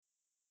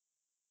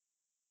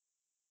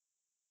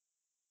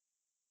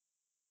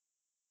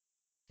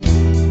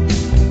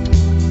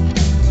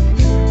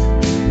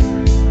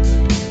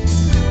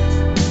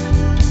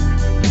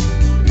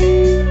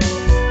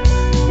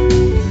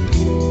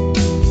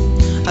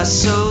I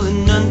saw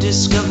an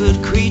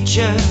undiscovered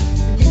creature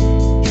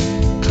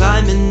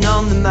climbing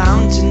on the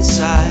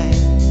mountainside.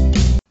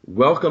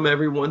 Welcome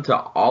everyone to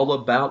All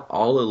About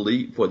All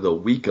Elite for the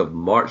week of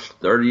March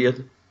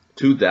 30th,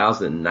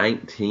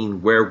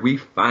 2019, where we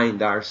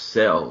find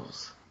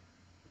ourselves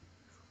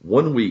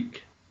 1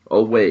 week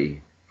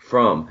away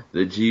from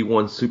the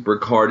G1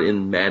 Supercard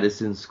in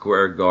Madison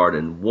Square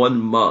Garden,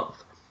 1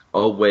 month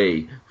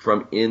away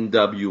from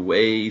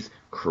NWA's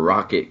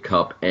Crockett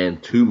Cup,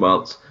 and 2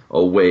 months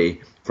away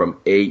from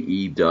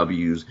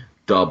AEW's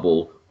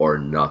Double or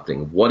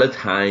Nothing. What a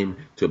time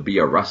to be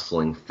a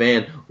wrestling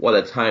fan. What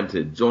a time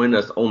to join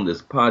us on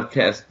this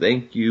podcast.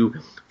 Thank you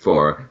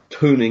for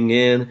tuning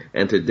in.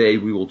 And today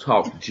we will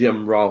talk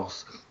Jim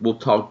Ross. We'll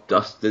talk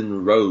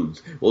Dustin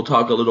Rhodes. We'll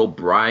talk a little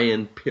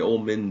Brian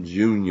Pillman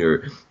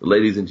Jr.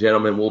 Ladies and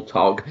gentlemen, we'll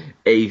talk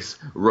Ace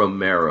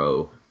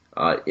Romero.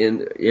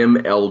 In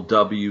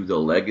MLW, the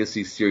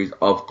Legacy Series,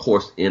 of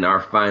course, in our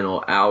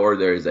final hour,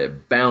 there is a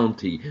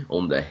bounty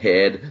on the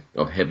head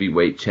of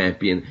heavyweight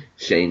champion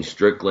Shane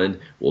Strickland.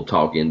 We'll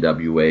talk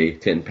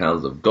NWA, 10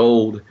 pounds of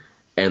gold,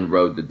 and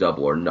Road to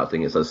Double or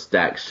Nothing. It's a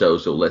stacked show,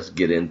 so let's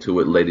get into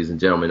it. Ladies and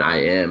gentlemen,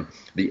 I am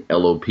the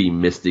LOP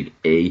Mystic,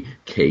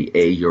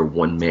 a.k.a. your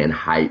one-man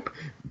hype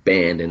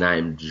band, and I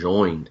am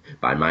joined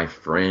by my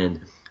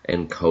friend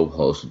and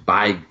co-host,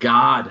 by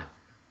God,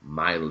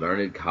 my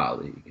learned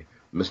colleague,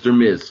 Mr.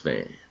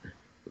 Mizfan,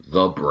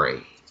 the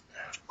Brain.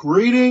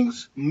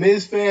 Greetings,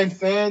 Mizfan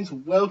fans.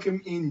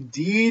 Welcome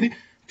indeed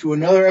to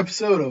another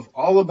episode of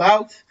All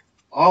About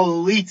All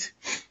Elite.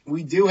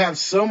 We do have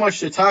so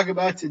much to talk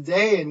about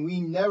today, and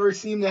we never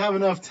seem to have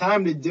enough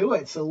time to do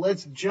it. So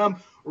let's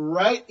jump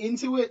right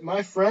into it.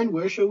 My friend,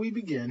 where shall we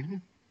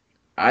begin?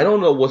 I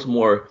don't know what's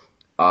more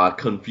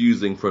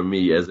confusing for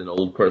me as an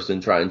old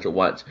person trying to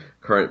watch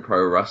current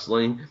pro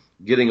wrestling,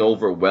 getting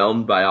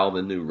overwhelmed by all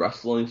the new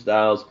wrestling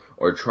styles,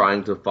 or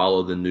trying to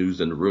follow the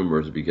news and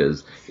rumors,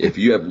 because if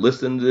you have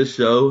listened to this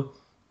show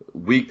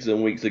weeks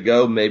and weeks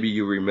ago, maybe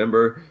you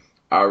remember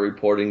our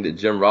reporting that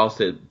Jim Ross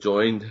had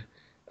joined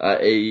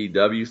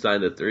AEW,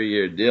 signed a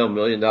 3-year deal, $1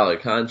 million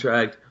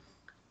contract,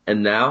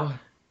 and now,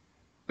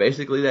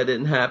 basically that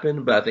didn't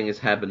happen, but I think it's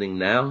happening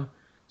now.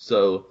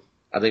 So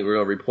I think we're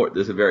going to report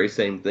this very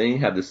same thing,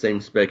 have the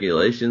same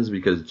speculations,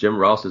 because Jim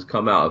Ross has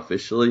come out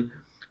officially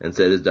and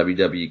said his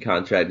WWE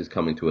contract is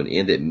coming to an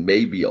end. It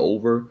may be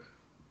over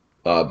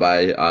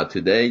by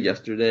today,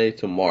 yesterday,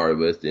 tomorrow,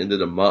 but it's the end of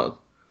the month.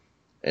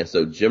 And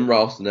so Jim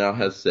Ross now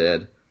has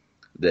said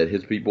that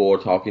his people are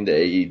talking to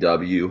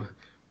AEW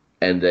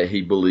and that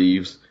he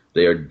believes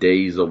they are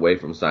days away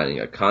from signing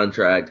a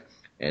contract.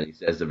 And he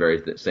says the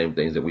very same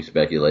things that we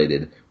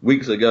speculated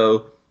weeks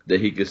ago,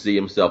 that he could see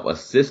himself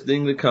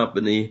assisting the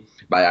company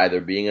by either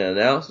being an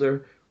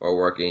announcer or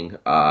working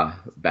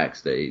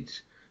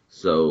backstage.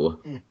 So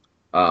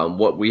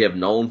what we have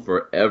known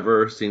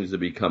forever seems to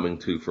be coming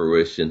to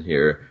fruition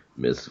here,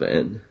 Ms.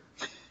 Fan.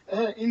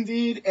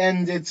 Indeed,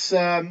 and it's,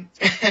 apart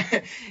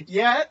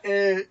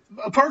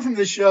from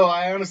the show,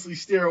 I honestly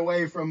steer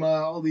away from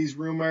all these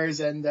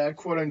rumors and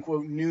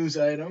quote-unquote news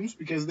items,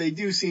 because they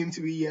do seem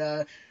to be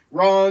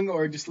wrong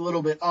or just a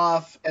little bit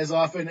off as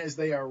often as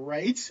they are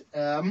right.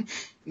 And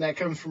that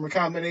comes from a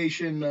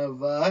combination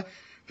of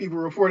people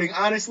reporting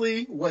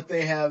honestly what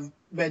they have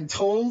been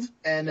told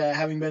and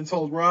having been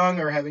told wrong,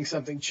 or having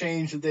something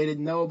change that they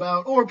didn't know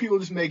about, or people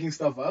just making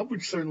stuff up,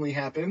 which certainly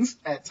happens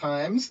at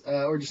times,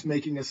 or just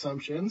making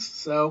assumptions.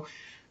 So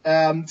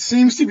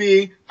seems to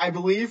be, I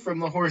believe, from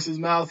the horse's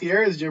mouth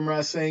here, as Jim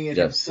Ross saying it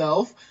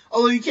himself.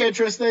 Although you can't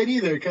trust that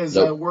either, because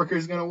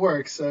worker's going to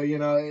work. So, you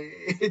know,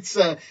 it's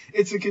a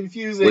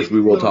confusing... Which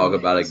we will talk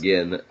about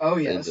again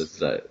in this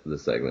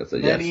segment. So,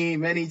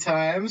 many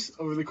times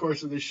over the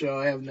course of the show,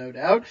 I have no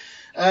doubt.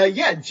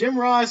 Jim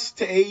Ross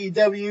to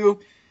AEW.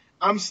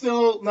 I'm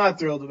still not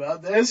thrilled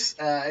about this.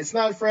 It's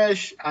not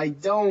fresh. I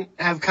don't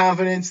have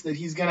confidence that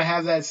he's going to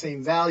have that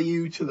same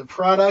value to the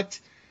product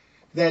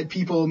that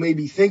people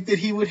maybe think that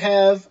he would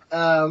have,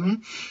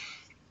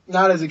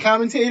 not as a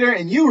commentator.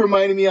 And you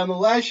reminded me on the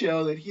last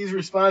show that he's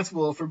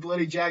responsible for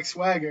Bloody Jack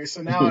Swagger,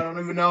 so now I don't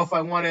even know if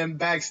I want him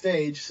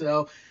backstage.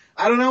 So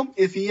I don't know.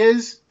 If he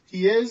is,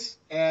 he is.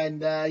 And,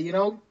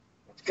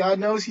 God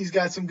knows he's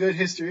got some good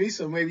history,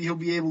 so maybe he'll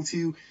be able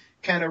to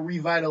kind of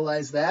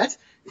revitalize that.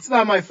 It's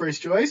not my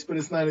first choice, but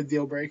it's not a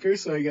deal breaker,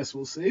 so I guess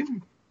we'll see.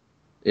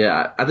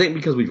 Yeah, I think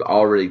because we've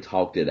already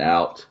talked it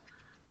out,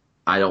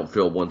 I don't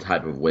feel one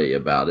type of way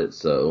about it,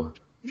 so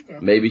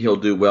maybe he'll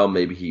do well,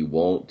 maybe he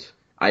won't.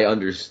 I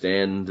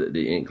understand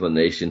the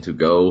inclination to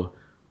go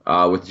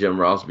with Jim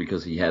Ross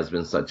because he has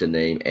been such a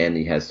name and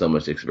he has so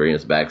much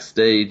experience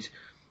backstage.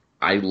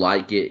 I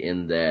like it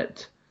in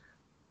that,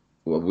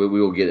 well, we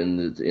will get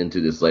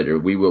into this later.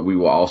 We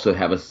will also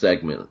have a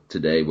segment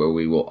today where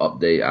we will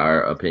update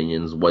our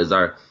opinions.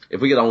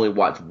 If we could only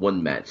watch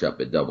one matchup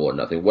at Double or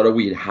Nothing, what are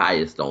we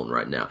highest on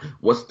right now?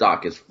 What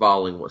stock is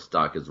falling? What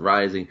stock is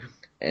rising?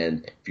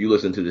 And if you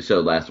listened to the show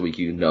last week,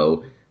 you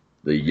know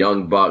the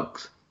Young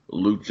Bucks,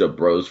 Lucha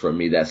Bros, for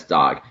me, that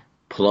stock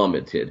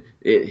plummeted.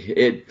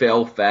 It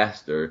fell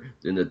faster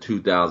than the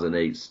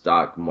 2008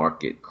 stock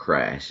market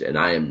crash, and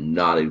I am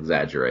not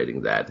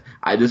exaggerating that.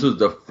 This was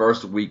the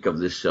first week of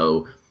this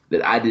show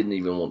that I didn't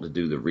even want to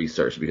do the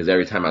research, because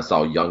every time I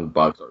saw Young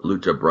Bucks or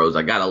Lucha Bros,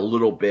 I got a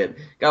little bit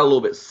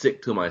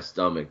sick to my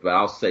stomach, but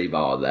I'll save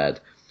all that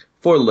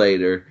for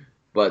later.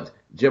 But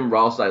Jim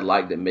Ross, I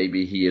like that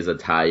maybe he is a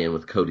tie-in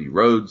with Cody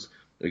Rhodes,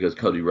 because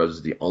Cody Rhodes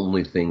is the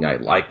only thing I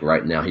like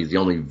right now. He's the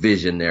only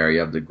visionary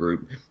of the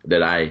group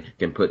that I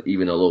can put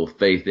even a little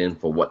faith in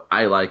for what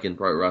I like in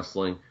pro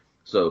wrestling.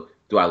 So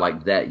do I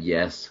like that?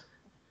 Yes.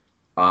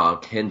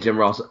 Can Jim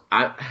Ross...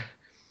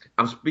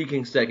 I'm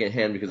speaking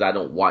secondhand because I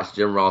don't watch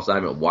Jim Ross. I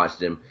haven't watched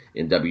him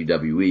in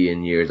WWE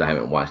in years. I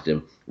haven't watched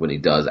him when he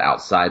does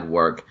outside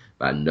work,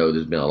 but I know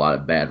there's been a lot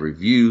of bad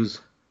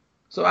reviews.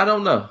 So I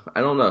don't know.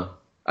 I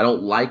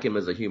don't like him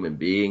as a human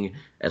being,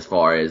 as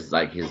far as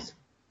like I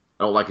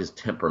don't like his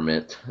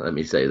temperament. Let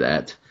me say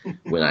that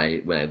when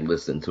I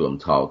listen to him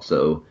talk.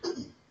 So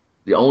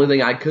the only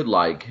thing I could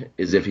like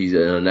is if he's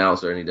an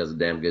announcer and he does a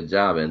damn good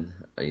job. And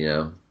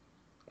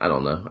I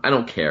don't know. I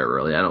don't care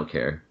really. I don't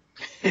care.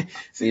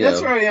 See, that's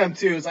where I am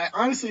too. Is I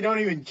honestly don't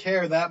even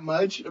care that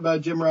much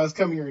about Jim Ross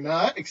coming or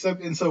not,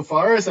 except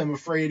insofar as I'm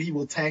afraid he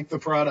will tank the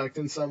product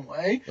in some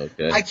way.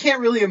 Okay. I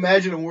can't really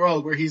imagine a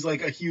world where he's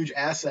like a huge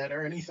asset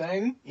or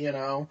anything,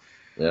 Yeah.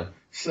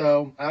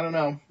 So I don't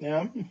know.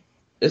 Yeah.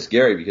 It's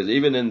scary because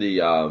even in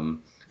the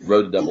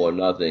Road to Double or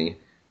Nothing,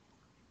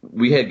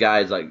 we had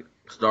guys like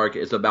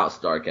it's about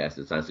Starcast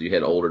this time, so you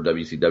had older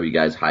WCW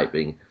guys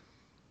hyping,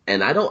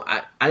 and I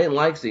didn't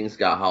like seeing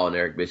Scott Hall and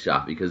Eric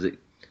Bischoff because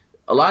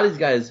a lot of these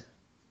guys,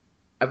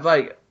 I feel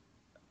like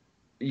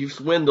you've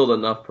swindled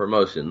enough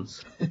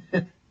promotions,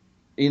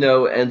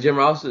 and Jim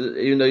Ross,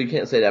 even though you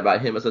can't say that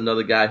about him, it's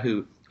another guy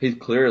who he's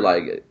clear,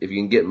 like, if you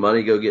can get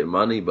money, go get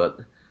money, but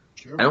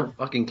sure. I don't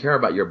fucking care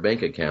about your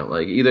bank account.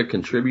 Like, either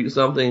contribute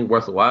something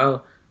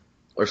worthwhile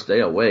or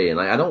stay away. And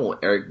I don't want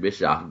Eric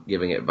Bischoff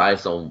giving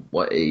advice on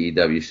what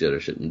AEW should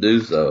or shouldn't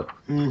do, so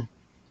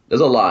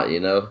there's a lot,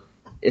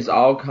 It's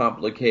all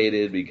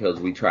complicated because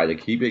we try to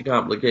keep it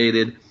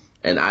complicated.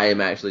 And I am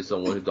actually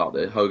someone who thought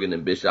that Hogan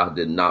and Bischoff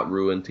did not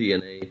ruin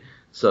TNA.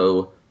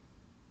 So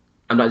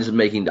I'm not just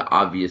making the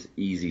obvious,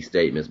 easy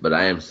statements, but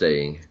I am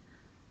saying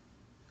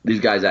these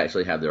guys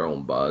actually have their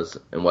own buzz.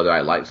 And whether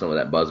I like some of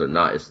that buzz or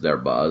not, it's their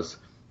buzz.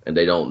 And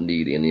they don't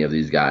need any of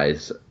these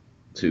guys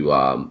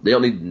to, they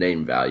don't need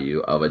name value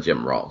of a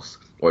Jim Ross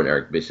or an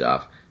Eric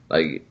Bischoff.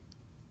 Like,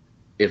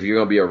 if you're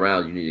going to be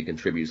around, you need to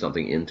contribute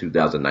something in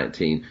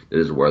 2019 that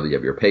is worthy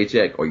of your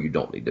paycheck, or you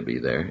don't need to be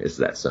there. It's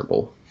that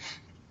simple.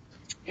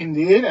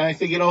 Indeed, and I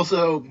think it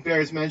also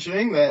bears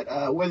mentioning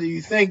that whether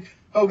you think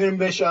Hogan and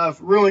Bischoff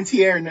ruined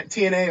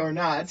TNA or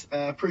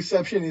not,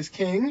 perception is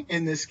king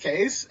in this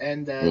case,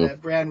 and that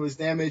brand was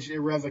damaged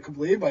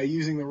irrevocably by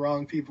using the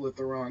wrong people at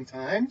the wrong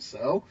time,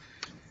 so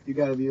you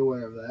got to be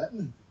aware of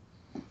that.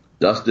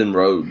 Dustin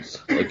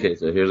Rhodes. Okay,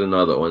 so here's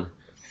another one.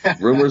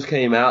 Rumors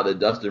came out that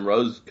Dustin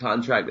Rhodes'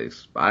 contract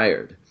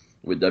expired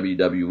with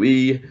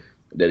WWE,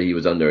 that he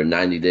was under a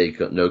 90-day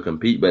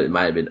no-compete, but it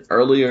might have been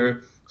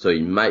earlier. So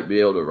he might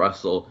be able to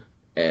wrestle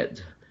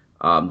at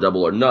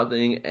Double or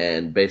Nothing,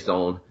 and based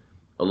on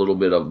a little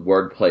bit of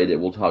wordplay that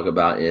we'll talk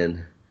about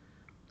in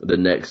the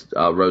next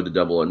Road to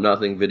Double or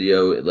Nothing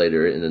video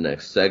later in the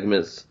next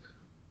segments,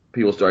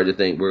 people started to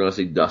think we're going to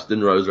see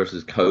Dustin Rhodes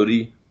versus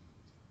Cody,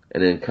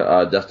 and then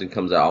Dustin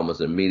comes out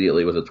almost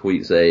immediately with a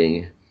tweet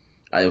saying,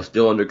 I am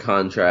still under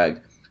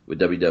contract with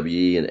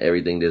WWE, and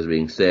everything that's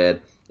being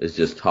said is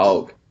just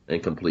talk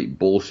and complete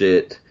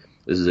bullshit.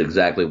 This is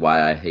exactly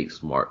why I hate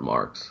smart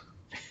marks.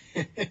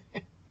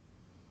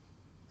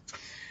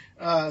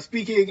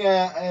 Speaking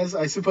as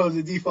I suppose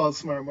the default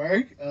smart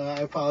mark, I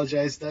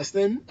apologize,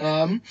 Dustin.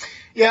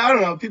 Yeah, I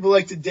don't know. People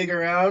like to dig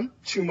around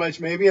too much,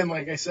 maybe, and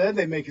like I said,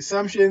 they make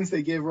assumptions,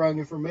 they give wrong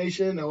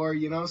information, or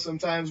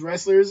sometimes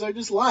wrestlers are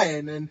just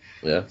lying, and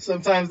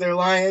sometimes they're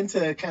lying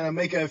to kind of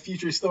make a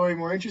future story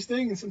more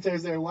interesting, and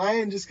sometimes they're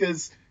lying just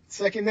because it's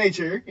second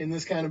nature in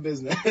this kind of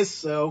business.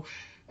 So.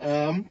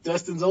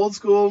 Dustin's old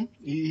school.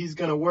 He's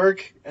going to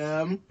work,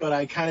 but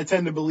I kind of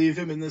tend to believe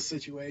him in this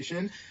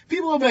situation.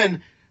 People have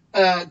been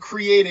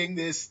creating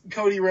this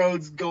Cody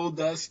Rhodes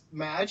Goldust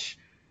match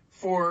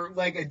for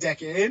like a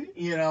decade.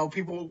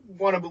 People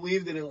want to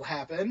believe that it'll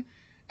happen.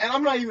 And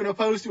I'm not even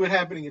opposed to it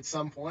happening at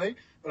some point,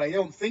 but I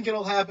don't think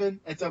it'll happen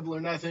at Double or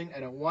Nothing. I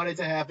don't want it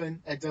to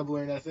happen at Double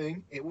or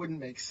Nothing. It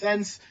wouldn't make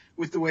sense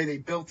with the way they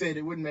built it.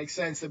 It wouldn't make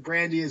sense that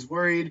Brandy is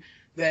worried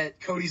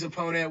that Cody's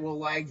opponent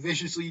will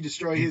viciously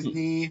destroy his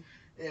knee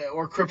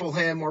or cripple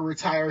him or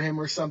retire him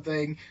or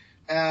something.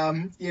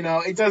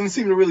 It doesn't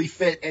seem to really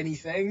fit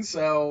anything.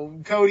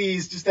 So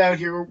Cody's just out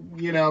here,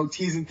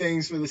 teasing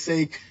things for the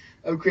sake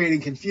of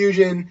creating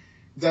confusion.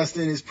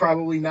 Dustin is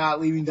probably not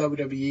leaving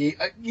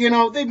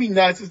WWE. They'd be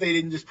nuts if they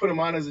didn't just put him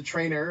on as a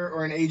trainer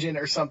or an agent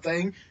or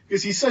something,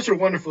 because he's such a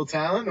wonderful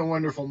talent, a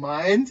wonderful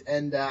mind,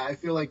 and I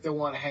feel like they'll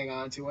want to hang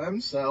on to him.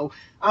 So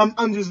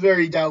I'm just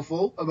very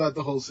doubtful about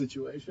the whole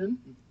situation.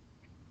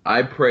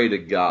 I pray to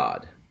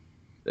God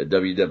that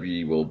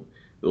WWE will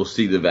will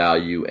see the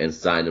value and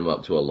sign him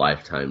up to a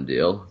lifetime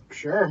deal.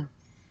 Sure.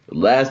 The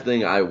last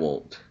thing I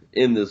want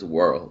in this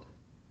world,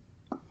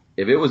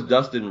 if it was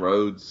Dustin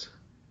Rhodes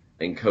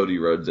and Cody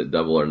Rhodes at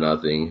Double or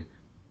Nothing,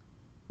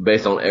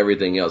 based on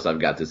everything else I've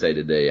got to say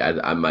today,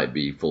 I might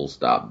be full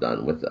stop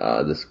done with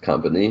this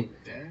company.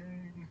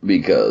 Dang.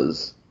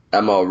 Because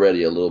I'm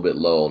already a little bit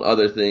low on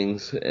other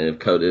things, and if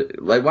Cody,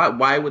 like,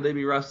 why would they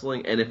be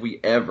wrestling? And if we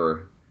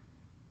ever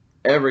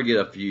get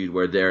a feud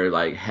where they're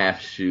like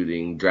half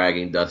shooting,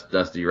 dragging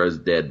Dusty Rhodes'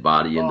 dead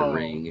body in the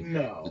ring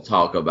no. to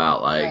talk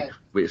about like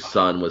which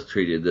son was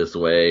treated this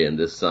way and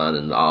this son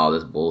and all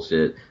this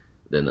bullshit,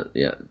 then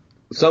yeah,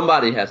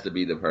 somebody has to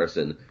be the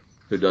person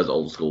who does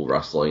old school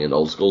wrestling and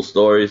old school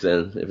stories.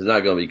 And if it's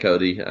not going to be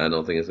Cody, I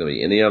don't think it's going to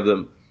be any of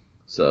them.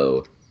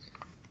 So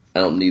I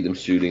don't need them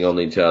shooting on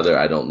each other.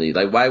 I don't need,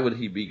 like, why would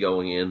he be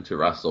going in to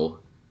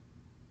wrestle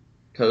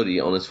Cody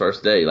on his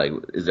first day? Like,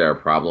 is there a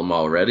problem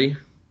already?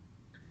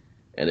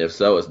 And if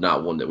so, it's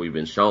not one that we've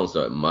been shown,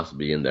 so it must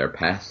be in their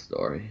past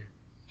story.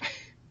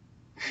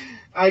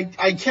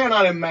 I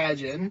cannot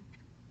imagine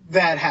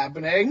that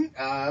happening,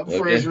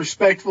 for as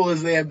respectful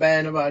as they have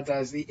been about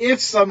Dusty.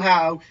 If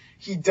somehow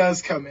he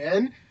does come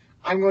in,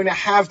 I'm going to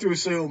have to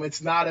assume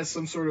it's not as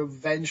some sort of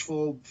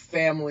vengeful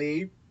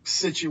family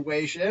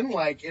situation.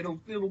 Like, it'll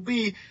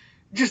be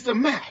just a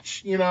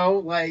match, you know,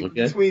 like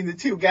between the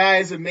two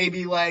guys, and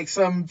maybe like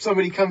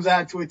somebody comes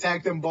out to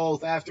attack them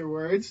both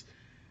afterwards.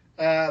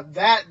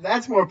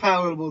 That's more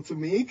palatable to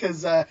me,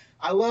 because I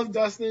love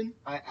Dustin.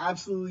 I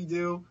absolutely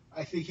do.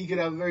 I think he could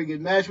have a very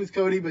good match with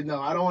Cody, but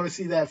no, I don't want to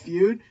see that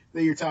feud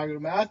that you're talking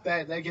about.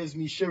 That gives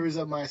me shivers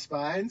up my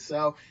spine.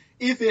 So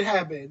if it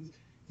happens,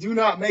 do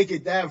not make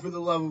it that, for the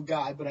love of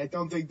God, but I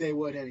don't think they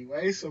would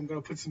anyway, so I'm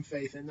going to put some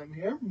faith in them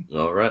here.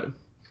 All right.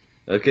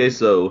 Okay,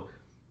 so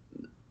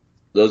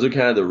those are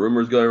kind of the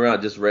rumors going around.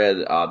 I just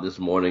read this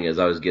morning as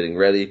I was getting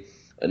ready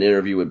an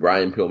interview with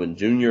Brian Pillman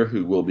Jr.,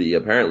 who will be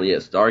apparently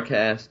at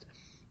StarCast,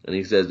 and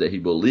he says that he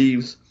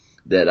believes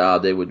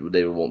that they would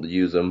want to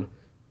use him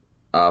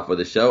for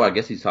the show. I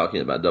guess he's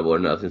talking about Double or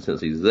Nothing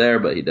since he's there,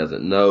 but he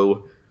doesn't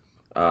know.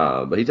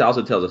 But he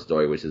also tells a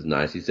story, which is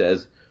nice. He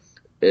says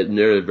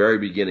near the very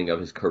beginning of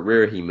his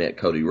career, he met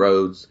Cody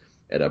Rhodes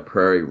at a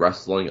Prairie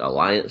Wrestling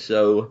Alliance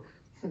show.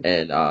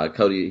 And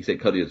he said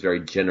Cody was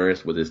very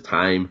generous with his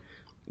time.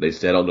 They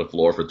sat on the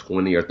floor for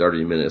 20 or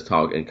 30 minutes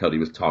and Cody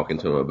was talking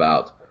to him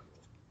about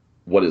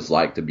what it's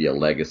like to be a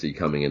legacy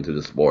coming into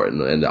the sport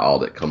and all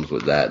that comes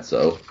with that.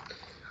 So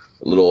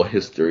a little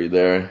history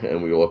there,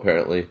 and we will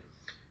apparently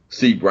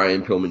see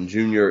Brian Pillman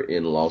Jr.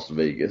 in Las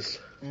Vegas.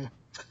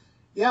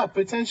 Yeah,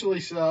 potentially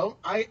so.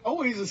 I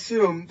always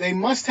assume they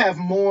must have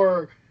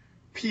more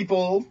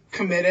people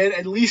committed,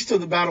 at least to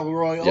the Battle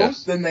Royal,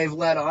 than they've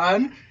let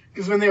on.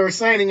 Because when they were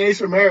signing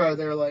Ace Romero,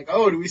 they were like,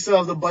 oh, do we still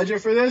have the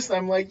budget for this? And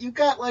I'm like, you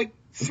got like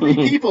 3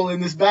 people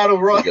in this Battle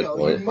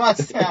Royal. You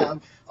must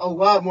have a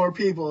lot more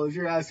people if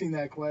you're asking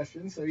that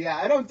question. So, yeah,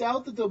 I don't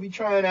doubt that they'll be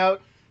trying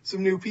out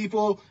some new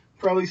people,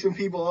 probably some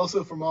people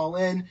also from All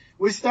In.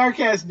 With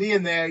StarCast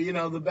being there, you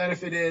know, the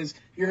benefit is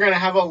you're going to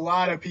have a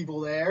lot of people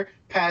there,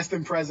 past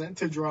and present,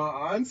 to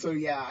draw on. So,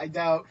 yeah, I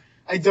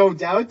don't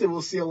doubt that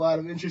we'll see a lot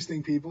of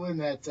interesting people in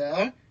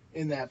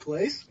that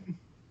place.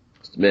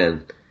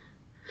 Man,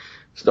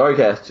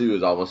 StarCast 2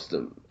 is almost, I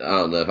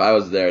don't know, if I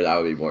was there, I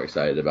would be more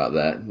excited about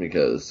that,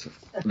 because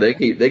they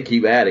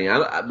keep adding.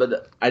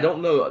 But I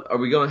don't know,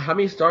 how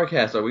many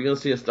StarCasts? Are we going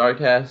to see a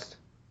StarCast?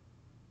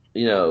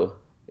 You know,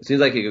 it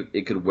seems like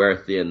it could wear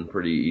thin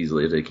pretty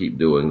easily if they keep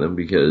doing them,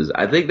 because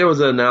I think there was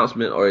an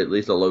announcement, or at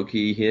least a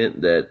low-key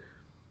hint, that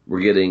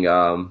we're getting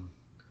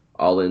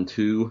All In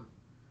 2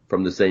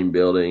 from the same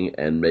building,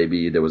 and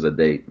maybe there was a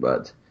date,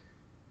 but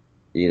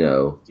you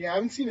know. Yeah, I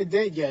haven't seen a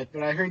date yet,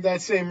 but I heard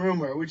that same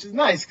rumor, which is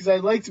nice, because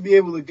I'd like to be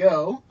able to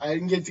go. I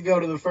didn't get to go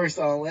to the first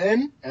All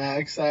In,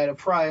 because I had a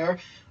prior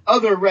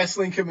other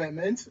wrestling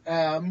commitment,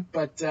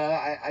 but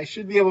I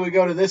should be able to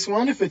go to this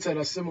one if it's at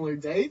a similar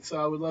date,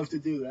 so I would love to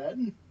do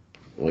that.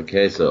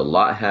 Okay, so a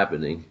lot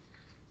happening,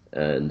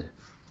 and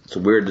it's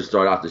weird to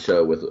start off the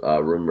show with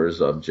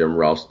rumors of Jim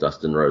Ross,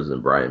 Dustin Rhodes,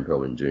 and Brian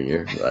Pillman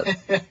Jr.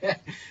 But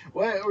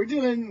what, we're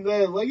doing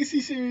the Legacy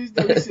Series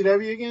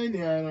WCW again?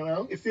 Yeah, I don't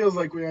know. It feels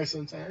like we are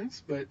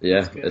sometimes, but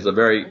yeah, these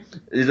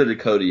are the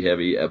Cody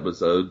heavy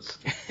episodes.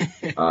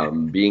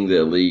 Being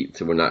the Elite,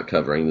 we're not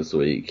covering this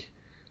week.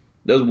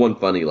 There's one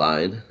funny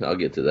line. I'll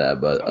get to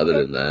that, but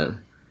other than that.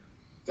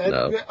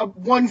 No.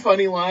 One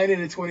funny line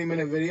in a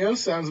 20-minute video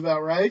sounds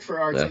about right for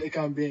our take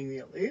on Being the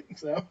Elite.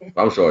 So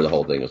I'm sure the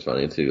whole thing was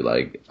funny too.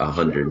 Like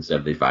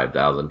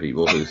 175,000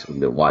 people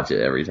who watch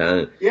it every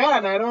time. Yeah,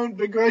 and I don't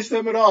begrudge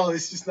them at all.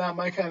 It's just not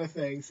my kind of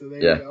thing. So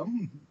there you go.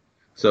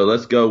 So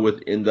let's go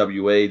with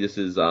NWA. This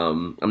is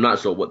I'm not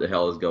sure what the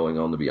hell is going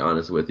on, to be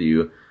honest with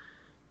you.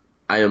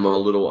 I am a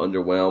little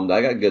underwhelmed.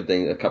 I got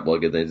a couple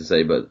of good things to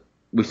say, but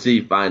we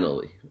see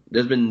finally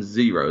there's been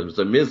zero.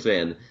 So Miz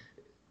fan.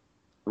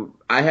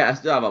 I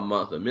still have a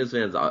month, and Miz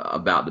fans are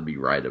about to be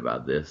right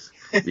about this,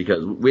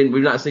 because we've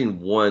not seen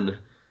one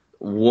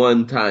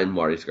time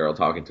Marty Scurll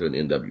talking to an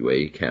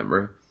NWA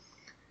camera,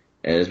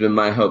 And it's been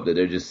my hope that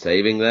they're just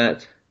saving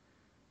that.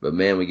 But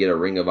man, we get a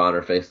Ring of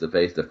Honor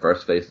face-to-face, the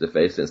first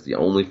face-to-face since the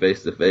only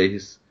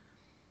face-to-face.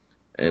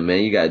 And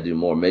man, you gotta do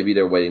more. Maybe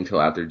they're waiting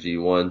till after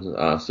G1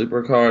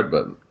 Supercard,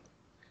 but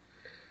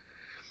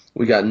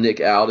we got Nick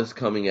Aldis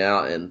coming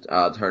out and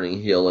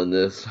turning heel in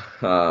this.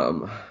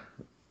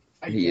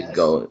 He is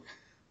going,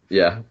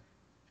 yeah.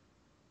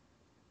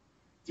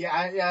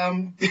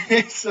 Yeah,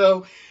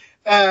 so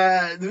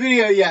the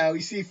video,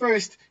 we see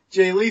first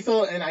Jay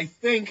Lethal and I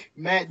think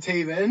Matt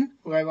Taven,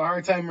 who I have a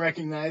hard time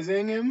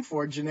recognizing him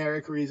for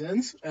generic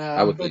reasons.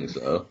 I would think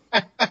so.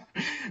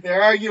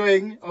 They're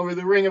arguing over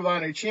the Ring of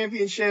Honor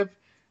Championship.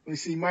 We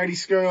see Marty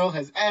Scurll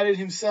has added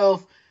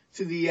himself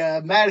to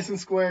the Madison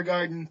Square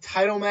Garden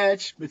title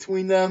match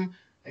between them.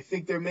 I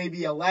think there may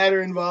be a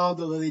ladder involved,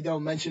 although they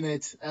don't mention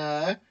it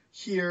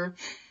here.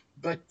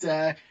 But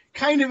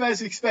kind of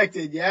as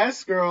expected, yeah.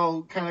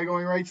 Scurll kind of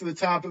going right to the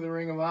top of the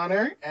Ring of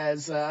Honor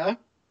as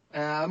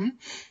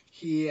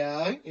he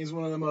is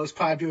one of the most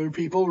popular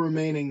people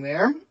remaining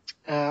there.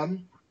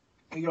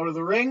 We go to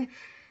the ring.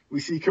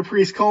 We see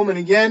Caprice Coleman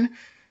again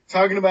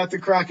talking about the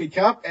Crockett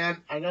Cup. And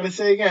I got to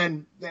say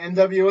again, the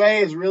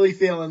NWA is really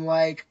feeling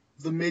like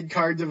the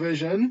mid-card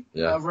division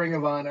of Ring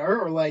of Honor,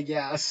 or like,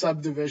 a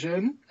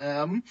subdivision,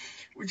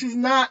 which is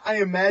not,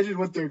 I imagine,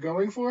 what they're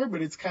going for,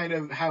 but it's kind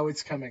of how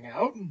it's coming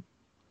out.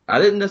 I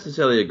didn't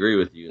necessarily agree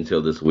with you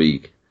until this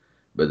week,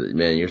 but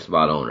man, you're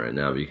spot on right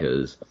now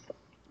because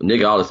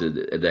Nick Aldis,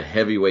 the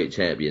heavyweight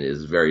champion,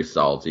 is very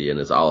salty, and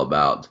it's all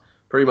about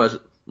pretty much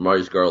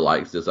Marty Scurll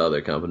likes this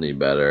other company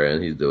better,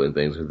 and he's doing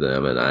things with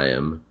them, and I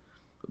am.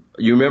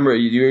 You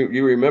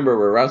remember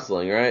we're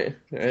wrestling, right?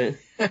 Right?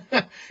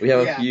 We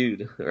have a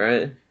feud,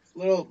 right?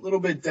 Little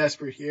bit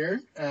desperate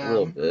here. A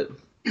little bit.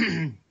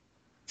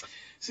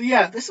 So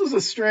yeah, this was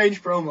a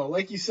strange promo.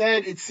 Like you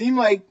said, it seemed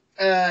like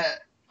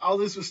all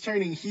this was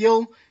turning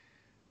heel,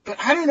 but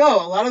I don't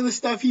know. A lot of the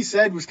stuff he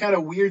said was kind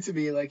of weird to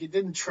me. Like it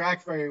didn't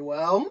track very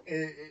well.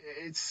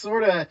 It's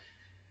sort of.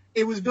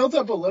 It was built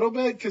up a little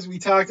bit because we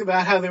talked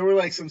about how there were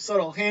like some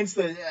subtle hints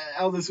that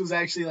Aldis was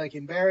actually like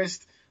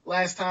embarrassed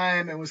last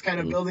time and was kind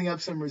of building up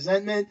some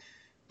resentment.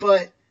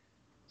 But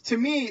to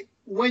me,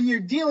 when you're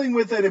dealing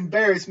with an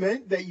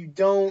embarrassment that you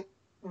don't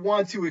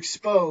want to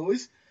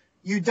expose,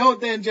 you don't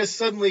then just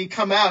suddenly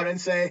come out and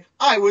say,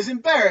 I was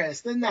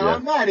embarrassed and now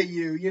I'm mad at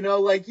you. You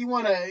know, like you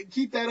want to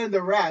keep that under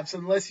wraps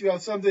unless you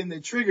have something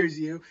that triggers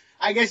you.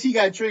 I guess he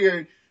got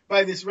triggered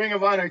by this Ring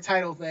of Honor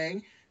title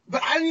thing.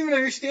 But I didn't even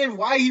understand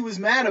why he was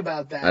mad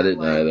about that. I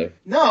didn't either.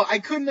 No, I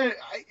couldn't.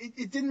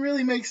 It didn't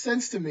really make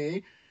sense to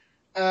me.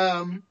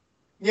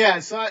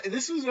 So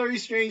this was very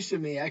strange to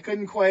me. I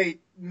couldn't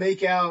quite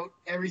make out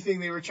everything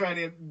they were trying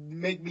to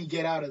make me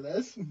get out of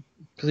this.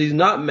 Because he's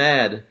not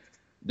mad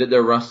that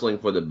they're wrestling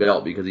for the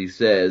belt because he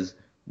says,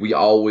 we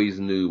always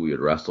knew we would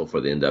wrestle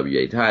for the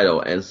NWA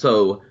title. And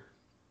so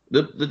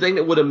the thing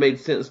that would have made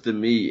sense to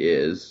me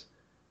is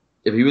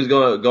if he was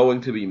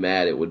going to be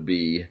mad, it would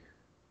be,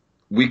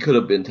 we could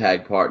have been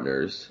tag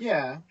partners.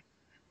 Yeah.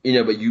 You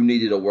know, but you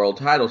needed a world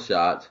title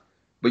shot,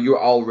 but you're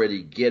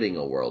already getting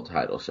a world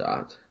title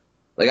shot.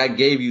 Like, I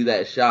gave you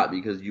that shot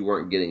because you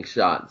weren't getting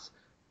shots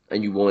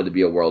and you wanted to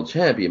be a world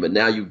champion, but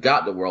now you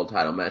got the world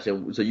title match.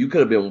 And so you could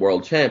have been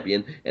world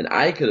champion and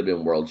I could have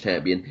been world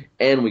champion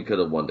and we could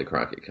have won the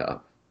Crockett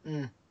Cup.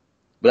 But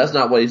that's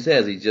not what he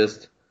says.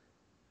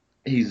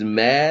 He's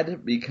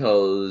mad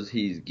because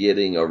he's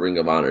getting a Ring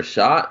of Honor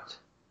shot,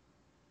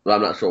 but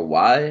I'm not sure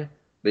why.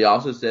 But he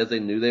also says they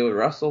knew they would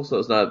wrestle, so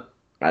it's not,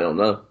 I don't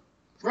know.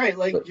 Right,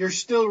 you're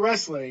still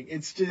wrestling.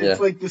 It's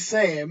like the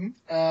same.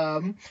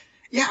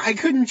 I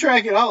couldn't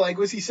track it out. Like,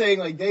 was he saying,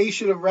 like, they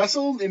should have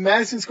wrestled in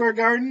Madison Square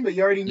Garden, but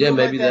you already knew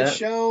about that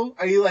show?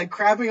 Are you, like,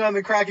 crapping on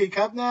the Crockett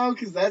Cup now?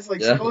 Because that's,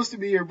 like, supposed to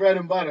be your bread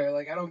and butter.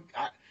 Like,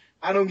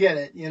 I don't get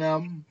it, you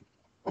know?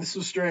 This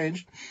was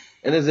strange.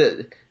 And is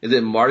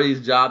it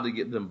Marty's job to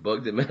get them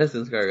booked at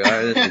Madison Square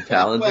Garden and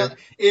talented? Well,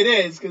 it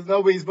is, because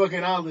nobody's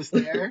booking Aldis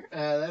there.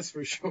 That's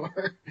for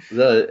sure.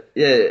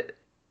 The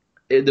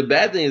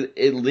bad thing is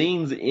it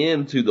leans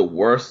into the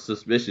worst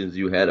suspicions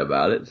you had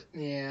about it.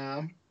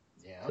 Yeah.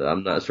 So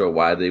I'm not sure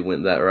why they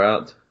went that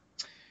route.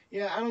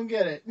 Yeah, I don't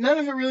get it. None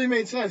of it really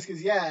made sense, because,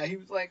 he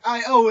was like,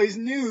 I always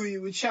knew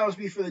you would challenge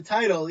me for the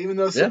title, even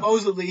though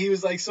supposedly he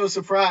was, like, so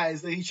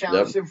surprised that he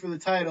challenged him for the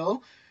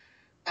title.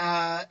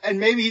 And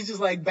maybe he's just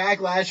like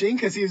backlashing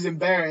because he was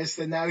embarrassed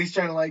and now he's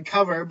trying to like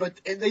cover, but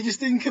they just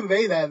didn't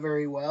convey that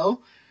very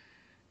well.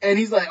 And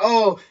he's like,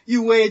 oh,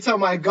 you waited till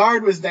my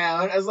guard was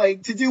down. I was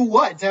like, to do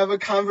what? To have a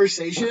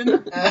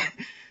conversation?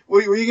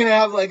 Were you going to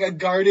have like a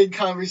guarded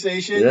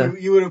conversation? Yeah.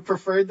 You would have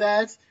preferred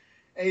that?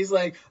 And he's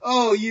like,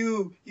 oh,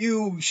 you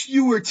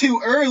were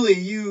too early.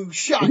 You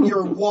shot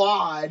your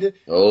wad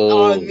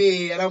on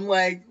me. And I'm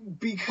like,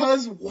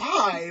 because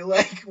why?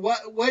 Like,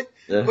 what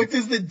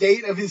does the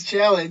date of his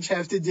challenge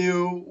have to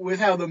do with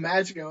how the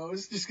match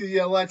goes? Just because you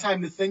have a lot of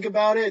time to think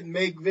about it and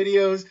make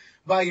videos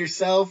by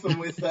yourself and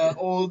with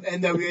old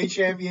NWA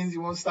champions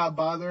you won't stop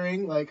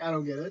bothering? Like, I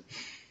don't get it.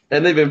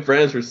 And they've been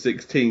friends for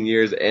 16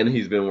 years and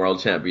he's been world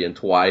champion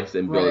twice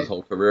and built his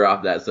whole career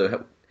off that.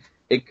 So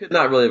it could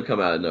not really have come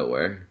out of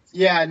nowhere.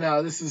 Yeah,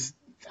 no, this is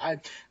I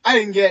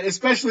didn't get,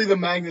 especially the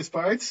Magnus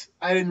parts.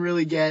 I didn't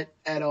really get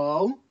at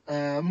all.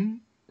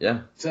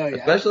 Yeah. So yeah,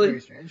 Especially,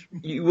 very strange.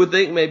 you would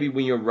think maybe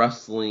when you're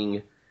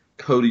wrestling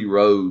Cody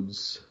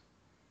Rhodes,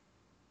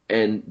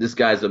 and this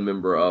guy's a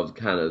member of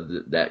kind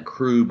of that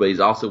crew, but he's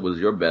also was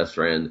your best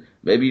friend,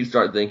 maybe you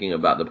start thinking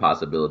about the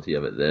possibility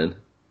of it then.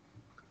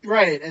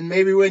 Right, and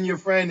maybe when your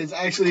friend is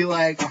actually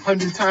like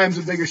 100 times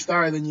a bigger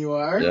star than you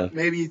are, Yeah.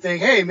 maybe you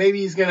think, hey, maybe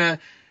he's gonna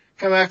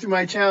come after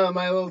my channel,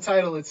 my little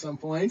title at some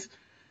point.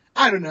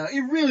 I don't know.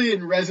 It really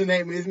didn't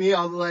resonate with me.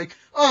 I was like,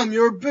 I'm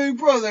your big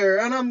brother,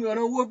 and I'm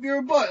gonna whoop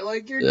your butt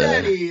like your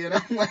daddy. And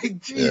I'm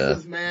like,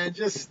 Jesus, man,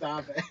 just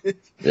stop it.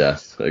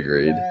 Yes,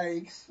 agreed.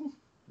 Yikes.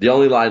 The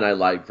only line I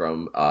liked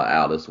from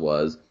Aldis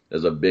was,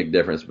 there's a big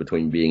difference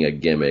between being a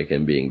gimmick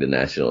and being the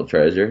national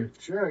treasure.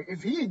 Sure,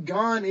 if he had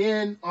gone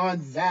in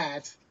on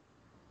that,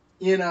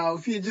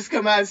 if he had just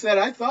come out and said,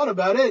 I thought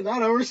about it and I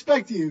don't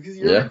respect you because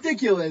you're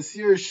ridiculous.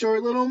 You're a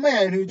short little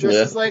man who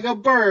dresses like a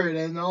bird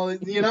and all,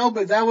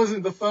 but that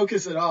wasn't the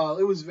focus at all.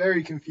 It was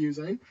very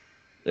confusing.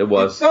 It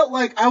was. It felt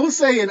like, I will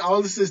say in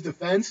Aldis'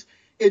 defense,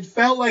 it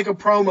felt like a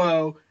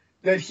promo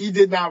that he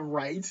did not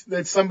write,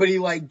 that somebody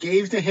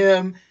gave to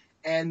him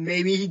and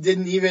maybe he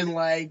didn't even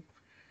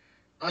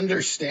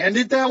understand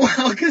it that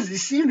well because he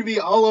seemed to be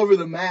all over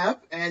the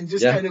map and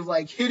just kind of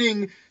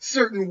hitting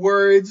certain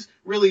words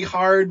really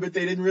hard, but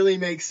they didn't really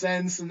make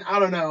sense. And I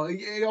don't know,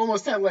 it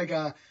almost had like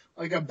a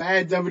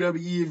bad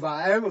WWE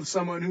vibe of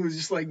someone who was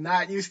just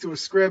not used to a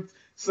script.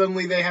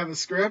 Suddenly they have a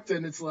script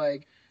and it's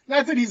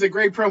not that he's a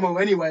great promo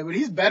anyway, but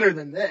he's better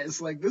than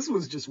this. This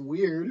was just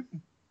weird.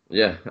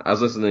 Yeah, I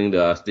was listening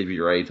to Stevie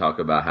Ray talk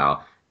about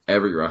how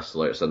every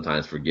wrestler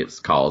sometimes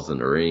forgets calls in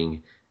the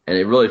ring, and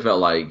it really felt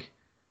like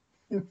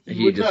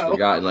he just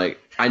forgotten.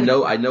 I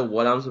know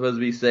what I'm supposed to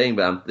be saying,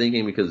 but I'm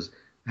thinking because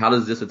how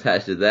does this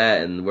attach to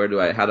that, and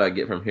how do I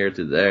get from here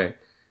to there?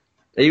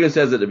 It even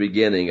says at the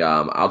beginning,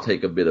 I'll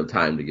take a bit of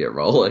time to get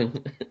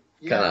rolling.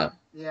 Yeah.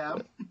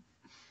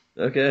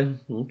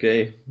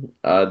 Okay.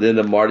 Then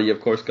the Marty, of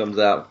course, comes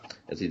out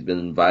as he's been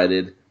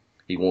invited.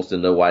 He wants to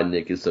know why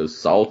Nick is so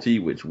salty,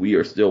 which we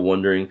are still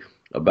wondering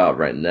about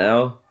right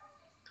now.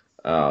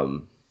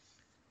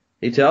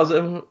 He tells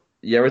him,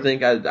 you ever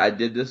think I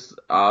did this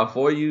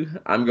for you?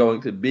 I'm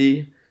going to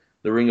be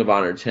the Ring of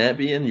Honor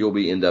champion. You'll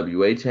be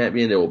NWA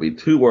champion. There will be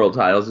 2 world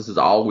titles. This is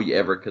all we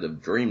ever could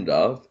have dreamed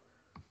of.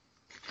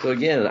 So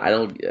again, I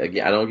don't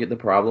get the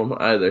problem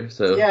either.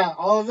 So yeah,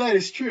 all of that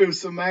is true.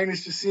 So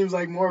Magnus just seems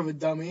like more of a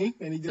dummy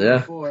than he did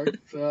before.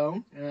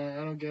 So I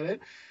don't get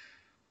it.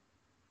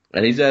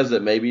 And he says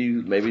that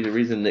maybe the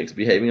reason Nick's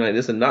behaving like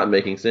this and not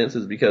making sense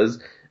is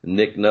because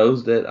Nick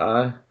knows that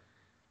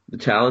the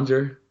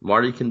challenger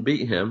Marty can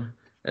beat him.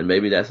 And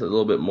maybe that's a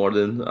little bit more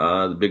than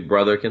the big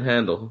brother can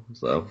handle.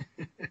 So,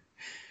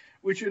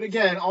 which would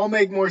again all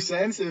make more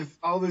sense if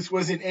Aldis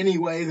was in any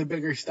way the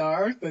bigger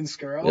star than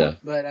Skrull. Yeah.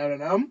 But I don't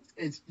know.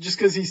 It's just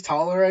because he's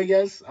taller, I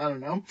guess. I don't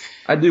know.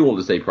 I do want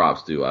to say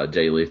props to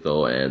Jay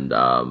Lethal and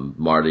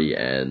Marty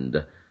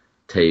and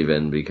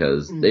Taven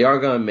because they are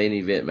going to main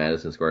event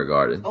Madison Square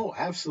Garden. Oh,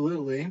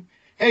 absolutely.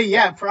 Hey,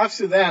 yeah, props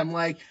to them.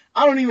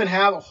 I don't even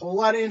have a whole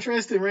lot of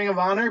interest in Ring of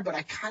Honor, but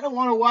I kind of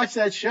want to watch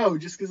that show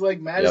just because,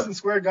 Madison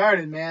Square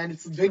Garden, man,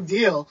 it's a big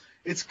deal.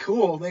 It's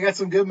cool. They got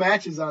some good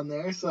matches on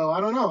there, so I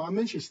don't know. I'm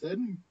interested.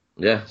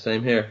 Yeah,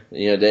 same here.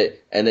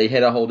 They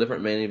had a whole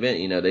different main event.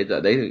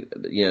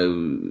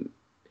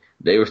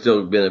 They were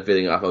still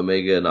benefiting off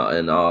Omega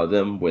and all of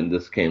them when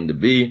this came to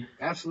be.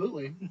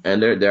 Absolutely.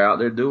 And they're out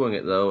there doing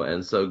it though,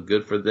 and so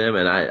good for them.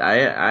 And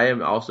I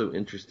am also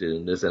interested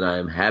in this, and I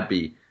am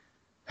happy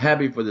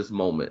for this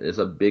moment. It's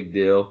a big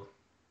deal,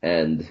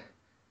 and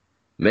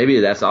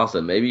maybe that's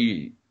awesome.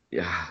 Maybe,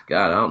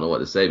 God, I don't know what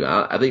to say,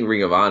 but I think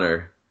Ring of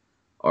Honor,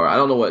 or I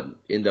don't know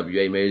what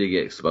NWA, maybe they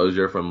get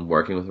exposure from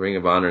working with Ring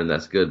of Honor, and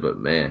that's good, but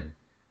man,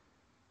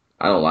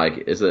 I don't like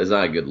it. It's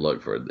not a good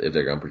look for if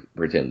they're going to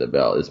pretend the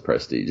belt is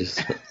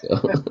prestigious.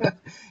 So.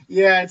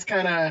 Yeah, it's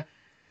kind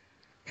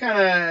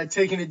of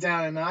taking it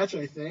down a notch,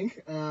 I think.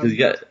 Because you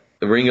got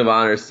the Ring of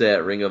Honor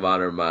set, Ring of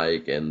Honor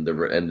Mike, and the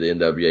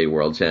NWA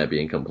World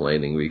Champion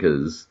complaining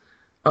because,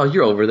 oh,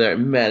 you're over there at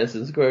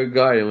Madison Square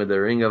Garden with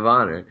the Ring of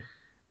Honor.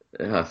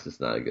 That's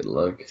just not a good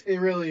look. It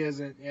really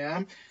isn't,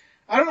 yeah.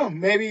 I don't know.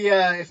 Maybe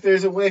if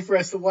there's a way for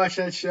us to watch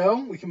that show,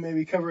 we can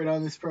maybe cover it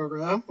on this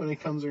program when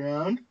it comes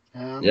around.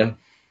 Yeah.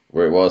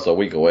 Well, it's a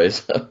week away,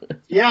 so.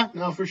 Yeah,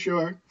 no, for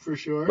sure.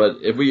 But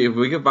if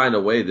we can find a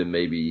way, then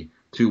maybe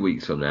 2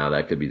 weeks from now,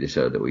 that could be the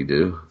show that we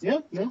do. Yeah,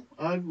 no,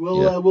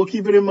 we'll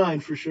keep it in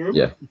mind for sure.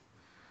 Yeah.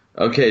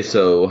 Okay,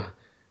 so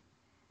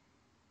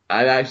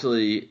I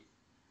actually,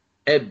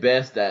 at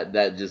best, that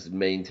just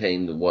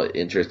maintained what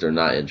interest or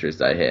not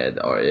interest I had,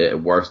 or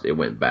at worst, it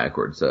went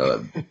backwards.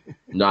 So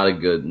not a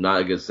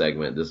good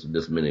segment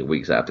this many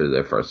weeks after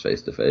their first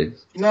face to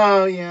face.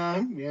 No,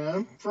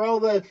 yeah. For all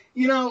the,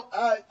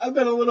 I've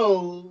been a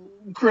little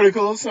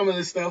critical of some of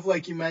this stuff,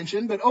 like you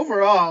mentioned, but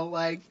overall,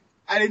 I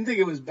didn't think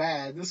it was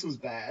bad. This was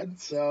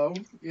bad, so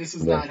this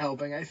is not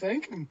helping, I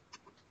think.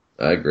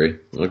 I agree.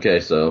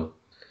 Okay, so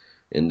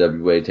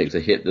NWA takes a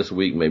hit this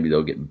week, maybe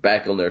they'll get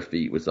back on their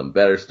feet with some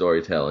better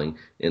storytelling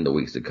in the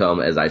weeks to come.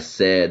 As I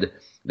said,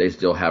 they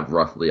still have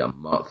roughly a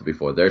month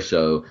before their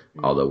show,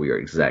 although we are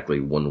exactly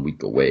 1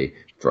 week away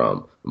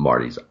from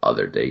Marty's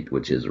other date,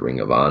 which is Ring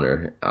of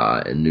Honor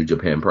and New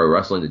Japan Pro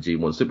Wrestling, the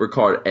G1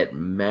 Supercard at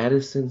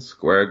Madison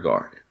Square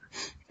Garden.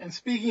 And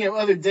speaking of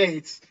other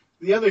dates,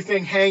 the other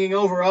thing hanging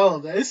over all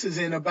of this is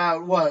in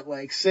about,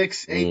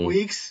 6-8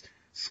 weeks,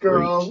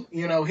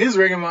 Skrull, his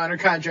Ring of Honor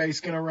contract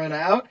is going to run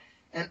out.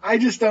 And I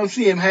just don't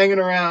see him hanging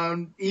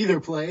around either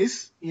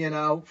place,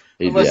 unless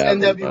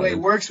NWA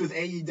works with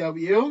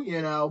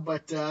AEW,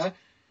 but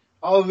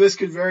all of this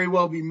could very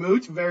well be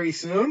moot very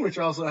soon, which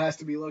also has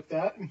to be looked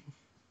at.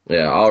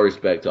 Yeah, all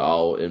respect to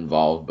all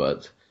involved,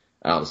 but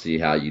I don't see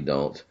how you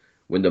don't.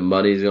 When the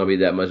money's going to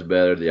be that much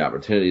better, the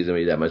opportunity's going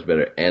to be that much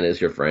better, and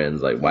it's your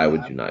friends, why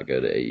would you not go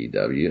to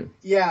AEW?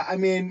 Yeah, I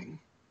mean,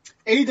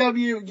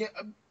 AEW,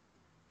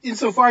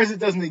 insofar as it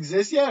doesn't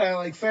exist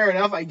yet, fair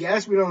enough, I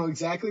guess. We don't know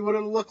exactly what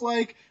it'll look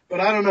like,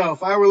 but I don't know.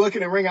 If I were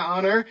looking at Ring of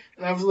Honor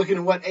and I was looking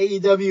at what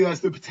AEW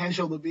has the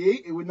potential to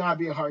be, it would not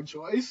be a hard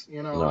choice,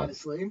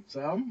 honestly.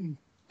 So.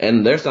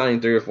 And they're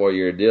signing 3 or 4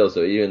 year deals,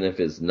 so even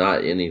if it's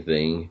not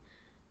anything,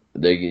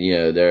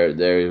 they're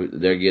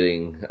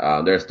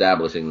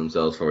establishing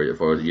themselves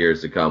for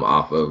years to come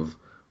off of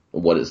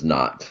what it's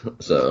not.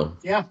 So.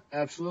 Yeah,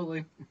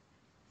 absolutely.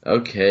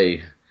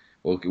 Okay,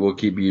 we'll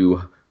keep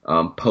you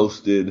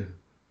posted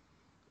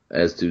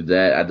as to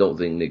that. I don't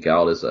think Nick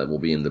Aldis will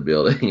be in the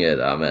building at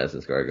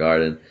Madison Square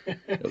Garden.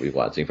 He'll be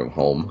watching from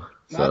home.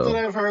 Not that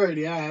I've heard.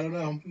 Yeah, I don't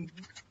know.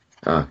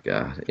 Oh,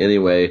 God.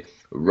 Anyway,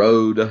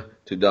 Road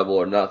to Double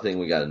or Nothing.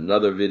 We got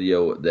another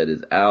video that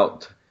is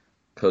out.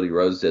 Cody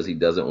Rhodes says he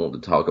doesn't want to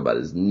talk about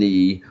his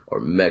knee or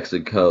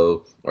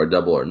Mexico or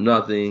Double or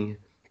Nothing.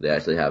 They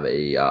actually have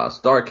a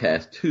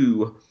StarCast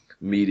 2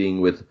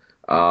 meeting with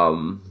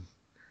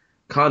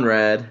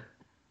Conrad.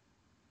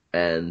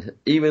 And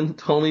even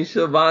Tony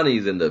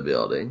Schiavone's in the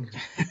building.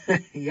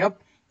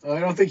 Yep. I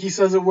don't think he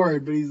says a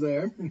word, but he's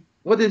there.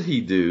 What did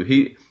he do?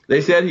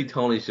 They said he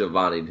Tony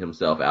Schiavone'd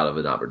himself out of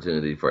an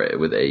opportunity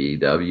with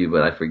AEW,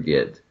 but I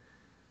forget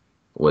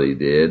what he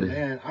did.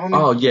 Man, I don't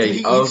know. Did he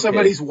eat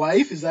somebody's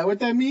wife? Is that what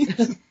that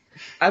means?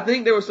 I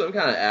think there was some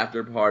kind of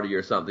after party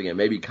or something, and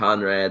maybe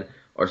Conrad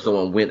or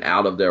someone went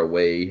out of their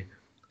way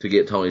to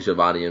get Tony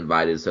Schiavone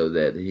invited so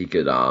that he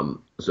could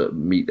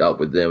meet up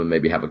with them and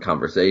maybe have a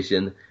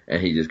conversation,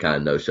 and he just kind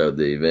of no-showed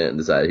the event and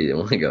decided he didn't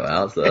want to go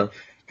out. So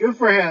good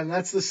for him.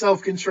 That's the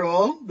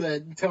self-control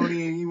that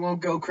Tony, he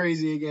won't go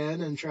crazy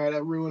again and try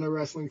to ruin a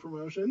wrestling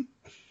promotion.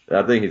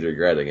 I think he's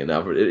regretting it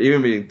now for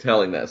even me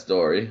telling that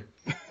story.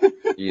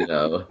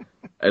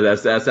 And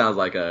that sounds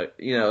like I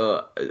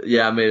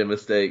made a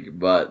mistake,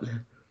 but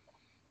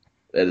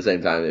at the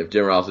same time, if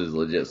Jim Ross is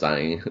legit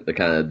signing the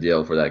kind of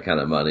deal for that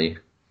kind of money,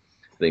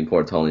 I think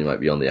poor Tony might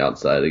be on the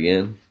outside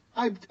again.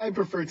 I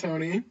prefer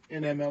Tony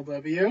in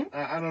MLW.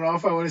 I don't know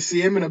if I want to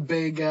see him in a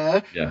big,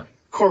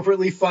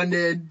 corporately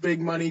funded, big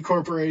money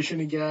corporation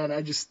again.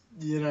 I just,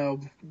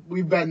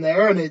 we've been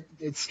there and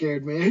it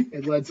scared me.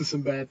 It led to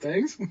some bad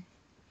things.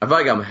 I feel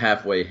like I'm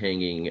halfway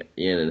hanging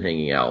in and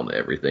hanging out on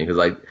everything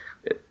because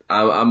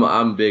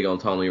I'm big on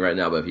Tony right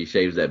now, but if he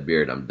shaves that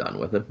beard, I'm done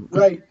with him.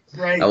 Right.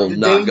 I will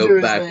not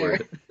go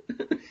backward.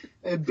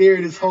 That beard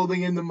is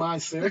holding in the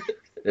monster.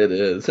 It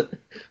is.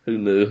 Who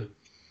knew?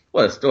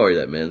 What a story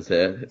that man's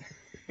had.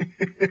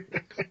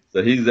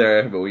 So he's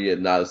there, but we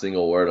get not a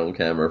single word on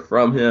camera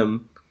from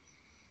him.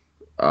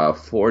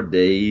 4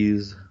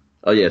 days.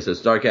 Oh, yeah, so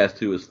StarCast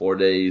 2 is 4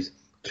 days.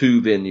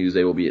 2 venues.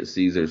 They will be at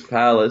Caesars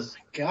Palace.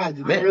 God,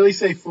 did they really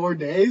say 4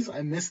 days?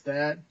 I missed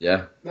that.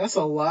 Yeah. That's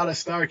a lot of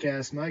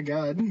StarCast, my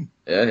God.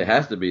 Yeah, it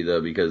has to be,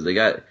 though, because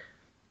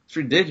it's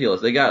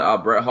ridiculous. They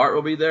got Bret Hart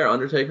will be there,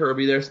 Undertaker will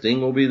be there,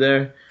 Sting will be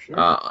there.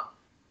 Sure.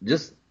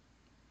 Just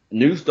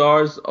new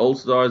stars, old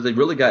stars, they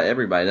really got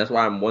everybody. And that's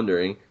why I'm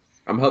wondering.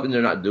 I'm hoping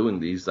they're not doing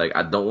these.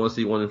 I don't want to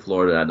see one in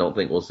Florida. I don't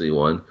think we'll see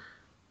one.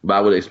 But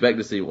I would expect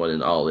to see one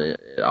in All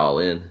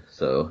In.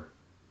 So.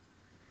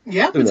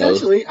 Yeah,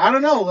 potentially. I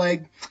don't know.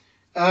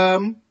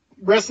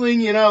 Wrestling,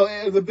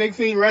 the big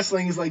thing in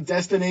wrestling is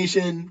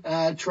destination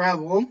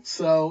travel.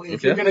 So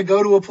if you're going to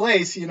go to a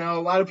place, a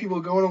lot of people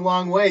are going a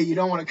long way. You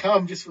don't want to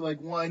come just for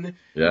one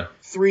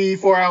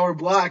 3-4 hour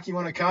block. You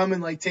want to come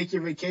and take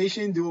your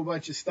vacation, do a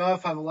bunch of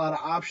stuff, have a lot of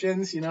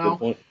options, Good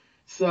point.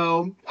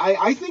 So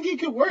I think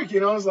it could work,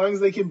 as long as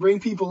they can bring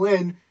people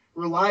in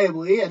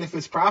reliably. And if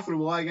it's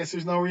profitable, I guess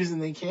there's no reason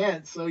they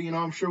can't. So,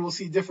 I'm sure we'll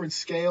see different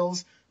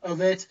scales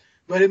of it.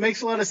 But it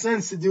makes a lot of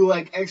sense to do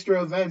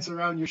extra events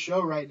around your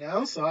show right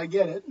now, so I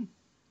get it.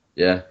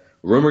 Yeah.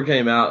 Rumor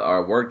came out,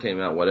 or word came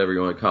out, whatever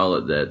you want to call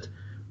it, that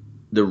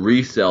the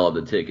resale of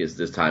the tickets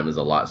this time is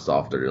a lot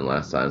softer than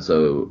last time.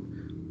 So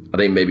I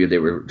think maybe if they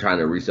were trying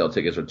to resell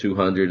tickets for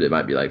 $200, it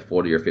might be $40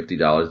 or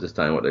 $50 this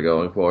time what they're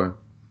going for.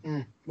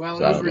 Well,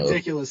 so it was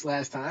ridiculous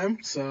last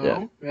time,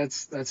 so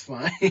that's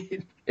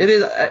fine. It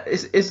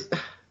is.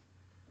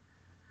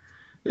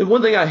 And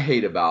one thing I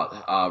hate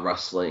about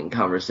wrestling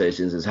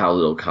conversations is how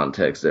little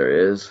context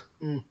there is.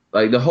 Mm.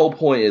 Like, the whole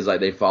point is,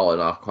 like, they've fallen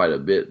off quite a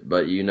bit,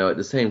 but, at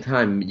the same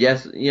time,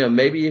 yes,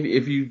 maybe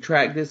if you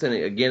track this and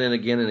again and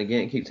again and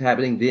again it keeps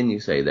happening, then you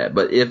say that.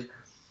 But if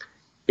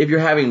you're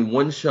having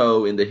one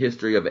show in the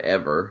history of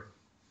ever,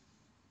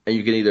 and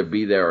you can either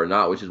be there or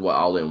not, which is what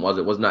All In was.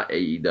 It was not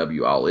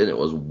AEW All In. It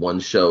was one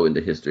show in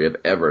the history of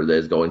ever that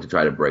is going to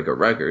try to break a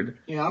record.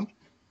 Yeah.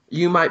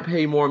 You might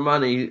pay more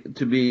money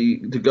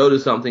to go to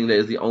something that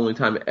is the only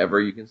time ever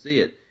you can see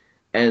it.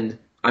 And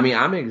I mean,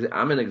 I'm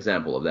an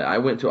example of that. I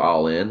went to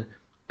All In,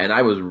 and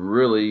I was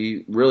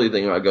really, really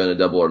thinking about going to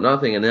Double or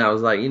Nothing, and then I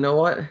was like, you know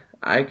what?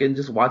 I can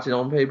just watch it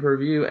on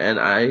pay-per-view,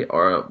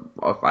 or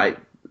a Fight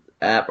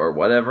app or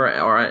whatever,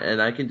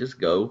 and I can just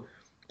go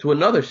to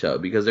another show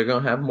because they're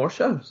going to have more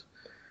shows.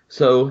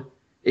 So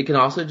it can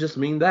also just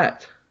mean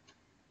that.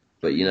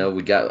 But,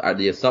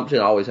 the assumption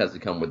always has to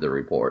come with the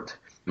report.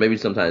 Maybe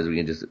sometimes we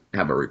can just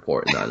have a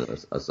report and not an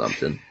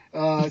assumption.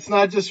 It's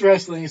not just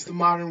wrestling. It's the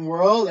modern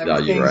world.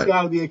 Everything's right.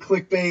 got to be a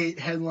clickbait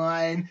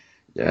headline.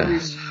 Yeah.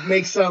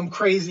 Make some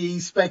crazy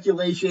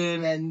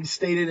speculation and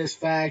state it as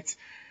fact.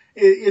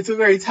 It's a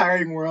very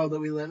tiring world that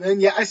we live in.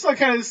 Yeah, I saw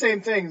kind of the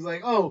same things.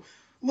 Like, oh,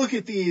 look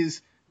at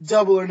these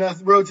Road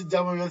to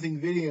Double or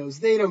Nothing videos.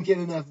 They don't get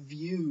enough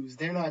views.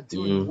 They're not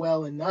doing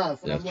well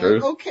enough. And That's I'm true.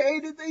 like, okay,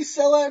 did they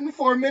sell out in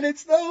 4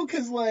 minutes though?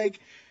 Because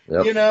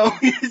Yep.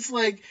 it's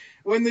like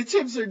when the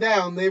chips are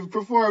down, they've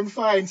performed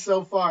fine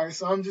so far.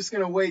 So I'm just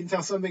gonna wait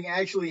until something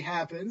actually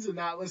happens and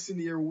not listen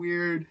to your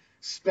weird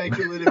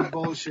speculative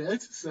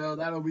bullshit. So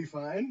that'll be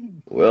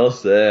fine. Well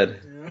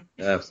said.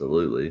 Yeah.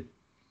 Absolutely.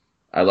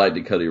 I like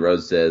that Cody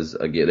Rhodes says,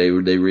 again,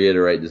 they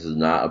reiterate this is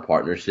not a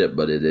partnership,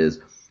 but it is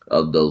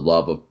the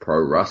love of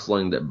pro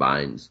wrestling that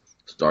binds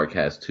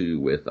StarCast 2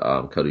 with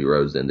Cody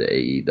Rhodes into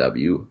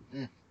AEW.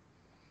 Mm.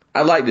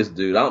 I like this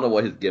dude. I don't know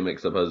what his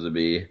gimmick's supposed to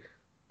be.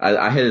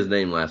 I had his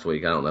name last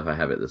week. I don't know if I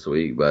have it this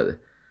week,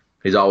 but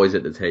he's always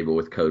at the table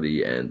with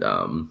Cody and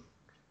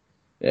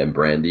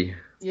Brandy.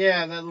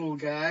 Yeah, that little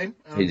guy.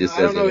 I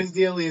don't know his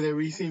deal either,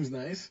 but he seems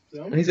nice.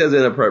 So. He says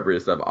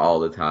inappropriate stuff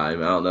all the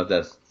time. I don't know if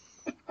that's...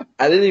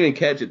 I didn't even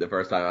catch it the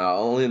first time.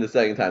 Only in the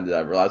second time did I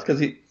realize.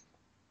 Because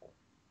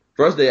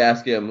first they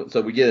ask him,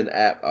 so we get an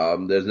app.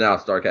 There's now a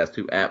StarCast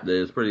 2 app that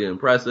is pretty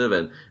impressive.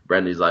 And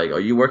Brandy's like, are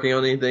you working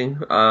on anything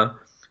for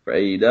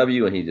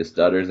AEW? And he just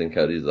stutters. And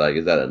Cody's like,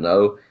 is that a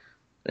no?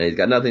 And he's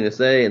got nothing to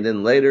say. And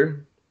then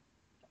later,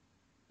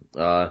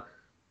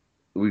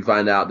 we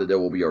find out that there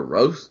will be a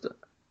roast.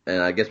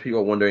 And I guess people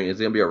are wondering, is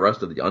it going to be a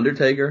roast of The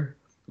Undertaker?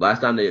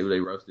 Last time they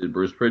roasted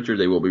Bruce Pritchard,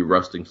 they will be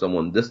roasting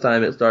someone this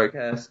time at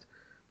StarCast.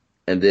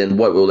 And then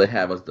what will they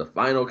have as the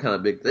final kind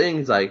of big thing?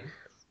 It's like,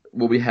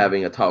 we'll be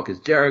having a Talk is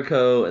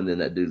Jericho, and then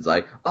that dude's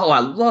like, oh, I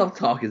love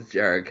Talk is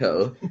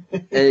Jericho.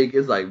 And it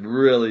gets like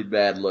really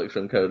bad looks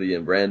from Cody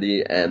and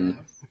Brandy.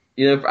 And,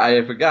 I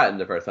had forgotten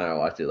the first time I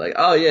watched it, like,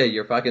 oh yeah,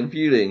 you're fucking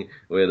feuding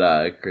with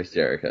Chris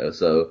Jericho.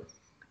 So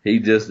he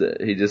just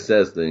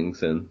says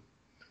things, and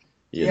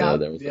there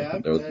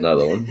was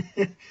another one.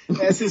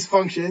 That's his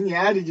function,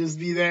 to just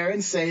be there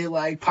and say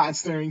like pot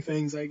stirring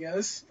things, I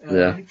guess.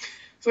 Yeah.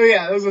 So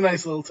yeah, that was a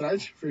nice little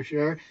touch for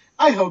sure.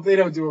 I hope they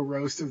don't do a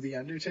roast of The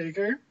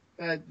Undertaker.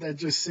 That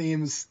just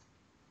seems,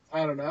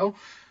 I don't know.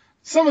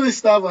 Some of this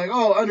stuff like,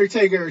 oh,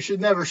 Undertaker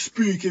should never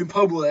speak in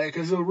public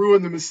because it'll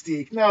ruin the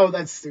mystique. No,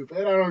 that's stupid.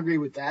 I don't agree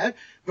with that.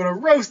 But a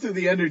roast of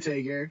The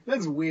Undertaker,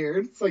 that's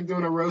weird. It's like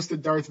doing a roast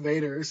of Darth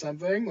Vader or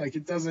something. Like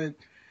it doesn't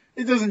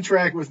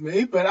track with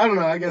me, but I don't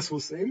know. I guess we'll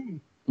see.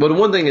 But the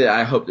one thing that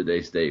I hope that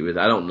they stay with,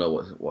 I don't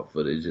know what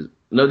footage is.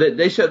 No, did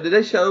they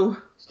show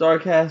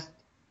StarCast?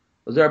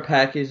 Was there a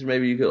package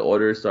maybe you could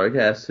order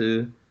StarCast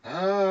too?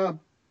 I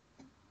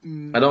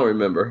don't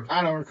remember.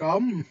 I don't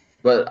recall.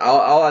 But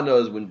all I know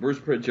is when Bruce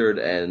Pritchard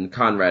and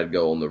Conrad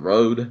go on the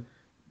road,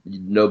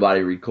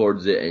 nobody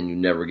records it and you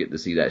never get to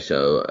see that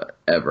show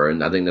ever.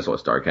 And I think that's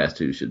what StarCast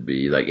 2 should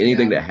be. Like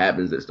anything that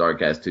happens at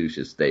StarCast 2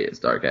 should stay at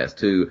StarCast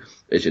 2.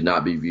 It should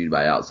not be viewed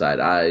by outside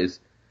eyes.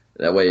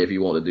 That way, if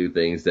you want to do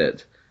things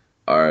that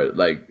are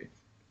like,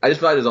 I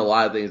just feel like there's a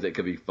lot of things that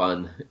could be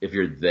fun if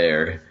you're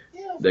there.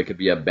 That could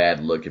be a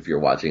bad look if you're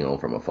watching on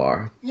from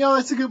afar.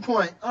 That's a good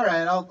point. All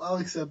right, I'll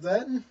accept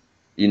that.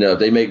 If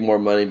they make more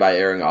money by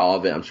airing all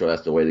of it, I'm sure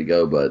that's the way to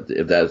go. But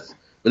then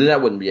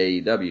that wouldn't be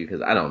AEW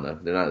because I don't know.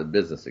 They're not in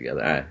business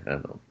together. I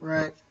don't know.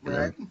 Right.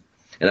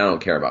 And I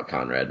don't care about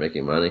Conrad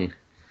making money.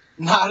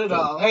 Not at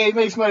all. Hey, he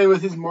makes money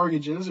with his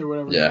mortgages or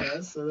whatever he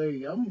has, so there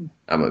you go.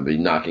 I'm going to be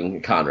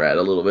knocking Conrad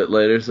a little bit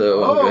later.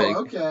 So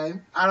okay.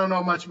 I don't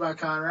know much about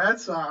Conrad,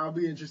 so I'll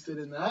be interested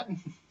in that.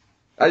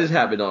 I just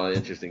happened on an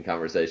interesting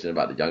conversation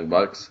about the Young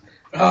Bucks.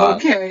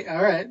 Okay,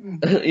 all right.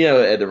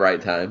 At the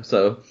right time.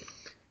 So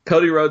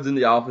Cody Rhodes in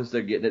the office.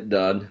 They're getting it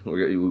done.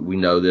 We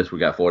know this. We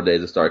got 4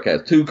 days of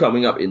StarCast 2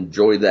 coming up.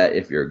 Enjoy that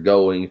if you're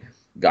going.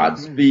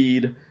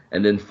 Godspeed.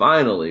 And then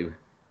finally,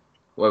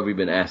 what have we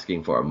been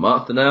asking for a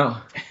month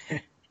now?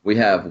 We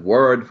have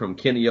word from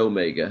Kenny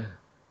Omega.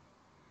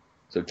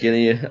 So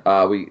Kenny,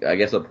 I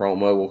guess a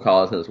promo we'll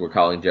call it since we're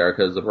calling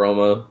Jericho's the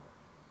promo.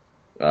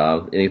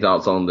 Any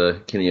thoughts on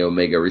the Kenny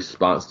Omega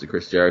response to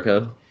Chris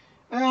Jericho?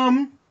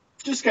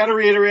 Just kind of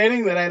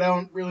reiterating that I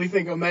don't really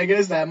think Omega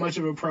is that much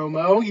of a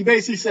promo. He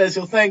basically says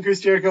he'll thank Chris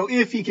Jericho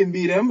if he can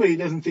beat him, but he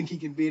doesn't think he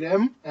can beat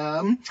him.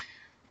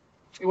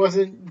 It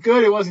wasn't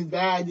good, it wasn't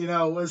bad,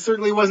 it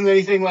certainly wasn't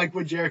anything like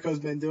what Jericho's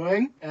been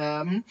doing.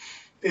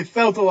 It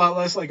felt a lot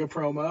less like a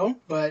promo,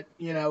 but,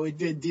 it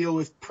did deal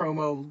with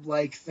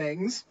promo-like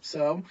things,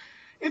 so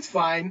it's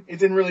fine. It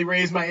didn't really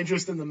raise my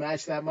interest in the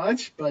match that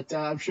much, but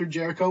I'm sure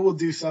Jericho will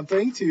do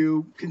something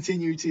to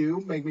continue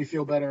to make me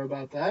feel better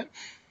about that.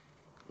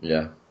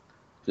 Yeah.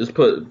 Just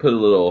put a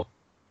little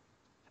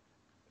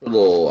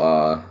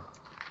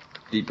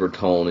deeper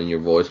tone in your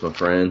voice, my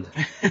friend.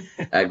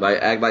 act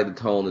like the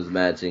tone is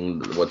matching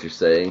what you're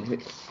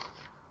saying.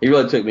 He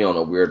really took me on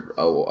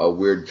a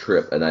weird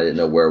trip, and I didn't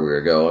know where we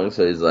were going.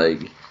 So he's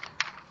like,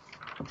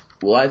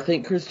 "Well, I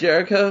think Chris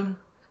Jericho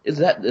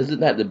isn't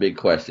that the big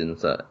question?"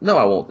 So no,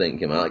 I won't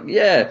thank him. I'm like,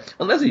 yeah,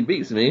 unless he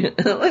beats me.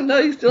 I'm like, no,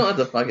 you still don't have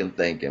to fucking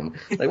thank him.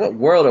 Like, what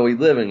world are we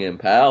living in,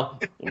 pal?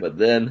 But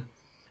then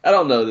I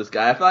don't know this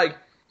guy. I feel like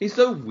he's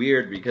so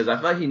weird because I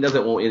feel like he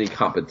doesn't want any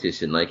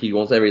competition. Like, he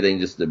wants everything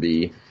just to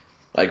be,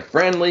 like,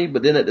 friendly,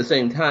 but then at the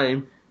same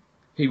time,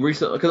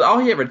 because all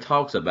he ever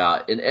talks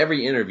about in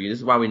every interview, this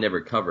is why we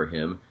never cover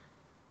him,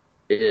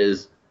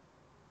 is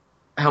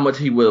how much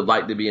he would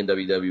like to be in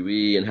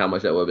WWE and how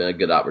much that would have been a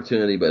good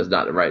opportunity, but it's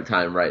not the right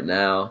time right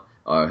now.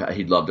 Or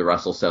he'd love to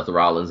wrestle Seth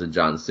Rollins and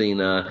John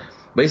Cena.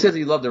 But he says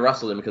he'd love to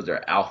wrestle them because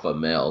they're alpha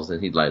males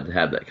and he'd like to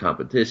have that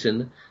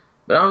competition.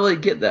 But I don't really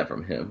get that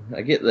from him.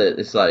 I get that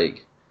it's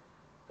like,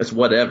 it's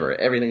whatever.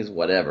 Everything's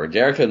whatever.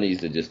 Jericho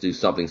needs to just do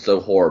something so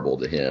horrible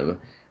to him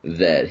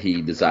that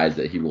he decides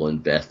that he will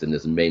invest in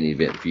this main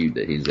event feud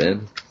that he's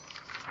in.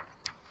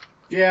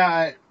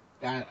 Yeah,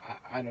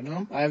 I don't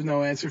know. I have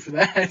no answer for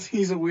that.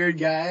 He's a weird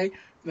guy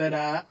that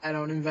I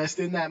don't invest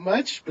in that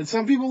much. But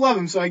some people love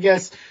him, so I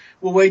guess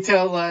we'll wait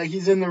till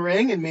he's in the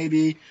ring and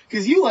maybe...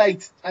 Because you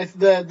liked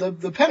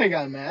the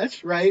Pentagon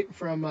match, right?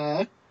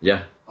 From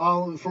yeah.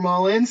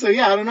 All In. So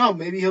yeah, I don't know.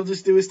 Maybe he'll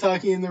just do his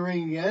talking in the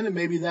ring again, and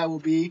maybe that will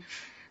be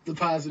the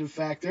positive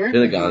factor.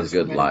 Pentagon's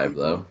good live,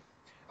 though.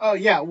 Oh,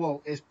 yeah,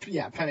 well,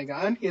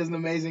 Pentagon. He has an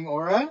amazing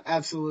aura,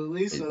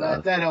 absolutely, so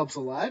that helps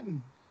a lot.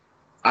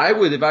 I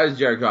would, if I was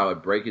Jericho, I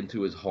would break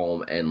into his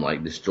home and,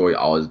 like, destroy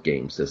all his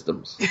game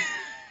systems.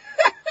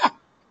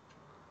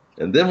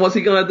 And then what's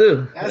he gonna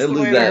do? That's the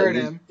way to hurt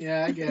him.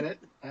 Yeah, I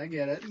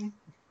get it.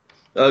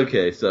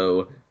 Okay,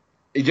 so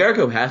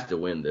Jericho has to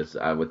win this,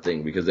 I would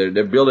think, because they're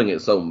building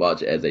it so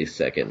much as a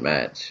second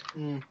match.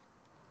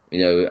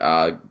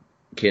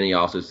 Kenny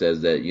also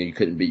says that you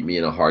couldn't beat me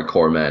in a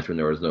hardcore match when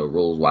there was no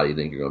rules. Why do you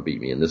think you're going to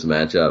beat me in this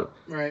matchup?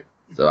 Right.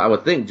 So I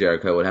would think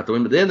Jericho would have to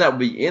win, but then that would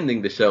be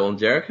ending the show on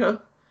Jericho.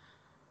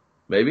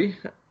 Maybe.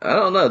 I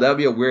don't know. That would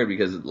be a weird,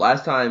 because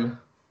last time,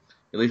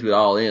 at least with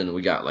All In,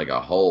 we got like a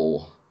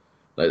whole,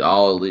 like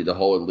the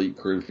whole elite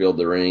crew filled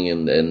the ring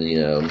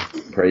and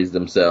praised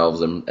themselves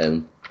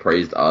and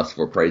praised us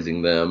for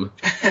praising them.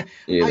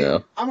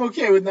 I'm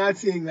okay with not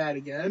seeing that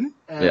again.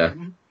 Yeah.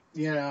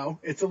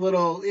 It's a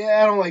little,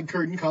 I don't like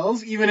curtain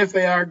calls, even if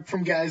they are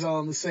from guys all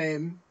on the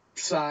same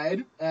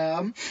side.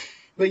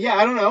 But yeah,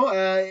 I don't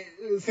know.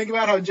 Think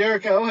about how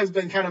Jericho has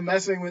been kind of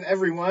messing with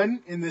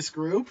everyone in this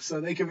group, so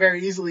they could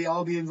very easily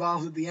all be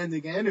involved at the end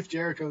again if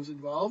Jericho's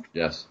involved.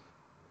 Yes.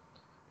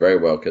 Very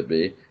well could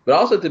be. But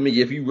also to me,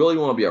 if you really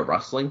want to be a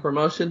wrestling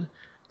promotion,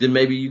 then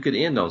maybe you could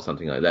end on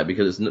something like that,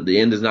 because the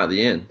end is not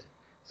the end.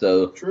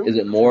 So True. Is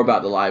it more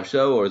about the live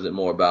show, or is it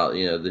more about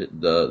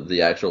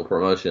the actual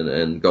promotion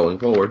and going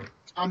forward?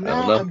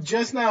 I'm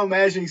just now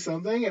imagining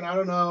something, and I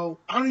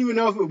don't even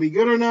know if it will be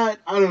good or not.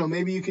 I don't know.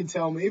 Maybe you can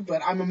tell me,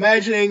 but I'm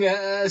imagining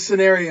a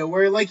scenario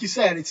where, like you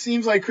said, it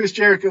seems like Chris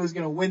Jericho is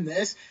going to win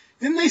this.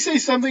 Didn't they say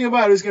something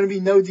about it was going to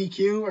be no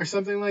DQ or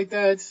something like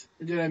that?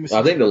 Or did I miss?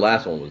 I think the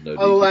last one was no DQ.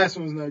 Oh, the last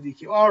one was no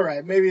DQ. All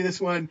right, maybe this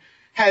one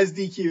has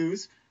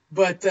DQs.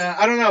 But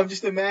I don't know, I'm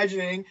just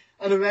imagining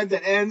an event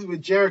that ends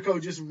with Jericho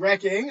just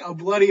wrecking a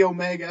bloody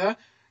Omega,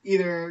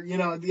 either,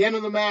 at the end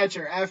of the match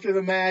or after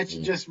the match,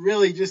 just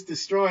really just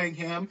destroying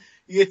him.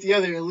 You get the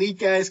other elite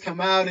guys come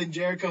out, and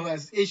Jericho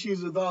has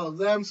issues with all of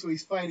them, so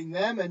he's fighting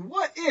them. And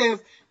what if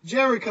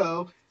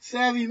Jericho,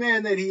 savvy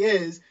man that he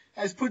is,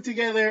 has put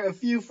together a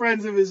few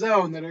friends of his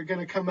own that are going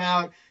to come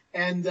out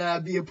and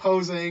be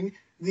opposing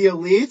the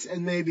elite,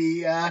 and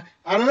maybe, I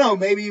don't know,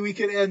 maybe we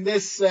could end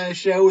this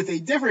show with a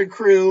different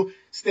crew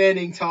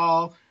standing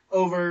tall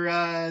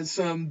over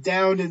some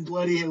downed and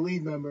bloody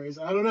elite members.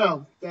 I don't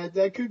know.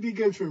 That could be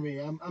good for me.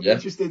 I'm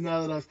interested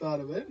now that I've thought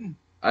of it.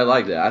 I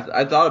like that.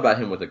 I thought about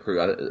him with the crew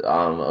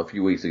a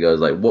few weeks ago. I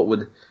was like, what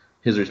would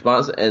his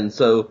response? And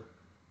so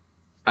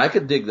I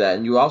could dig that.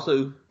 And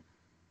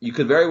you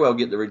could very well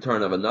get the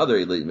return of another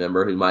elite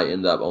member who might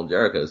end up on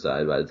Jericho's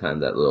side by the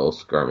time that little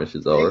skirmish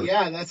is over.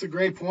 Yeah, that's a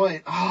great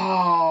point.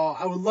 Oh,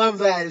 I would love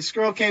that. If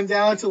Skrull came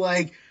down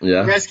to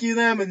rescue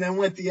them and then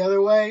went the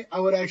other way, I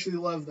would actually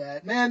love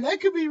that. Man, that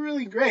could be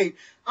really great.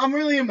 I'm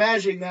really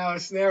imagining now a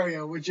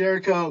scenario where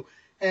Jericho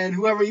and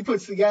whoever he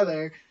puts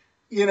together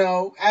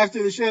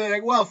after the show, they're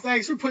like, well,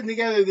 thanks for putting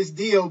together this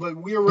deal, but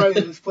we're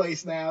running this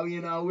place now,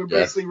 we're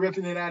basically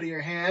ripping it out of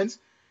your hands.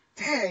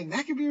 Dang,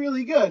 that could be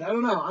really good. I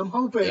don't know. I'm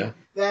hoping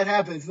that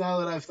happens now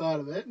that I've thought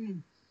of it.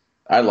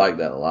 I like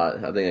that a lot.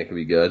 I think that could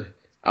be good.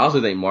 I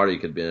also think Marty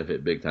could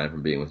benefit big time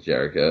from being with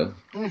Jericho.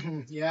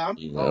 Mm-hmm. Yeah,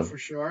 for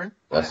sure.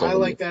 I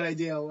like that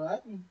idea a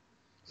lot.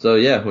 So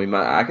yeah,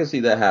 I can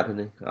see that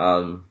happening.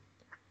 I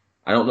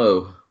don't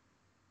know.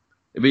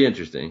 It'd be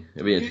interesting.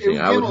 It would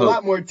give a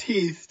lot more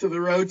teeth to the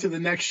road to the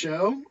next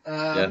show.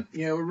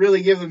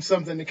 Really give them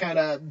something to kind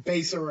of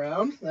base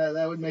around.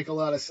 That would make a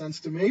lot of sense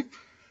to me.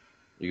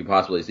 You could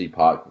possibly see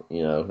Pac,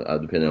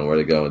 depending on where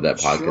they go, that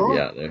Pac could be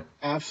out there.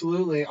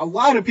 Absolutely. A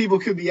lot of people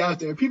could be out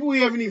there. People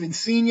we haven't even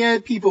seen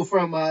yet. People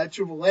from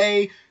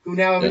AAA who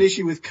now have an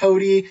issue with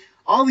Cody.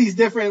 All these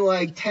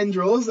different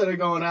tendrils that are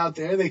going out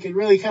there. They could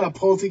really kind of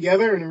pull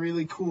together in a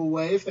really cool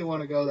way if they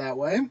want to go that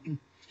way.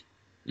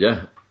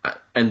 Yeah.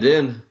 And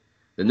then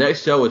the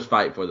next show is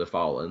Fight for the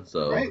Fallen.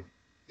 So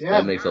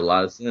that makes a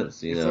lot of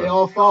sense. If they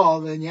all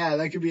fall, then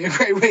that could be a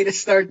great way to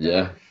start that.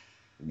 Yeah.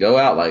 Go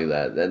out like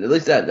that. At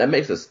least that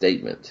makes a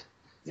statement.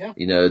 Yeah.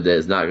 That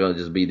it's not going to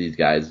just be these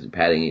guys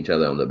patting each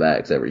other on the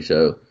backs every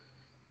show.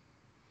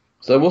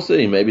 So we'll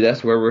see. Maybe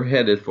that's where we're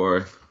headed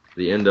for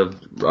the end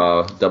of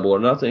Double or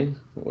Nothing.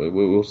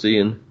 We'll see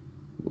in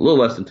a little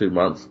less than 2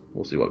 months.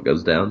 We'll see what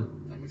goes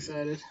down. I'm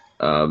excited.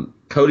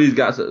 Cody's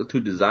got 2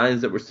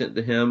 designs that were sent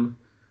to him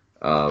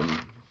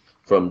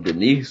from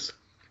Denise.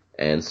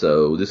 And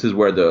so this is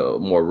where the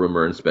more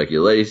rumor and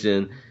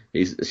speculation.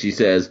 She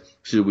says,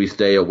 should we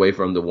stay away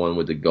from the one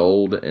with the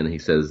gold? And he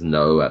says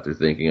no after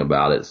thinking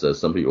about it. So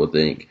some people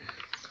think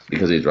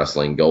because he's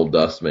wrestling Gold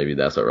Dust, maybe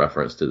that's a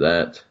reference to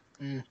that.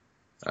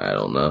 I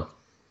don't know.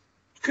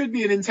 Could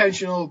be an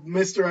intentional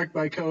misdirect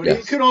by Cody.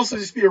 Yes. It could also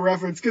just be a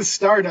reference because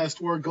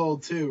Stardust wore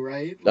gold too,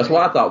 right? That's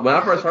what I thought. When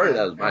I first heard it,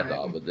 that was my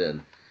thought. But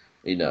then,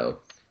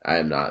 I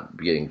am not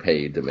getting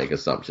paid to make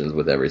assumptions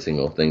with every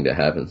single thing that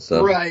happens.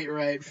 So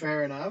Right.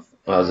 Fair enough.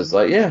 I was just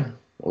like,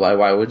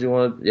 why would you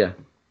want to,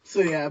 So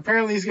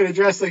apparently he's going to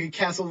dress like a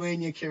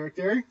Castlevania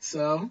character.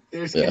 So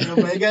there's Kenny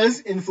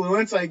Omega's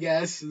influence, I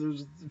guess.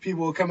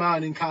 People will come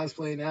out in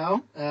cosplay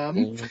now.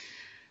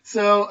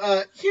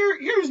 So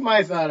here's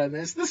my thought on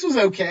this. This was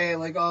okay.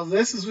 Like all of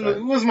this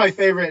it was my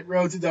favorite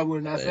Road to Double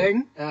or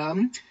Nothing.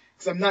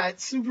 Because I'm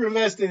not super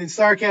invested in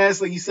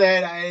Starrcast. Like you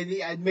said, I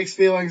had mixed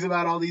feelings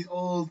about all these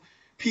old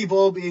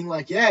people being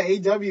like,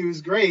 AEW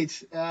is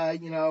great.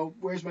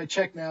 Where's my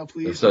check now,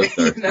 please? So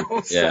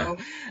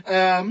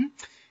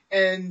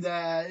and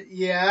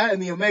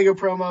the Omega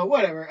promo,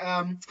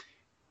 whatever.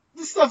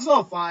 This stuff's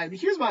all fine. But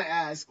here's my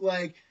ask.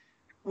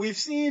 We've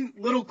seen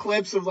little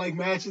clips of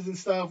matches and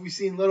stuff. We've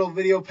seen little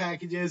video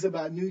packages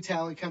about new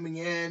talent coming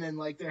in and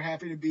they're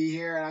happy to be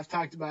here. And I've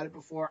talked about it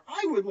before.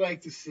 I would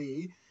like to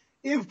see,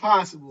 if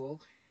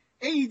possible,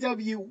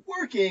 AEW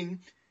working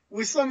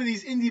with some of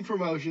these indie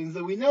promotions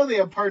that we know they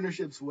have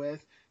partnerships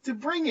with to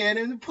bring in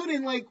and put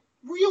in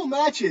real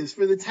matches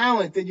for the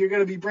talent that you're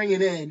going to be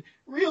bringing in,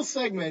 real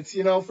segments,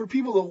 for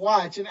people to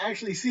watch and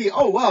actually see,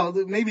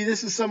 maybe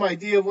this is some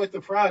idea of what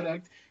the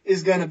product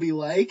is going to be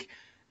like.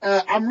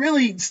 I'm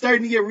really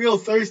starting to get real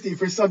thirsty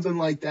for something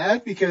like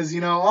that because,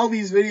 all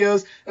these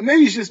videos, and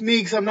maybe it's just me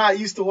because I'm not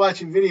used to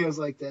watching videos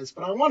like this,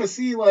 but I want to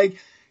see,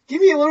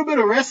 give me a little bit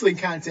of wrestling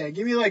content.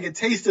 Give me, a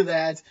taste of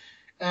that.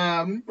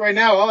 Right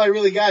now, all I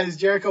really got is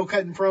Jericho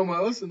cutting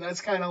promos, and that's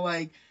kind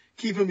of,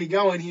 keeping me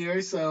going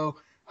here, so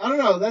I don't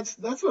know.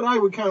 That's what I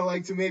would kind of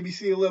like to maybe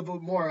see a little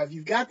bit more of.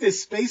 You've got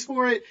this space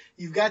for it.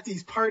 You've got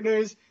these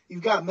partners.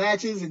 You've got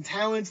matches and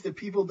talents that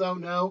people don't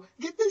know.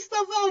 Get this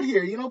stuff out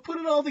here. Put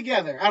it all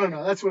together. I don't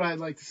know. That's what I'd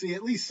like to see,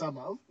 at least some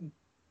of.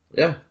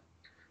 Yeah. And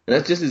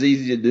that's just as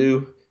easy to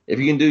do. If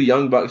you can do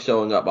Young Bucks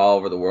showing up all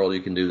over the world,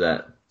 you can do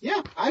that.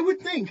 Yeah, I would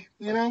think.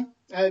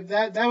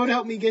 That would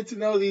help me get to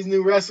know these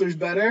new wrestlers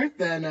better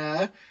than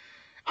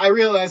I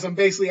realize I'm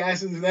basically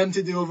asking them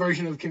to do a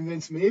version of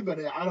Convince Me, but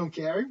I don't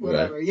care.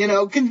 Whatever.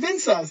 Right.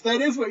 Convince us.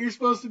 That is what you're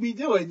supposed to be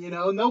doing.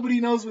 Nobody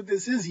knows what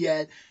this is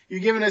yet. You're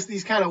giving us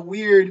these kind of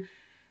weird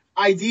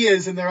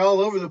ideas and they're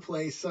all over the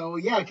place. So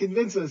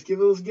convince us.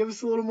 Give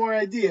us a little more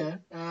idea.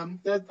 I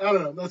don't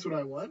know. That's what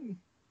I want.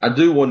 I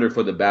do wonder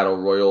for the Battle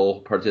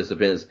Royal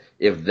participants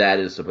if that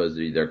is supposed to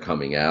be their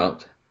coming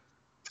out.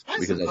 I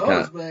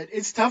suppose, but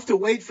it's tough to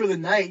wait for the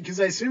night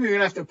because I assume you're going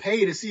to have to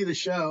pay to see the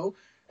show.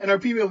 And are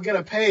people going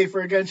to pay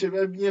for a bunch of,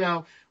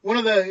 one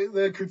of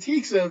the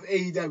critiques of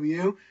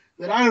AEW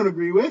that I don't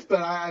agree with,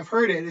 but I've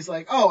heard it, is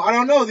I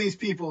don't know these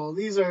people.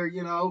 These are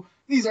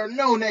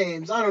no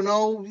names. I don't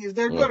know if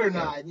they're good or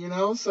not,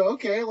 So,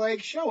 okay,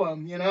 show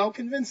them,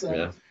 convince them.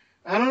 Yeah.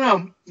 I don't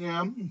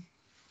know.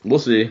 We'll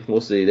see.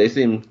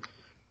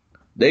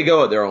 They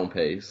go at their own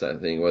pace, I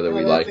think, whether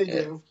we like it.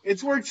 Do.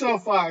 It's worked so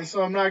far,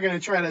 so I'm not going to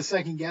try to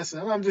second guess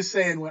them. I'm just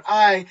saying what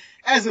I,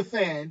 as a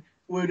fan,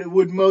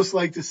 would most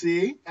like to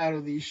see out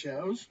of these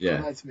shows. Yeah.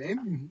 So that's me.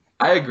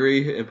 I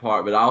agree in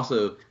part, but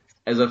also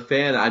as a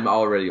fan, I'm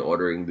already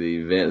ordering the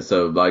event.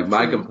 So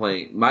my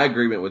complaint, my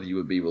agreement with you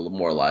would be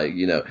more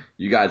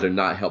you guys are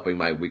not helping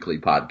my weekly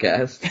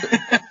podcast.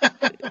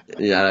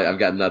 Yeah, I've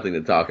got nothing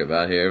to talk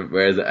about here.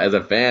 Whereas as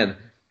a fan,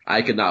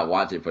 I could not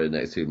watch it for the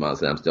next 2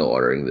 months, and I'm still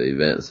ordering the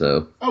event.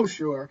 So, Oh,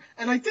 sure.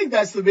 And I think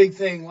that's the big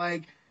thing.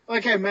 Like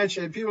I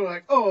mentioned, people are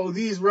like, oh,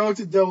 these Road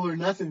to Double or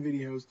Nothing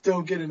videos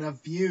don't get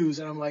enough views.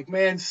 And I'm like,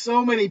 man,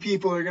 so many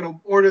people are going to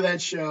order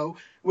that show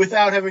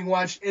without having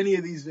watched any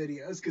of these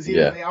videos. Because either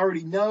yeah, they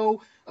already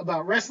know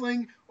about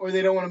wrestling or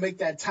they don't want to make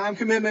that time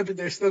commitment, but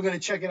they're still going to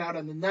check it out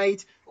on the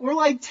night. Or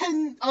like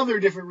 10 other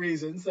different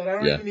reasons that I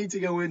don't yeah, even need to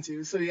go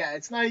into. So yeah,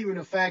 it's not even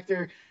a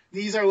factor.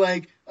 These are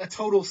like a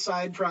total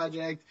side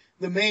project.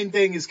 The main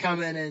thing is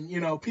coming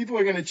and, people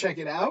are going to check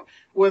it out.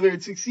 Whether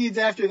it succeeds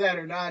after that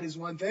or not is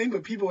one thing,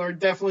 but people are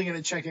definitely going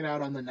to check it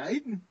out on the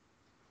night.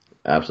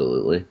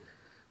 absolutely.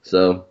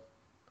 So,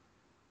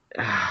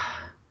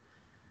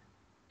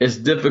 it's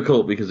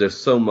difficult because there's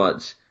so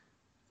much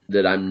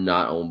that I'm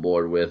not on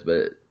board with,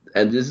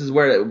 and this is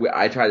where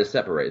I try to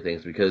separate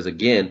things because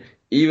again,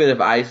 even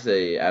if I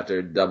say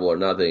after Double or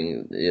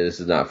Nothing, this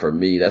is not for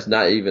me, that's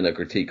not even a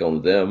critique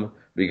on them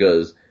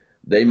because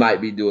they might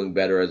be doing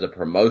better as a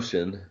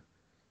promotion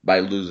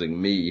by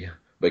losing me,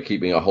 but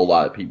keeping a whole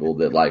lot of people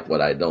that like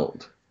what I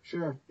don't.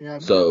 Sure, yeah.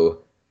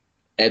 So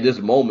at this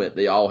moment,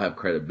 they all have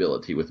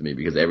credibility with me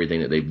because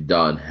everything that they've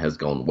done has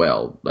gone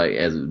well. Like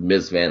as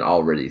Ms. Van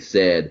already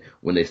said,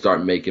 when they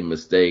start making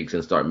mistakes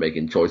and start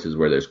making choices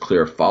where there's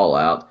clear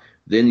fallout,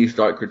 then you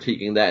start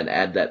critiquing that and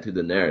add that to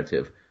the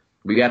narrative.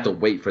 We have to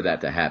wait for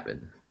that to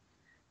happen.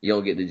 You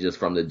don't get to just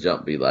from the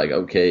jump be like,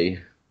 okay,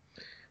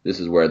 this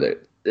is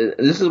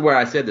where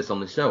I said this on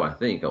the show, I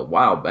think, a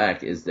while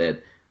back, is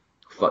that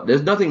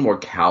there's nothing more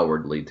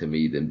cowardly to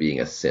me than being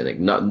a cynic.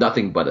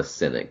 Nothing but a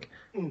cynic.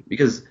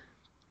 Because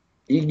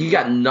you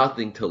got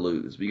nothing to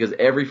lose. Because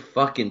every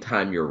fucking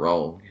time you're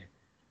wrong,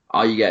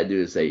 all you gotta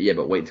do is say, yeah,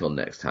 but wait till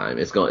next time.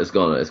 It's gonna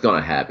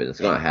happen. It's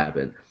gonna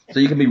happen. So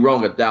you can be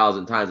wrong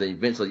 1,000 times, and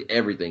eventually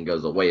everything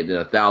goes away. And then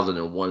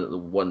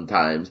 1,001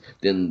 times,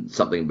 then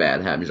something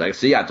bad happens. Like,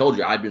 see, I told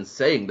you, I've been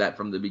saying that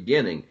from the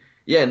beginning.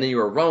 Yeah, and then you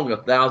were wrong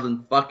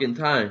 1,000 fucking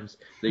times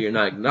that you're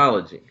not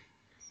acknowledging.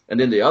 And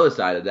then the other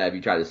side of that, if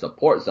you try to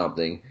support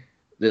something,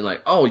 then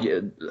like, oh yeah,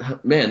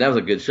 man, that was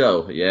a good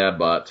show. Yeah,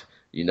 but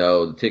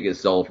the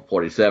tickets sold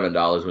for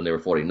 $47 when they were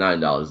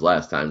 $49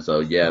 last time. So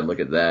yeah, look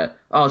at that.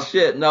 Oh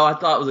shit, no, I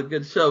thought it was a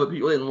good show, but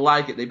people didn't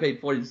like it. They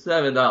paid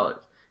 $47.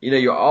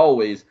 You're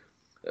always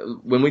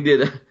when we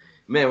did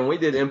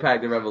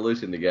Impact and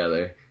Revolution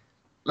together.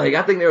 Like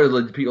I think there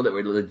were people that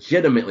were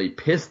legitimately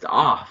pissed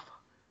off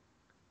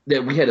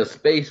that we had a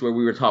space where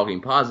we were talking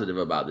positive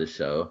about this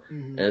show,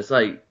 and it's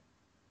like,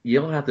 you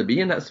don't have to be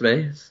in that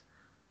space,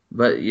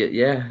 but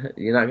yeah,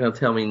 you're not going to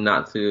tell me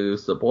not to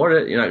support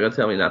it. You're not going to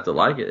tell me not to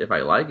like it if I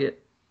like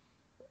it.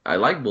 I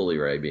like Bully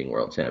Ray being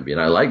world champion.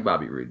 I like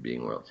Bobby Roode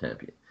being world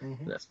champion.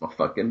 That's my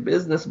fucking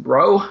business,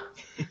 bro.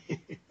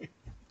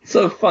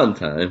 So fun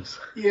times.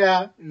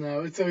 Yeah,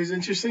 no, it's always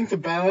interesting to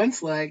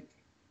balance like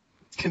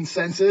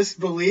consensus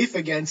belief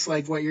against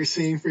like what you're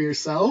seeing for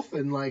yourself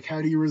and like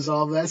how do you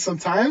resolve that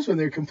sometimes when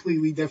they're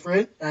completely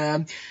different.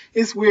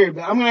 It's weird,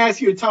 but I'm going to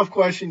ask you a tough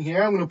question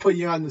here. I'm going to put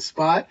you on the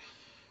spot.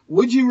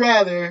 Would you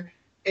rather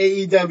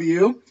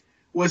AEW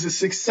was a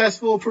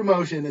successful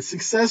promotion, as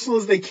successful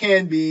as they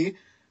can be,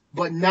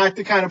 but not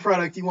the kind of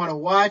product you want to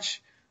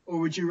watch? Or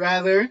would you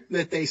rather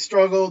that they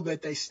struggled,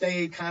 that they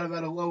stayed kind of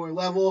at a lower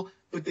level,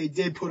 but they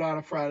did put on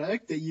a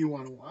product that you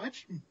want to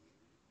watch?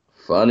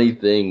 Funny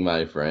thing,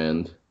 my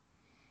friend.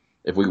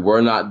 If we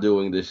were not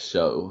doing this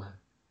show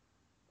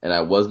and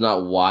I was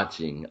not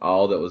watching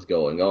all that was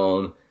going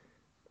on,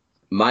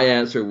 my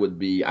answer would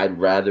be I'd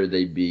rather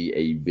they be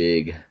a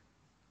big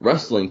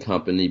wrestling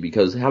company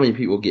because how many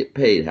people get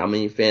paid? How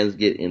many fans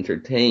get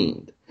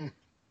entertained?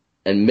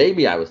 And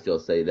maybe I would still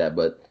say that,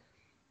 but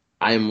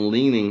I'm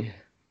leaning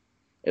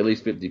at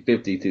least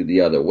 50-50 to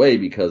the other way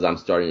because I'm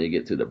starting to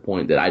get to the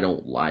point that I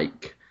don't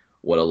like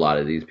what a lot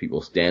of these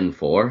people stand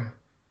for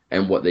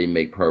and what they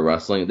make pro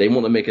wrestling. They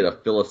want to make it a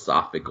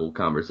philosophical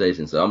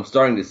conversation. So I'm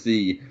starting to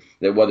see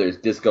that whether it's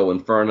Disco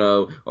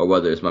Inferno or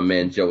whether it's my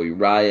man Joey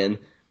Ryan,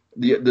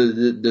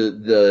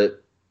 the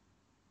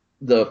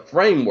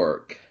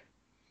framework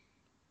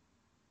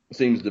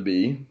seems to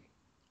be,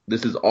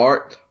 this is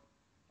art.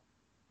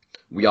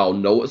 We all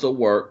know it's a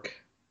work.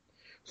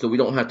 So we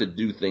don't have to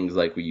do things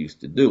like we used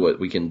to do it.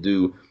 It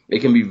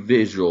can be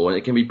visual and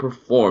it can be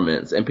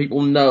performance and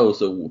people know.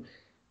 So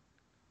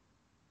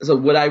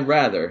would I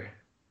rather,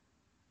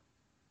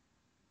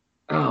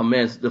 oh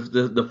man,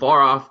 the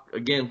far off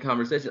again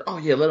conversation. Oh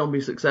yeah, let them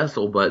be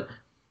successful. But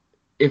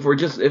if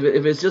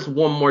it's just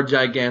one more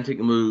gigantic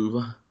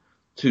move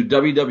to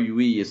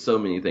WWE is so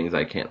many things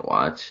I can't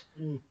watch.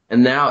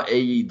 And now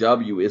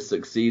AEW is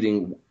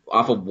succeeding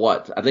off of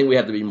what? I think we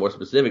have to be more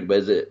specific, but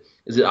is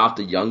it off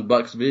the Young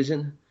Bucks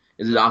vision?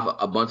 Is it off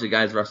a bunch of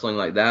guys wrestling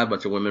like that, a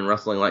bunch of women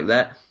wrestling like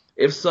that?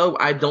 If so,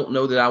 I don't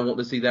know that I want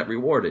to see that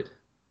rewarded.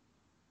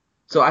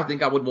 So I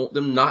think I would want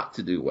them not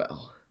to do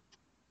well.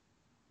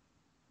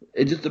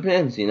 It just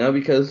depends,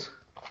 because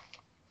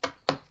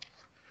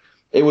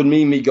It would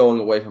mean me going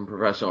away from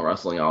professional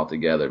wrestling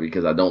altogether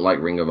because I don't like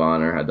Ring of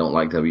Honor. I don't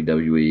like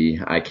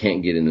WWE. I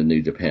can't get into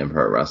New Japan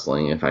Pro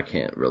Wrestling if I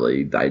can't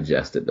really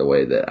digest it the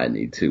way that I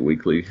need to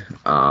weekly.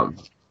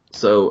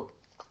 So,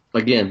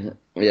 again,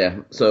 yeah.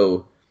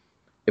 So,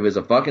 if it's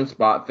a fucking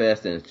spot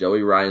fest and it's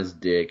Joey Ryan's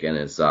dick and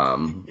it's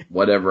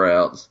whatever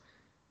else,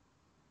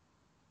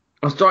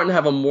 I'm starting to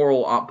have a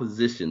moral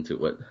opposition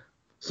to it.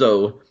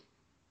 So,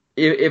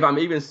 if I'm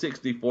even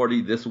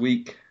 60-40 this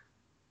week,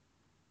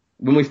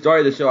 when we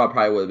started the show, I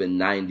probably would have been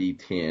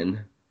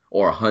 90-10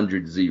 or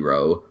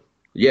 100-0.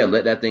 Yeah,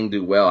 let that thing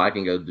do well. I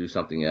can go do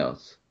something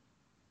else.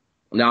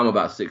 Now I'm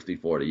about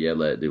 60-40. Yeah,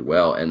 let it do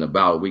well. And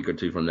about a week or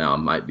two from now, I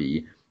might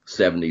be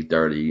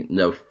 70-30.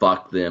 No,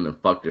 fuck them and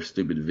fuck their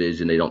stupid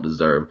vision. They don't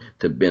deserve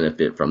to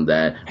benefit from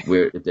that.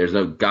 If there's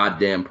no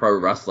goddamn pro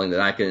wrestling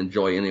that I can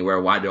enjoy anywhere,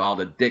 why do all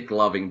the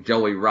dick-loving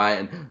Joey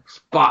Ryan,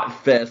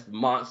 Spot Fest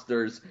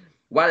monsters,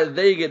 why do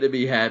they get to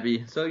be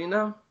happy? So,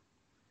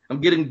 I'm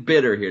getting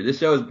bitter here. This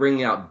show is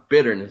bringing out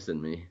bitterness in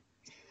me.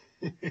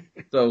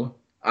 So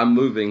I'm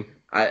moving.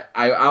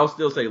 I'll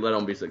still say let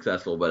them be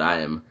successful, but I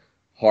am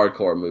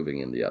hardcore moving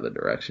in the other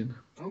direction.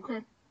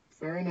 Okay,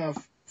 fair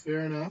enough.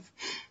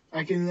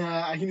 I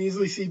can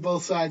easily see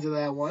both sides of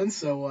that one.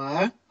 So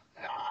I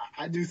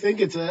do think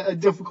it's a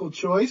difficult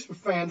choice for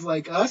fans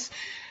like us.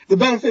 The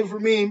benefit for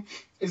me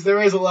is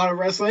there is a lot of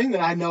wrestling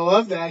that I know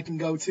of that I can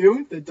go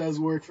to that does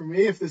work for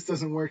me if this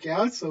doesn't work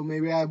out. So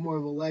maybe I have more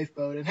of a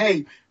lifeboat. And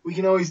hey, we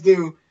can always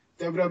do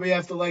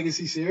WWF The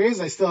Legacy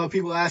Series. I still have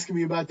people asking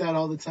me about that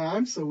all the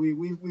time. So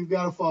we've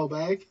got a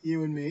fallback,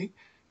 you and me,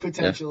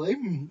 potentially.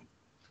 Yeah.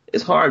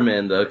 It's hard,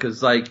 man, though,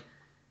 because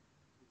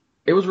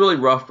it was really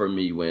rough for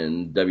me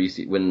when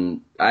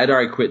I had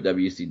already quit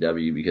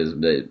WCW because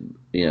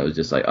it was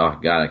just like, oh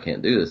God, I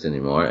can't do this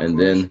anymore. And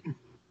then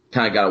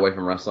kind of got away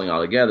from wrestling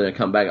altogether and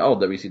come back, oh,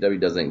 WCW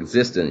doesn't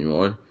exist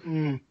anymore.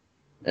 And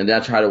then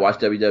I try to watch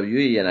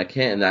WWE and I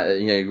can't.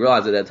 And you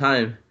realize at that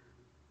time,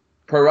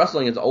 pro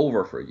wrestling is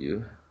over for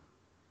you.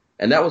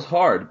 And that was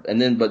hard.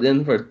 But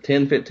then for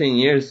 10, 15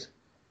 years,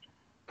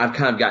 I've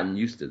kind of gotten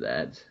used to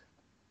that.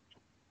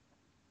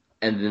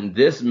 And then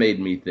this made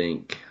me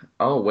think,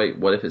 oh, wait,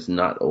 what if it's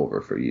not over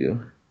for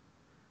you?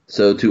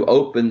 So to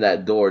open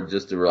that door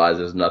just to realize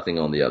there's nothing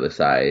on the other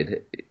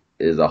side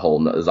is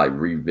like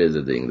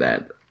revisiting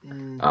that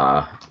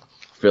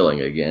feeling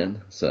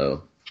again.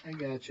 So I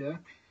gotcha.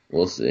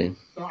 We'll see.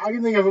 So I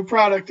can think of a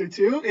product or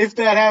two. If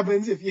that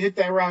happens, if you hit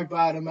that rock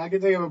bottom, I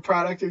can think of a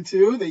product or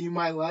two that you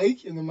might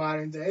like in the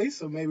modern day.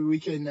 So maybe we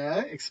can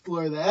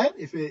explore that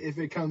if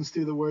it comes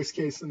to the worst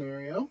case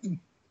scenario.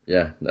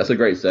 Yeah, that's a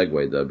great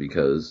segue though,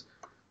 because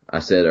I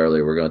said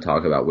earlier we're going to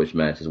talk about which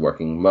match is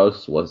working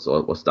most, what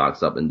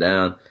stocks up and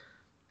down.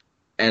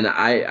 And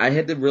I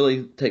had to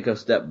really take a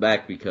step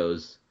back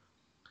because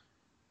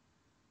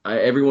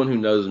everyone who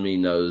knows me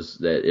knows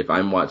that if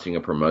I'm watching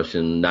a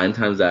promotion, 9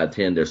 times out of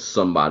 10, there's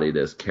somebody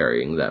that's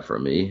carrying that for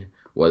me,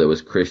 whether it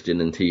was Christian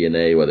in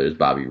TNA, whether it's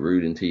Bobby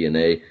Roode in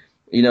TNA.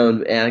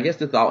 And I guess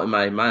the thought in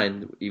my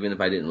mind, even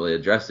if I didn't really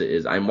address it,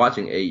 is I'm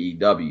watching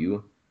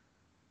AEW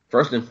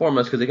first and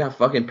foremost because they got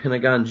fucking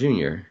Pentagon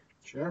Jr.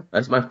 Sure.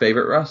 That's my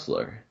favorite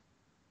wrestler.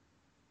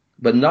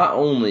 But not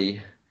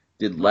only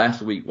did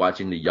last week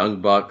watching the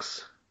Young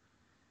Bucks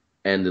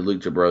and the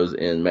Lucha Bros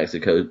in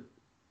Mexico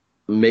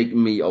make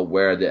me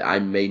aware that I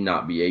may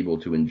not be able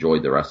to enjoy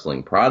the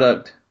wrestling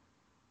product,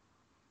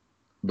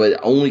 but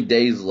only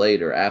days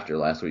later after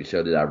last week's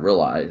show did I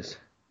realize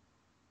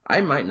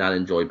I might not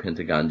enjoy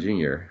Pentagon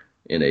Jr.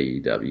 in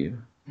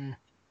AEW.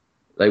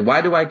 Like,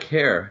 why do I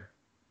care?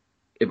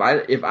 If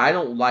I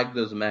don't like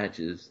those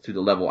matches to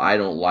the level I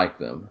don't like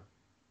them,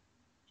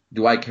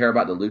 do I care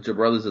about the Lucha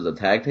Brothers as a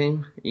tag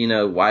team?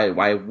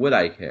 Why would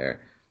I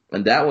care?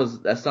 And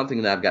that's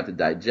something that I've got to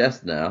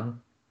digest now.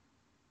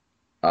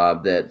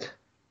 That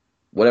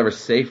whatever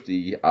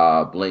safety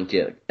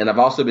blanket, and I've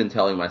also been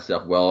telling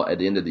myself, well, at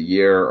the end of the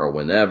year or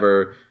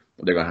whenever,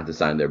 they're going to have to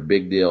sign their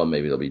big deal and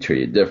maybe they'll be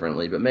treated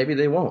differently, but maybe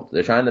they won't.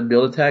 They're trying to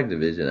build a tag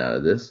division out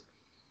of this.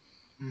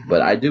 Mm-hmm.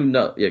 But I do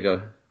know, yeah,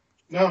 go.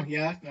 No,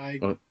 yeah,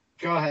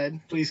 go ahead.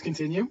 Please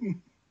continue.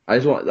 I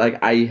just want,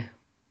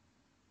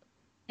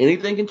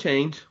 anything can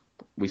change.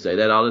 We say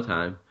that all the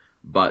time,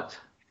 but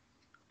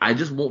I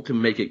just want to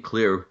make it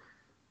clear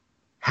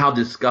how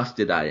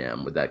disgusted I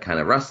am with that kind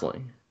of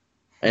wrestling.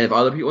 And if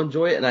other people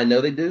enjoy it, and I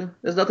know they do,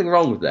 there's nothing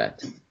wrong with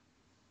that.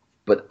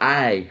 But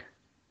I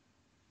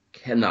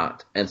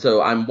cannot. And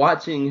so I'm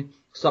watching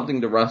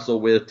something to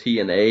wrestle with,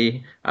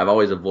 TNA. I've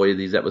always avoided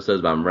these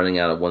episodes, but I'm running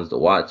out of ones to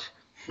watch.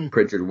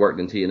 Pritchard worked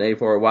in TNA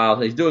for a while.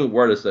 He's doing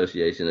word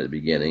association at the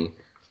beginning.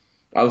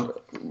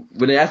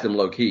 When they asked him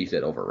low-key, he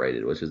said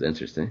overrated, which is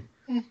interesting.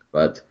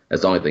 But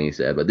that's the only thing he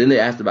said. But then they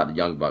asked about the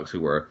Young Bucks,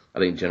 who were, I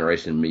think,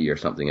 Generation Me or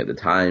something at the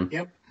time.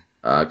 Yep.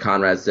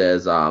 Conrad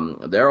says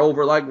they're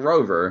over like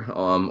Rover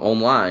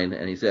online,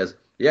 and he says,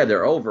 yeah,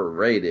 they're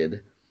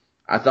overrated.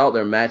 I thought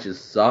their matches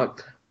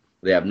sucked.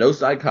 They have no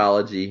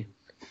psychology,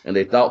 and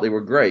they thought they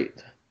were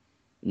great.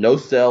 No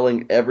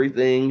selling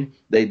everything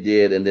they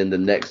did, and then the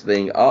next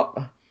thing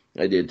up,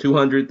 they did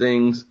 200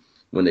 things,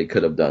 when they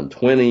could have done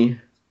 20.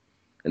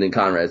 And then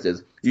Conrad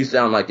says, you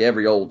sound like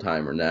every old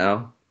timer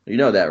now. You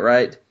know that,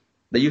 right?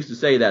 They used to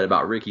say that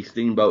about Ricky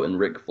Steamboat and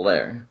Ric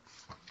Flair.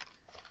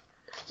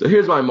 So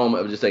here's my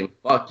moment of just saying,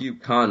 fuck you,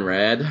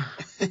 Conrad.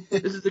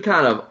 This is the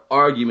kind of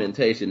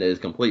argumentation that is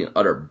complete and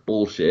utter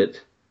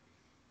bullshit.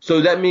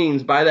 So that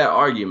means, by that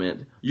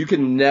argument, you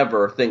can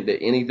never think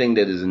that anything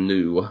that is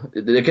new,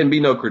 there can be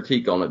no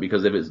critique on it,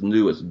 because if it's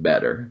new, it's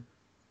better.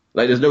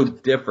 Like, there's no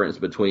difference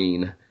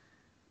between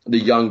the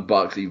Young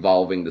Bucks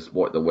evolving the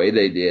sport the way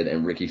they did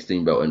and Ricky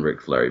Steamboat and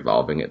Ric Flair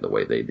evolving it the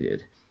way they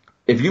did.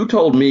 If you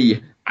told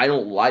me I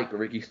don't like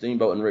Ricky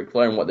Steamboat and Ric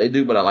Flair and what they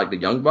do, but I like the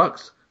Young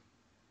Bucks,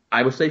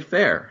 I would say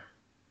fair.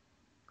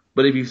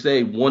 But if you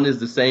say one is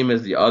the same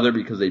as the other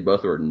because they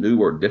both are new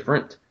or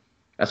different,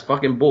 that's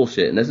fucking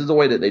bullshit. And this is the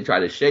way that they try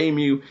to shame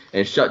you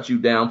and shut you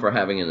down for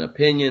having an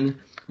opinion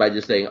by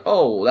just saying,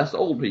 oh, that's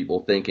old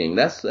people thinking.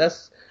 That's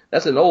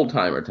an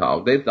old-timer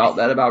talk. They thought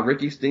that about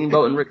Ricky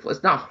Steamboat and Ric Flair.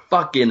 It's not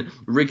fucking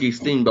Ricky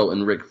Steamboat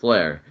and Ric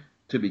Flair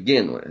to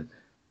begin with.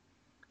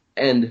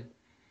 And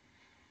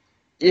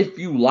if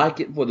you like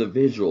it for the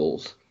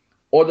visuals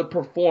or the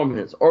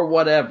performance or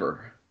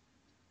whatever,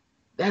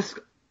 that's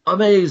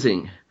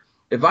amazing.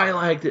 If I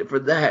liked it for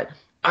that,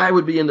 I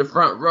would be in the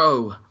front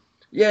row.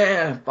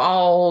 Yeah,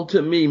 fall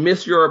to me.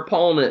 Miss your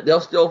opponent. They'll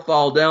still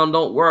fall down,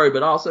 don't worry,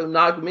 but also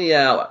knock me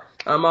out.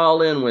 I'm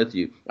all in with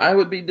you. I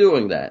would be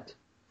doing that.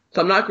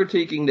 So I'm not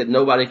critiquing that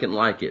nobody can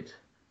like it,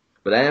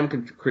 but I am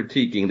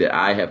critiquing that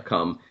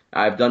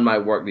I've done my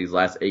work these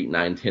last 8,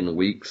 9, 10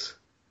 weeks,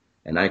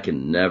 and I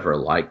can never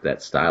like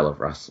that style of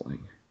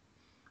wrestling.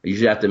 You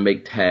should have to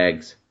make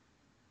tags.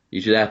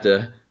 You should have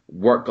to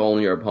work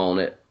on your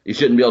opponent. You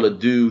shouldn't be able to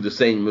do the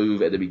same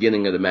move at the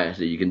beginning of the match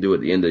that you can do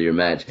at the end of your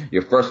match.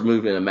 Your first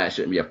move in a match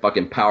shouldn't be a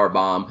fucking power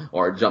bomb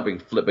or a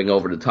flipping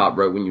over the top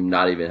rope when you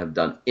not even have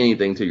done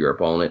anything to your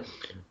opponent.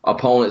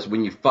 Opponents,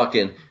 when you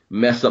fucking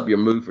mess up your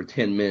move for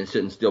 10 minutes,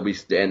 shouldn't still be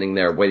standing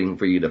there waiting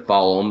for you to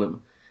fall on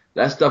them.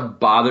 That stuff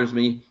bothers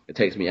me. It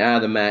takes me out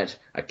of the match.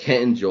 I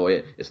can't enjoy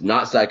it. It's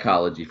not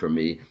psychology for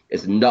me.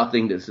 It's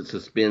nothing that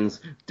suspends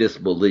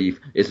disbelief.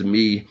 It's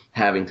me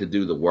having to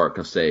do the work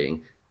of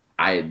saying,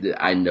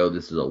 I know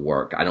this is a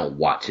work. I don't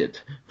watch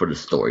it for the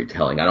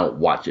storytelling. I don't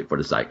watch it for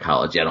the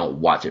psychology. I don't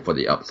watch it for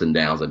the ups and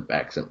downs and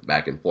back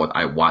and forth.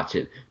 I watch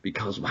it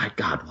because, my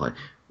God,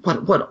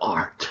 what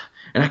art.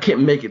 And I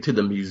can't make it to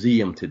the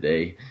museum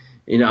today.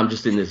 You know, I'm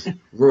just in this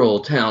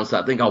rural town, so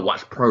I think I'll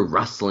watch pro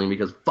wrestling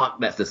because, fuck,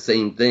 that's the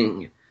same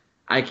thing.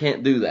 I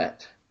can't do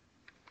that.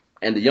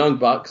 And the Young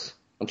Bucks,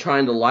 I'm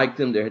trying to like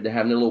them. They're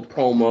having their little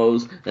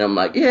promos, and I'm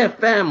like, yeah,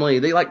 family.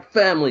 They like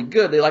family.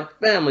 Good. They like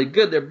family.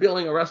 Good. They're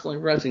building a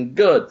wrestling.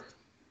 Good.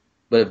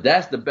 But if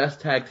that's the best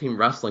tag team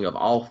wrestling of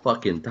all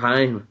fucking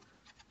time,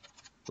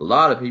 a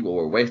lot of people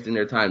were wasting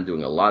their time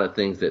doing a lot of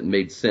things that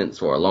made sense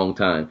for a long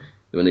time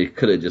when they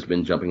could have just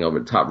been jumping over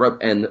the top rope.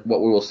 And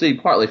what we will see,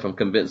 partly from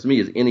Convince Me,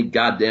 is any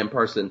goddamn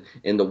person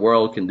in the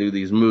world can do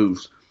these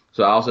moves.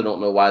 So I also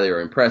don't know why they are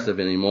impressive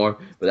anymore,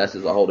 but that's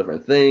just a whole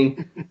different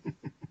thing.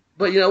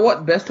 But you know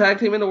what? Best tag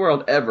team in the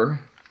world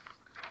ever.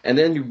 And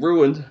then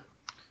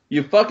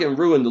you fucking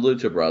ruined the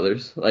Lucha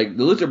Brothers. Like,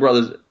 the Lucha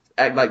Brothers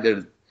act like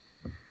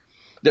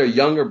they're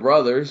younger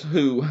brothers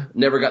who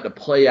never got to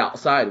play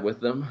outside with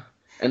them,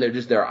 and they're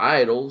just their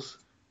idols.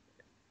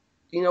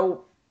 You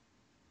know,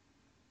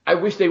 I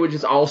wish they would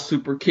just all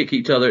super kick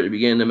each other at the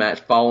beginning of the match,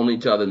 fall on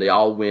each other, and they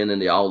all win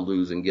and they all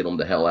lose and get them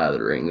the hell out of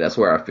the ring. That's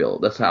where I feel.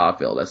 That's how I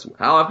feel. That's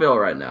how I feel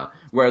right now.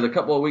 Whereas a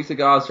couple of weeks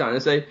ago, I was trying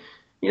to say,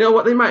 you know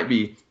what, they might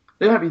be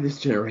this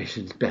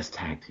generation's best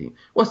tag team.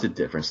 What's the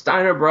difference?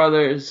 Steiner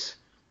Brothers,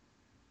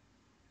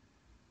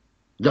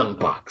 Young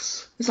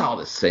Bucks. It's all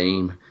the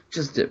same.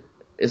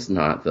 It's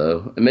not,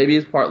 though. And maybe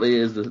it's partly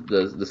is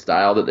the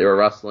style that they were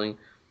wrestling.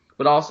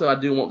 But also, I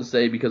do want to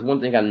say, because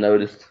one thing I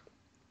noticed,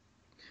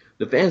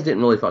 the fans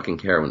didn't really fucking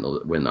care when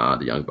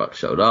the Young Bucks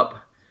showed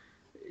up.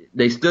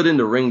 They stood in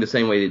the ring the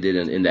same way they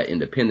did in that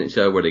independent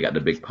show where they got the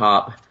big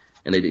pop,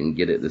 and they didn't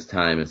get it this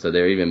time. And so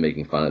they're even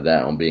making fun of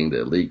that on being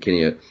the elite.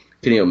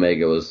 Kenny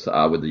Omega was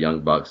with the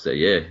Young Bucks, said,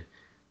 yeah,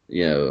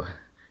 you know,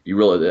 you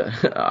really,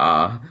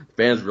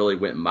 fans really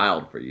went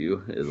mild for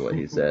you, is what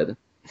he said.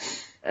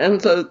 And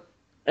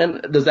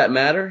does that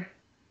matter?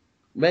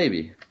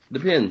 Maybe.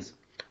 Depends.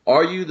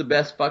 Are you the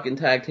best fucking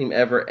tag team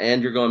ever,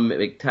 and you're going to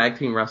make tag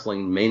team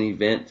wrestling main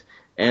event,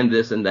 and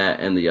this and that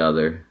and the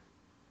other?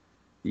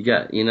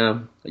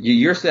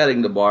 You're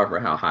setting the bar for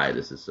how high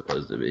this is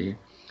supposed to be.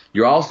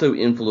 You're also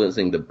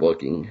influencing the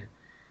booking.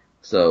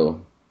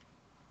 So,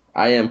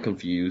 I am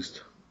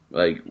confused.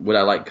 Like, would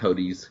I like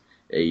Cody's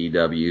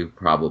AEW?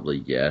 Probably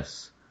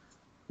yes.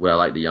 Would I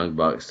like the Young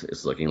Bucks?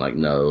 It's looking like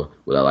no.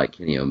 Would I like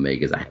Kenny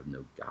Omega's? I have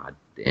no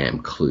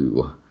goddamn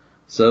clue.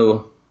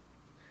 So,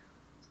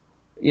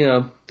 you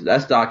know,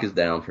 that stock is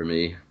down for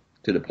me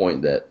to the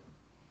point that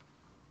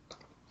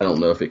I don't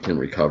know if it can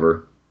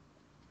recover.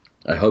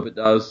 I hope it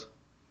does.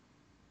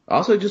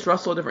 Also, just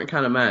wrestle a different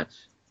kind of match.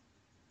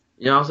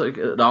 You know,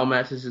 also, all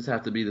matches just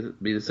have to be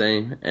the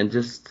same. And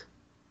just,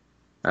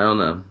 I don't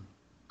know.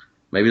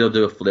 Maybe they'll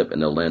do a flip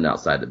and they'll land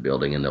outside the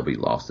building and they'll be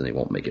lost and they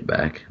won't make it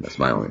back. That's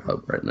my only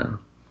hope right now.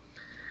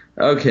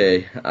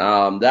 Okay,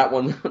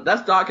 that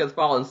stock has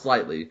fallen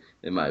slightly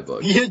in my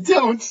book. You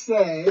don't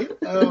say.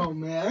 Oh,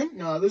 man.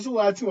 No, there's a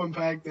lot to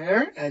unpack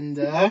there. And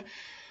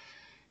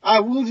I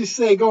will just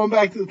say, going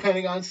back to the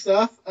Pentagon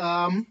stuff,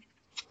 coming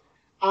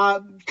out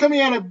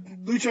of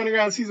Lucha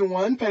Underground Season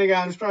 1,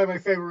 Pentagon is probably my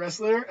favorite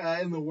wrestler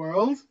in the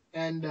world.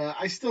 And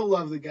I still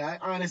love the guy,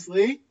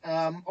 honestly,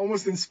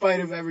 almost in spite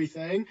of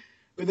everything.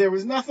 But there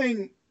was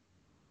nothing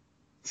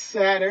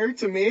sadder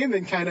to me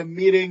than kind of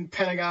meeting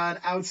Pentagon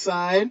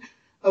outside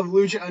of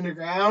Lucha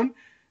Underground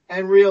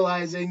and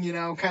realizing,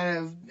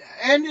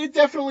 and it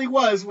definitely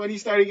was when he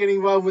started getting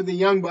involved with the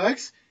Young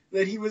Bucks,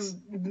 that he was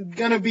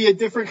going to be a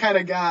different kind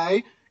of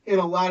guy in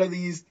a lot of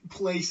these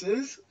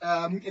places.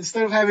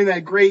 Instead of having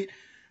that great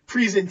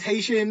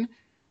presentation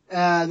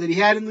that he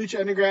had in Lucha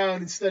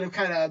Underground, instead of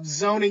kind of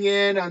zoning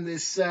in on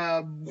this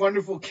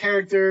wonderful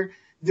character,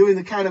 doing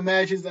the kind of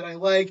matches that I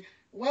like,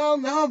 well,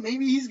 no,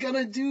 maybe he's going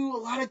to do a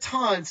lot of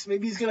taunts.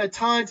 Maybe he's going to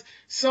taunt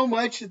so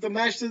much that the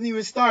match doesn't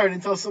even start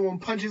until someone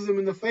punches him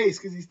in the face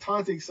because he's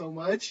taunting so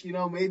much.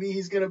 Maybe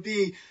he's going to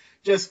be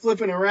just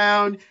flipping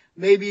around.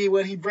 Maybe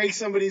when he breaks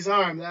somebody's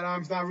arm, that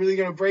arm's not really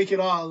going to break at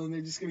all, and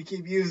they're just going to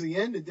keep using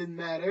it. It didn't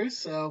matter.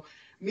 So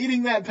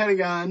meeting that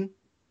Pentagon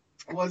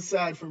was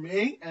sad for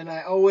me, and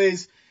I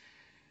always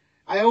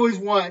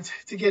want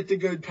to get the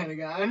good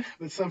Pentagon,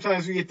 but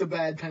sometimes we get the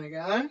bad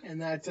Pentagon,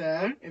 and that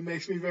it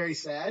makes me very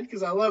sad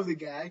because I love the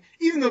guy.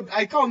 Even though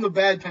I call him the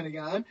bad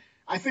Pentagon,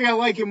 I think I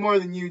like him more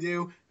than you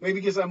do. Maybe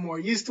because I'm more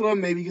used to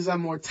him. Maybe because I'm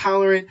more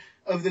tolerant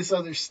of this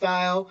other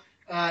style,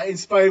 in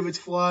spite of its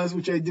flaws,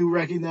 which I do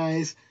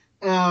recognize.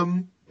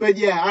 But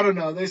yeah, I don't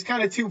know. There's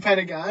kind of two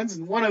Pentagons,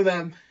 and one of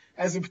them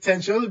has the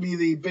potential to be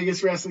the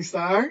biggest wrestling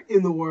star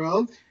in the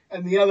world,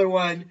 and the other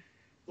one,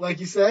 like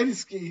you said,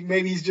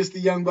 maybe he's just the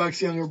Young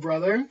Bucks' younger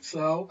brother.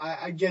 So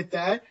I get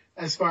that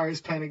as far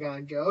as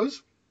Pentagon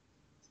goes.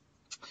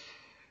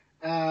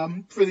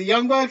 For the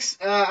Young Bucks,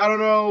 I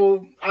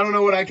don't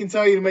know what I can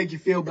tell you to make you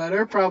feel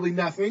better. Probably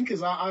nothing,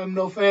 because I'm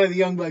no fan of the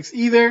Young Bucks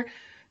either.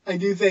 I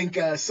do think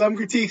some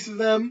critiques of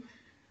them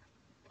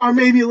are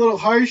maybe a little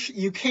harsh.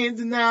 You can't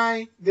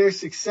deny their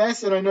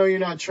success, and I know you're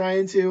not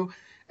trying to.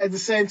 At the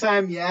same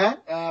time,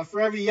 for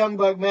every Young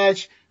Buck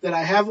match that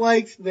I have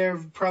liked, there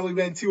have probably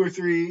been 2 or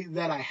 3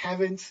 that I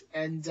haven't.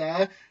 And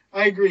I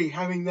agree,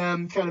 having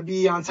them kind of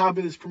be on top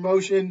of this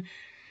promotion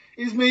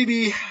is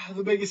maybe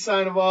the biggest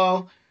sign of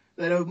all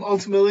that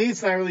ultimately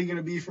it's not really going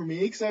to be for me,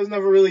 because I was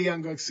never really a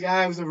Young Bucks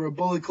guy. I was never a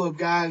Bullet Club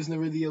guy. I was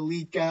never the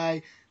Elite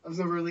guy. I was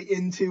never really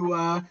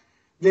into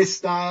this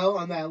style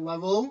on that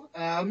level.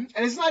 And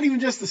it's not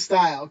even just the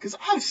style, because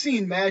I've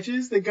seen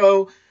matches that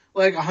go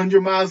like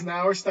 100 miles an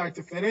hour start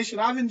to finish, and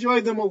I've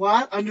enjoyed them a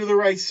lot under the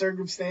right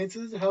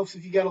circumstances. It helps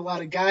if you got a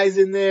lot of guys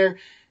in there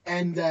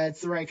and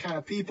it's the right kind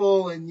of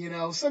people, and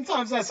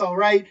sometimes that's all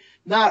right,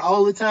 not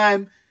all the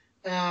time.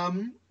 I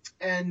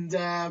don't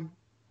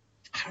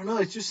know,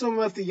 it's just something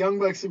about the Young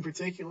Bucks in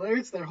particular.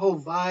 It's their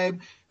whole vibe,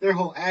 their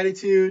whole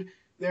attitude,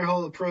 their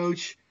whole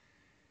approach,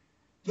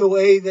 the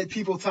way that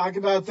people talk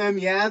about them,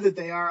 that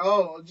they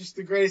are, just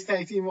the greatest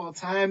tag team of all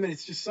time, and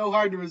it's just so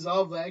hard to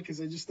resolve that because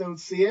I just don't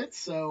see it.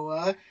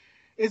 So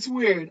it's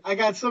weird. I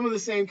got some of the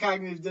same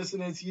cognitive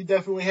dissonance. You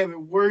definitely have it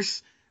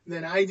worse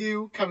than I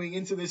do coming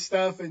into this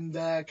stuff and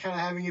kind of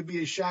having it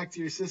be a shock to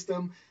your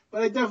system.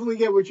 But I definitely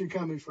get what you're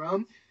coming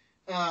from.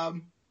 I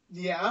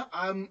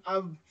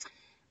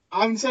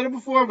haven't said it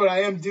before, but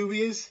I am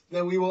dubious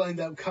that we will end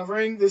up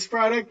covering this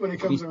product when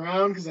it comes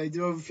around, because I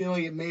do have a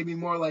feeling it may be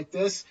more like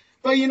this.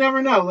 But you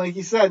never know. Like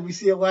you said, we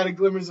see a lot of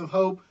glimmers of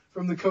hope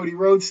from the Cody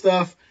Rhodes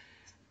stuff.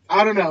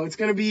 I don't know. It's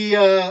going to be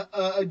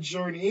a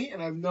journey,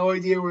 and I have no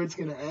idea where it's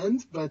going to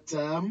end. But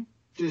I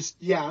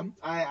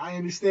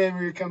understand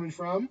where you're coming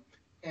from,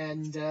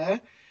 and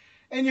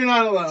you're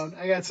not alone.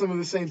 I got some of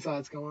the same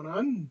thoughts going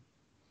on.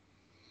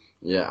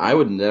 Yeah, I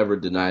would never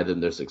deny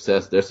them their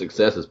success. Their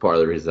success is part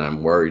of the reason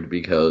I'm worried,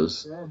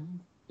 because,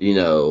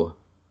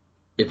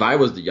 if I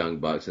was the Young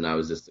Bucks and I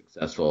was this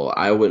successful,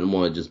 I wouldn't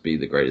want to just be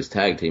the greatest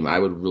tag team. I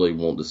would really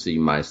want to see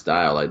my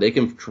style. Like, they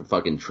can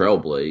fucking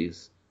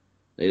trailblaze.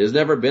 There's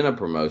never been a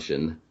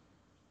promotion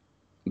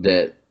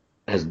that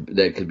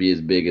could be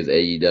as big as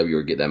AEW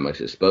or get that much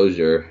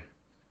exposure,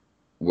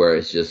 where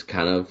it's just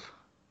kind of,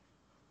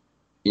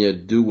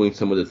 doing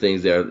some of the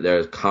things that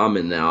are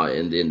common now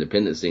in the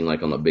independent scene,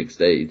 like on a big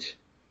stage.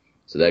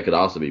 So that could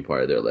also be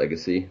part of their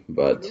legacy,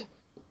 but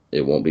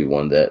it won't be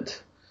one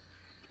that.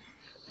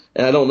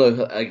 And I don't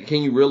know,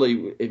 can you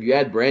really, if you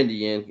add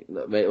Brandy in,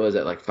 was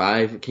that like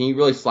 5? Can you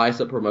really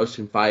slice up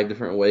promotion 5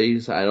 different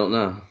ways? I don't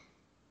know.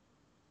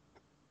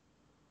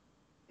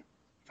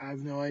 I have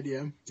no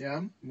idea.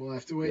 Yeah, we'll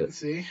have to wait and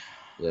see.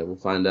 Yeah, we'll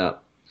find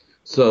out.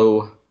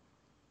 So,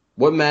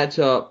 what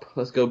matchup,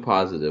 let's go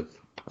positive.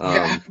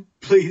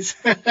 Please.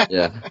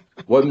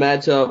 What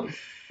matchup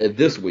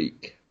this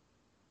week,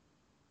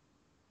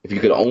 if you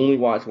could only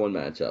watch one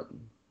matchup,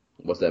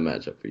 what's that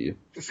matchup for you?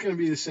 It's going to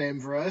be the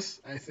same for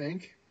us, I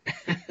think.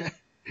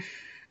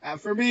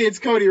 For me, it's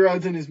Cody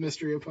Rhodes and his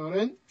mystery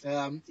opponent,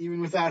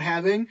 even without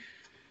having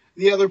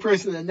the other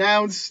person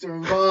announced or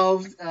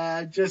involved.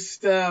 And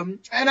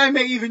I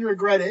may even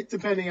regret it,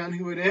 depending on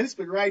who it is.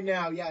 But right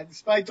now, yeah,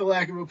 despite the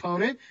lack of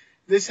opponent,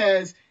 this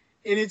has,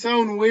 in its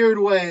own weird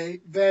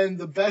way, been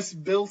the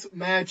best built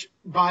match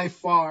by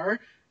far,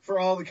 for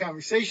all the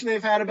conversation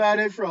they've had about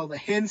it, for all the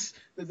hints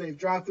that they've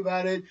dropped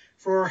about it,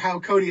 for how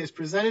Cody has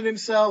presented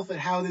himself and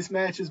how this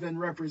match has been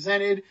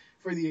represented,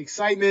 for the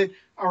excitement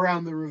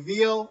around the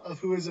reveal of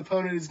who his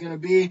opponent is going to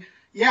be.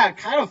 Yeah,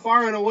 kind of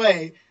far and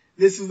away,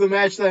 this is the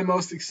match that I'm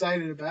most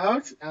excited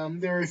about.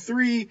 There are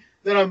 3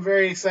 that I'm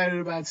very excited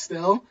about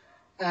still,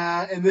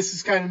 and this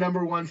is kind of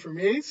number 1 for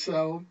me.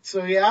 So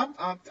yeah,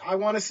 I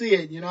want to see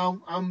it. You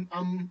know,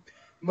 I'm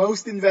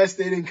most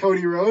invested in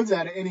Cody Rhodes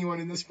out of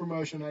anyone in this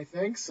promotion, I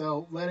think.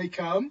 So let it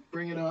come.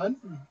 Bring it on.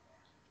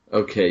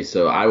 Okay,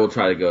 so I will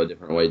try to go a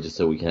different way just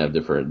so we can have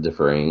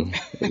differing.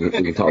 We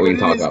can talk. We can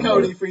talk about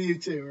Cody more. For you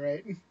too,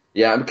 right?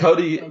 Yeah,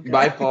 Cody Okay.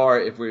 by far.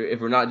 If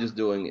we're not just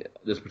doing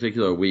this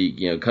particular week,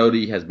 you know,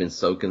 Cody has been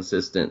so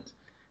consistent.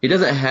 He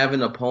doesn't have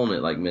an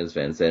opponent like Ms.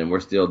 Van said, and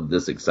we're still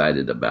this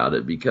excited about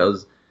it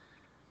because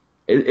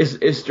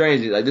it's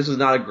strange. Like, this was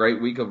not a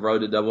great week of Road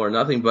to Double or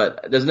Nothing,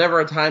 but there's never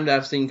a time that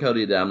I've seen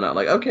Cody that I'm not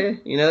like, okay,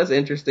 you know, that's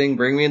interesting.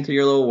 Bring me into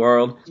your little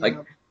world. Like,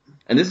 Yeah.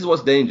 and this is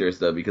what's dangerous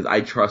though, because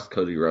I trust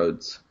Cody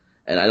Rhodes,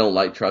 and I don't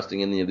like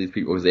trusting any of these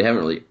people because they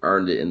haven't really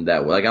earned it in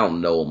that way. Like, I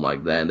don't know them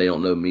like that, and they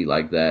don't know me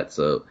like that.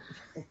 So,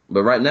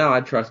 but right now I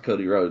trust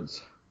Cody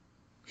Rhodes.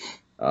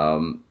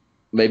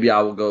 Maybe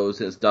I will go,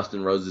 since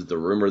Dustin Rhodes is the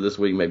rumor this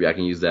week, maybe I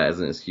can use that as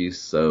an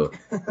excuse. So,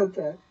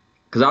 Okay.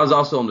 because I was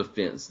also on the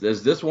fence.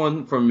 There's this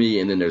one for me,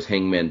 and then there's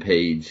Hangman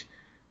Page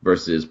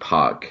versus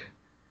Pac,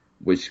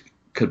 which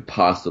could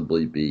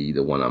possibly be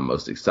the one I'm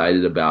most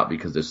excited about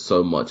because there's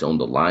so much on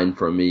the line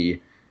for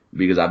me,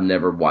 because I've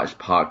never watched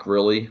Pac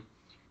really,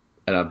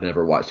 and I've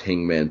never watched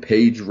Hangman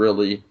Page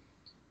really.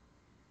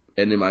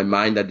 And in my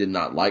mind, I did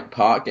not like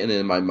Pac, and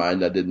in my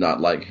mind, I did not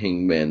like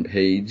Hangman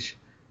Page.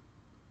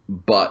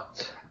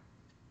 But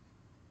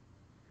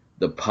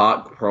the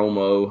Pac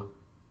promo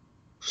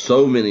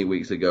so many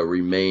weeks ago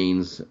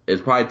remains,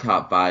 it's probably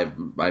top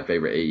 5 my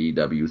favorite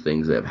AEW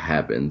things that have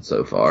happened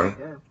so far.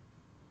 Sure.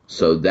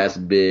 So that's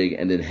big.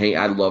 And then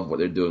I love what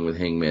they're doing with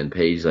Hangman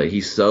Page. Like,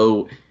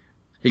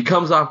 he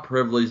comes off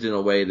privileged in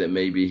a way that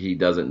maybe he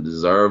doesn't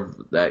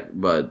deserve that,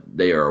 but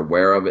they are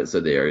aware of it. So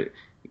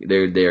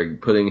they're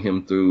putting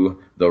him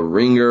through the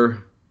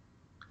ringer,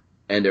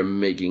 and they're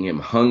making him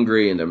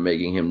hungry, and they're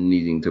making him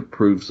needing to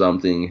prove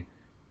something.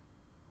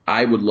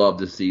 I would love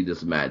to see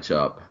this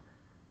matchup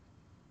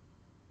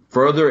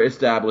further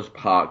establish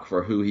Pac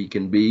for who he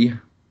can be,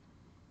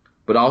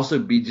 but also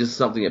be just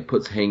something that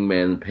puts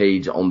Hangman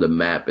Page on the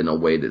map in a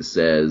way that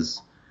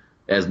says,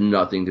 has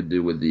nothing to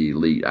do with the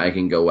Elite. I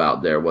can go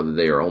out there, whether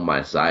they are on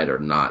my side or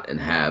not,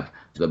 and have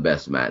the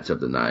best match of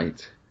the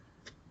night.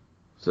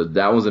 So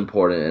that was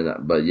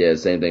important. But yeah,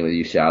 same thing with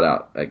you. Shout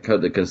out.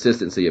 The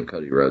consistency of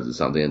Cody Rhodes is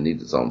something that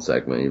needs its own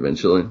segment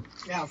eventually.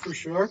 Yeah, for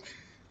sure.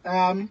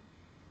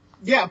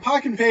 Yeah,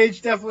 Pac and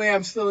Page, definitely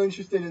I'm still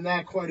interested in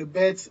that quite a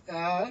bit.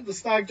 The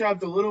stock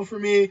dropped a little for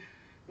me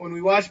when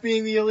we watched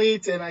Being the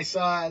Elite, and I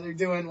saw they're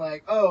doing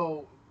like,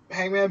 oh,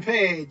 Hangman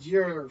Page,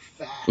 you're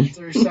fat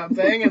or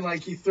something, and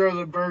like you throw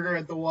the burger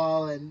at the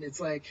wall, and it's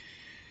like,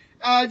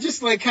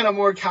 just like kind of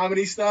more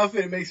comedy stuff,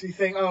 and it makes me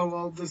think, oh,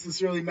 well, does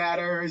this really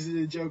matter, or is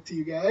it a joke to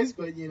you guys?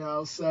 But, you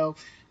know, so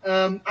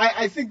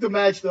I think the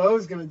match, though,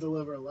 is going to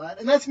deliver a lot,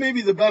 and that's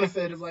maybe the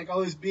benefit of like all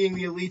this Being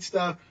the Elite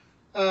stuff.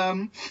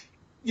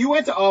 You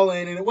went to All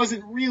In, and it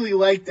wasn't really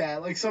like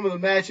that. Like, some of the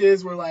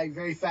matches were, like,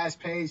 very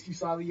fast-paced. You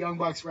saw the Young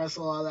Bucks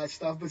wrestle, all that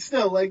stuff. But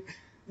still, like,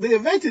 the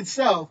event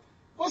itself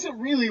wasn't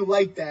really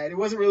like that. It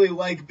wasn't really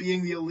like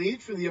Being the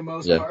Elite for the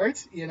most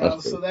part, you know.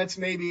 So that's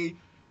maybe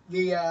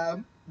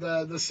the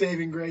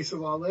saving grace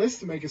of all this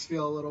to make us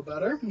feel a little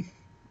better.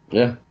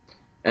 Yeah.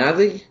 And I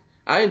think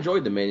I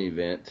enjoyed the main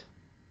event.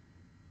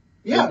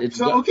 Yeah,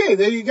 okay,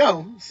 there you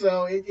go.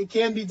 So it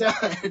can be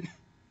done.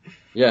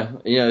 Yeah,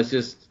 it's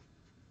just,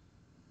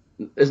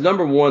 it's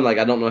number 1, like,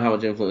 I don't know how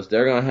much influence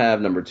they're going to have.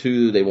 Number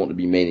 2, they want to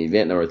be main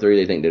event. Number 3,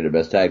 they think they're the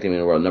best tag team in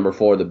the world. Number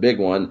 4, the big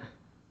one,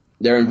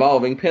 they're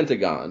involving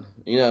Pentagon.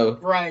 You know,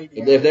 right?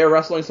 Yeah. If they're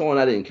wrestling someone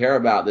I didn't care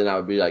about, then I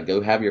would be like, go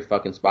have your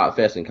fucking spot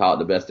fest and call it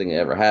the best thing that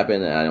ever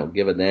happened, and I don't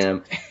give a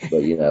damn.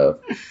 But, you know,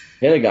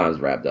 Pentagon's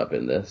wrapped up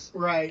in this.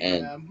 Right.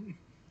 And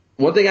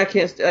one thing I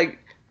can't, like,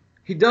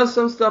 he does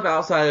some stuff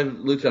outside of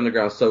Lucha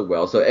Underground so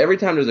well. So every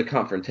time there's a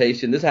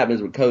confrontation, this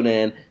happens with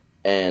Conan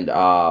and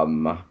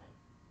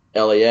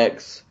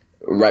LAX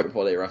right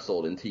before they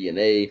wrestled in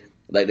TNA.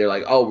 Like, they're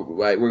like, oh,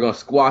 right, we're going to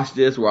squash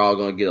this. We're all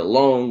going to get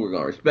along. We're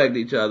going to respect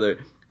each other.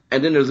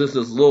 And then there's this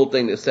little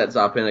thing that sets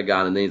off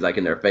Pentagon, and then he's like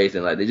in their face,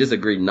 and like they just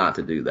agreed not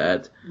to do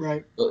that.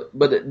 Right.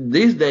 But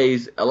these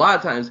days, a lot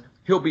of times,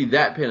 he'll be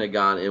that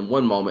Pentagon in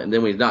one moment, and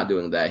then when he's not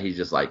doing that, he's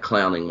just like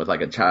clowning with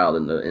like a child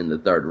in the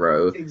third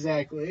row.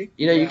 Exactly.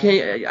 You know, you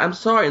can't. I'm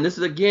sorry, and this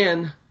is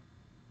again,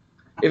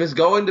 if it's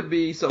going to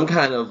be some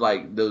kind of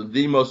like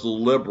the most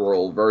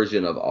liberal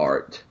version of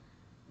art,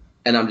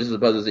 and I'm just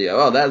supposed to see,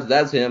 oh,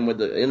 that's him with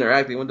the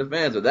interacting with the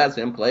fans, or that's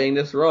him playing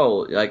this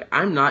role. Like,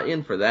 I'm not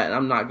in for that, and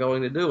I'm not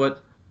going to do it,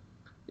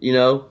 you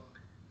know.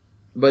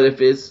 But if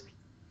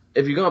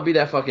you're gonna be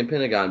that fucking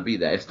Pentagon, be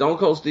that. If Stone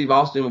Cold Steve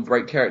Austin would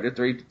break character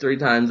three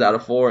times out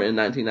of 4 in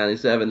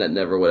 1997, that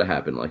never would have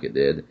happened like it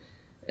did,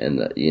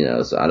 and you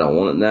know, so I don't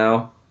want it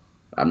now.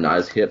 I'm not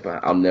as hip.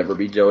 I'll never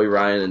be Joey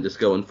Ryan in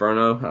Disco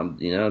Inferno.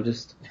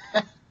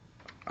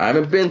 I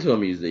haven't been to a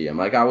museum.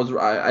 Like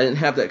I didn't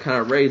have that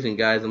kind of raising,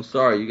 guys. I'm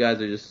sorry. You guys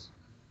are just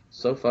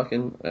so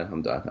fucking,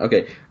 I'm done.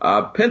 Okay.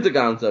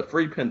 Pentagon's a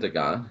free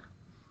Pentagon.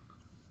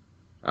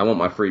 I want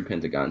my free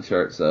Pentagon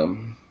shirt, so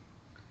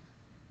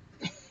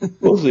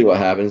we'll see what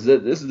happens.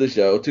 This is the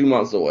show, 2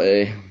 months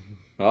away.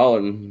 All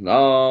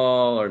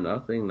or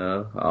nothing,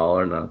 no. All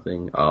or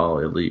nothing. All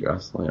Elite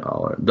Wrestling.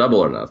 Double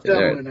or nothing.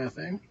 Double or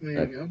nothing.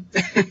 There you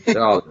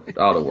go.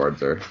 all the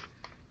words are.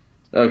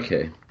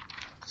 Okay.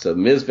 So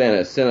Ms. Fan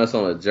has sent us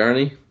on a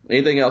journey.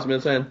 Anything else,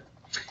 Ms. Fan?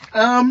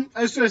 I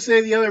was going to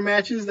say the other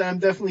matches that I'm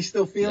definitely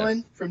still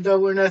feeling from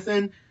Double or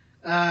Nothing.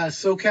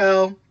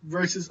 SoCal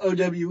versus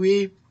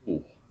OWE.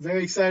 Ooh.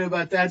 Very excited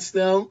about that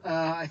still.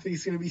 I think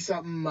it's going to be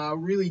something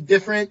really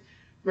different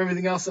from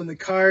everything else on the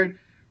card.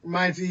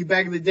 Reminds me,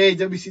 back in the day,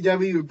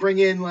 WCW would bring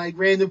in like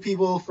random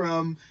people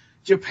from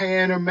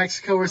Japan or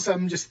Mexico or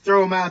something, just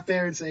throw them out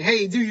there and say,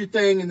 hey, do your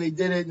thing, and they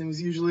did it, and it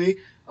was usually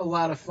a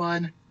lot of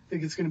fun. I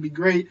think it's going to be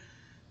great.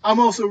 I'm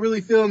also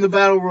really feeling the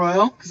Battle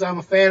Royal because I'm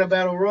a fan of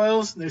Battle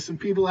Royals. There's some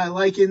people I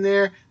like in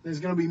there. There's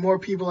going to be more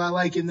people I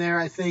like in there,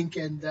 I think,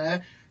 and I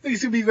think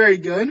it's going to be very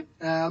good.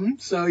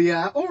 So,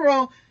 yeah,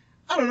 overall,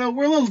 I don't know.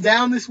 We're a little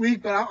down this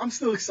week, but I'm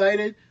still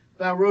excited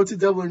about Road to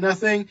Double or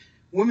Nothing.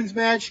 Women's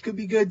match could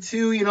be good,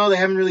 too. You know, they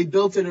haven't really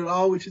built it at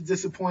all, which is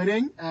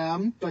disappointing.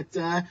 But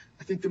I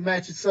think the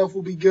match itself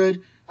will be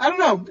good. I don't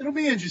know. It'll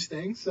be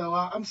interesting. So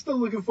I'm still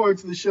looking forward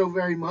to the show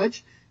very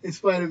much, in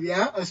spite of,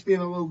 us being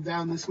a little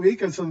down this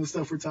week on some of the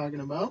stuff we're talking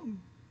about.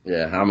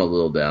 Yeah, I'm a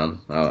little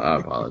down. I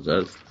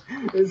apologize.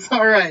 It's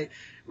all right.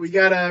 We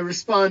got to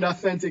respond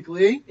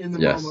authentically in the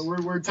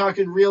moment. We're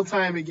talking real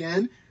time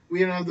again. We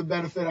don't have the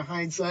benefit of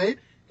hindsight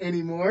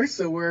anymore,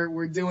 so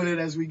we're doing it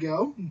as we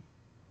go.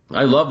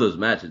 I love those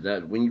matches.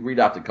 When you read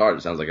off the card,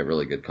 it sounds like a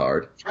really good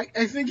card.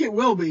 I think it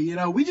will be. You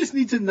know, we just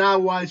need to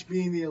not watch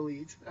Being the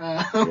Elite.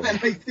 And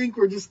I think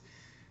we're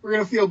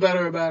going to feel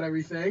better about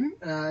everything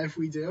if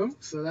we do.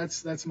 So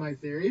that's my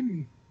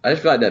theory. I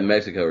just feel like that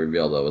Mexico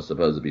reveal, though, was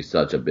supposed to be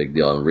such a big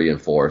deal and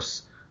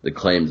reinforce the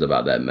claims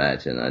about that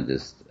match, and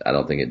I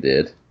don't think it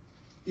did.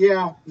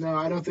 Yeah, no,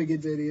 I don't think it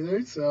did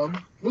either. So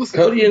we'll see.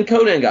 Cody and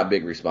Conan got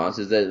big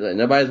responses.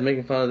 Nobody's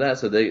making fun of that.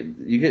 So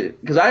because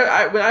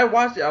when I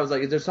watched it, I was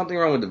like, is there something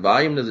wrong with the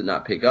volume? Does it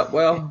not pick up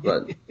well?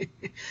 But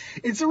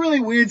it's a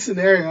really weird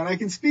scenario, and I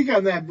can speak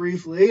on that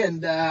briefly.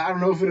 And I don't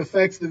know if it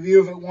affects the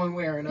view of it one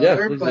way or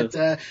another. Yeah,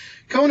 but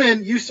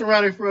Conan used to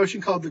run a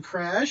promotion called The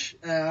Crash,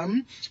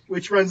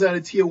 which runs out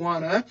of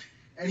Tijuana.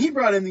 And he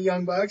brought in the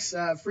Young Bucks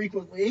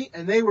frequently,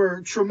 and they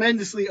were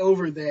tremendously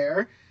over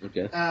there.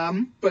 Okay.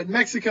 But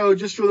Mexico,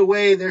 just for the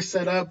way they're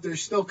set up, they're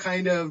still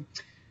kind of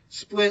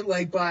split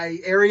like by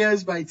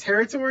areas, by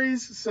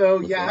territories.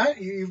 So, yeah,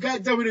 you've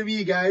got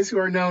WWE guys who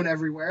are known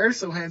everywhere.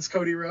 So, hence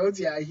Cody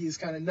Rhodes. Yeah, he's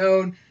kind of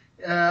known.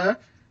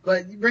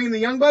 But bringing the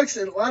Young Bucks,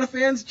 and a lot of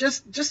fans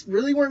just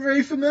really weren't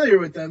very familiar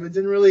with them. It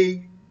didn't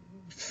really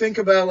think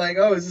about like,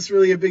 oh, is this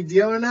really a big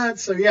deal or not?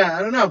 So, yeah,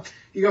 I don't know.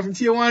 You go from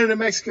Tijuana to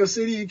Mexico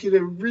City, you get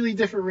a really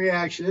different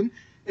reaction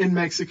in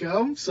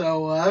Mexico.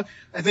 So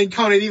I think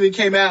Conan even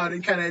came out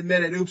and kind of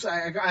admitted, oops,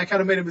 I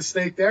kind of made a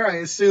mistake there. I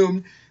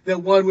assumed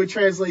that one would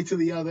translate to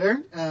the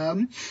other.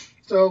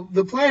 So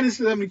the plan is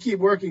for them to keep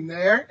working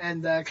there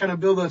and kind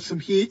of build up some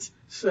heat.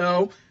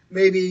 So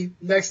maybe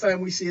next time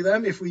we see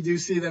them, if we do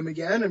see them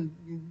again,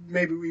 and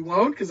maybe we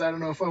won't because I don't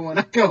know if I want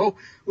to go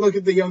look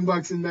at the Young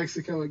Bucks in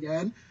Mexico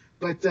again.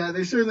 But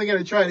they're certainly going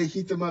to try to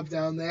heat them up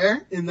down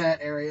there in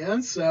that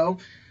area. So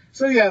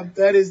yeah,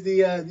 that is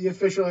the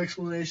official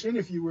explanation.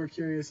 If you were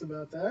curious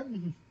about that.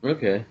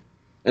 Okay,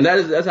 and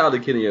that's how the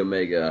Kenny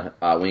Omega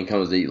when he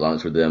comes to eat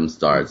lunch with them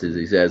starts. Is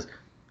he says,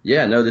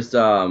 "Yeah, noticed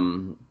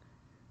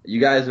you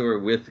guys were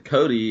with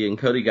Cody and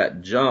Cody got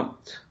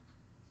jumped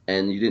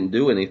and you didn't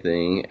do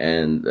anything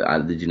and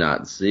did you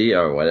not see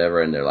or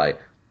whatever?" And they're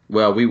like,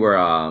 "Well, we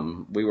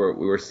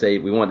were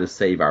saved. We wanted to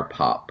save our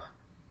pop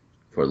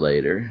for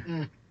later."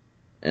 Mm.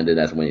 And then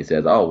that's when he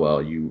says, "Oh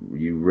well, you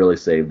really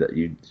saved that.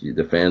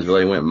 The fans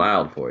really went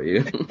mild for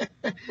you."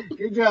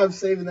 Good job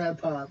saving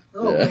that pop.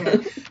 Oh yeah.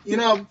 Man, you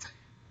know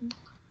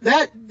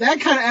that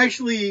kind of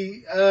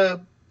actually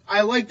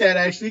I like that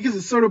actually because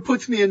it sort of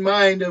puts me in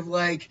mind of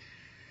like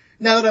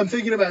now that I'm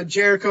thinking about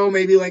Jericho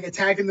maybe like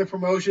attacking the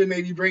promotion,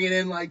 maybe bringing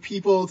in like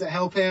people to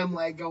help him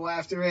like go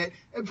after it.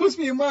 It puts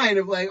me in mind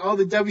of like all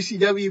the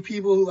WCW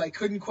people who like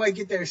couldn't quite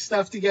get their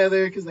stuff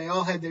together because they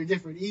all had their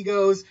different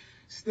egos.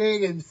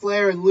 Sting and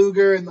Flair and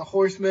Luger and the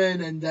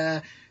Horsemen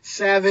and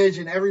Savage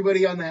and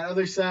everybody on that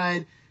other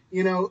side.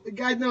 You know,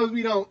 God knows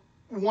we don't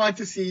want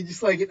to see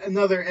just like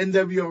another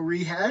NWO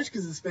rehash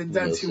because it's been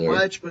done too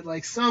much, but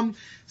like some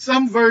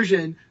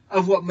version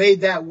of what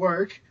made that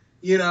work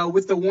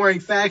with the warring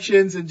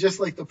factions and just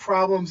like the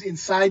problems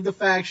inside the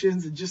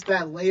factions and just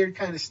that layered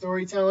kind of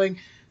storytelling.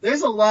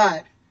 There's a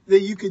lot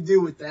that you could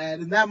do with that,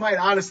 and that might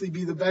honestly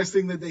be the best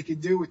thing that they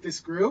could do with this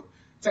group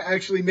to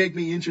actually make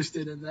me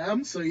interested in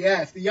them. So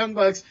yeah, if the Young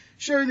Bucks,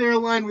 sure, they're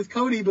aligned with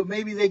Cody, but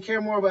maybe they care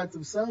more about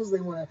themselves.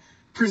 They want to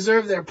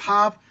preserve their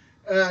pop,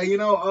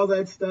 all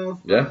that stuff.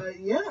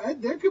 Yeah.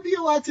 There could be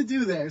a lot to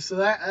do there. So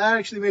that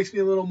actually makes me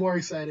a little more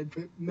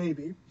excited,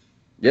 maybe.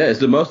 Yeah, it's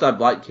the most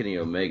I've liked Kenny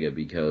Omega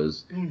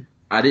because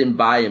I didn't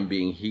buy him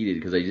being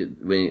heated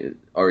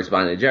or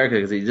responding to Jericho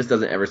because he just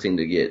doesn't ever seem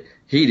to get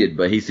heated,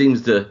 but he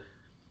seems to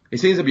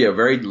be a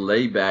very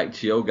laid back,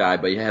 chill guy,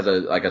 but he has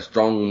a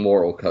strong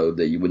moral code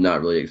that you would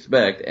not really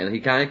expect, and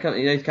he's kind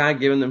of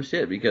giving them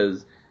shit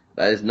because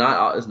it's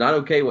not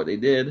okay what they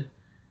did,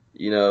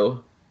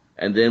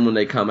 and then when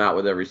they come out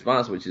with a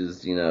response, which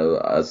is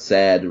a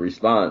sad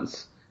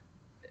response,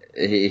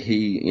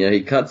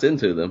 he cuts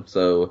into them.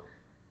 So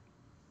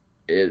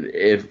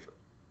if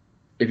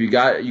you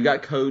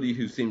got Cody,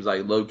 who seems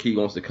like low key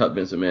wants to cut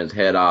Vince McMahon's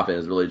head off and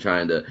is really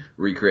trying to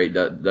recreate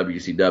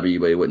WCW,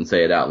 but he wouldn't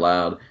say it out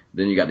loud.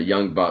 Then you got the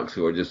Young Bucks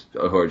who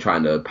are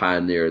trying to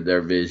pioneer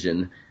their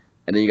vision,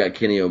 and then you got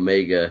Kenny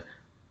Omega,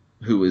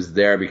 who is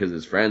there because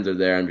his friends are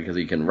there and because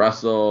he can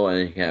wrestle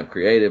and he can have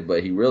creative,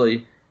 but he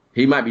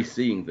might be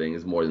seeing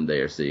things more than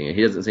they are seeing, and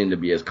he doesn't seem to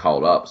be as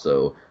caught up.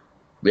 So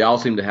they all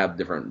seem to have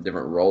different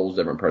roles,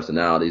 different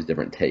personalities,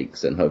 different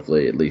takes, and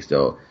hopefully at least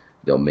they'll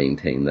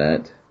maintain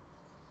that.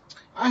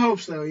 I hope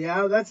so,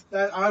 yeah.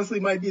 That honestly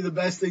might be the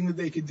best thing that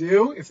they could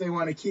do if they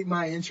want to keep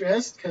my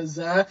interest, because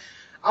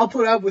I'll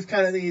put up with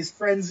kind of these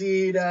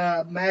frenzied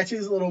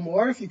matches a little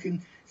more if you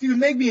can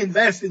make me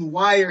invest in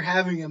why you're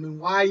having them and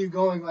why you're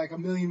going like a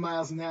million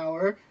miles an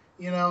hour,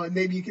 and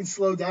maybe you can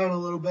slow down a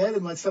little bit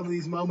and let some of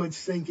these moments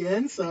sink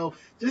in. So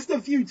just a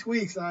few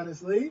tweaks,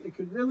 honestly, it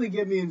could really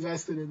get me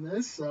invested in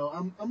this.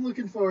 So I'm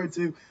looking forward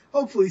to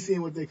hopefully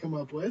seeing what they come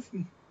up with.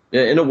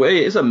 Yeah, in a way,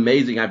 it's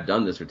amazing I've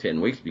done this for 10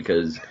 weeks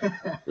because,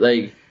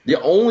 like, the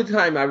only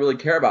time I really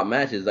care about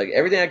matches, like,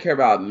 everything I care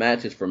about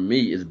matches for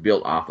me is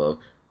built off of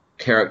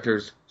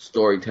characters,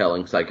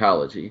 storytelling,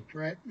 psychology.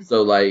 Right.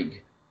 So,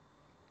 like,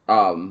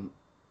 I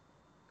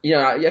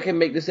can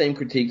make the same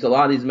critiques. A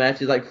lot of these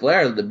matches, like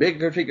Flair, the big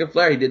critique of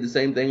Flair, he did the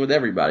same thing with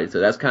everybody. So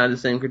that's kind of the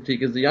same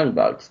critique as the Young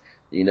Bucks,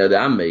 that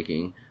I'm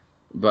making.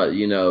 But,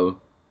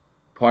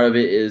 part of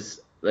it is,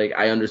 like,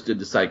 I understood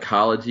the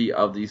psychology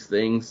of these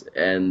things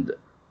and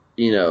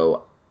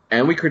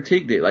we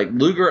critiqued it. Like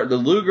the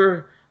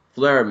Luger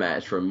Flair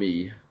match for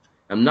me,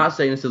 I'm not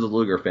saying this as a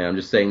Luger fan, I'm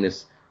just saying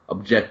this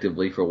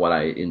objectively for what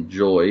I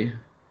enjoy.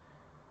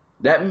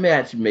 That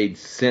match made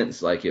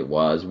sense like it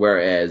was,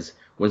 whereas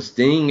when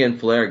Sting and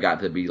Flair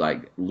got to be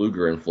like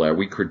Luger and Flair,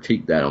 we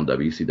critiqued that on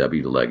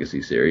WCW, the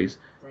Legacy series.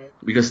 Right.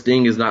 Because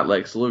Sting is not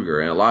Lex Luger,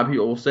 and a lot of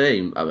people will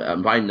say,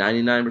 probably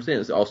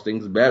 99%,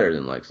 Sting's better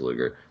than Lex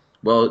Luger.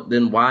 Well,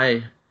 then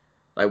why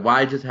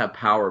just have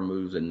power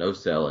moves and no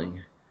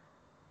selling?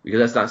 Because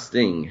that's not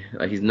Sting.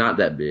 Like, he's not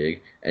that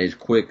big, and he's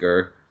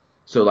quicker.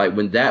 So, like,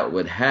 when that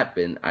would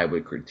happen, I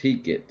would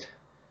critique it.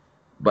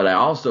 But I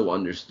also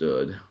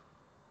understood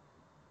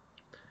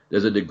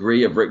there's a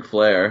degree of Ric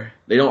Flair.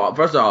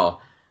 First of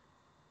all,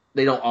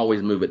 they don't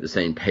always move at the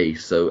same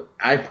pace. So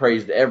I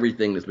praised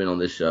everything that's been on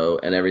this show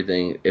and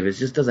everything. If it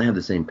just doesn't have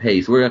the same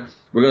pace, we're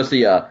gonna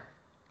see a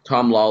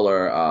Tom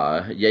Lawler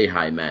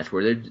Yehai match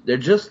where they're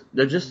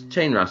just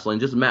chain wrestling,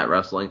 just mat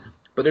wrestling,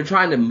 but they're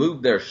trying to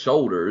move their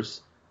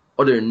shoulders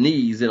or their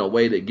knees in a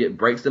way that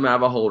breaks them out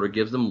of a hold or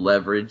gives them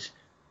leverage.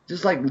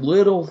 Just like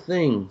little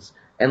things.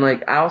 And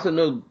like I also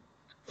know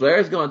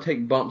Flair's gonna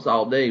take bumps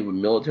all day with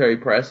military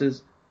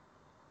presses,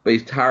 but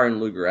he's tiring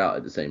Luger out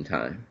at the same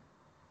time.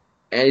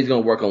 And he's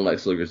going to work on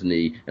Lex Luger's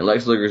knee, and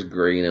Lex Luger's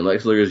green, and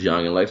Lex Luger's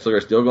young, and Lex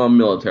Luger's still going to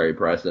military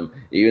press him,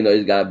 even though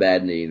he's got a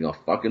bad knee. He's going to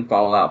fucking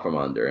fall out from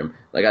under him.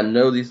 Like, I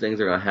know these things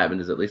are going to happen.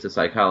 There's at least a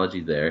psychology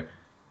there.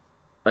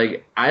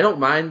 Like, I don't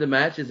mind the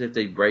matches if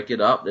they break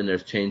it up, then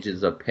there's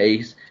changes of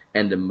pace,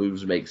 and the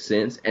moves make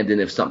sense, and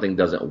then if something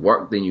doesn't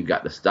work, then you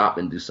got to stop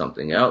and do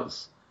something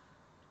else.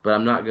 But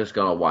I'm not just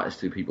going to watch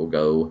two people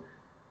go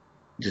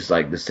just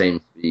like the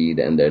same speed,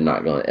 and they're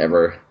not going to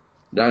ever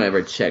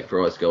check for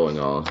what's going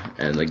on.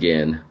 And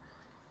again,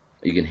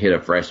 you can hit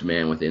a fresh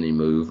man with any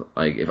move.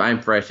 Like, if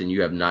I'm fresh and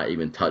you have not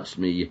even touched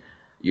me,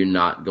 you're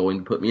not going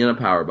to put me in a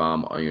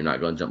powerbomb, or you're not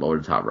going to jump over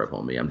the top rope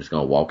on me. I'm just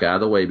going to walk out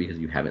of the way because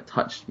you haven't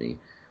touched me.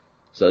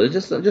 So there's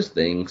just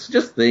things.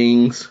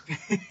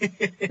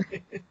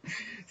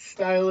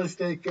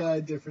 Stylistic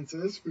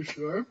differences for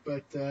sure,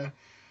 but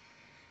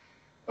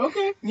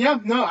okay, yeah,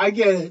 no, I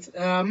get it.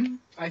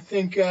 I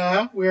think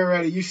we're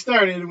ready. You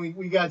started and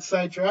we got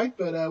sidetracked,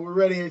 but we're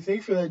ready, I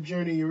think, for that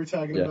journey you were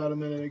talking about a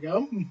minute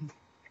ago.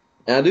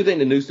 And I do think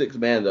the new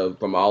six-man, though,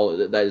 from all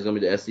that is going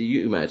to be the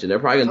SCU match, and they're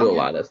probably going to do a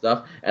lot of that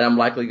stuff, and I'm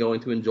likely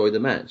going to enjoy the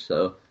match.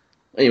 So,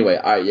 anyway,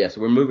 all right, yes,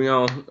 we're moving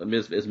on.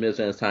 It's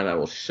Midstand's time. I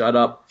will shut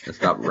up and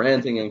stop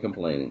ranting and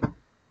complaining.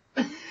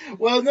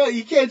 Well, no,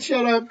 you can't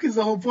shut up because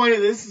the whole point of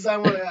this is I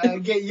want to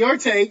get your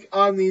take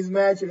on these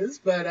matches,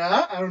 but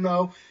I don't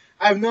know.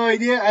 I have no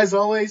idea, as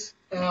always.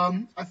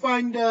 I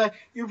find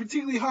you're a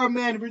particularly hard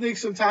man to predict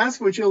sometimes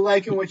what you'll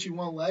like and what you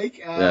won't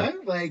like.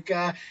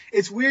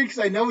 It's weird because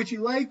I know what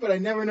you like, but I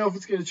never know if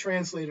it's going to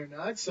translate or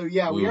not. So,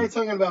 yeah, we are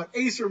talking about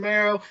Ace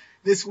Romero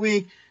this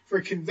week for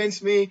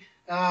Convince Me.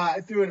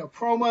 I threw in a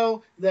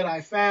promo that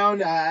I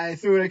found. I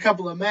threw in a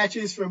couple of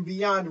matches from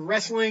Beyond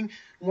Wrestling,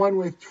 one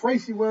with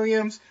Tracy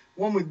Williams,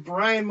 one with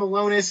Brian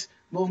Malonis,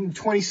 both in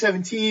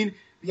 2017.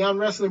 Beyond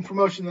Wrestling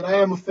promotion that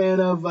I am a fan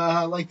of.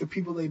 I like the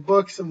people they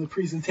book, some of the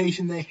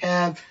presentation they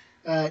have.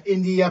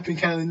 Indie up in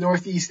kind of the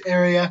Northeast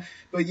area.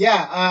 But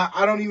yeah,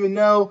 I don't even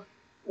know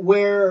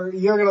where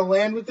you're going to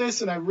land with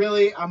this, and I'm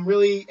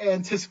really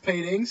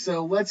anticipating.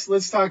 So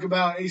let's talk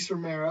about Ace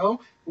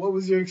Romero. What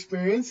was your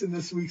experience in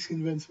this week's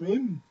Convince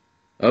Me?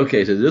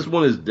 Okay, so this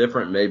one is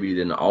different maybe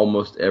than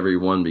almost every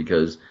one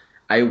because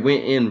I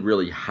went in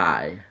really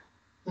high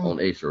on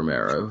Ace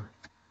Romero.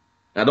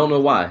 I don't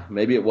know why.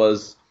 Maybe it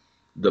was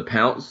the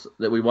Pounce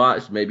that we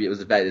watched. Maybe it was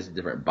the fact it's a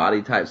different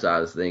body type, so I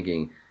was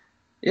thinking,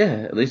 yeah,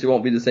 at least it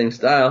won't be the same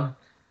style.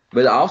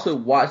 But I also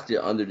watched it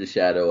under the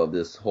shadow of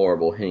this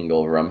horrible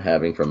hangover I'm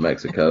having from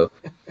Mexico.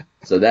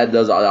 So that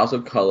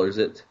also colors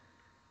it.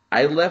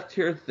 I left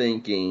here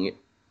thinking,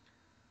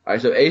 all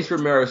right, so Ace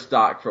Romero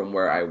stock from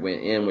where I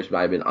went in, which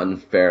might have been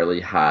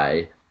unfairly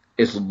high,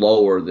 it's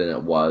lower than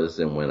it was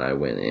than when I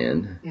went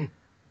in.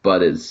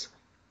 But it's,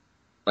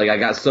 like, I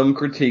got some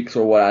critiques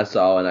for what I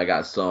saw, and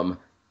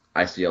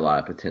I see a lot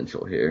of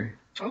potential here.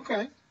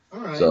 Okay. All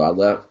right.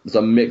 So it's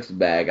a mixed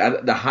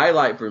bag. The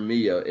highlight for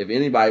me, if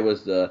anybody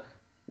was the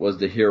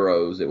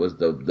heroes, it was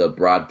the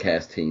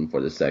broadcast team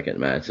for the second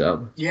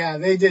matchup. Yeah,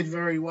 they did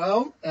very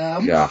well.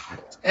 God.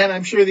 And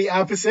I'm sure the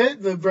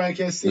opposite, the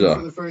broadcast team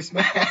for the first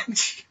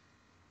match.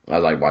 I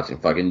like watching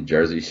fucking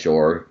Jersey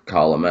Shore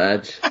call a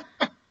match.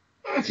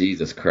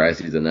 Jesus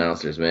Christ, these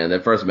announcers, man.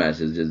 That first match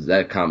is just,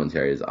 that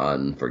commentary is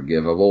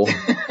unforgivable.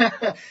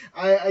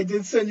 I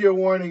did send you a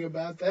warning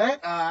about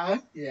that.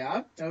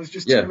 Yeah, that was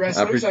just two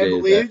wrestlers, I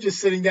believe, just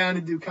sitting down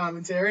to do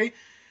commentary,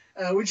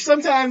 which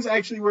sometimes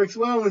actually works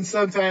well and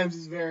sometimes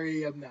is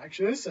very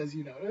obnoxious, as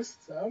you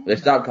noticed. So they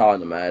stopped calling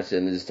the match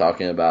and just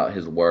talking about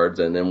his words,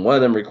 and then one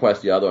of them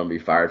requests the other one be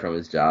fired from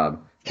his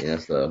job. Yeah,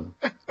 so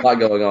a lot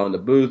going on in the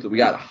booth. We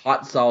got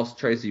Hot Sauce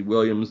Tracy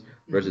Williams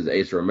versus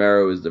Ace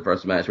Romero is the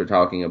first match we're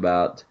talking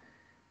about.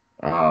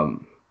 I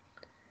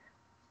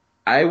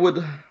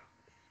would,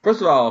 first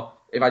of all,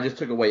 if I just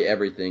took away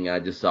everything, I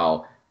just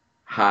saw,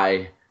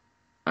 hi,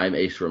 I'm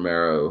Ace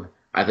Romero.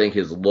 I think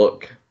his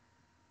look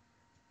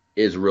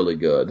is really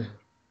good.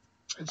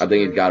 I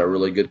think he's got a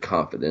really good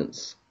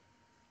confidence.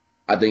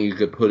 I think you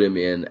could put him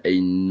in a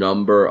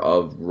number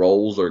of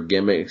roles or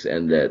gimmicks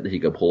and that he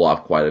could pull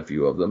off quite a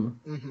few of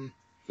them. Mm-hmm.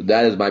 So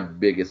that is my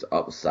biggest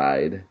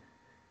upside,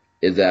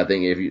 is that I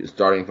think if you're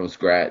starting from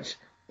scratch,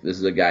 this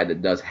is a guy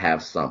that does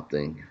have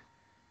something.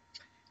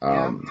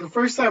 The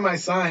first time I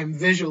saw him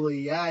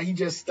visually, he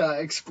just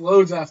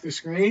explodes off the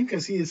screen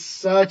because he is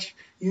such,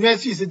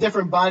 he's a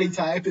different body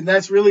type, and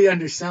that's really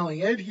underselling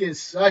it. He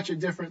is such a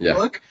different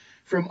look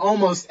from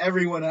almost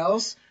everyone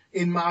else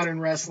in modern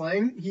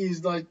wrestling.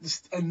 He's like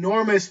this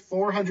enormous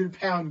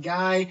 400-pound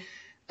guy,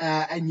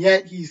 and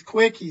yet he's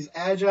quick, he's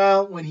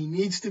agile when he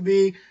needs to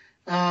be.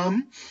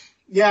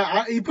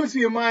 He puts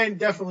me in mind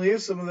definitely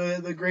of some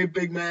of the great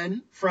big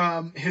men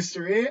from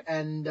history,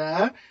 and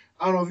I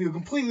don't know if you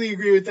completely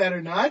agree with that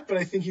or not, but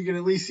I think you can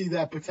at least see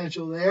that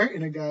potential there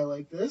in a guy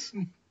like this.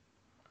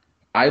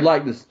 I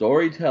like the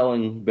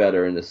storytelling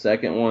better in the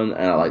second one,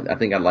 and I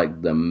think I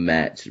like the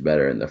match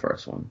better in the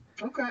first one.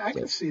 Okay, I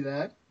can see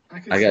that. I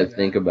got to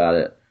think about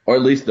it, or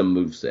at least the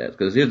moveset,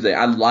 because here's the thing,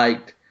 I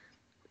liked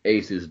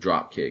Ace's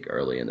drop kick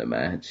early in the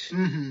match.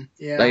 Mm-hmm.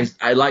 Yeah,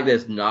 I like that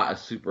it's not a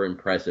super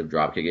impressive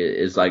drop kick.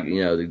 It's like,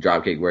 the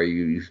drop kick where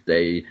you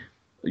stay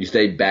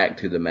back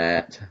to the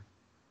mat.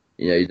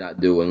 He's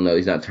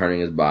not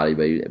turning his body,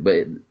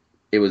 but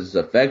it was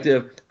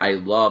effective.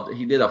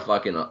 He did a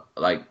fucking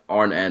like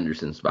Arn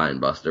Anderson spine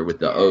buster with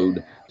the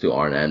ode to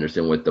Arn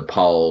Anderson with the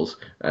pause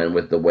and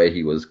with the way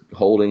he was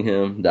holding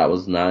him. That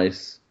was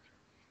nice.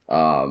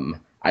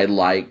 I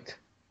liked,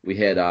 we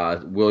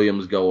had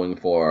Williams going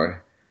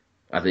for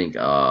a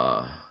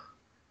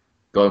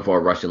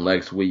Russian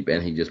leg sweep,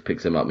 and he just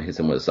picks him up and hits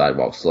him with a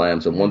sidewalk slam.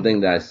 So one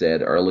thing that I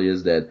said early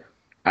is that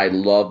I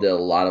love that a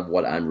lot of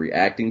what I'm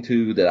reacting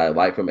to that I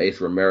like from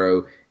Ace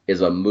Romero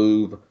is a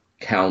move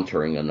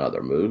countering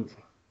another move.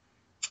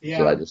 Yeah.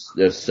 So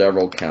there's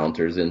several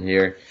counters in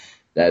here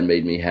that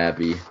made me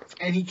happy.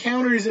 And he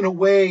counters in a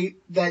way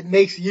that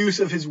makes use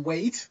of his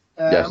weight.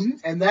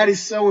 And that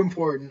is so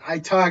important.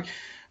 I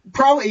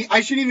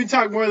should even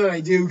talk more than I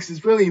do because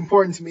it's really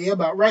important to me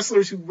about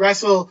wrestlers who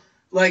wrestle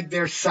like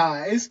their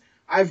size.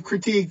 I've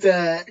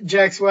critiqued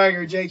Jack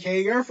Swagger, Jake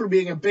Hager, for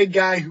being a big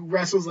guy who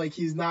wrestles like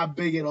he's not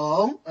big at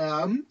all,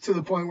 to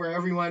the point where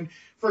everyone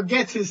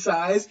forgets his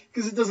size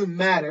because it doesn't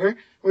matter.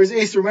 Whereas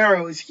Ace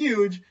Romero is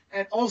huge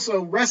and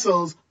also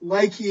wrestles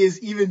like he is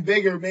even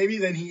bigger maybe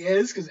than he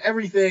is, because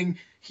everything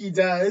he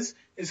does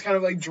is kind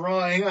of like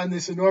drawing on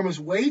this enormous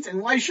weight.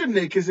 And why shouldn't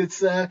it? Because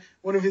it's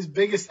one of his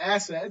biggest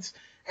assets.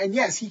 And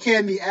yes, he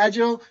can be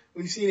agile.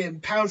 We've seen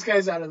him pounce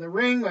guys out of the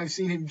ring. I've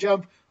seen him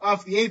jump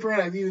off the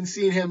apron. I've even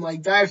seen him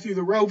like dive through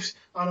the ropes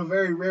on a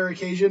very rare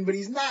occasion, but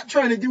he's not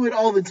trying to do it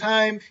all the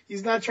time.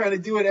 He's not trying to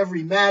do it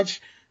every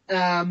match.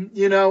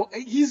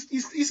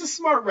 He's a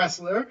smart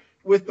wrestler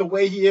with the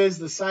way he is,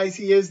 the size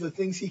he is, the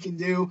things he can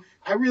do.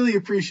 I really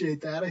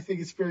appreciate that. I think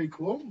it's very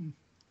cool.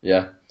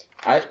 Yeah.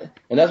 And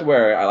that's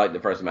where I like the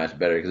first match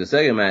better, because the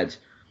second match,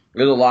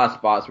 there's a lot of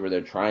spots where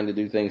they're trying to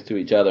do things to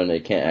each other and they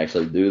can't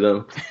actually do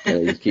them, and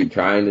they just keep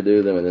trying to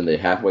do them, and then they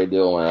halfway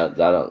do them. I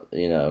don't.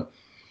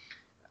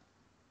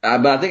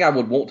 But I think I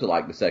would want to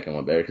like the second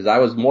one better, because I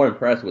was more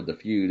impressed with the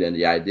feud and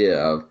the idea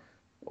of,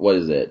 what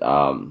is it?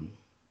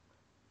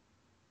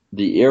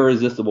 The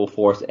irresistible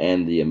force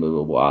and the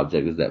immovable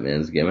object is that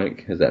man's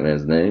gimmick. Is that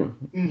man's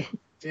name?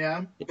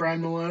 Yeah,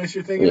 Brian Malonis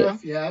you're thinking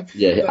of? Yeah.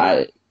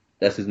 Yeah,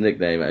 that's his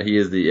nickname. He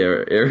is the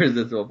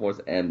irresistible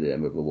force and the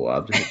immovable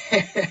object.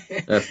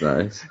 That's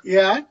nice.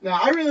 Yeah, no,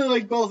 I really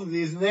like both of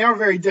these, and they are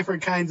very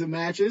different kinds of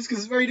matches, because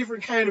it's very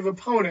different kind of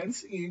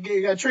opponents.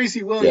 You got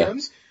Tracy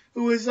Williams,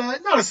 who is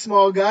not a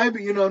small guy,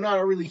 but, not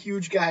a really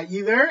huge guy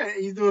either.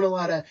 He's doing a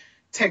lot of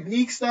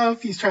technique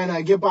stuff. He's trying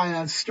to get by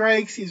on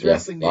strikes. He's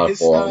wrestling to his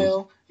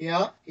style.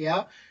 Yeah.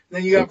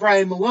 Then you got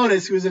Brian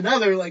Malonis, who is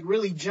another, like,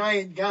 really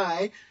giant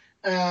guy.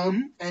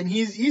 And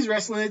he's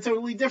wrestling a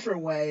totally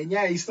different way. And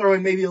yeah, he's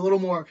throwing maybe a little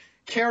more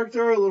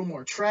character, a little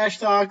more trash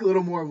talk, a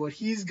little more of what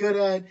he's good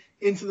at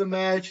into the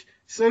match.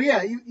 So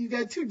yeah, you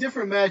got two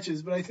different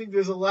matches, but I think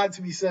there's a lot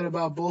to be said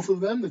about both of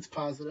them that's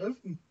positive.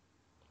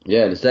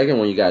 Yeah, the second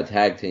one, you got a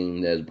tag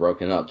team that's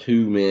broken up.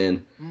 Two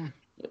men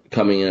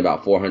coming in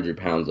about 400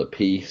 pounds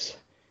apiece.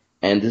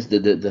 And just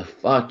the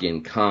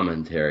fucking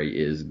commentary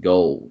is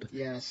gold.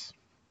 Yes.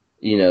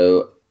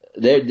 It's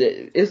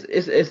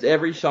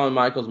every Shawn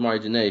Michaels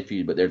Marty Jannetty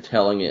feud, but they're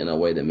telling it in a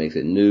way that makes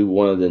it new.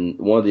 One of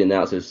the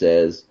announcers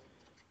says,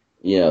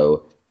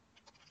 to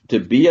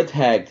be a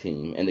tag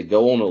team and to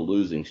go on a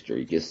losing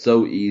streak, it's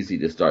so easy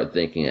to start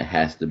thinking it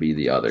has to be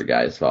the other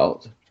guy's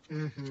fault.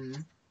 Mm-hmm.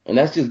 And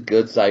that's just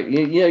good psych.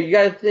 You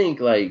got to think,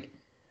 like,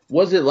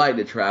 what's it like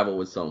to travel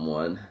with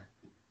someone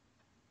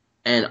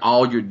and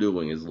all you're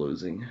doing is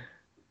losing,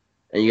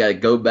 and you got to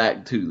go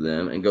back to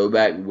them and go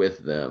back with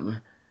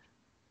them.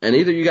 And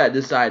either you got to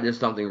decide there's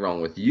something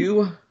wrong with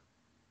you,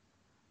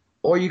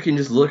 or you can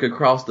just look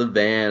across the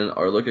van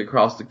or look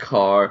across the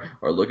car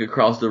or look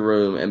across the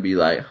room and be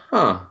like,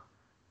 no,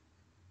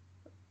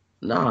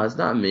 it's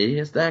not me,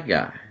 it's that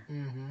guy.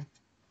 Mm-hmm.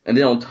 And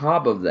then on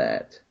top of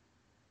that,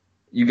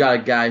 you got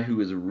a guy who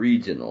is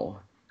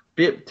regional,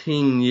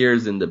 15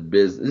 years in the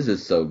business. This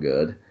is so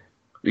good.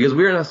 Because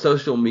we're in a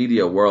social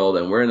media world,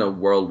 and we're in a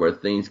world where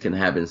things can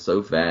happen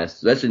so fast,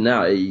 especially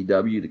now,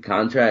 AEW, the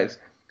contracts.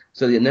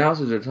 So the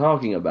announcers are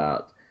talking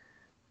about,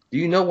 do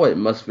you know what it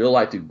must feel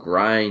like to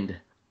grind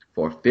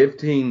for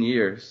 15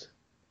 years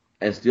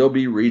and still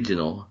be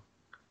regional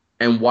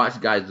and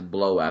watch guys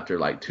blow after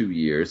like 2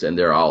 years, and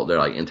they're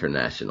like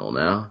international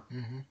now?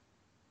 Mm-hmm.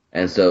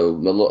 And so,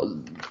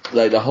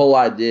 like, the whole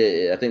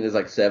idea, I think there's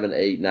like 7,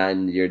 8,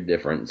 9 year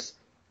difference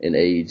in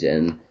age.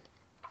 And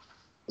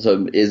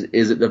so is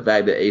it the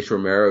fact that Ace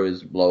Romero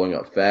is blowing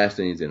up fast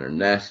and he's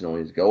international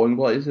and he's going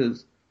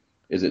places?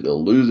 Is it the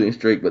losing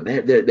streak? But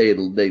they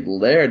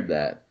layered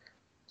that.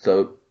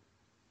 So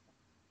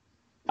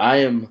I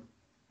am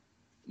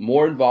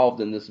more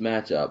involved in this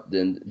matchup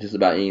than just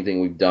about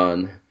anything we've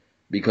done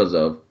because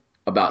of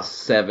about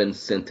 7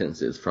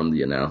 sentences from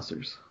the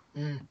announcers.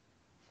 Mm.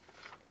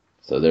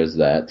 So there's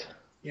that.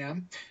 Yeah.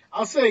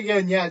 I'll say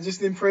again,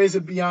 just in praise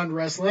of Beyond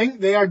Wrestling,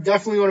 they are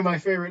definitely one of my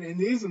favorite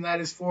indies, and that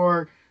is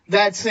for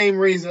that same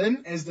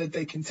reason, is that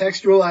they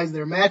contextualize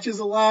their matches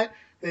a lot.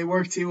 They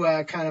work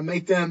to kind of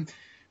make them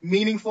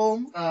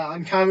meaningful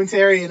on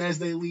commentary and as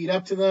they lead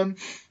up to them.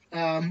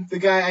 The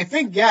guy, I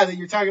think, that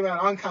you're talking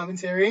about on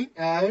commentary,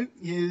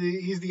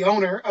 he's the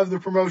owner of the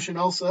promotion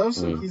also,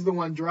 so he's the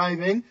one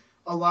driving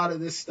a lot of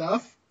this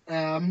stuff.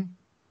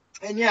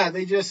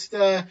 They just...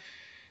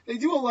 they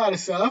do a lot of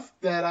stuff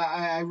that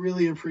I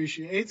really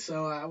appreciate,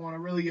 so I want to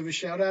really give a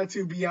shout out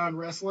to Beyond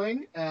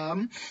Wrestling,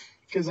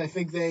 because I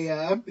think they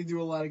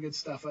do a lot of good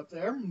stuff up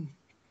there.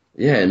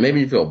 Yeah, and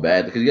maybe you feel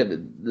bad because you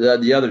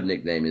got the other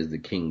nickname is the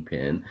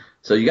Kingpin,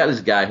 so you got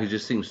this guy who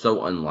just seems so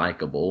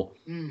unlikable,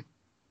 and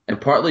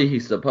partly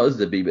he's supposed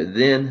to be, but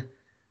then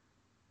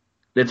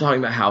they're talking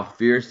about how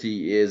fierce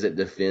he is at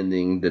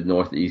defending the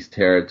Northeast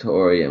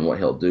Territory and what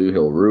he'll do.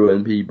 He'll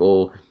ruin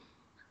people.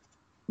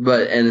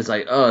 And it's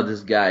like, oh,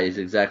 this guy is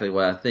exactly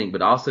what I think.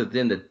 But also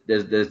then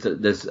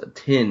there's a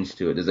tinge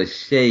to it. There's a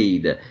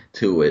shade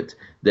to it.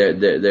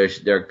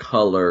 Their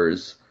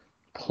colors,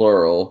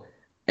 plural.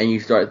 And you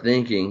start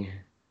thinking,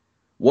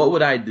 what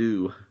would I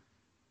do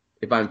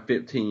if I'm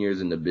 15 years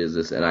in the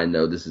business and I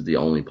know this is the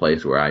only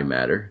place where I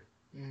matter?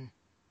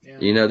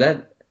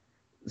 Yeah.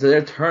 So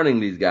they're turning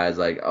these guys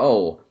like,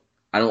 oh,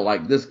 I don't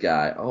like this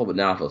guy. Oh, but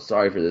now I feel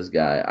sorry for this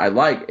guy. I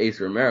like Ace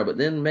Romero, but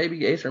then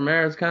maybe Ace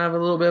Romero is kind of a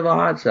little bit of a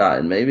hot shot,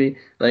 and maybe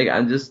like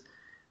I'm just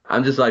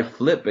like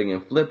flipping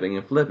and flipping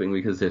and flipping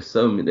because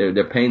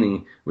they're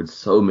painting with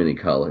so many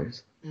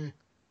colors.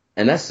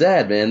 And that's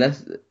sad, man.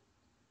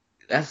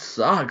 That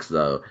sucks,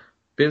 though.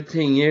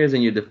 15 years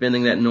and you're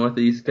defending that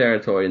Northeast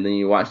territory, and then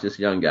you watch this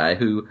young guy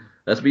who,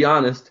 let's be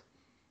honest,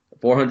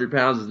 400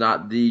 pounds is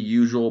not the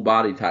usual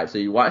body type. So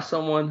you watch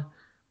someone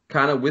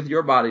kind of with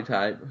your body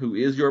type, who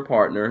is your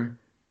partner,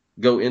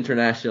 go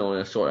international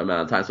in a short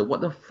amount of time. So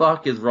what the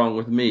fuck is wrong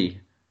with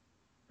me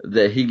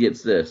that he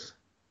gets this?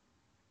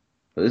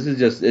 This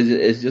is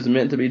it's just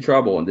meant to be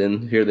trouble. And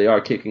then here they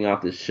are kicking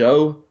off the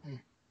show,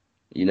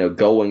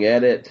 going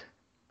at it.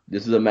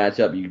 This is a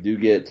matchup you do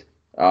get.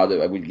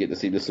 We get to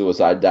see the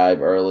suicide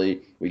dive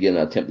early. We get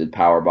an attempted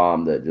power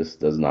bomb that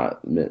just is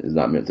not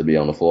meant to be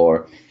on the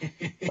floor.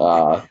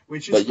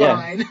 Which is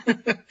fine.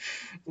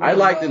 I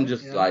like them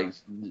just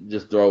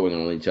throwing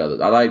on each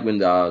other. I like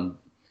when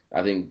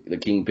I think the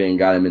Kingpin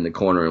got him in the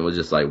corner and was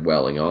just like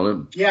welling on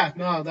him. Yeah,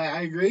 no,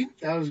 I agree.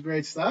 That was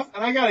great stuff.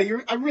 And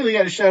I really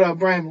got to shout out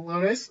Brian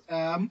Milonas,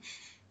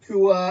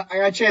 who I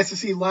got a chance to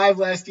see live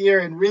last year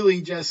and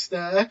really just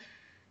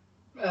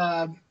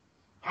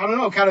I don't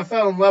know, kind of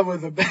fell in love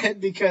with a bit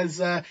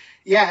because,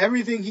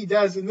 everything he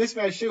does in this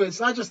match too, it's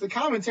not just the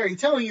commentary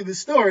telling you the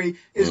story,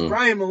 is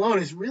Brian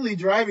Milonas really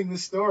driving the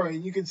story.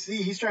 You can see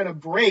he's trying to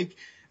break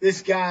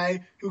this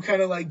guy who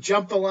kind of like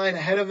jumped the line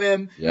ahead of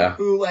him,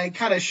 who like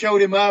kind of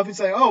showed him up. It's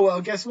like, oh,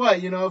 well, guess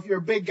what? If you're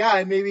a big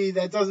guy, maybe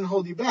that doesn't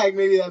hold you back.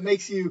 Maybe that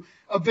makes you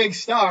a big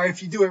star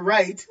if you do it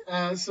right.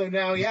 So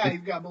now,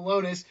 you've got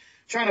Milonas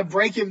trying to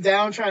break him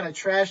down, trying to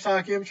trash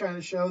talk him, trying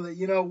to show that,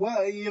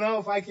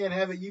 if I can't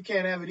have it, you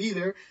can't have it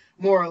either,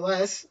 more or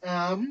less.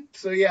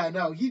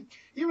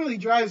 He really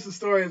drives the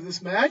story of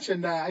this match,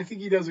 and I think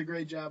he does a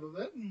great job of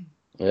it.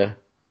 Yeah,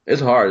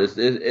 it's hard.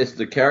 It's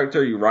the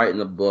character you write in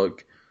the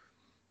book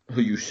who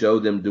you show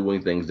them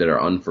doing things that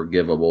are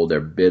unforgivable. They're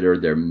bitter,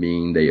 they're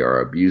mean, they are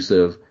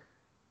abusive.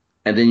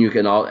 And then you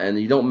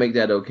don't make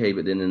that okay,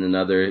 but then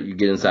you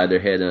get inside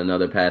their head in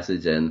another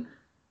passage and,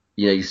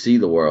 you see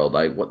the world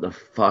like, what the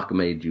fuck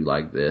made you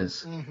like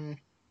this? Mm-hmm.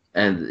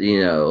 And,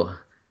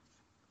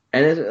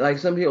 and it's like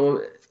some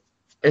people,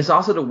 it's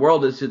also the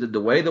world. It's just the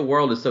way the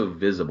world is so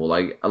visible.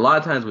 Like a lot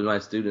of times with my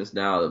students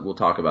now, we'll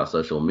talk about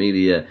social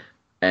media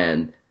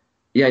and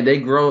they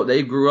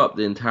grew up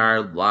the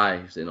entire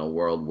lives in a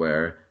world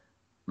where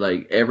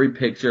like every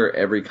picture,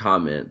 every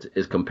comment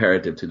is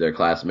comparative to their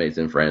classmates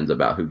and friends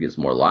about who gets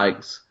more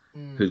likes,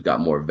 who's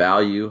got more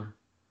value.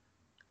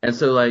 And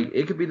so, like,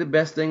 it could be the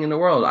best thing in the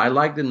world. I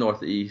like the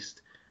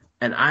Northeast,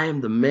 and I am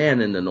the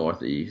man in the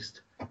Northeast,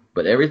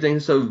 but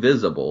everything's so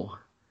visible.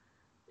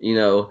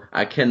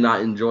 I cannot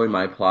enjoy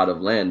my plot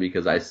of land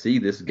because I see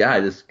this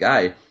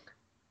guy,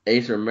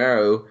 Ace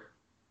Romero,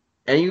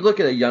 and you look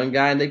at a young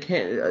guy, and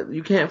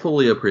you can't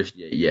fully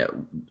appreciate yet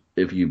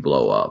if you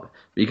blow up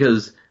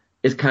because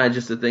it's kind of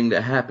just a thing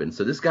that happens.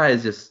 So this guy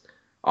is just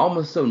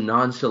almost so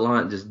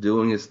nonchalant, just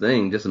doing his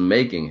thing, just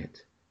making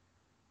it.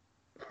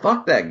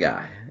 Fuck that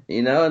guy.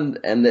 And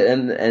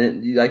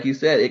like you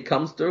said, it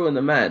comes through in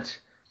the match.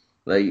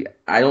 Like,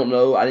 I don't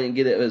know, I didn't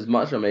get it as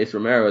much from Ace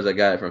Romero as I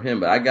got it from him,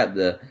 but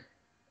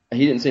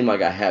he didn't seem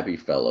like a happy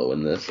fellow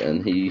in this,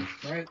 and he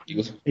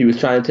was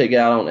trying to take it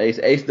out on Ace.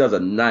 Ace does a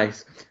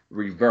nice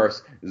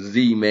reverse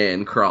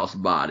Z-Man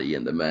crossbody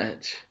in the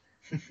match.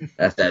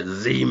 That's that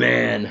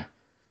Z-Man.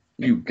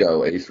 You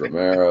go, Ace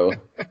Romero.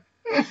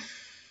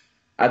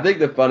 I think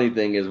the funny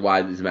thing is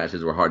why these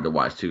matches were hard to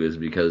watch too is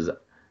because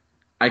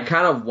I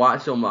kind of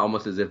watch them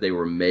almost as if they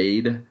were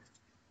made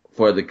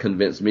for the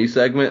Convince Me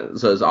segment.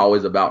 So it's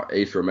always about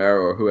Ace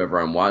Romero or whoever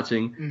I'm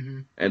watching. Mm-hmm.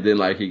 And then,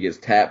 like, he gets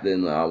tapped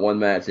in one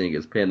match and he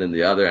gets pinned in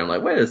the other. I'm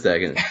like, wait a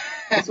second.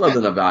 This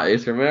wasn't about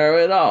Ace Romero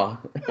at all.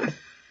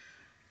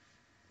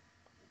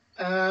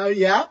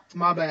 Yeah,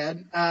 my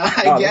bad.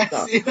 I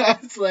guess,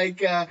 it's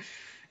like,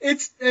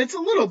 it's a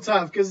little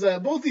tough because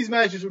both these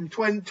matches from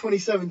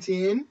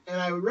 2017,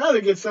 and I would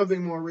rather get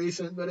something more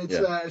recent, but it's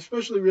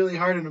especially really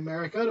hard in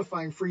America to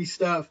find free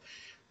stuff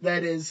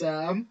that is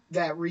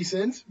that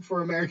recent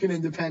for American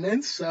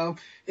independence. So,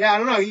 I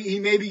don't know. He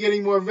may be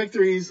getting more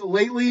victories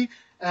lately.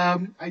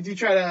 I do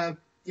try to,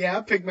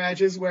 pick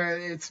matches where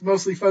it's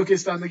mostly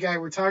focused on the guy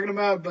we're talking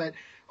about, but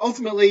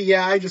ultimately,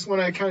 I just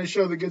want to kind of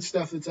show the good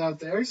stuff that's out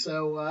there.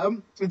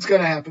 So it's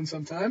going to happen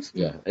sometimes.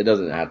 Yeah, it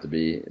doesn't have to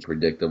be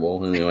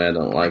predictable. Anyway, I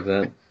don't like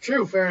that.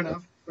 True, fair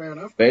enough.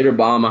 Vader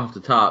bomb off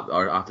the top,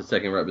 or off the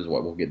second rep is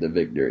what will get the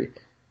victory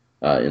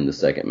in the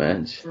second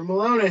match. For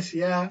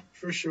Milonas,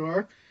 for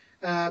sure.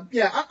 I'm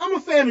a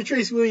fan of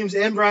Trace Williams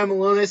and Brian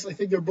Milonas. I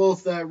think they're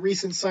both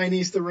recent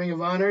signees to Ring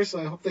of Honor,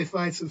 so I hope they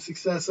find some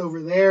success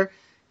over there.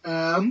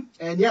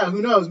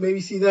 Who knows?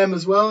 Maybe see them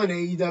as well in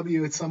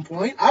AEW at some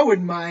point. I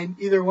wouldn't mind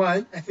either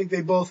one. I think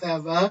they both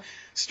have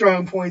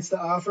strong points to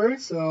offer,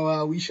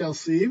 so we shall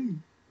see.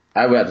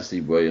 I would have to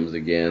see Williams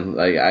again.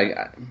 Like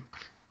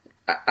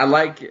I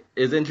like.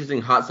 It's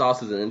interesting. Hot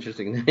Sauce is an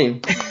interesting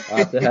name to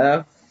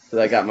have, so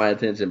that got my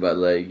attention. But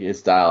like his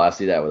style, I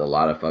see that with a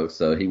lot of folks.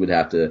 So he would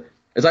have to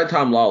It's like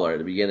Tom Lawler. At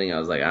the beginning, I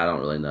was like, I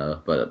don't really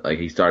know. But, like,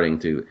 he's starting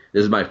to...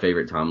 This is my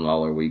favorite Tom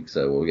Lawler week,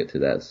 so we'll get to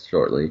that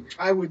shortly.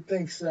 I would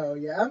think so,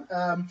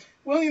 yeah.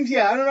 Williams,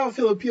 yeah, I don't know if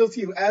he'll appeal to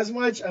you as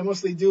much. I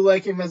mostly do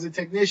like him as a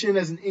technician,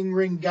 as an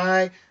in-ring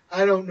guy.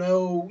 I don't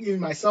know, even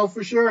myself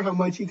for sure, how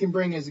much he can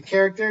bring as a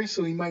character,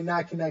 so he might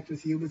not connect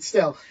with you. But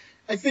still,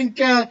 I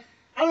think...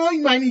 I don't know,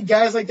 you might need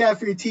guys like that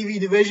for your TV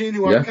division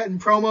who aren't cutting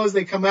promos.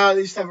 They come out,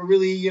 they just have a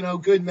really,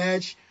 good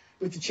match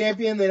with the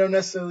champion. They don't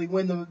necessarily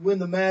win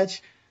the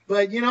match.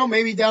 But,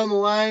 maybe down the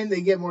line,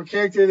 they get more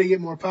character, they get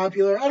more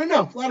popular. I don't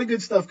know. A lot of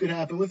good stuff could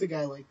happen with a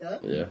guy like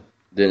that. Yeah.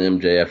 Then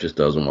MJF just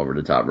throws him over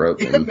the top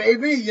rope. Yeah,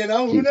 maybe,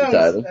 who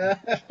knows?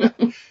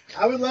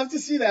 I would love to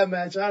see that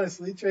match,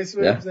 honestly. Trace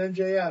Williams and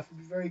MJF would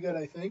be very good,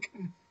 I think.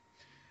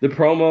 The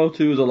promo,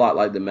 too, is a lot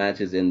like the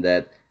matches in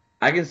that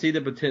I can see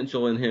the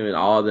potential in him in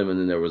all of them, and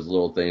then there was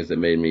little things that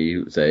made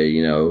me say,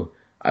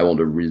 I want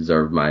to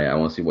reserve I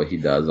want to see what he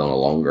does on a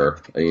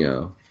longer,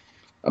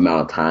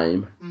 amount of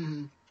time.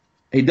 Mm-hmm.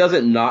 He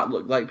doesn't not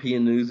look like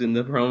P.N. News in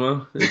the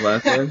promo, his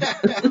last one.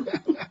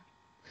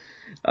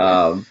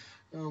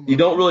 You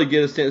don't really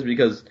get a sense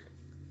because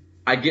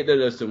I get that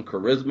there's some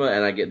charisma,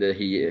 and I get that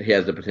he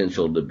has the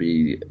potential to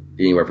be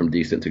anywhere from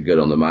decent to good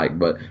on the mic,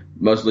 but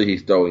mostly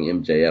he's throwing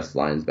MJF's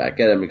lines back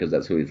at him because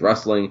that's who he's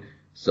wrestling.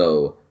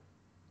 So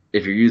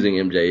if you're using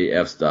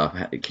MJF stuff,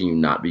 can you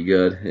not be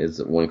good?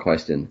 Is one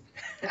question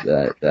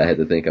that I had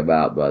to think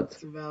about. But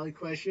it's a valid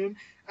question.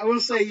 I will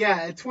say,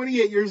 at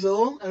 28 years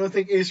old, I don't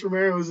think Ace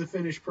Romero is a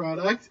finished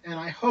product, and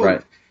I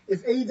hope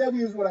if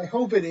AEW is what I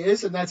hope it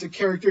is, and that's a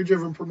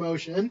character-driven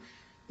promotion,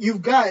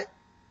 you've got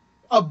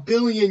a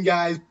billion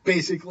guys,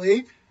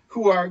 basically,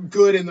 who are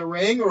good in the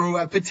ring or who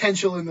have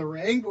potential in the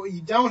ring, but what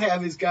you don't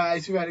have is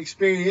guys who had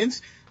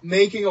experience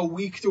making a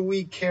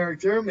week-to-week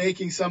character,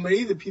 making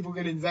somebody that people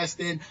can invest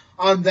in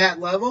on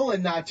that level,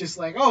 and not just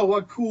like, oh,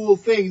 what cool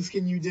things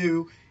can you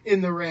do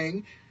in the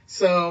ring?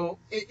 So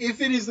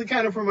if it is the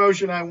kind of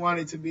promotion I want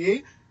it to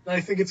be, then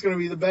I think it's going to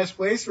be the best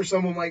place for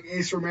someone like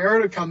Ace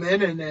Romero to come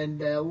in and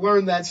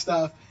learn that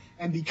stuff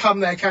and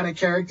become that kind of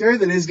character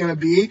that is going to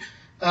be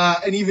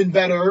an even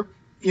better,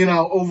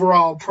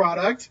 overall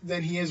product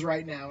than he is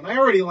right now. And I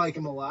already like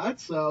him a lot,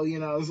 so,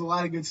 there's a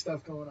lot of good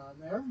stuff going on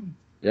there.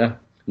 Yeah.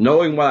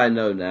 Knowing what I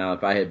know now,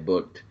 if I had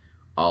booked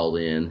All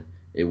In,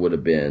 it would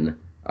have been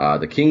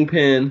the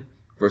Kingpin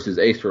versus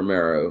Ace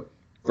Romero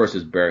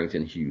versus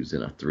Barrington Hughes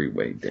in a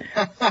 3-way dance.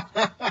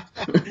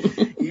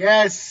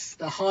 Yes,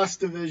 the Haas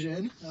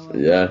division.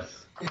 Yes.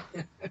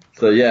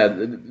 So,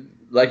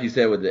 like you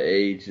said with the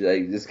age,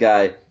 like this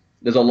guy,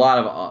 there's a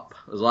lot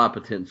of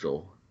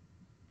potential.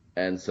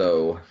 And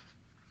so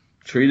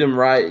treat him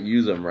right,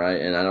 use him right,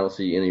 and I don't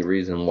see any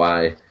reason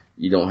why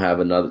you don't have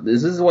another.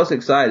 This is what's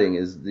exciting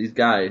is these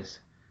guys,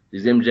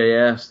 these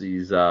MJFs,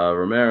 these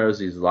Romeros,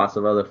 these lots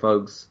of other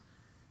folks.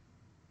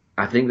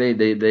 I think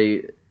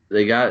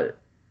they got.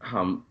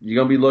 You're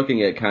gonna be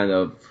looking at kind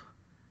of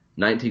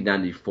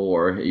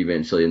 1994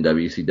 eventually in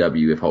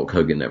WCW if Hulk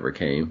Hogan never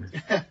came.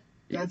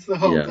 That's the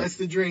hope. That's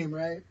the dream,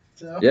 right?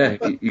 So. Yeah,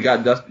 you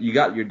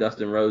got your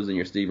Dustin Rhodes and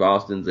your Steve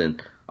Austins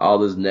and all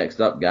those next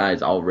up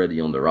guys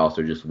already on the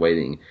roster just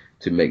waiting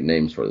to make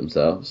names for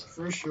themselves.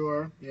 For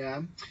sure,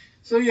 yeah.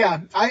 So,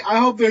 I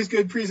hope there's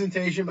good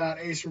presentation about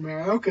Ace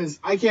Romero because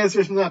I can't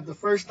search him up. The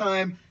first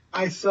time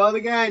I saw the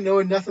guy,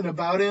 knowing nothing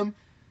about him,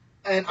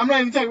 and I'm not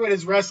even talking about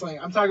his wrestling.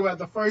 I'm talking about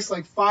the first,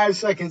 5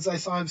 seconds I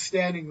saw him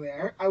standing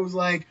there. I was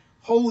like,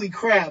 holy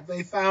crap,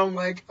 they found,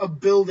 a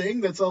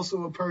building that's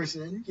also a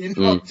person,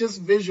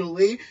 just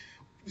visually.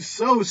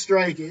 So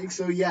striking.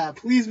 So,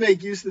 please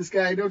make use of this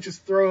guy. Don't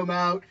just throw him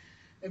out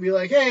and be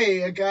like,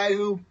 hey, a guy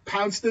who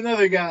pounced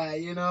another guy,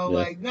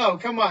 no,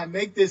 come on,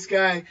 make this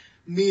guy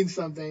mean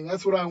something.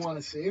 That's what I want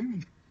to see.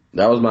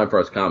 That was my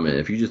first comment.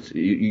 If you just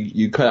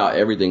you cut out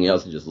everything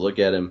else and just look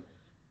at him,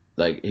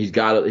 he's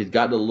got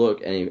the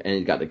look and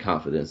he's got the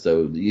confidence.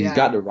 So he's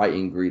got the right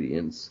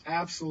ingredients.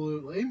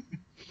 Absolutely.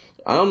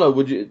 I don't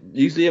know. Do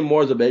you see him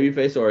more as a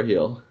babyface or a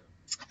heel?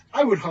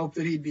 I would hope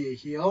that he'd be a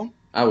heel.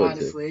 I would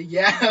honestly. Too.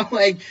 Yeah,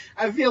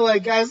 I feel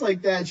like guys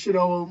like that should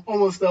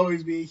almost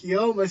always be a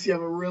heel unless you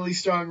have a really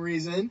strong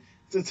reason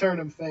to turn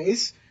him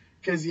face.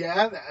 Because,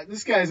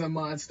 this guy's a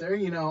monster,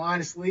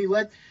 honestly.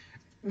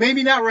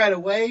 Maybe not right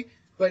away,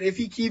 but if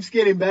he keeps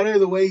getting better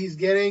the way he's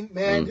getting,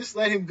 man, just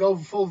let him go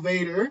full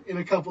Vader in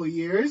a couple of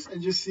years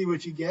and just see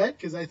what you get,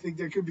 because I think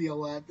there could be a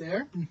lot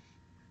there.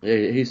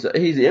 Yeah, he's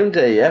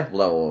MJF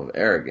level of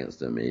arrogance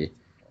to me.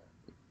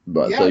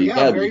 But so you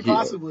gotta very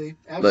possibly.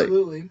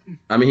 Absolutely.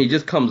 He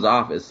just comes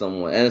off as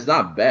someone, and it's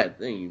not a bad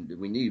thing.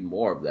 We need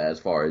more of that as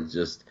far as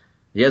just,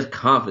 he has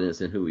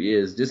confidence in who he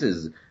is. This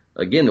is,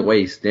 again, the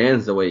way he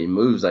stands, the way he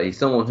moves. He's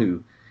someone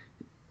who,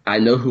 I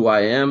know who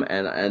I am,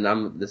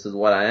 and this is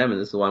what I am, and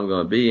this is what I'm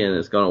going to be, and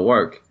it's going to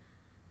work.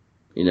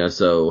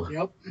 So.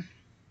 Yep.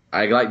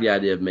 I like the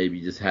idea of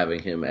maybe just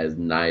having him as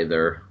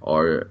neither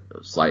or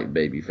a slight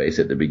babyface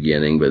at the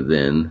beginning, but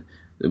then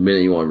the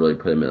minute you want to really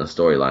put him in a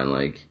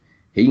storyline,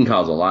 he can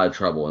cause a lot of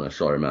trouble in a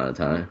short amount of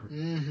time.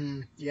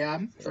 Mm-hmm. Yeah,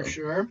 for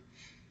sure.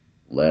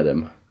 Let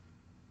him.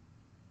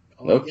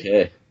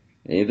 Okay.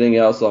 Anything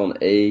else on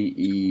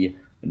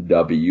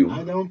AEW?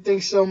 I don't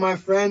think so, my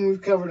friend.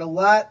 We've covered a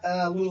lot,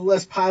 a little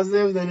less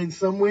positive than in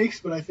some weeks,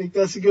 but I think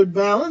that's a good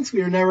balance.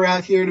 We are never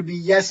out here to be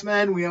yes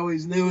men. We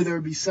always knew there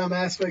would be some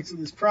aspects of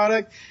this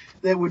product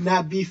that would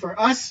not be for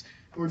us.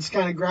 We're just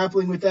kind of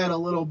grappling with that a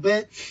little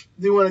bit.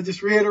 Do want to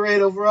just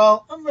reiterate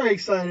overall, I'm very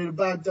excited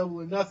about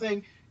Double or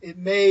Nothing. It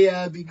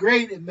may be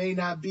great. It may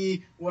not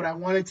be what I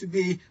want it to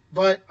be,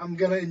 but I'm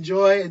going to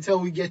enjoy until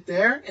we get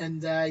there.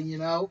 And,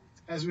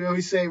 as we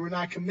always say, we're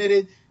not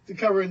committed to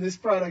covering this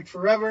product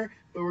forever,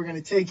 but we're going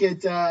to take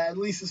it at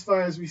least as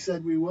far as we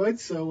said we would.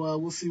 So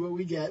we'll see what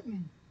we get.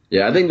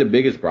 Yeah, I think the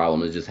biggest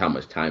problem is just how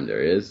much time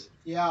there is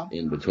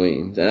in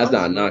between. And that's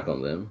not a knock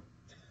on them.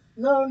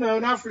 No,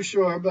 not for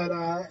sure. But,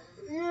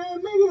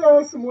 maybe there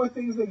are some more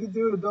things they could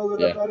do to build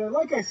it up better.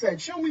 Like I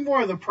said, show me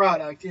more of the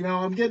product.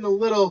 I'm getting a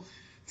little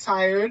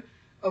tired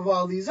of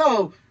all these,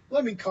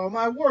 let me call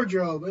my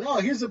wardrobe, and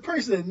here's a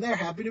person, and they're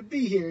happy to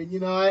be here.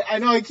 And, I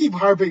know I keep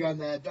harping on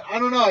that, but I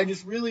don't know. I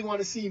just really want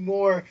to see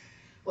more,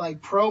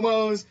 like,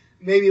 promos,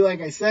 maybe,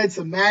 like I said,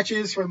 some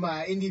matches from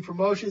indie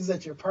promotions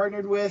that you're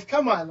partnered with.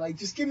 Come on, like,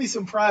 just give me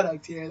some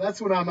product here.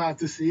 That's what I'm out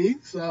to see.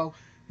 So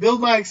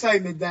build my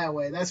excitement that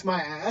way. That's my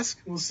ask.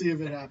 We'll see if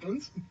it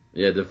happens.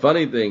 Yeah, the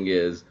funny thing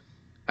is,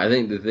 I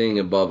think the thing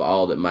above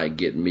all that might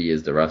get me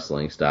is the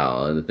wrestling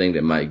style, and the thing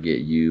that might get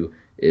you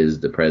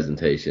is the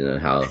presentation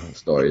and how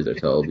stories are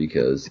told,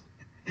 because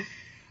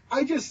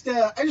I just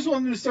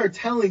want them to start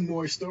telling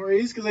more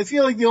stories, because I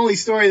feel like the only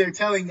story they're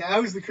telling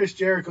now is the Chris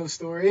Jericho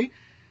story,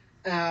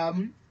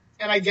 and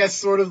I guess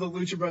sort of the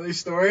Lucha Brothers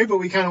story, but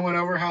we kind of went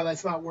over how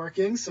that's not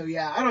working. So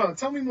yeah, I don't know.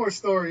 Tell me more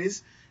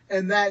stories,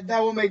 and that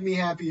will make me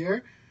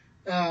happier.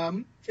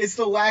 It's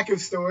the lack of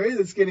story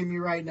that's getting me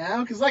right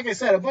now, because like I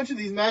said, a bunch of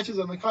these matches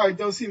on the card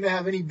don't seem to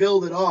have any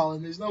build at all,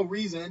 and there's no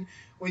reason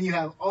when you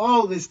have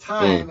all this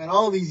time and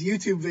all these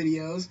YouTube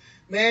videos,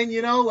 man,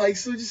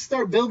 so just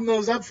start building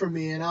those up for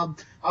me, and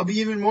I'll be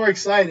even more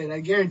excited.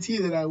 I guarantee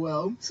that I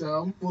will.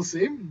 So we'll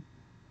see.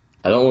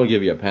 I don't want to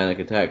give you a panic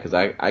attack, because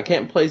I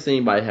can't place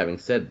anybody having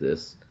said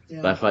this,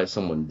 but I feel like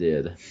someone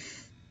did.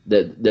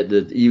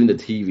 That even the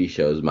TV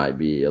shows might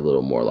be a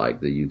little more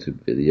like the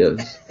YouTube videos.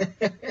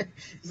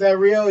 Is that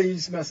real, or are you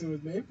just messing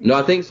with me? No,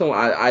 I think so.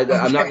 I'm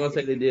not going to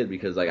say they did,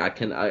 because like I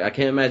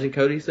can't imagine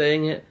Cody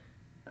saying it.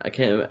 I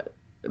can't.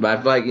 But I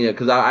feel like,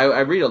 because I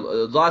read a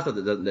lot of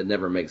stuff that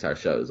never makes our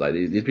shows. Like,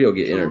 these people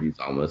get interviews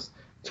almost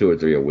 2 or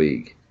 3 a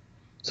week.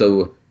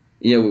 So,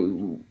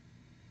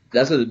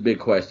 that's the big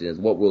question is,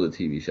 what will the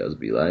TV shows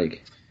be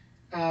like?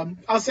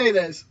 I'll say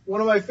this. One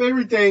of my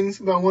favorite things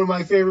about one of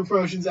my favorite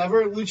promotions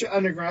ever, Lucha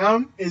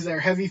Underground, is their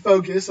heavy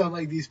focus on,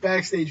 like, these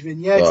backstage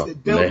vignettes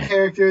that build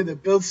character,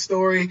 that build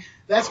story.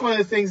 That's one of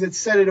the things that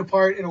set it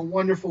apart in a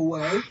wonderful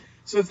way.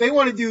 So if they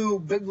want to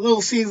do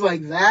little scenes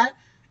like that,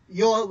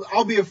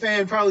 I'll be a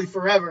fan probably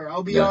forever.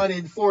 I'll be on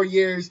in 4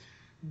 years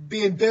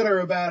being bitter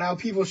about how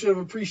people should have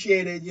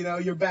appreciated,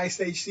 your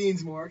backstage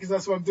scenes more, because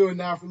that's what I'm doing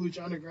now for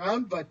Lucha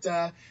Underground. But,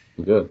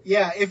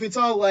 if it's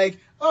all like,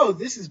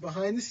 this is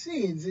behind the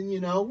scenes, and,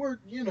 we're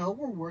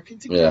working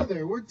together.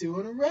 Yeah. We're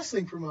doing a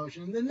wrestling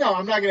promotion. Then, no,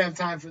 I'm not going to have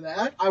time for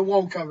that. I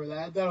won't cover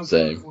that. That'll do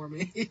it for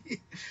me.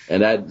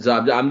 And so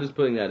I'm just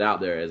putting that out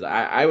there as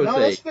I would say.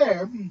 That's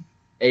fair.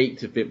 8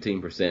 to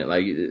 15%.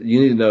 Like, you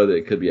need to know that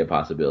it could be a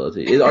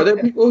possibility. Are there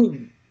people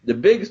who, the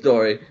big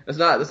story, let's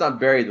not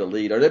bury the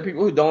lead. Are there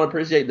people who don't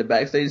appreciate the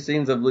backstage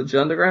scenes of Lucha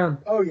Underground?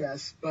 Oh,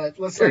 yes, but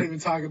let's not even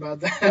talk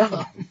about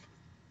that.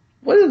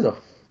 What is a...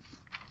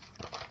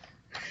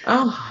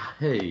 Oh,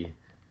 hey.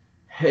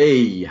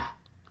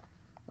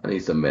 I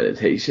need some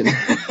meditation.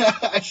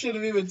 I should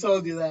have even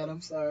told you that.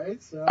 I'm sorry.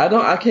 So.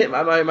 I can't,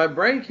 my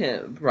brain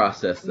can't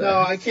process that. No,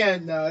 I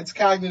can't. No, it's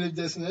cognitive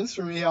dissonance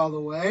for me all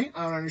the way.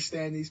 I don't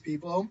understand these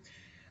people.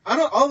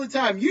 All the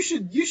time. You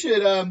should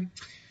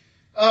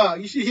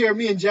hear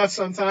me and Jeff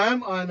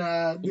sometime on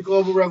the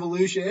Global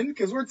Revolution,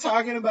 because we're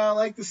talking about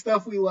like the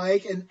stuff we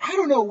like, and I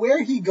don't know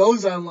where he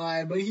goes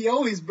online, but he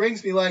always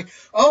brings me like,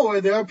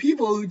 there are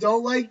people who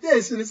don't like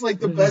this, and it's like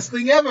the best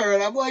thing ever,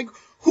 and I'm like,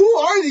 who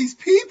are these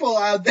people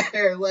out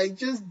there, like,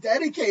 just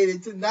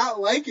dedicated to not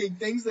liking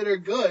things that are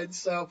good?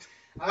 So,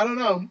 I don't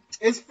know.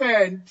 It's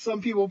fair, and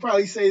some people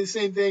probably say the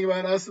same thing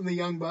about us and the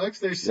Young Bucks.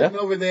 They're sitting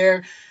over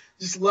there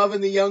just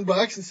loving the Young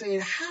Bucks and saying,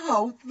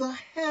 how the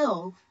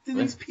hell do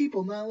these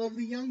people not love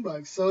the Young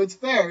Bucks? So it's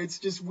fair. It's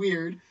just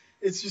weird.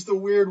 It's just a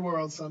weird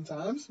world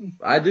sometimes.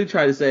 I do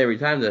try to say every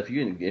time that if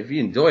you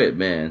enjoy it,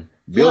 man,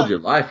 build your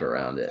life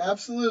around it.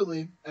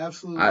 Absolutely.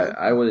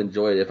 I would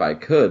enjoy it if I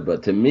could,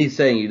 but to me,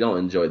 saying you don't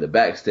enjoy the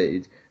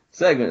backstage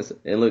segments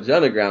in Lucha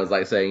Underground is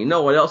like saying,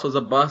 what else was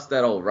a bust?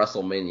 That old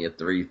WrestleMania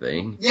 3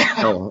 thing.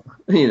 Yeah.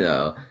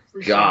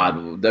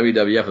 God,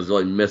 WWF was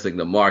really missing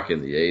the mark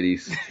in the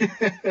 80s.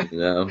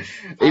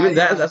 Even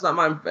that's not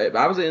my.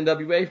 I was an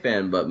NWA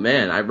fan, but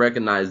man, I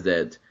recognize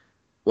that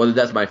whether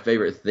that's my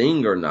favorite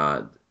thing or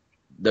not,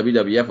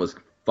 WWF was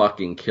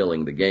fucking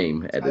killing the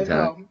game at the I time.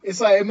 know. It's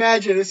like,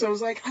 imagine if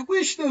someone's like, I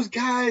wish those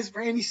guys,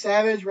 Randy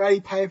Savage, Roddy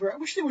Piper, I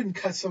wish they wouldn't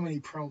cut so many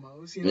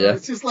promos. You know, Yeah.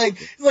 it's just like,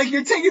 it's like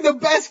you're taking the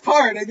best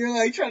part and you're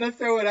like trying to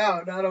throw it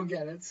out. And I don't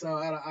get it. So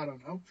I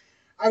don't know.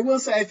 I will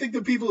say, I think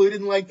the people who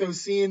didn't like those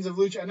scenes of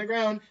Lucha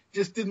Underground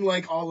just didn't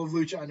like all of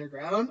Lucha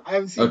Underground. I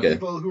haven't seen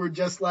people who were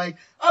just like,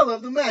 I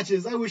love the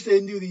matches. I wish they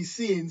didn't do these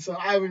scenes. So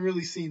I haven't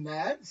really seen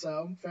that.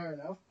 So fair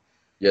enough.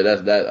 Yeah,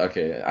 that's that.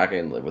 Okay, I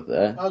can live with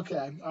that.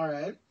 Okay. All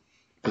right.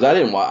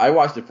 Because I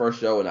watched the first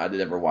show and I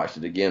never watched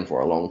it again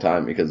for a long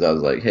time because I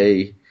was like,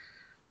 hey,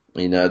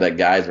 you know, that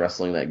guy's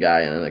wrestling that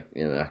guy and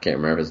I can't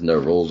remember if it's no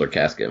rules or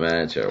casket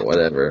match or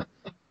whatever.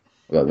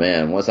 But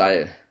man,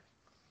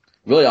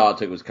 really all it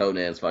took was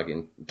Conan's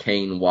fucking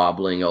cane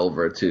wobbling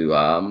over to,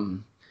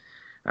 I'm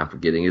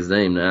forgetting his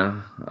name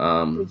now.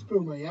 Prince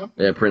Puma, yeah?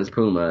 Yeah, Prince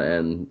Puma.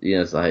 And, you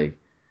know, it's like,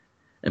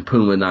 and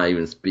Puma not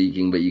even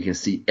speaking, but you can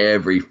see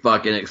every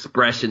fucking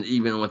expression,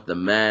 even with the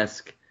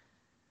mask.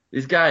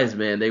 These guys,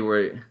 man,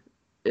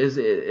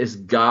 it's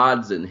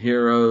gods and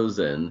heroes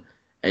and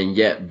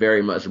yet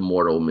very much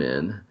mortal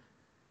men.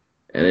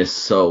 And it's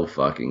so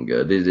fucking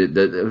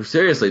good.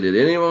 Seriously, did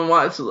anyone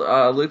watch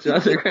Lucha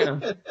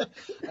Underground?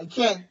 I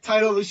can't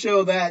title the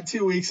show that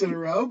 2 weeks in a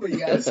row, but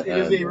yes, it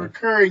is a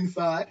recurring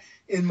thought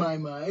in my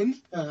mind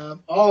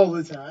all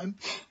the time.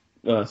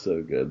 Oh,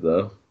 so good,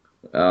 though.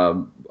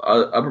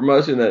 A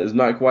promotion that is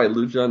not quite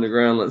Lucha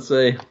Underground, let's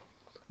say,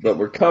 but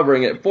we're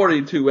covering it.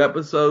 42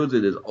 episodes.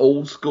 It is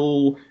old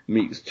school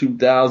meets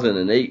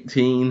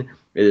 2018.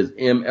 It is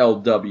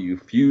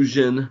MLW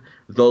Fusion,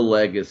 The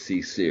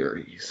Legacy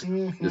Series.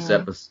 Mm-hmm. This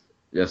episode,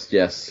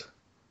 yes.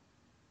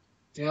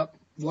 Yep.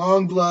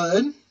 Long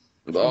blood.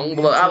 Long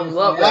blood. I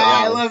love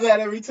that. I love that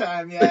every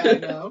time. Yeah, I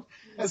know.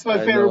 That's my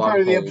favorite part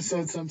of the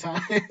episode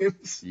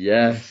sometimes.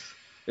 Yes.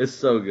 It's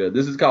so good.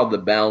 This is called The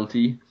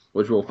Bounty,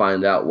 which we'll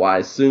find out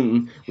why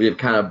soon. We have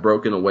kind of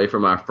broken away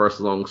from our first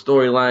long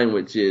storyline,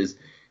 which is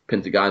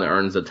Pentagon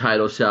earns a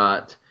title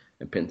shot,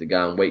 and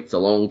Pentagon waits a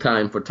long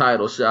time for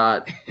title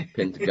shot.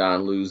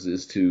 Pentagon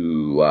loses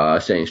to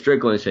Shane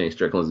Strickland. Shane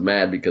Strickland's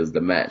mad because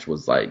the match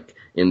was like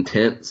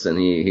intense and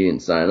he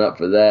didn't sign up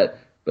for that.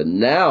 But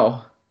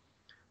now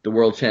the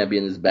world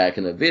champion is back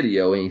in the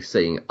video and he's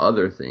saying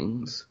other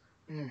things.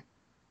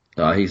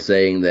 He's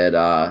saying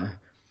that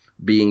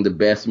being the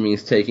best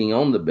means taking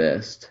on the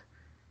best.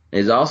 And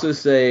he's also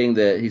saying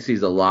that he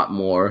sees a lot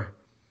more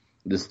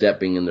the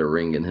stepping in the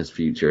ring in his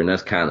future, and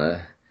that's kind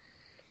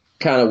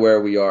of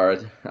where we are.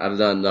 I've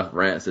done enough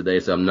rants today,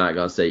 so I'm not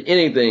going to say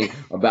anything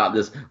about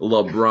this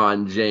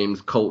LeBron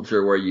James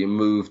culture where you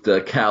move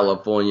to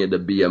California to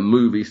be a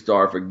movie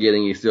star,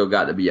 forgetting you still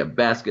got to be a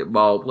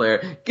basketball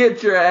player.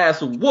 Get your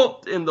ass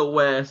whooped in the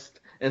West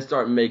and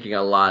start making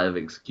a lot of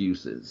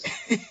excuses.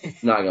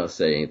 Not going to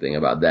say anything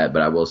about that,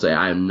 but I will say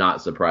I am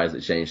not surprised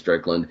that Shane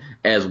Strickland,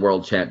 as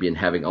world champion,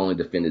 having only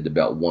defended the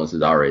belt once,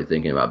 is already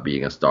thinking about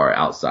being a star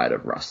outside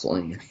of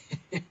wrestling.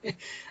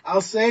 I'll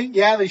say,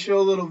 yeah, they show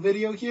a little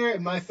video here,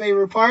 and my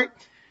favorite part,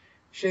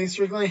 Shane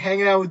Strickland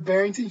hanging out with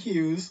Barrington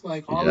Hughes,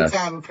 like all the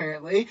time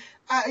apparently.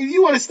 If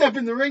you want to step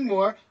in the ring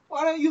more,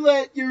 why don't you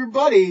let your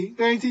buddy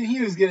Barrington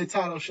Hughes get a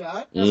title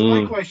shot? That's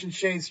my question,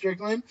 Shane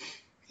Strickland.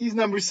 He's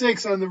number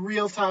 6 on the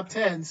real top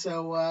 10,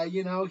 so,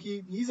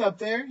 he's up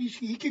there.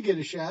 He could get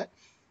a shot.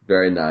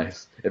 Very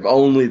nice. If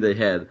only they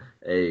had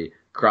a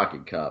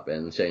Crockett Cup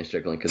and Shane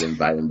Strickland could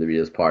invite him to be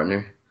his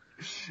partner.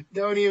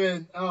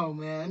 Oh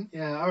man.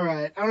 Yeah,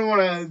 alright. I don't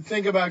want to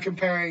think about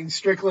comparing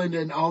Strickland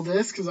and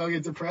Aldis because I'll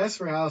get depressed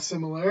for how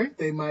similar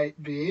they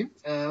might be.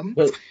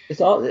 But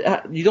it's all,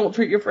 you don't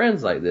treat your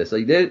friends like this.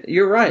 Like,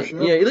 you're right.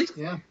 Sure. Yeah, at least,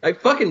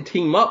 like, fucking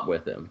team up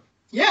with him.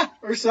 Yeah,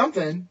 or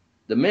something.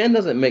 The man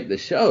doesn't make the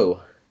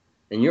show.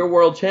 And you're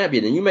world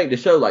champion, and you make the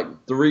show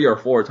like 3 or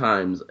 4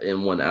 times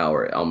in 1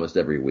 hour almost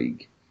every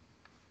week.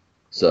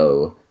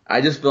 So I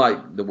just feel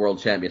like the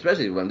world champion,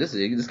 especially when this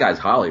guy's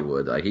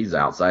Hollywood, like he's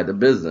outside the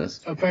business.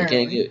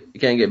 Apparently. You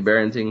can't get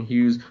Barrington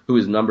Hughes, who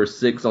is number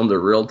 6 on the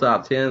real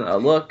top 10.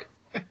 Look,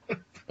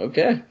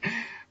 okay,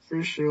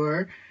 for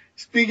sure.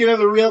 Speaking of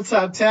the real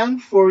top 10,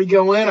 before we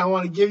go in, I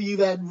want to give you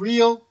that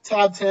real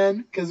top 10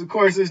 because, of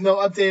course, there's no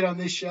update on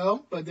this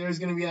show, but there's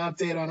going to be an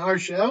update on our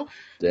show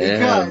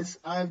because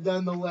I've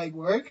done the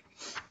legwork.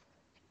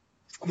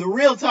 The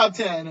real top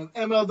 10 of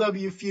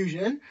MLW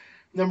Fusion.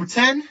 Number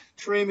 10,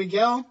 Trey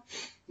Miguel.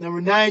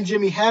 Number 9,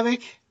 Jimmy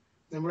Havoc.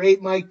 Number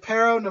 8, Mike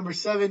Perro. Number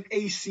 7,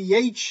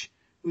 ACH,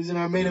 who's in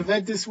our main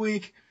event this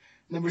week.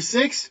 Number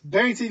 6,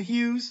 Barrington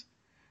Hughes.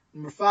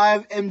 Number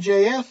 5,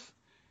 MJF.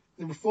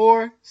 Number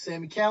 4,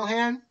 Sami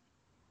Callihan.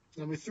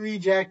 Number 3,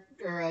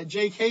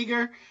 Jake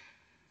Hager.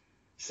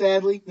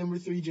 Sadly, number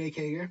 3, Jake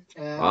Hager.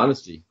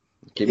 Honesty.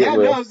 Keep it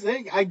real.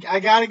 I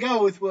gotta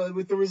go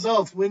with the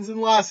results. Wins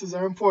and losses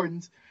are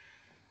important.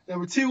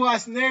 Number 2,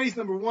 Austin Aries.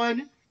 Number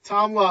 1,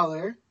 Tom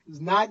Lawler, who's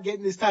not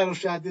getting his title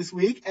shot this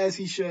week, as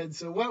he should.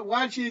 So why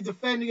don't you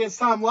defend against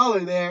Tom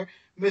Lawler there,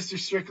 Mr.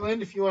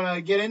 Strickland, if you want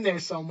to get in there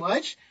so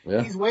much.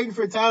 Yeah. He's waiting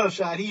for a title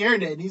shot. He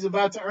earned it, and he's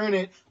about to earn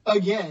it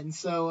again.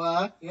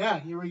 So,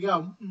 here we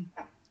go.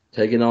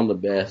 Taking on the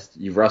best.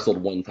 You've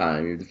wrestled one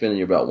time. You're defending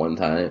your belt one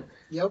time.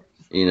 Yep.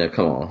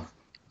 Come on.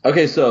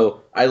 Okay,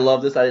 so I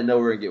love this. I didn't know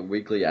we were going to get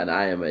weekly, and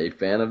I am a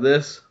fan of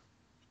this.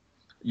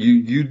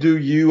 You do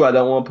you. I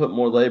don't want to put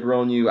more labor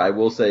on you. I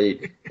will say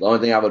the only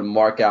thing I would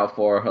mark out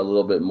for a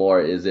little bit more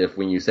is if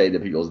when you say the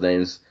people's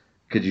names,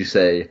 could you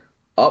say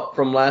up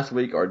from last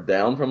week or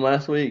down from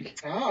last week?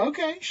 Oh,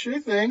 okay. Sure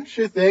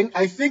thing.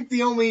 I think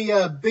the only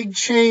big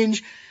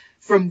change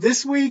from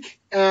this week,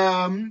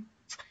 Sami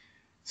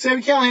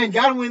Callihan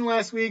got a win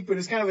last week, but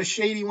it's kind of a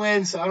shady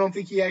win, so I don't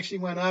think he actually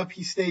went up.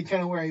 He stayed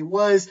kind of where he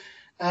was.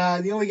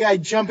 The only guy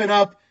jumping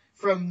up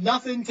from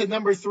nothing to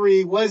number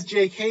 3 was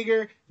Jake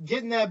Hager,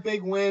 getting that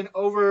big win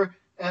over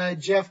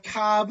Jeff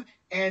Cobb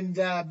and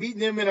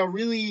beating him in a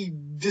really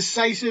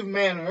decisive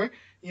manner.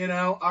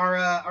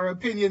 Our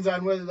opinions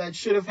on whether that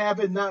should have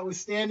happened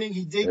notwithstanding,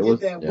 he did get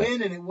that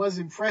win, and it was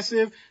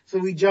impressive. So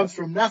he jumps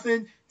from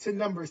nothing to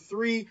number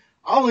 3,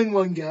 all in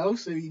one go.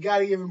 So you got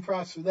to give him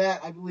props for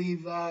that. I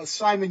believe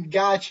Simon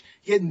Gotch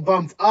getting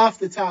bumped off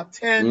the top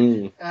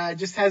 10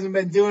 just hasn't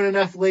been doing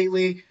enough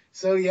lately.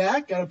 So, yeah,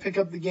 got to pick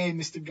up the game,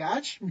 Mr.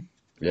 Gotch.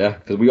 Yeah,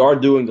 because we are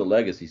doing the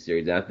Legacy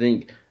Series, and I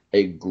think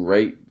a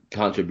great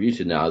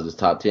contribution now is this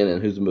top 10,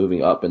 and who's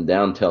moving up and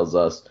down tells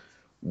us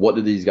what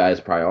do these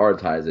guys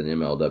prioritize in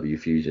MLW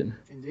Fusion.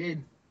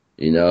 Indeed.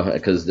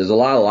 Because there's a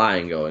lot of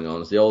lying going on.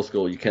 It's the old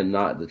school. You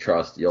cannot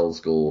trust the old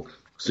school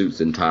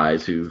suits and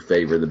ties who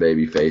favor the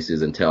baby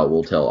faces and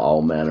will tell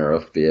all manner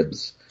of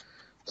fibs.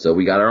 So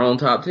we got our own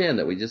top 10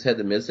 that we just had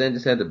to miss and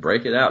just had to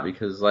break it out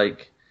because,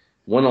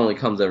 one only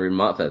comes every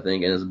month, I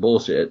think, and it's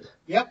bullshit.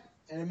 Yep,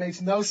 and it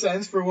makes no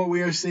sense for what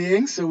we are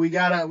seeing, so we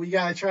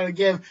gotta try to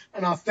give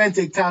an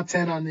authentic top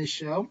 10 on this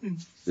show.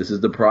 This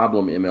is the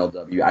problem,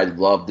 MLW. I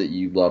love that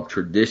you love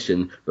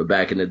tradition, but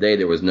back in the day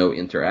there was no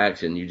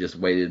interaction. You just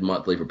waited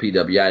monthly for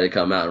PWI to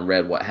come out and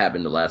read what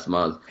happened the last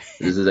month.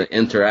 This is an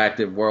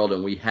interactive world,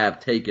 and we have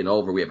taken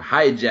over. We have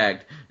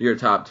hijacked your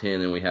top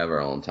 10, and we have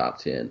our own top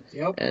 10.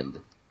 Yep. And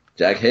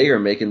Jack Hager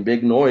making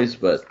big noise,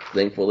 but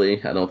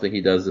thankfully I don't think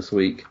he does this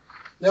week.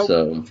 Nope.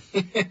 So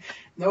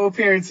no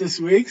appearance this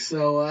week,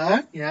 so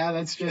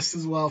that's just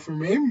as well for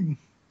me.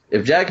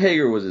 If Jack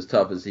Hager was as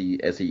tough as he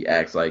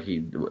acts like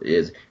he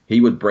is, he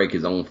would break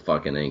his own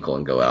fucking ankle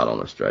and go out on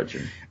a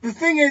stretcher. The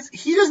thing is,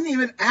 he doesn't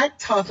even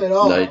act tough at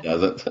all. No, he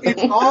doesn't.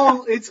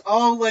 It's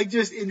all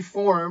just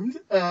informed.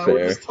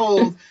 We're just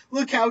told,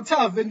 look how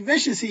tough and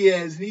vicious he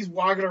is, and he's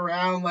walking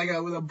around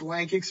with a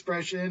blank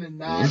expression and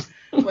not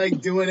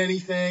doing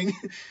anything.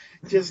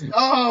 Just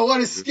what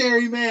a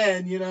scary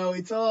man,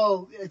 it's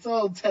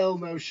all tell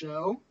no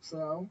show.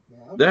 So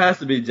yeah. There has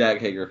to be Jack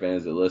Hager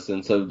fans that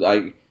listen. So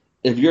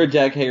if you're a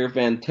Jack Hager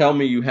fan, tell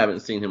me you haven't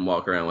seen him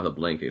walk around with a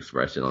blank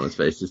expression on his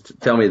face. Just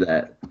tell me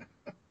that.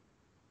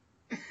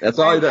 That's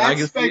all I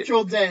can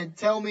Spectral Dent,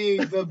 tell me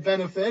the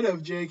benefit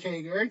of Jake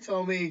Hager.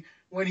 Tell me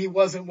when he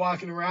wasn't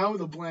walking around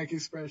with a blank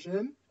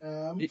expression.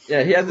 He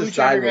has a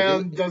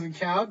sideways. Doesn't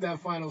count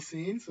that final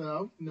scene,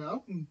 so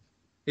no.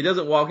 He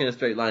doesn't walk in a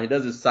straight line. He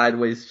does his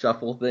sideways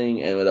shuffle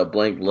thing and with a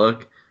blank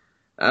look.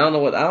 I don't know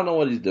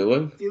what he's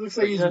doing. He looks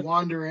like he's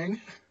wandering.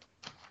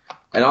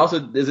 And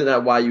also, isn't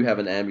that why you have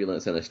an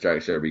ambulance and a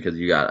structure? Because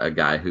you got a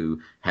guy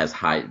who has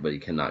height, but he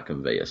cannot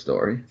convey a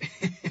story.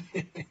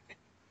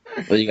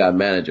 Well, you got a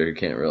manager who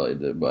can't really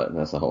do, but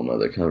that's a whole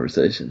nother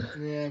conversation.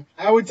 Yeah,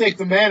 I would take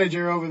the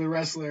manager over the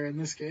wrestler in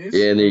this case.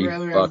 Any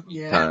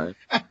fucking time.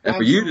 And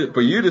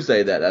for you to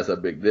say that, that's a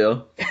big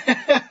deal.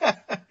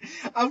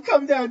 I've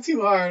come down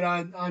too hard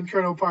on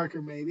Colonel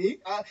Parker, maybe.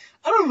 I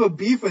don't have a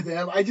beef with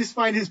him. I just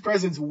find his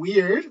presence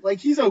weird.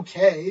 He's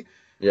okay.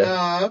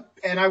 Yeah.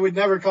 And I would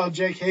never call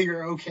Jake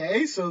Hager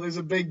okay, so there's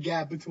a big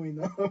gap between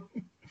them.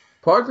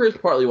 Parker is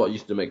partly what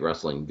used to make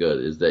wrestling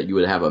good, is that you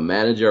would have a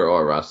manager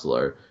or a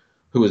wrestler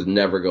who was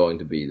never going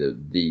to be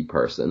the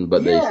person,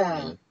 but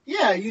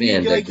you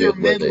need your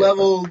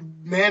mid-level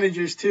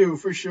managers too,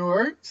 for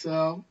sure.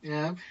 So,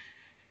 yeah.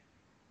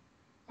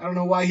 I don't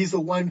know why he's the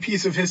one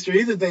piece of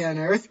history that they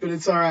unearthed, but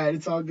it's all right.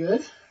 It's all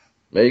good.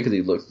 Maybe because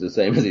he looks the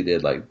same as he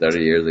did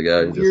 30 years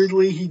ago.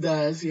 Weirdly, he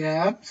does,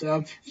 yeah.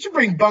 So you should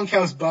bring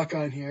Bunkhouse Buck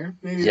on here.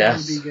 Maybe that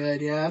would be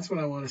good. Yeah, that's what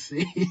I want to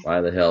see.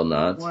 Why the hell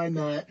not? Why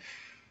not?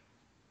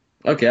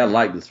 Okay, I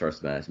like this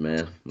first match,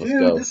 man. Let's go.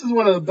 Dude, this is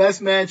one of the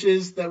best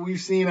matches that we've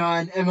seen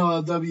on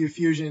MLW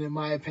Fusion, in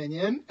my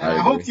opinion. And I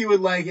hope you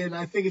would like it, and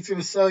I think it's going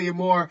to sell you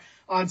more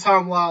on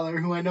Tom Lawler,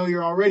 who I know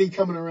you're already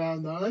coming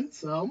around on.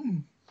 So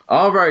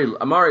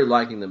I'm already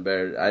liking them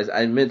better. As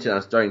I mentioned,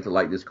 I'm starting to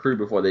like this crew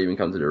before they even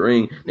come to the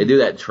ring. They do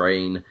that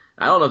train.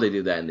 I don't know if they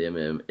do that in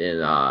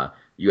the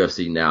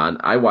UFC now. And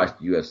I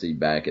watched UFC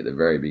back at the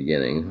very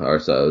beginning or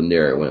so,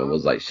 near it when it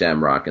was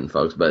Shamrock and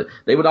folks. But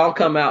they would all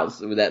come out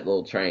with that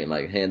little train,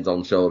 hands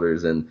on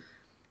shoulders, and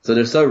so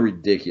they're so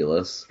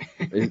ridiculous.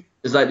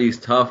 It's like these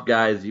tough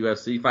guys,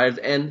 UFC fighters,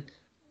 and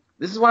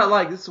this is what I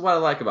like. This is what I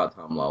like about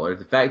Tom Lawler: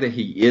 the fact that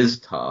he is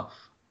tough,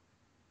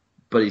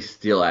 but he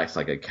still acts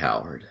like a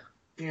coward.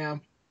 Yeah.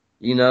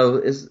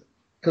 It's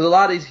because a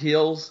lot of these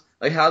heels,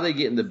 like how they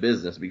get into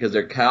business, because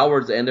they're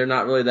cowards and they're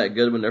not really that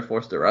good when they're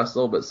forced to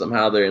wrestle, but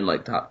somehow they're in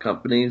like top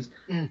companies.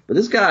 But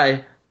this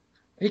guy,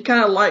 he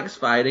kind of likes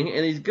fighting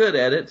and he's good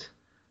at it,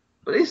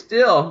 but he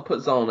still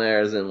puts on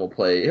airs and he'll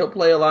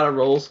play a lot of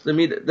roles. I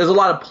mean, there's a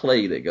lot of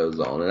play that goes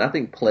on, and I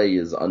think play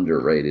is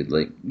underrated.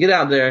 Like, get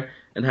out there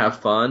and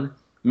have fun,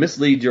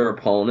 mislead your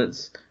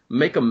opponents,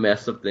 make a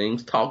mess of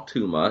things, talk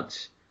too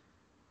much.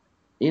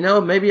 You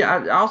know, maybe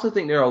I also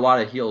think there are a lot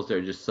of heels that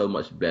are just so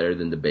much better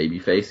than the baby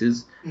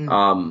faces.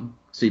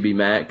 CB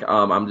Mac,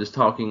 I'm just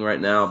talking right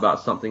now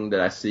about something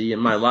that I see in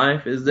my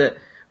life, is that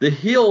the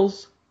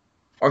heels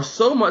are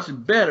so much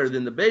better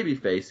than the baby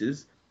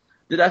faces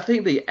that I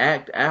think they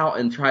act out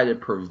and try to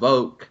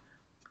provoke,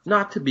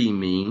 not to be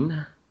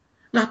mean,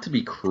 not to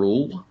be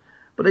cruel,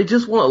 but they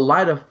just want to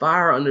light a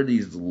fire under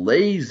these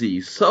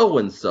lazy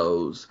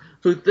so-and-sos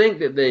who think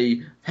that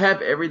they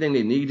have everything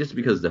they need just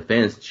because the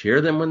fans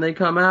cheer them when they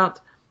come out.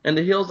 And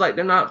the heels, like,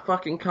 they're not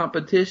fucking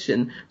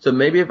competition. So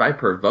maybe if I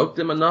provoke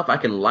them enough, I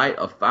can light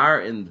a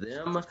fire in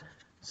them.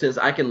 Since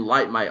I can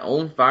light my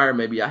own fire,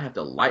 maybe I have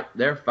to light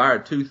their fire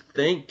too.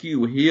 Thank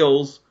you,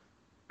 heels.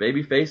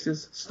 Baby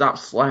faces, stop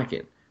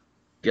slacking.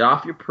 Get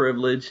off your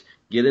privilege.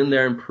 Get in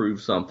there and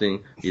prove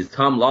something. Because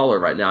Tom Lawler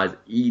right now is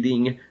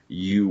eating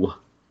you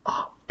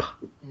up.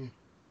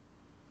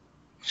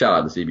 Shout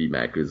out to CB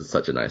Mac, who's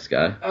such a nice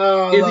guy.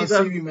 Oh, I love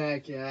CB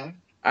Mac, yeah.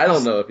 I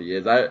don't know if he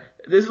is.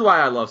 This is why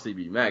I love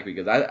CB Mac,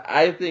 because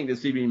I think that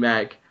CB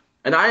Mac,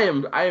 and I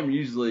am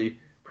usually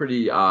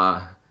pretty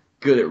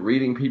good at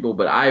reading people,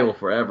 but I will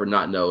forever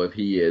not know if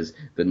he is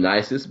the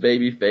nicest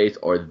baby face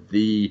or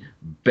the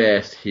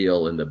best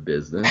heel in the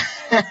business.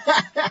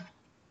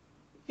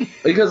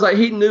 Because like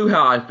he knew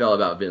how I felt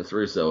about Vince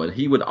Russo, and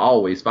he would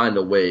always find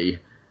a way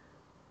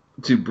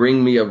to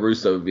bring me a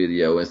Russo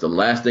video. It's the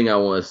last thing I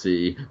want to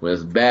see when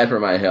it's bad for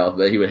my health,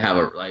 but he would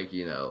have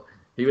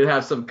he would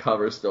have some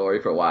cover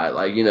story for why,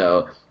 like,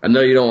 I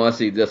know you don't want to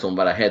see this one,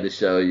 but I had to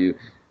show you.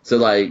 So,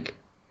 like,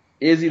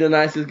 is he the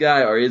nicest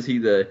guy, or is he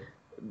the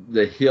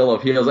heel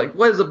of heels? Like,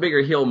 what is a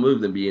bigger heel move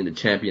than being the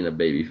champion of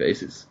baby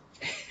faces?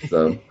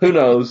 So, who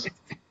knows?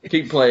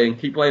 Keep playing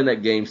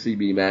that game,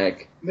 CB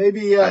Mac.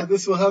 Maybe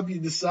this will help you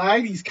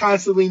decide. He's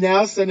constantly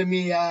now sending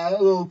me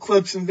little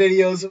clips and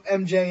videos of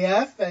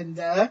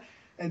MJF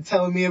and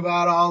telling me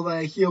about all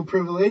the heel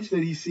privilege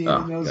that he's seen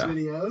in those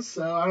videos.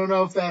 So I don't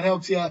know if that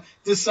helps you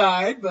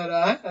decide,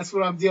 but that's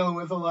what I'm dealing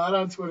with a lot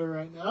on Twitter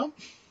right now.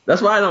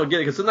 That's why I don't get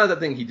it, because sometimes I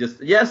think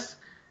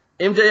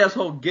MJF's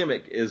whole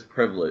gimmick is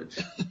privilege.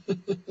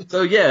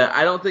 So yeah,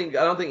 I don't think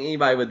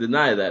anybody would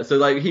deny that. So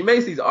like he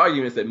makes these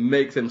arguments that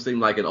makes him seem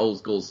like an old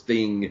school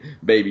Sting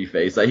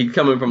babyface. Like he's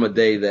coming from a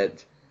day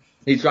that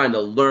he's trying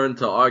to learn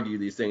to argue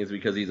these things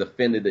because he's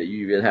offended that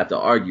you even have to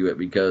argue it,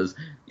 because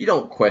you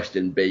don't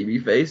question baby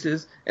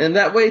faces. And in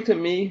that way, to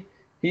me,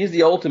 he's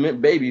the ultimate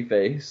baby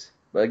face.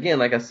 But again,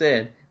 like I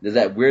said, there's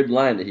that weird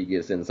line that he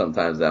gets in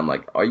sometimes that I'm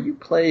like, are you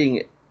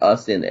playing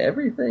us in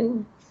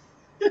everything?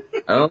 I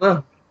don't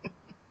know.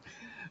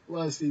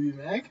 Love CB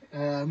Mac.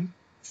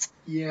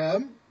 Yeah.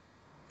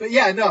 But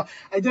yeah, no,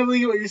 I definitely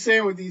get what you're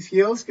saying with these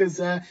heels, because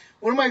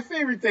one of my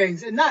favorite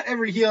things, and not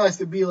every heel has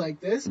to be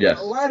like this, but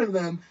a lot of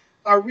them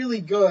are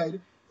really good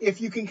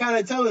if you can kind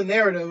of tell the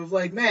narrative of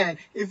like, man,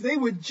 if they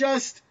would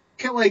just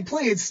like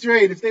play it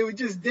straight, if they would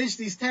just ditch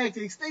these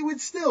tactics, they would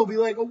still be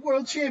like a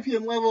world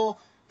champion level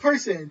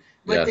person.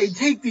 But they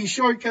take these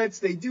shortcuts,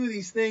 they do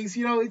these things,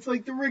 it's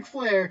like the Ric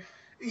Flair.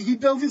 He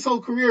built his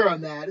whole career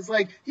on that. It's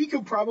like he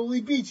could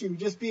probably beat you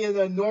just being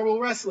a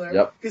normal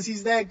wrestler because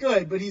he's that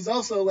good. But he's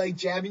also like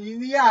jabbing you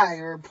in the eye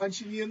or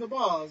punching you in the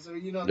balls or,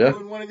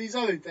 doing one of these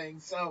other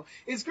things. So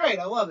it's great.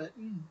 I love it.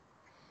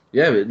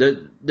 Yeah,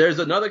 there's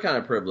another kind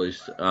of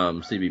privileged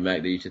CB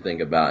Mac that you should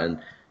think about. And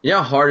you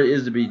know how hard it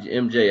is to be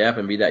MJF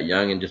and be that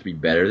young and just be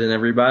better than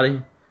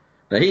everybody?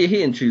 Now, he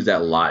didn't choose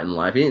that lot in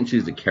life. He didn't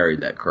choose to carry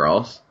that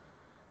cross.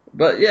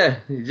 But, yeah,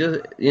 he just,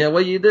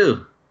 what do you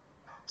do?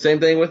 Same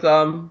thing with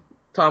Tom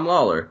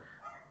Lawler.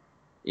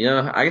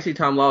 I can see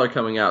Tom Lawler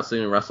coming out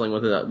soon and wrestling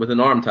with an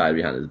arm tied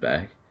behind his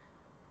back.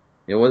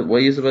 What are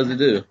you supposed to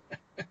do?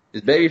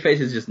 His baby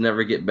faces just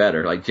never get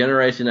better. Like,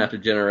 generation after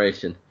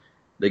generation.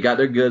 They got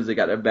their goods, they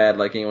got their bad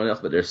like anyone else,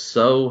 but they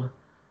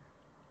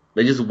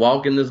just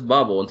walk in this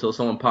bubble until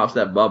someone pops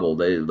that bubble.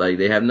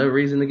 They have no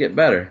reason to get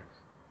better.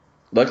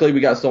 Luckily, we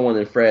got someone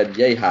in Fred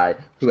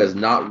Yehi who has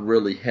not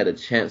really had a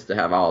chance to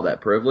have all that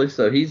privilege,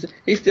 so he's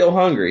still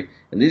hungry.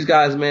 And these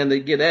guys, man,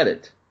 they get at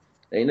it.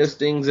 Ain't no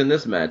stings in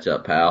this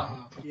matchup,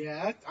 pal.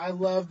 Yeah, I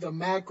love the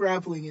mat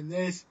grappling in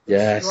this.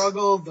 The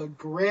struggle, the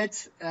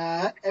grit,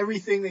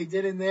 everything they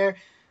did in there.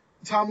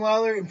 Tom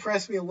Lawler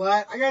impressed me a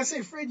lot. I gotta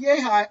say, Fred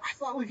Yehi, I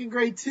thought looking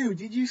great too.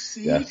 Did you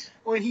see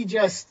when he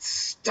just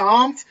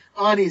stomped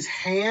on his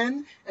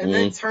hand and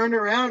then turned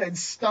around and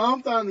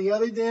stomped on the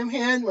other damn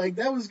hand? Like,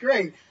 that was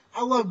great.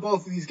 I love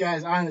both of these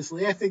guys,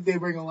 honestly. I think they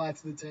bring a lot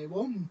to the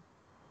table.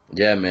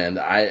 Yeah, man.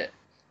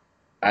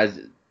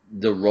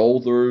 The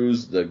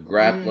roll-throughs, the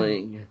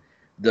grappling,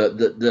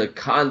 the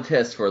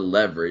contest for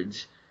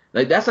leverage,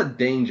 like, that's a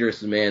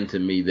dangerous man to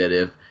me,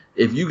 that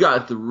if you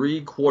got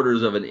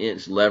 3/4 of an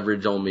inch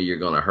leverage on me, you're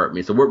going to hurt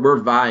me. So we're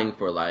vying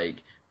for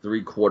like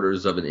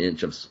 3/4 of an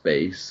inch of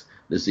space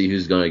to see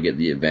who's going to get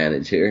the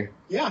advantage here.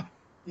 Yeah.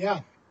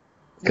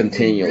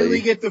 Continually. You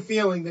really get the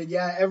feeling that,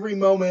 every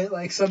moment,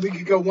 like, something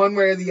could go one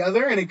way or the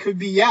other, and it could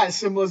be, as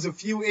simple as a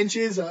few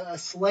inches, a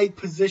slight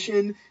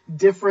position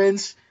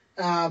difference.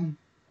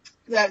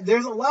 That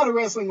there's a lot of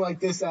wrestling like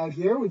this out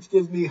here, which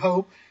gives me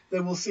hope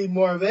that we'll see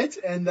more of it,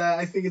 and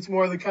I think it's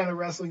more the kind of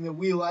wrestling that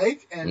we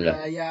like, and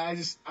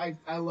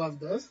I love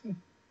this.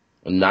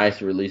 A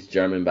nice release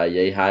German by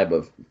Yehai,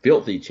 but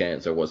filthy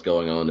chants are what's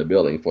going on in the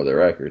building for the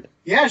record.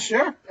 Yeah,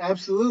 sure.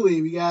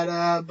 Absolutely. We got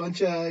a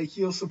bunch of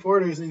heel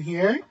supporters in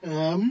here.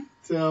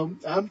 So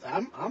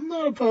I'm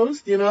not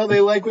opposed. You know, they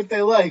like what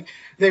they like.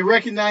 They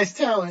recognize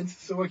talent.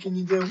 So what can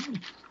you do?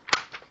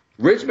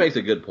 Rich makes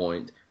a good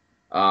point,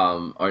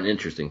 or an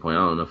interesting point. I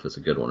don't know if it's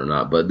a good one or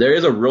not, but there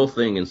is a real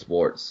thing in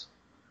sports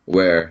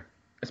where,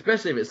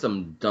 especially if it's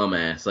some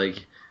dumbass,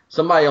 like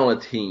somebody on a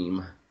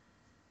team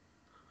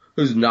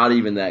who's not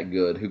even that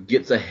good, who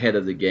gets ahead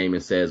of the game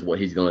and says what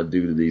he's going to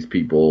do to these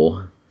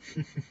people.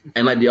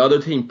 And, like, the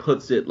other team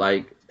puts it,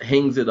 like,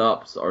 hangs it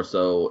up or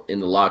so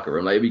in the locker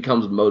room. Like, it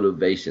becomes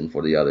motivation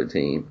for the other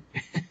team.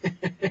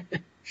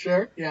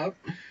 Sure, yeah.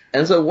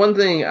 And so one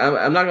thing,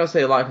 I'm not going to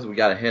say a lot because we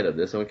got ahead of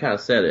this, and we kind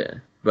of said it,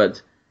 but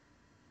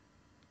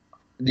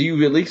do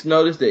you at least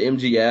notice that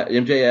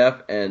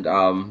MJF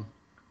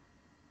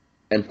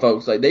and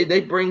folks, like, they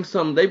bring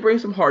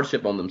some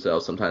hardship on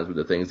themselves sometimes with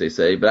the things they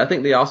say, but I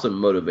think they also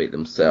motivate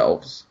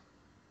themselves.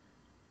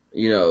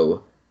 You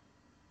know,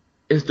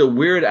 it's the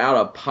weird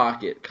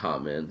out-of-pocket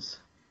comments.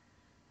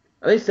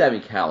 I think Sami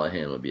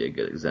Callihan would be a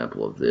good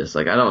example of this.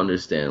 Like, I don't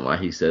understand why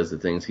he says the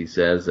things he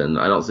says, and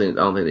I don't think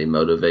they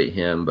motivate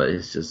him, but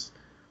it's just,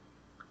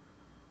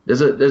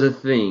 there's a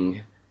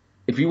thing.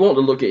 If you want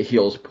to look at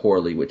heels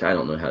poorly, which I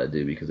don't know how to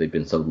do because they've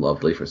been so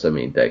lovely for so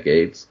many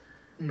decades,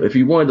 but if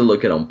you wanted to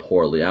look at them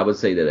poorly, I would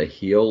say that a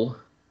heel,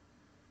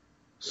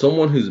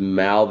 someone who's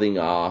mouthing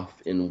off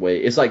in way,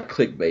 it's like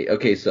clickbait.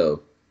 Okay,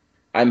 so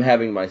I'm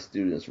having my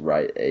students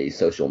write a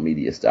social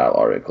media style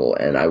article,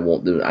 and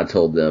I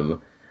told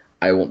them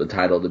I want the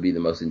title to be the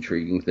most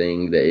intriguing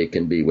thing that it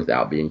can be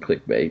without being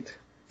clickbait.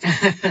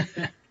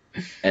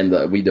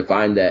 And we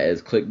define that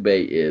as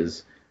clickbait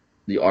is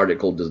the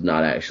article does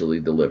not actually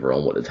deliver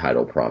on what the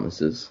title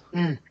promises.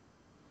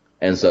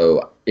 And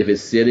so if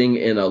it's sitting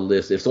in a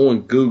list, if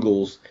someone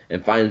Googles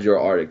and finds your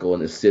article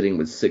and is sitting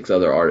with 6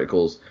 other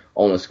articles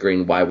on a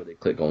screen, why would they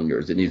click on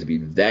yours? It needs to be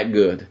that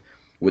good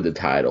with the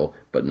title,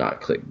 but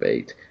not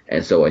clickbait.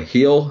 And so the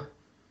heel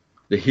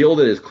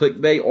that is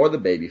clickbait or the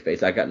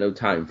babyface, I got no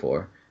time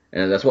for.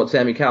 And that's what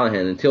Sami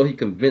Callihan, until he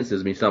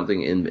convinces me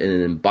something in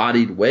an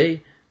embodied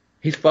way,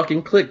 he's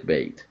fucking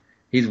clickbait.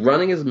 He's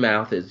running his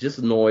mouth, it's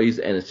just noise,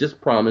 and it's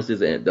just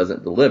promises, and it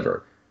doesn't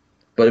deliver.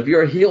 But if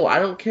you're a heel, I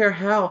don't care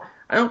how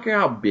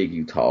big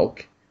you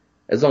talk,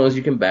 as long as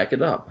you can back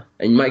it up.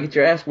 And you might get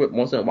your ass whipped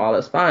once in a while,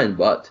 that's fine,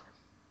 but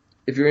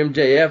if you're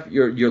MJF,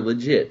 you're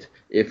legit.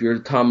 If you're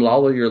Tom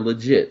Lawler, you're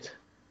legit.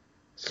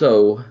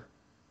 So,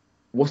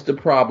 what's the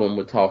problem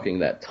with talking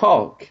that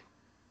talk?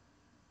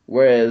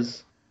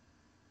 Whereas,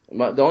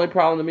 the only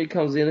problem to me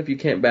comes in if you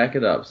can't back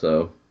it up.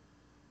 So,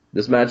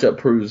 this matchup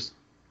proves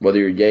whether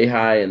you're yay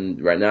high,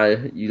 and right now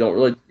you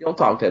don't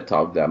talk that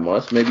talk that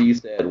much. Maybe you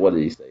said, what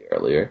did he say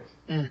earlier?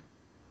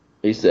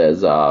 He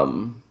says,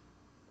 well,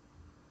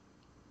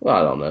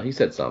 I don't know. He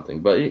said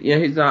something, but yeah,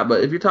 he's not.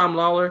 But if you're Tom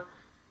Lawler,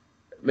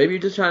 maybe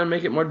you're just trying to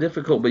make it more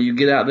difficult, but you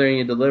get out there and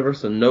you deliver,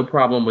 so no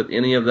problem with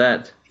any of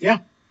that. Yeah.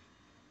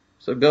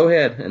 So go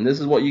ahead, and this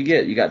is what you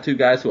get. You got 2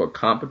 guys who are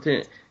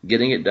competent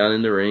getting it done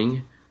in the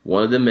ring.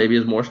 One of them maybe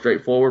is more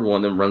straightforward.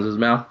 One of them runs his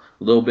mouth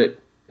a little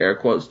bit, air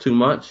quotes, too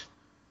much.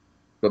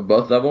 But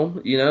both of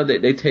them, you know,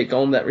 they take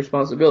on that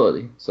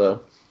responsibility.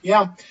 So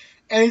yeah.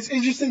 And it's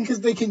interesting because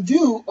they can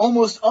do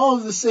almost all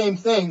of the same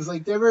things.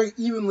 Like, they're very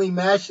evenly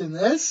matched in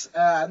this.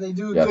 And they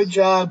do a good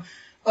job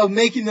of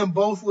making them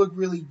both look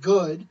really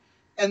good.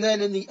 And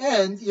then in the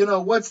end, you know,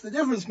 what's the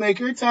difference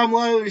maker? Tom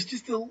Lawler is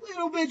just a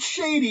little bit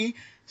shady,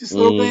 just a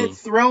little bit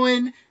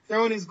throwing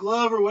his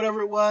glove or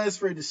whatever it was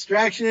for a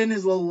distraction,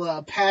 his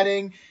little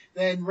padding,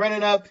 then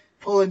running up,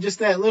 pulling just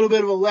that little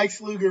bit of a Lex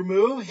Luger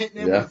move,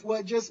 hitting him with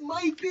what just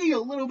might be a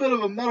little bit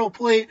of a metal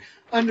plate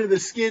under the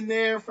skin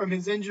there from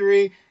his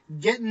injury,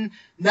 getting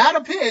not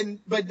a pin,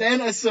 but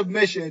then a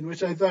submission,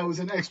 which I thought was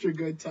an extra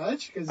good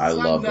touch. Because I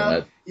love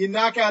that. You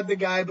knock out the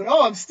guy, but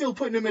I'm still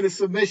putting him in a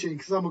submission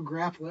because I'm a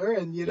grappler,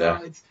 and you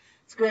know it's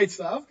great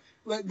stuff.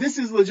 This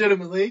is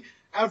legitimately,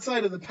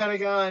 outside of the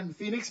Pentagon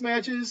Phoenix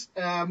matches,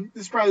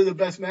 this is probably the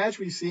best match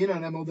we've seen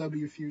on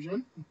MLW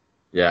Fusion.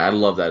 Yeah, I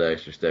love that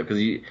extra step because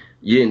you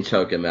didn't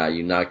choke him out,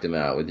 you knocked him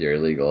out with your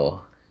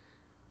illegal,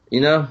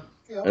 you know.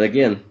 Yeah. And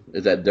again,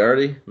 is that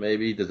dirty?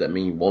 Maybe. Does that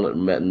mean you want it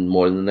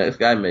more than the next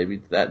guy?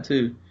 Maybe that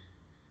too.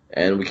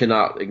 And we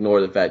cannot ignore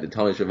the fact that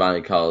Tony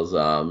Schiavone calls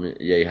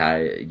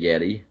Yehai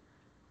Yeti.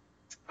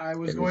 I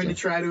was going to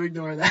try to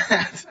ignore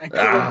that. I could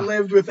have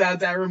lived without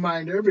that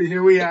reminder, but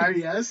here we are,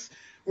 yes.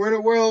 We're in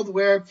a world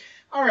where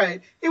all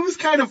right, it was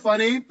kind of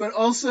funny, but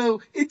also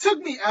it took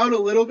me out a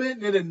little bit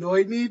and it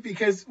annoyed me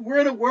because we're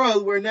in a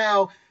world where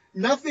now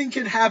nothing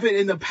can happen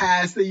in the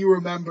past that you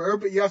remember,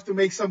 but you have to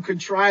make some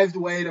contrived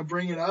way to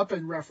bring it up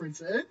and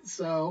reference it.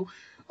 So,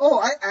 oh,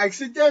 I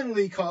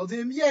accidentally called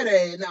him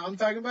Yeti, and now I'm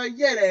talking about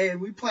Yeti, and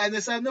we planned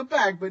this out in the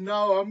back, but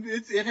no,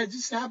 it had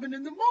just happened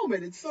in the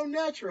moment. It's so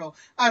natural.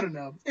 I don't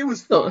know. It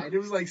was fine. It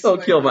was like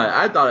don't kill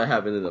I thought it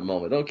happened in the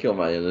moment. Don't kill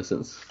my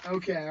innocence.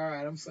 Okay, all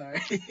right. I'm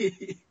sorry.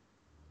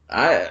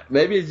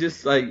 Maybe it's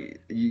just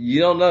like you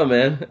don't know,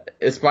 man.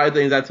 It's probably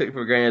things I took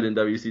for granted in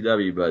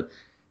WCW, but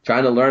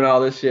trying to learn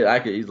all this shit, I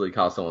could easily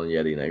call someone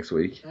Yeti next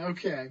week.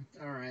 Okay,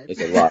 all right. It's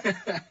a lot.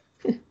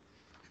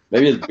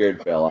 Maybe his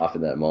beard fell off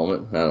in that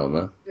moment. I don't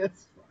know.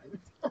 That's fine.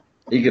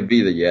 He could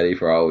be the Yeti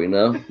for all we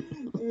know.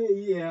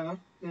 Yeah.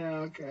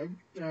 Okay.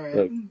 All right.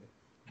 Look,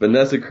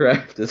 Vanessa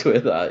Kraft is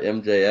with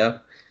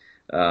MJF.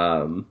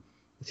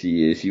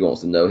 She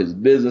wants to know his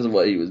business and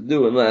what he was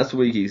doing last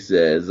week. He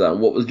says,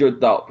 what was your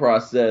thought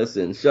process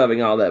in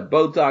shoving all that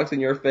Botox in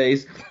your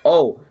face?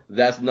 Oh,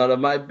 that's none of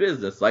my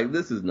business. Like,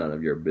 this is none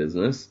of your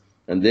business.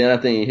 And then I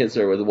think he hits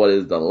her with what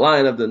is the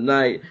line of the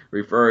night,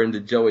 referring to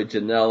Joey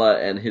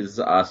Janela and his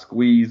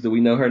squeeze. Do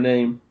we know her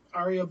name?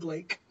 Aria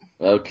Blake.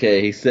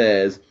 Okay, he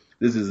says,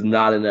 this is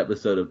not an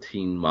episode of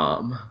Teen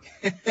Mom.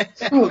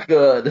 So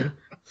good.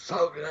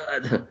 So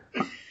good.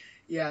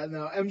 Yeah,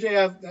 no,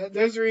 MJF,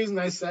 there's a reason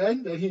I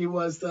said that he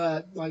was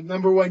the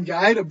number one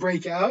guy to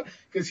break out,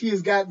 because he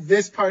has got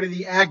this part of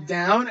the act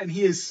down, and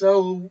he is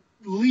so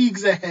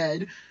leagues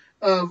ahead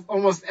of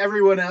almost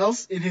everyone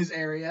else in his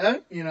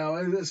area,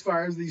 as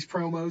far as these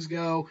promos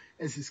go,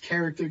 as his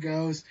character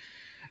goes.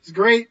 It's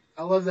great.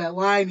 I love that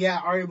line. Yeah,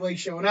 Aria Blake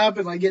showing up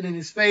and getting in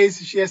his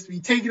face. She has to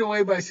be taken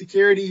away by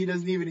security. He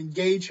doesn't even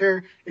engage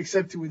her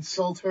except to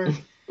insult her.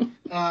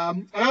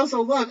 I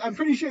also I'm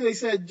pretty sure they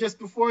said just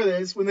before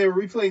this, when they were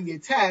replaying the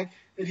attack,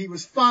 that he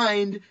was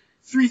fined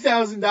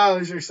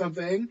 $3,000 or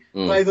something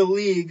by the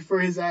league for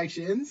his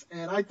actions.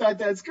 And I thought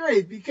that's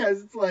great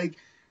because it's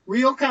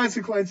real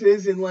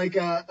consequences in a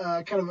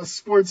kind of a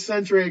sports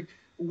centric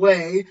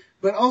way,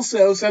 but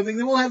also something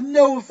that will have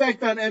no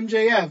effect on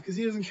MJF because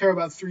he doesn't care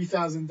about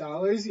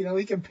 $3,000.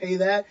 He can pay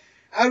that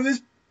out of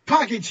his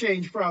pocket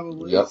change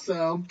probably. Yep.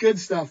 So good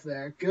stuff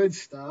there. Good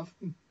stuff.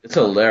 It's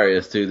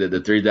hilarious too that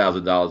the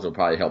 $3,000 will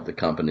probably help the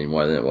company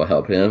more than it will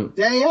help him.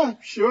 Yeah,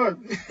 sure.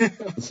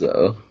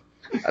 So,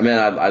 I mean,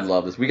 I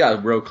love this. We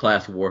got real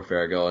class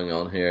warfare going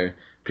on here.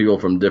 People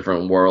from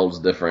different worlds,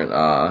 different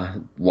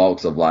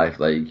walks of life.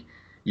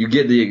 You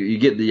get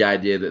the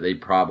idea that they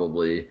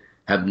probably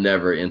have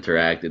never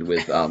interacted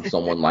with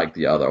someone like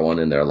the other one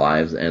in their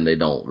lives, and they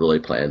don't really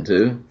plan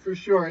to. For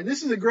sure. And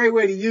this is a great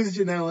way to use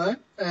Janela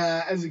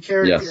as a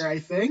character, yes. I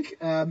think.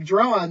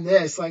 Draw on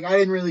this. I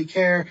didn't really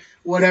care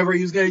whatever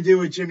he was going to do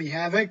with Jimmy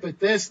Havoc, but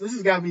this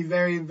has got me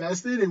very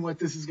invested in what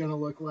this is going to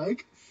look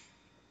like.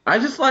 I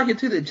just like it,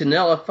 too, that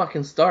Janela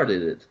fucking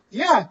started it.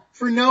 Yeah,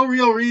 for no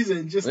real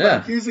reason. Just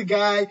here's a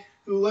guy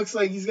who looks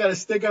like he's got to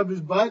stick up his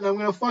butt, and I'm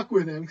going to fuck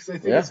with him because I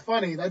think it's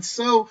funny. That's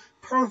so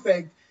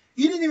perfect.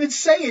 He didn't even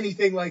say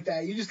anything like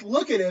that. You just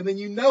look at him and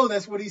you know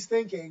that's what he's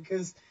thinking.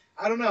 Because,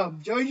 I don't know,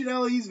 Joey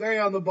Janela, he's very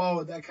on the ball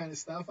with that kind of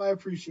stuff. I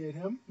appreciate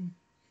him.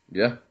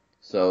 Yeah.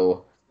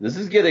 So, this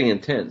is getting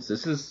intense.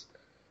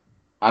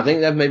 I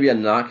think that may be a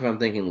knock if I'm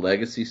thinking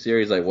Legacy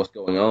series, what's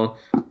going on.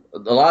 A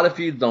lot of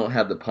feuds don't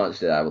have the punch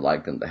that I would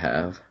like them to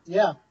have.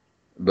 Yeah.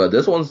 But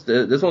this one's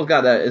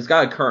got that, it's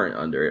got a current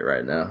under it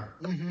right now.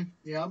 Mm-hmm.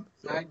 Yeah.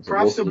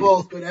 Props to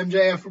both, but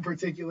MJF in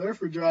particular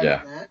for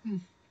driving that.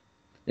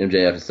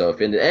 MJF is so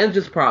offended, and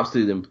just props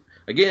to them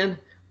again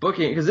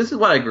booking, because this is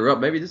what I grew up.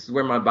 Maybe this is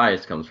where my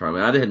bias comes from,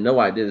 and I had no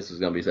idea this was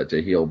going to be such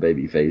a heel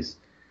baby face.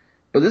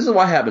 But this is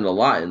what happened a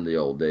lot in the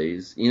old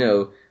days.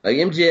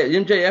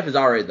 MJF is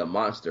already the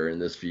monster in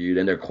this feud,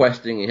 and they're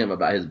questioning him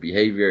about his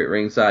behavior at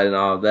ringside and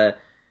all of that.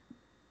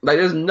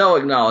 There's no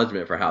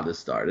acknowledgement for how this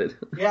started.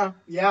 Yeah,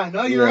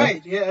 no, you're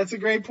right. Yeah, that's a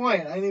great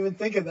point. I didn't even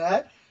think of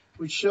that,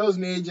 which shows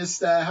me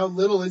just how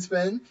little it's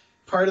been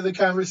part of the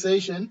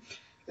conversation.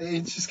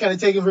 It's just kind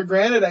of taken for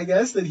granted, I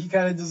guess, that he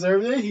kind of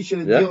deserved it. He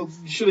should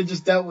have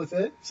just dealt with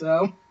it.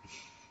 So.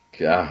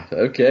 Yeah.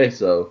 Okay.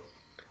 So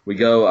we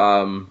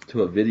go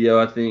to a video,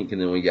 I think, and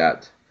then we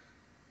got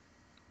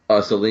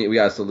Selena. We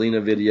got a Selena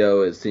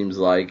video. It seems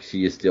like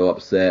she is still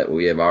upset.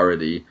 We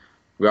already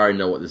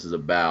know what this is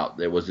about.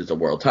 It was just a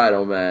world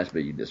title match,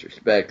 but you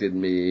disrespected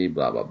me.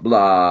 Blah blah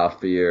blah.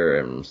 Fear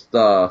and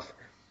stuff.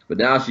 But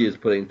now she is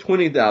putting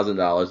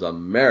 $20,000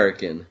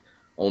 American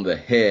on the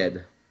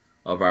head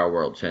of our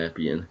world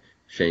champion,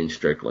 Shane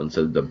Strickland.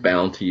 So the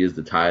bounty is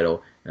the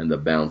title, and the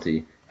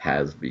bounty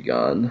has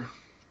begun.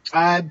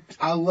 I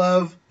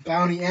love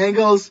bounty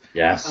angles.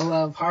 Yes. I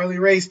love Harley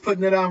Race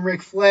putting it on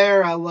Ric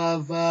Flair. I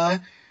love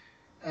Bobby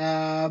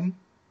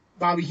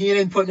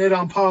Heenan putting it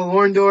on Paul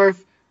Orndorff.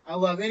 I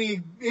love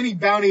any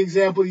bounty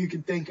example you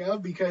can think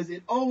of because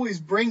it always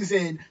brings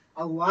in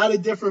a lot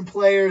of different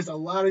players, a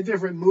lot of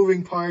different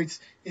moving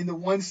parts into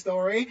one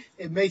story.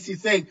 It makes you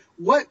think,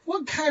 what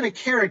kind of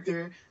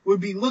character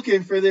would be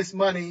looking for this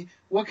money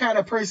what kind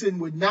of person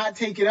would not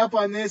take it up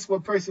on this,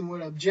 what person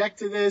would object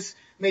to this,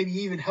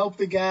 maybe even help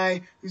the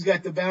guy who's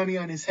got the bounty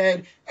on his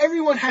head.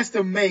 Everyone has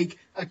to make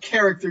a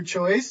character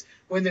choice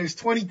when there's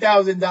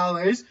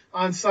 $20,000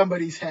 on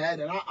somebody's head,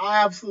 and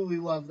I absolutely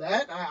love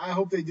that. I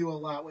hope they do a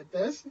lot with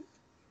this.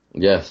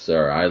 Yes,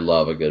 sir. I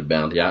love a good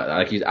bounty.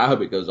 I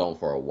hope it goes on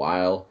for a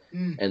while.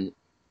 And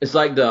it's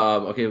like we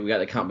got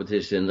the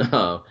competition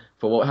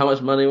for how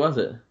much money was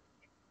it?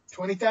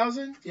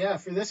 20,000? Yeah,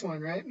 for this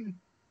one, right?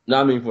 No,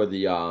 I mean for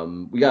the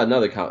we got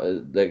another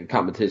the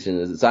competition.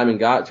 Is it Simon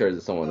Gotch or is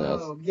it someone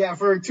else? Yeah,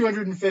 for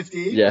 250.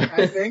 Yeah.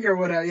 I think, or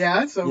whatever.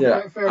 Yeah, so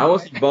yeah. fair I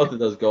want to play. see both of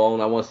those go on.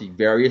 I want to see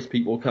various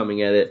people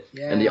coming at it.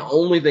 Yeah. And the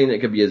only thing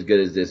that could be as good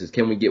as this is,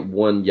 can we get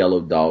one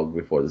yellow dog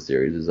before the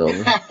series is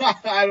over?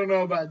 I don't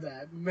know about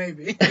that.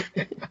 Maybe.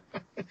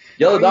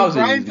 Yellow dogs.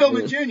 Brian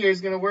Pillman Jr.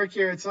 is going to work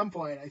here at some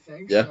point, I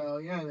think. Yeah. So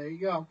yeah, there you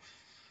go.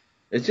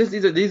 It's just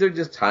these are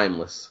just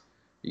timeless.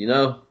 You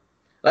know,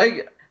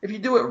 like if you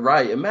do it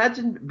right,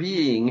 imagine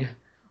being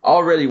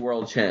already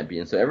world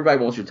champion, so everybody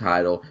wants your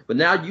title, but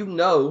now you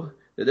know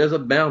that there's a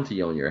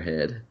bounty on your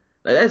head.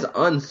 Like, that's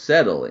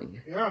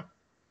unsettling. Yeah.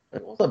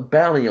 Like, what's a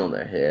bounty on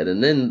their head?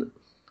 And then,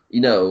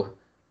 you know,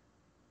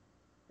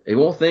 he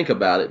won't think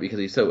about it because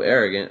he's so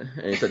arrogant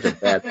and he's such a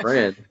bad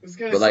friend.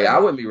 But I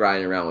wouldn't be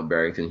riding around with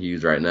Barrington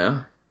Hughes right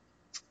now.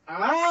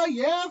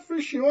 Yeah,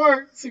 for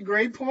sure. It's a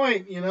great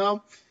point, you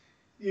know.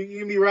 You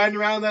can be riding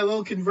around that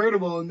little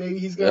convertible, and maybe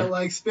he's going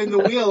to, spin the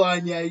wheel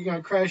on you. You're going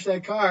to crash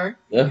that car.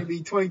 Yeah.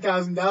 Maybe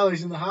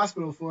 $20,000 in the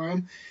hospital for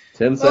him.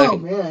 10 seconds. Oh,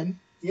 man.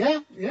 Yeah,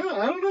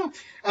 I don't know.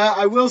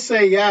 I will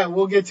say,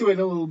 we'll get to it in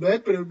a little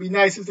bit, but it would be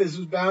nice if this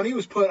bounty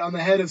was put on the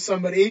head of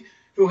somebody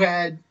who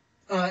had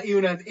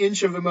even an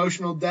inch of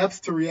emotional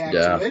depth to react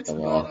to it.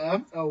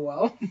 But, oh,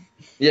 well.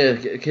 Yeah,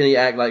 can he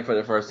act like for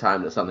the first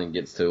time that something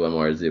gets to him,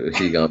 or is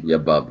he going to be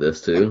above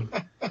this, too?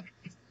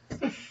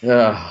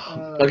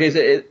 Okay,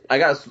 so I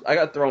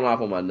got thrown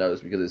off on my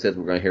notes because it says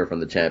we're going to hear from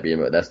the champion,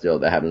 but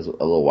that happens a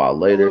little while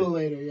later. A little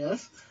later,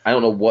 yes. I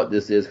don't know what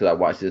this is because I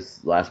watched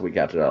this last week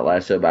after that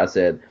last show, but I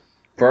said,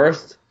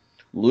 first,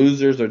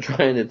 losers are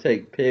trying to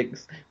take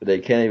picks, but they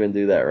can't even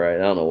do that right. I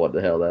don't know what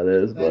the hell that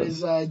is. That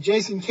is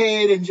Jason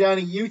Cade and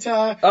Johnny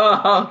Utah.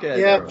 Oh, okay.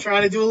 Yeah,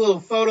 trying to do a little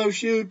photo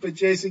shoot, but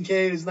Jason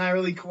Cade is not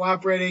really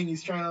cooperating.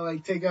 He's trying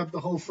to take up the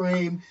whole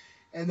frame,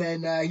 and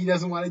then he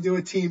doesn't want to do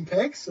a team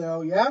pick.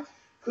 So yeah,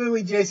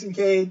 clearly Jason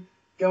Cade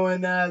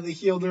going the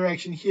heel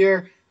direction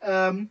here.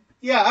 I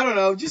don't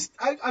know. Just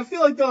I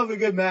feel like they'll have a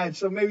good match.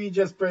 So maybe you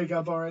just break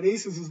up already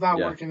since it's not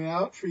working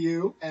out for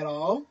you at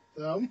all.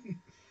 So.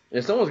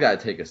 Yeah, someone's got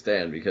to take a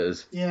stand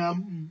because. Yeah.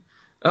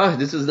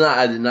 This is not.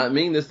 I did not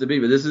mean this to be,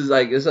 but this is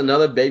it's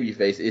another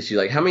babyface issue.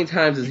 Like, how many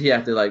times does he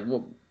have to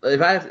well,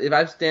 if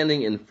I'm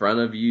standing in front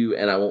of you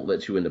and I won't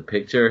let you in the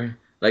picture,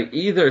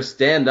 either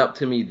stand up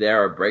to me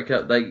there or break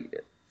up.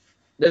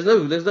 There's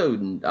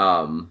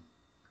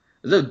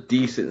no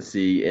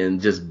decency in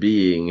just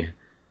being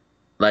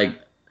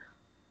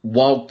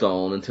walked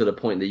on until the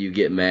point that you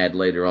get mad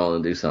later on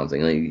and do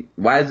something.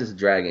 Why is this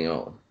dragging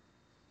on?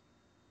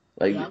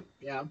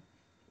 Yeah.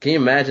 Can you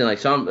imagine,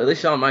 at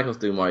least Shawn Michaels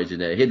threw Marty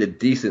Jannetty. He had the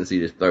decency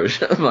to throw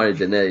Marty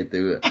Jannetty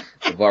through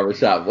the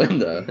barbershop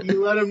window.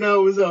 You let him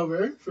know it was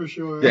over, for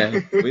sure.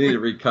 Yeah, we need to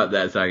recut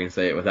that so I can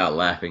say it without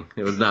laughing.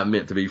 It was not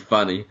meant to be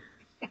funny.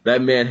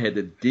 That man had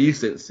the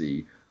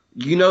decency.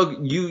 You know,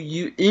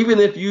 you even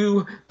if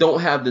you don't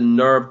have the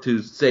nerve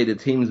to say the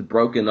team's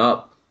broken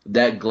up,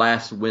 that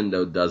glass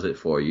window does it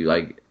for you.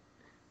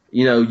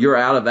 You're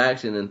out of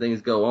action and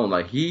things go on.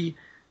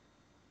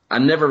 I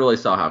never really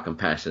saw how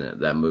compassionate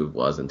that move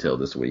was until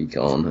this week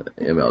on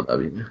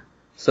MLW.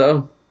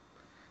 So,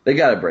 they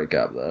got to break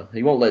up, though.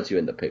 He won't let you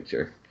in the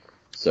picture,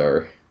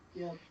 sir.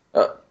 Yeah.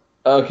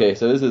 Okay,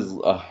 so this is,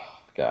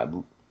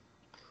 God.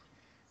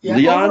 Yeah,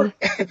 Leon?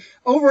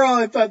 Overall,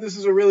 I thought this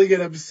was a really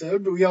good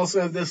episode, but we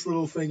also have this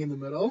little thing in the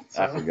middle.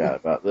 So. I forgot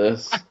about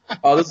this.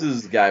 This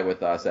is the guy with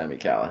Sami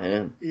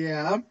Callihan.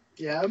 Yeah.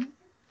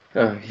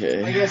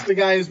 Okay. I guess the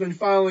guy who's been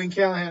following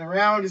Callahan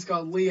around is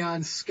called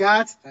Leon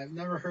Scott. I've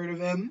never heard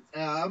of him,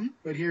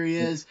 but here he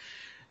is.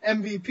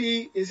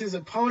 MVP is his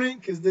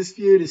opponent because this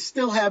feud is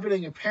still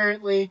happening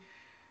apparently.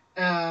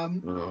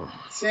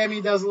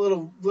 Sammy does a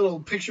little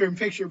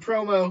picture-in-picture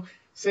promo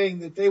saying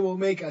that they will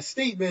make a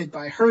statement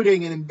by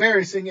hurting and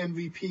embarrassing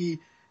MVP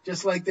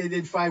just like they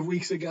did 5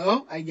 weeks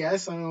ago, I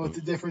guess. I don't know what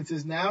the difference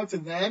is now to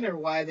then or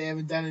why they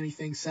haven't done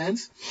anything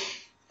since.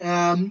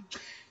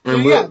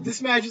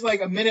 This match is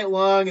a minute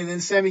long, and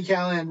then Sami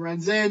Callihan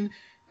runs in,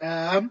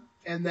 and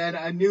then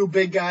a new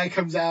big guy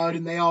comes out,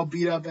 and they all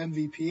beat up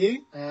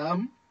MVP.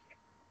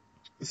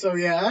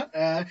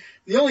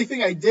 The only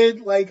thing I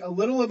did like a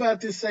little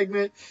about this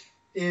segment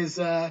is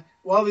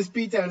while this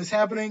beatdown is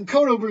happening,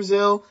 Kodo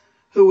Brazil,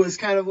 who was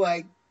kind of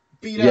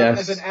beat up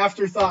as an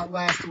afterthought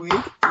last week,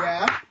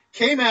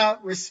 came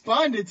out,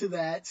 responded to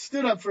that,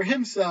 stood up for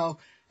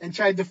himself, and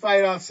tried to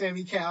fight off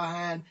Sami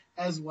Callihan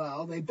as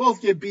well. They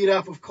both get beat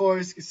up, of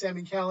course, because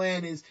Sami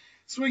Callihan is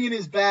swinging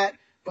his bat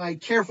by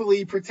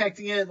carefully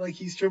protecting it like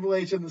he's Triple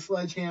H on the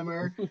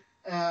sledgehammer.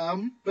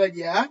 But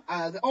yeah,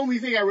 the only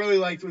thing I really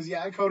liked was,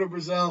 Kota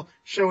Brazil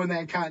showing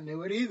that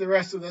continuity. The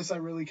rest of this I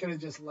really could have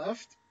just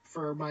left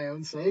for my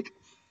own sake.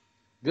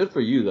 Good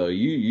for you though.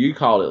 You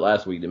called it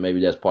last week that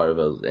maybe that's part of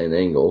an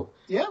angle.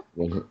 Yeah.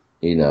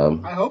 You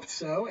know. I hoped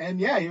so. And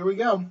yeah, here we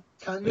go.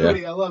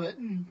 Continuity. I love it.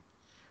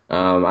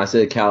 I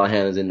said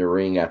Callahan is in the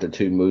ring after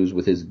 2 moves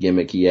with his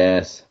gimmicky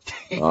ass.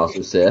 I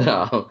also said,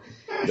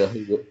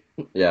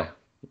 yeah,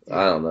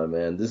 I don't know,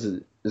 man. This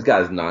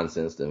guy's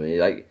nonsense to me.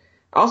 Like,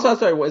 also I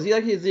started,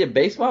 is he a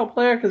baseball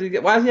player?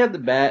 Why does he have the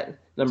bat,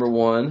 number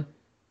one?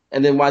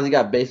 And then why does he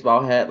got a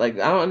baseball hat? Like,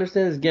 I don't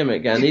understand his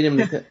gimmick. I need him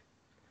to,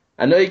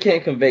 I know he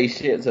can't convey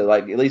shit, so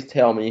like, at least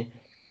tell me,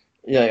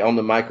 on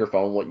the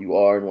microphone what you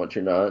are and what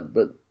you're not,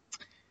 but.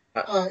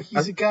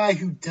 He's a guy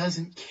who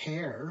doesn't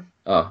care.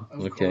 Oh,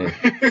 okay.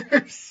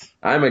 Course.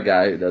 I'm a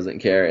guy who doesn't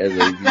care as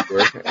a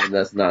viewer, and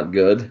that's not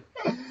good.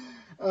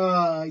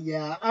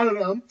 Yeah, I don't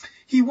know.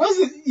 He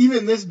wasn't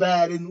even this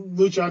bad in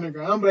Lucha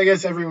Underground, but I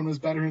guess everyone was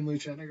better in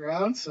Lucha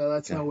Underground, so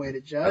that's no way to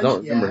judge. I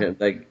don't remember him.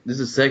 Like, this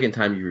is the second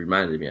time you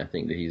reminded me, I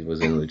think, that he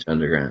was in Lucha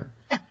Underground.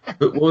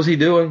 But what was he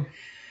doing?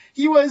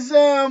 He was,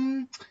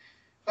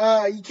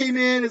 he came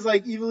in as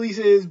like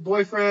Ivalice's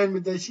boyfriend,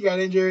 but then she got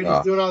injured.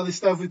 He's doing all this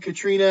stuff with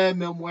Katrina,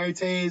 Mil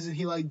Muertes, and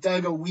he like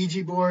dug a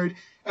Ouija board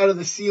out of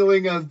the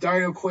ceiling of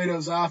Dario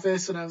Cueto's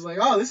office. And I was like,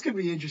 oh, this could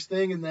be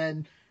interesting. And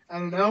then, I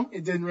don't know,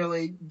 it didn't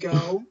really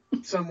go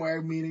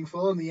somewhere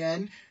meaningful in the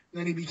end. And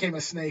then he became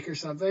a snake or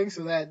something.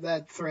 So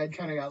that thread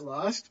kind of got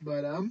lost.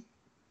 But,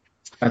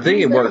 I think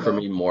it worked for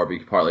me more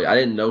because partly I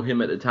didn't know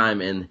him at the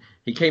time, and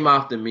he came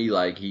off to me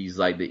like he's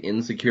like the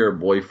insecure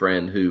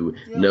boyfriend who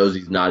knows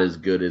he's not as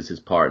good as his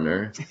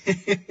partner.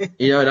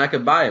 And I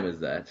could buy him as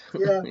that.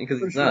 Yeah,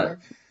 because he's sure. not.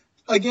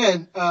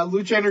 Again,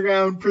 Lucha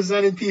Underground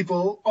presented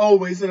people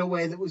always in a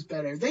way that was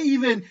better. They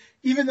even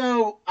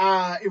though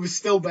it was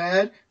still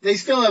bad, they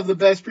still have the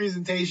best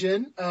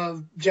presentation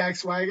of Jack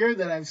Swagger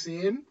that I've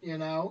seen, even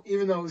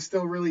though it was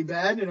still really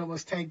bad and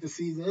almost tanked the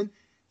season.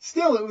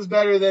 Still, it was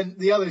better than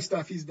the other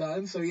stuff he's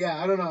done. So, yeah,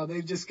 I don't know.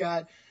 They've just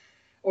got,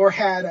 or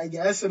had, I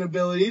guess, an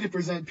ability to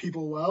present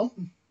people well.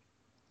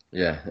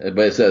 Yeah, but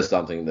it says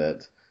something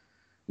that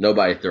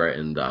nobody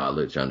threatened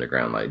Lucha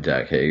Underground like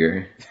Jack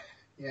Hager.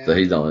 Yeah. So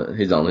he's on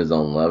his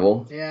own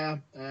level. Yeah.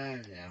 Yeah.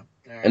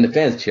 Right. And the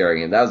fans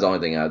cheering him. That was the only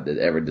thing that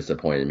ever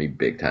disappointed me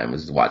big time,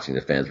 was just watching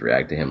the fans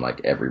react to him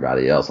like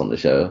everybody else on the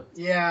show.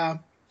 Yeah.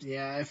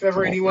 Yeah. If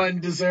ever anyone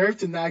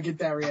deserved to not get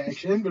that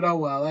reaction. But, oh,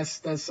 well,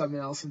 that's something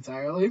else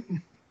entirely.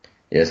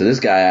 Yeah, so this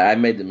guy, I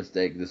made the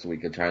mistake this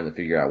week of trying to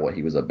figure out what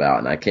he was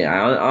about, and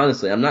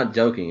honestly, I'm not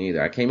joking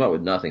either. I came up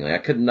with nothing. Like,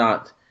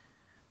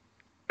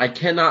 I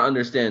cannot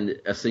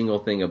understand a single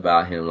thing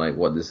about him, like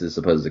what this is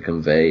supposed to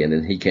convey, and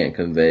then he can't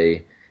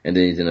convey, and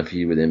then he's in a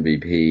feud with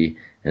MVP,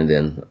 and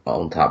then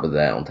on top of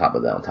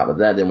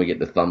that, then we get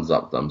the thumbs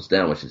up, thumbs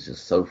down, which is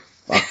just so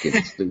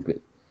fucking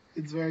stupid.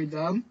 It's very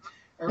dumb.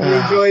 I really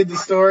enjoyed the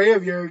story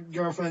of your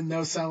girlfriend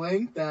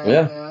no-selling. That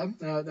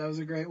was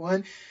a great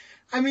one.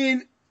 I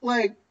mean,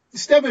 like,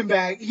 stepping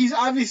back, he's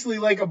obviously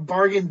like a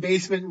bargain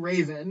basement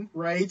Raven,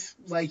 right?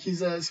 Like, he's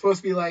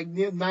supposed to be like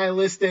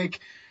nihilistic,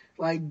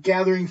 like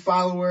gathering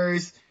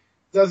followers,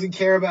 doesn't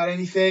care about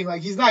anything.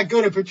 Like, he's not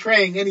good at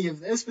portraying any of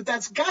this, but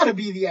that's gotta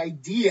be the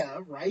idea,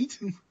 right?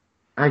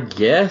 I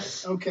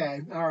guess.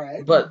 Okay,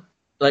 alright. But,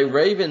 like,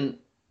 Raven,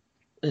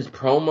 his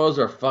promos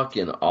are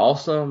fucking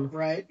awesome.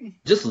 Right.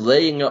 Just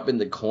laying up in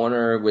the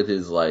corner with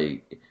his,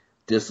 like,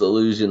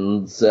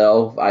 disillusioned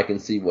self, I can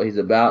see what he's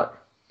about.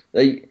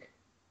 Like,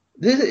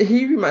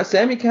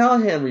 Sami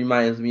Callihan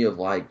reminds me of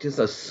like just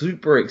a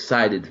super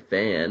excited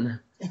fan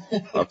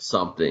of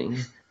something,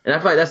 and I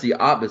feel like that's the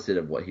opposite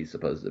of what he's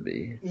supposed to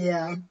be.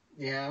 Yeah.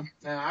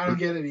 I don't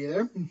get it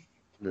either.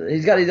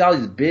 He's got all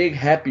these big,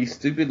 happy,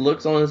 stupid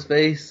looks on his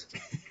face.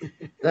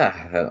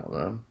 I don't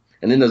know.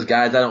 And then those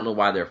guys, I don't know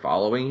why they're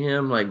following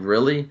him. Like,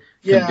 really?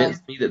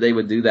 Convinced me that they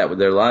would do that with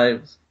their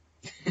lives.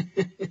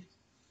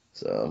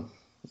 So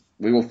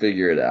we will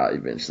figure it out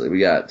eventually.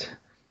 We got,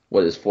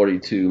 what is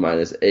 42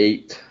 minus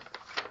 8?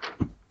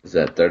 Is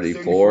that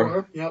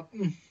 34? Yep. All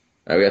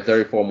right, we got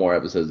 34 more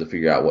episodes to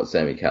figure out what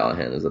Sami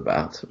Callihan is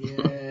about.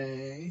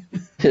 Yay.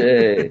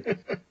 Yay.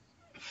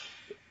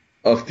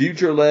 A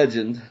future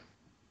legend.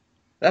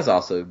 That's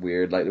also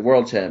weird. Like the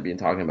world champion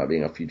talking about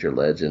being a future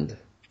legend.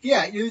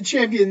 Yeah, you're the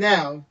champion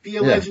now. Be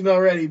a legend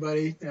already,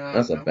 buddy.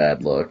 That's a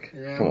bad look.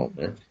 Yeah. Come on,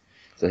 man.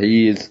 So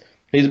he's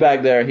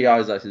back there. He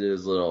always likes to do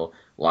his little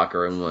locker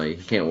room. Like,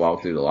 he can't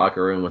walk through the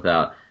locker room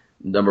without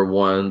number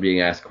one, being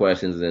asked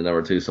questions, and then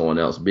number two, someone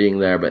else being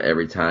there. But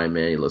every time,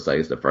 man, he looks like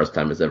it's the first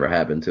time it's ever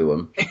happened to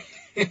him.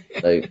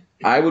 Like,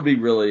 I would be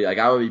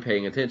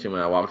paying attention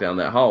when I walk down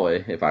that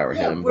hallway if I were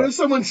him. What if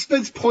someone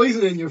spits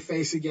poison in your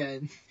face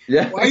again?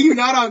 Yeah. Why are you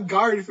not on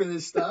guard for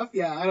this stuff?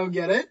 Yeah, I don't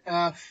get it.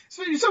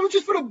 So someone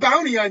just put a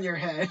bounty on your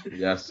head.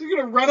 Yes. They're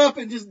going to run up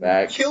and just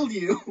kill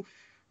you.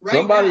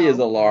 Somebody is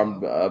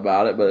alarmed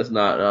about it, but it's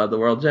not the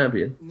world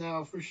champion.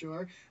 No, for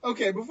sure.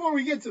 Okay, before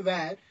we get to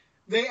that,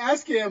 they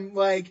ask him,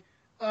 like,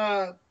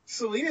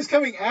 Selina's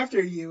coming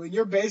after you, and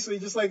you're basically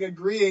just like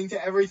agreeing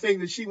to everything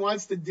that she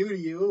wants to do to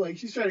you. Like,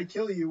 she's trying to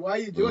kill you. Why are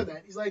you doing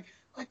that? He's like,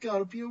 I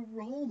gotta be a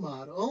role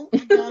model.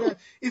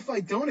 If I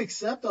don't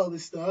accept all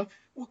this stuff,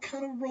 what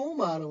kind of role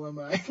model am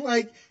I?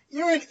 Like,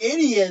 you're an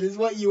idiot is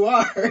what you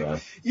are. Yeah.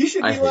 You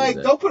should be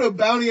like, don't put a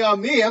bounty on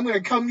me. I'm gonna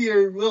come to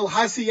your little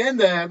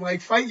hacienda and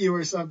like fight you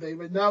or something.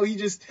 But no, he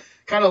just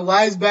kind of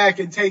lies back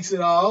and takes it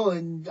all.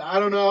 And I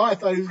don't know. I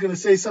thought he was gonna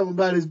say something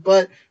about his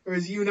butt or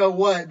his you know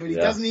what, but he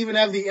doesn't even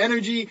have the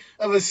energy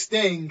of a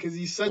Sting because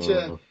he's such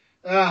a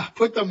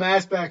put the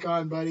mask back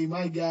on, buddy.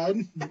 My God.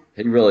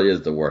 He really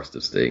is the worst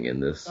of Sting in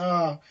this.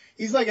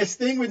 He's like a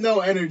Sting with no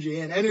energy,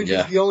 and energy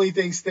is the only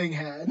thing Sting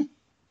had.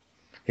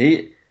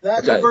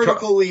 That's a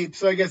vertical leap,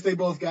 so I guess they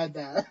both got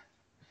that.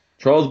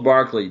 Charles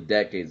Barkley,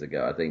 decades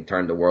ago, I think,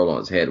 turned the world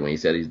on its head when he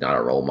said he's not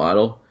a role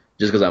model.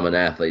 Just because I'm an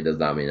athlete does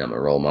not mean I'm a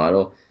role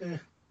model.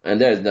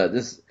 And there's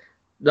this.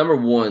 Number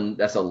one,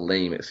 that's a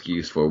lame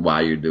excuse for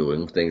why you're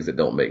doing things that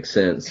don't make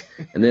sense.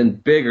 And then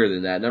bigger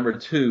than that, number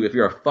two, if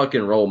you're a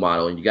fucking role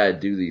model and you got to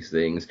do these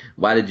things,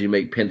 why did you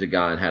make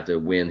Pentagon have to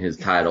win his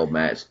title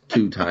match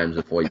 2 times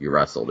before you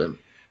wrestled him?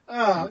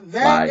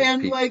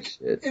 Imagine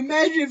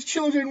if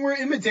children were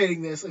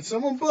imitating this. If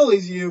someone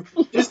bullies you,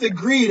 just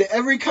agree to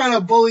every kind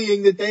of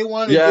bullying that they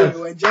want to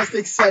do and just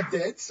accept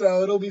it.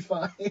 So it'll be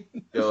fine.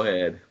 Go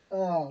ahead.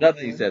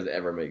 Nothing he says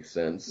ever makes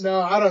sense. No,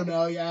 I don't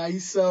know. Yeah,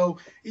 he's so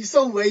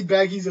laid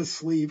back. He's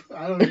asleep.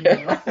 I don't even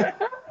know.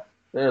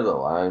 There's a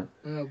line.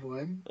 Oh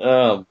boy.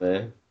 Oh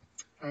man.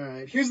 All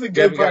right. Here's the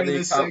good part of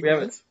this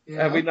segment.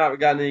 Have we not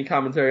gotten any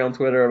commentary on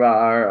Twitter about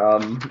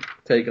our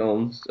take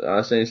on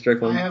Shane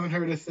Strickland? I haven't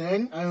heard a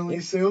thing. I only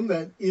assume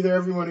that either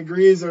everyone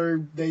agrees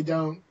or they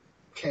don't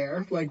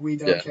care, like we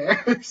don't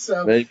care.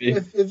 So maybe.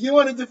 If you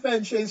want to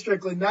defend Shane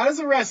Strickland, not as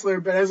a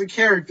wrestler, but as a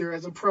character,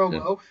 as a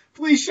promo,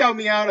 please shout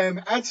me out.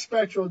 I'm at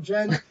Spectral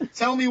Jen.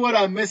 Tell me what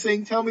I'm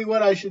missing. Tell me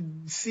what I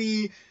should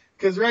see.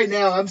 Because right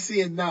now I'm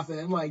seeing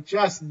nothing, like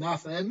just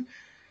nothing.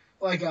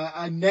 Like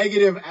a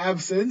negative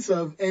absence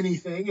of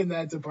anything in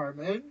that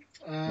department.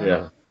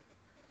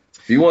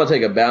 If you want to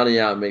take a bounty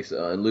out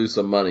and lose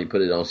some money,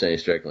 put it on Shane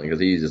Strickland because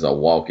he's just a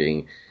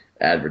walking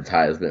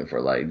advertisement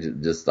for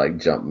just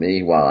jump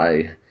me while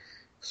I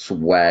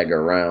swag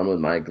around with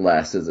my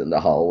glasses in the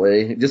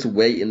hallway. Just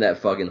wait in that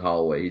fucking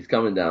hallway. He's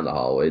coming down the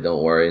hallway.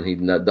 Don't worry. And he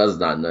does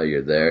not know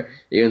you're there.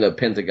 Even though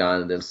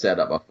Pentagon and them set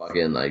up a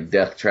fucking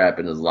death trap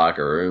in his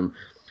locker room,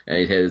 and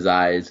he had his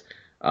eyes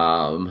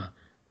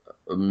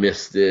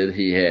misted.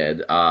 He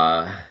had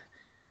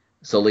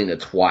Selina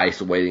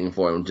twice waiting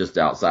for him just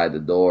outside the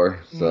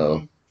door.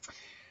 So,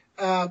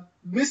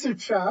 Mr.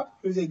 Chop,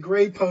 who's a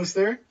great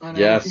poster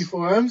on LP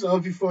Forums,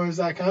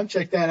 lpforums.com.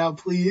 Check that out,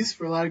 please,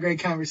 for a lot of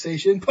great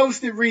conversation.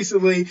 Posted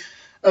recently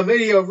a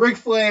video of Ric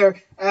Flair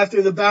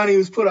after the bounty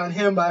was put on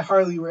him by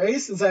Harley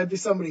Race, since after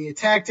somebody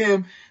attacked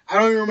him. I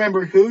don't even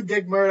remember who,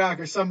 Dick Murdoch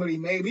or somebody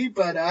maybe,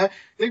 but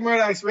Dick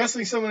Murdoch's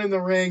wrestling someone in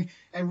the ring,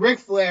 and Ric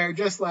Flair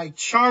just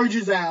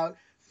charges out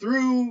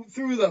through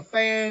the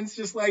fans,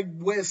 just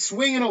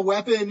swinging a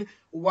weapon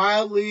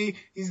wildly.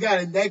 He's got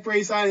a neck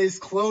brace on. His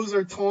clothes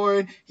are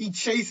torn. He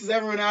chases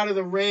everyone out of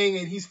the ring,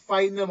 and he's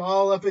fighting them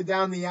all up and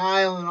down the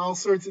aisle in all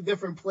sorts of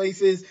different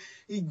places.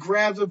 He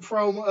grabs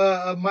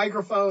a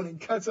microphone and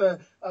cuts a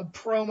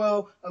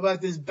promo about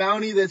this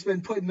bounty that's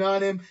been put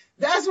on him.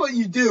 That's what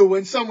you do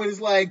when someone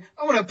is like,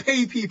 I want to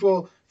pay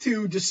people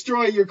to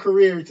destroy your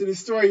career, to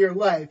destroy your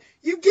life.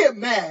 You get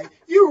mad.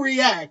 You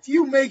react.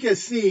 You make a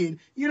scene.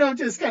 You don't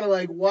just kind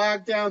of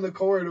walk down the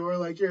corridor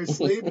like you're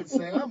asleep and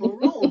say, I'm a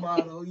role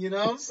model,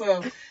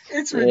 So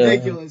it's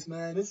ridiculous,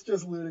 man. It's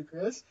just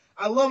ludicrous.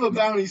 I love a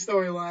bounty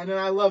storyline, and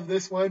I love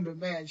this one, but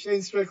man,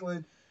 Shane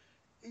Strickland,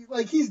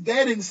 he's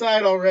dead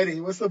inside already.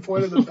 What's the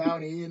point of the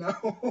bounty,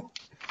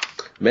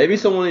 Maybe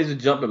someone needs to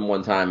jump him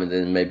one time, and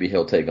then maybe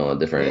he'll take on a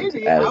different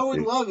attitude. I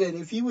would love it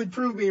if he would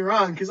prove me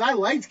wrong, because I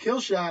liked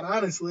Killshot,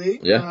 honestly.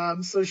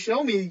 Yeah. So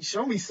show me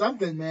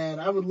something, man.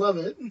 I would love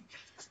it.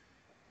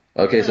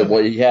 Okay, so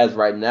what he has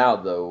right now,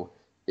 though,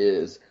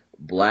 is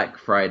Black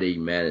Friday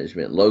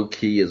management. Low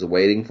Key is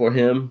waiting for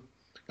him,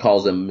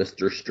 calls him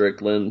Mr.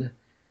 Strickland,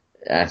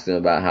 asks him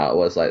about how it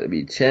was like to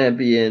be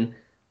champion,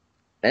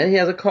 and he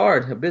has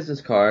a business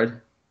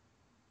card,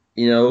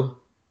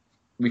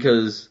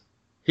 because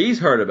he's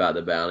heard about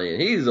the bounty,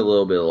 and he's a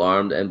little bit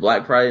alarmed, and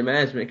Black Friday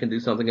management can do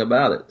something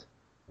about it.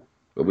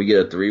 But we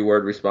get a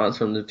 3-word response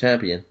from the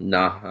champion.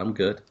 Nah, I'm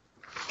good.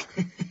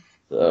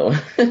 So,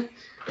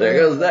 there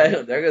goes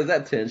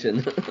that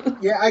tension.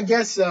 Yeah, I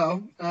guess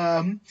so.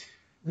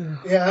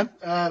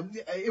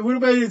 It would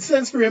have made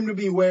sense for him to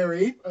be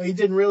wary. He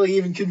didn't really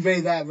even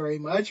convey that very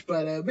much,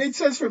 but it made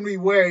sense for him to be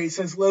wary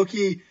since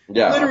Loki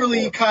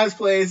literally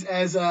cosplays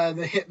as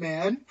the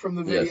Hitman from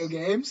the video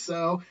game.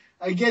 So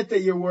I get that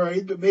you're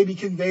worried, but maybe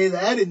convey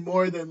that in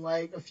more than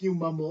a few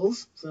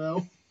mumbles.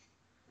 So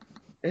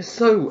it's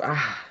so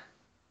I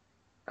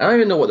don't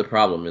even know what the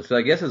problem is. So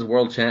I guess as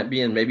world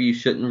champion, maybe you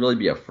shouldn't really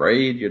be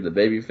afraid. You're the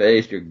baby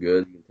face. You're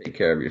good. You can take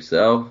care of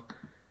yourself.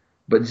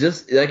 But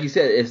just like you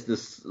said, it's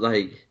this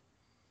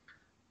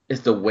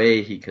it's the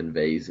way he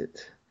conveys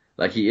it.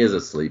 Like he is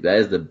asleep. That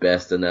is the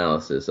best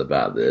analysis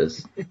about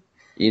this.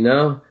 You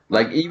know,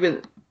 like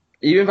even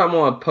if I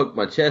want to poke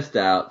my chest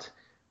out,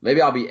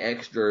 maybe I'll be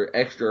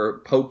extra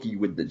pokey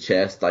with the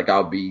chest. Like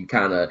I'll be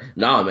kind of,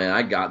 nah, man,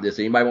 I got this.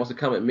 Anybody wants to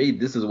come at me,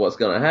 this is what's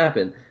gonna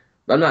happen.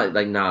 But I'm not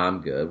like, nah,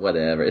 I'm good.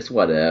 Whatever. It's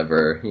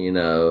whatever. You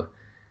know,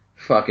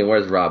 fucking,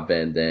 where's Rob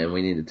Van Dam?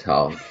 We need to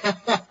talk.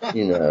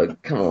 You know,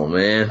 come on,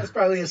 man. That's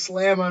probably a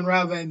slam on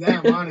Rob Van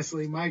Dam,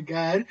 honestly. My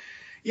God.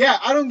 Yeah,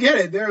 I don't get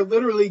it. There are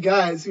literally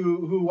guys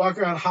who walk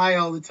around high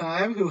all the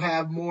time who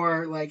have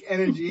more like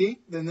energy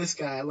than this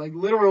guy, like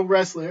literal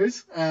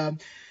wrestlers. I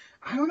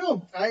don't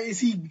know. Is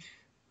he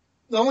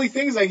the only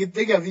things I can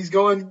think of? He's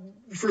going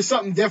for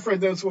something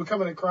different than what's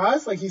coming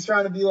across. Like he's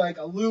trying to be like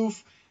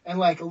aloof and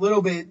like a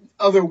little bit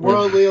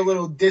otherworldly, a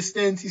little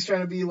distant. He's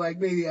trying to be like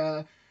maybe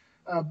a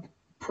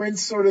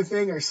Prince sort of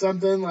thing or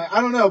something. Like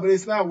I don't know, but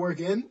it's not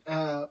working.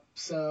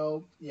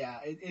 So yeah,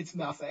 it's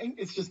nothing.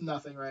 It's just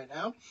nothing right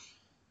now.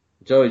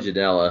 Joey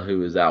Janela, who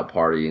was out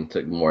partying,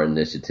 took more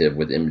initiative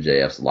with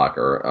MJF's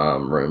locker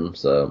room.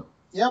 So,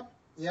 yep,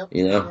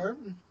 you know, sure.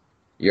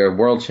 You're a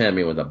world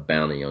champion with a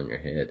bounty on your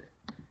head.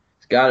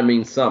 It's got to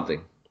mean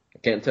something. I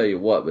can't tell you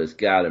what, but it's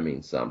got to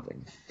mean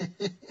something.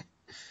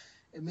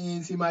 It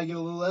means he might get a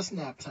little less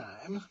nap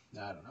time.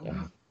 I don't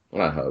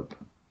know. I hope.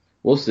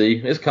 We'll see.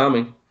 It's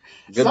coming.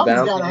 Good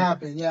Something's got to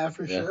happen,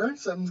 for sure.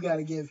 Something's got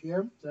to give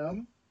here.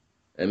 So.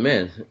 And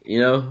man, you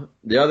know,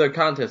 the other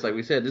contest, like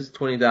we said, this is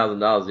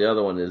 $20,000. The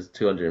other one is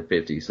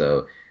 $250,000.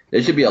 So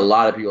there should be a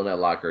lot of people in that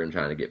locker room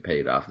trying to get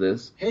paid off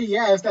this. Hey,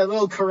 yeah, it's that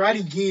little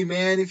karate gi,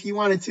 man. If he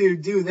wanted to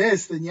do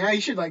this, then yeah,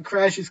 he should like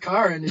crash his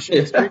car into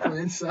Shane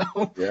Strickland. So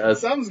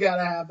something's got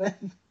to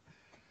happen.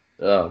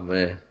 Oh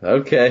man.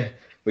 Okay,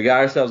 we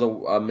got ourselves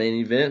a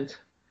main event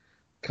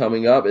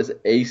coming up. It's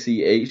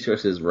ACH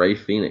versus Rey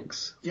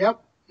Fenix.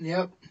 Yep.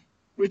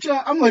 Which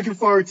I'm looking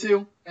forward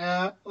to.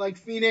 Like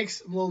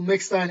Phoenix, I'm a little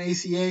mixed on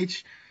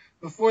ACH.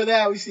 Before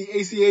that, we see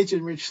ACH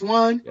and Rich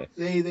Swann. Yes.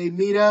 They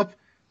meet up.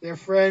 They're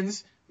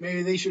friends.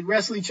 Maybe they should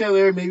wrestle each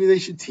other. Maybe they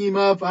should team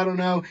up. I don't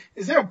know.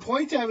 Is there a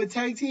point to have a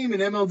tag team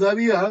in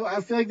MLW? I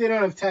feel like they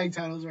don't have tag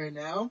titles right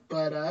now,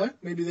 but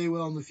maybe they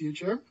will in the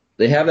future.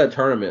 They have that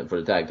tournament for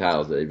the tag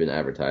titles that they've been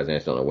advertising. I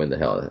just don't know when the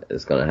hell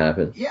it's going to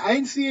happen. Yeah, I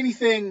didn't see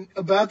anything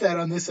about that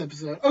on this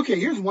episode. Okay,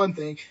 here's one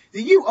thing.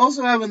 Did you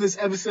also have on this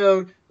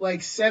episode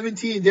like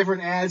 17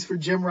 different ads for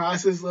Jim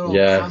Ross's little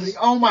comedy?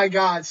 Oh my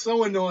God,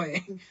 so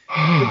annoying.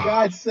 For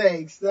God's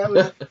sakes.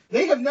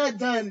 They have not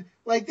done,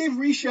 like they've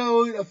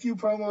re-showed a few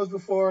promos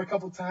before a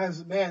couple times,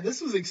 but man,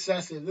 this was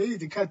excessive. They need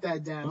to cut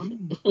that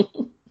down.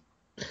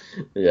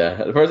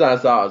 Yeah, the first time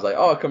I saw it, I was like,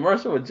 oh, a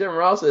commercial with Jim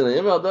Ross in the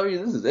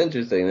MLW? This is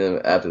interesting. And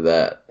then after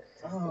that,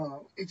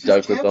 it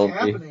just kept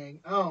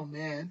happening. Oh,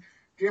 man.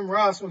 Jim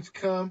Ross wants to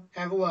come,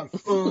 have a lot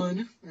of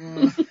fun.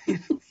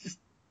 It's just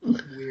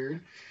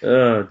weird.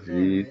 Oh,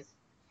 jeez.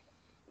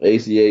 Right.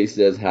 ACH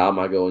says, how am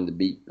I going to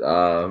beat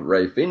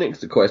Rey Fenix?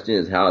 The question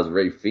is, how is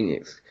Rey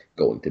Fenix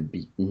going to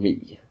beat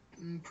me?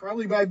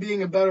 Probably by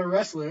being a better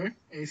wrestler,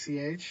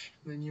 ACH,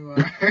 than you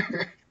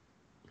are.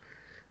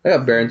 I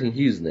got Barrington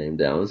Hughes' name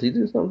down. Does he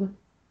do something?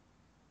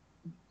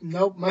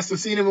 Nope. Must have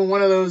seen him in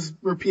one of those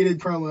repeated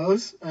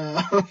promos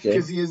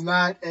because he is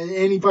not in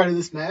any part of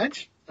this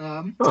match.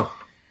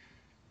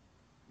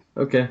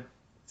 Okay.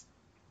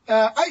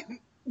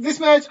 This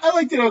match, I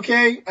liked it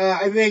okay.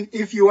 I think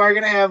if you are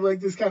going to have like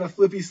this kind of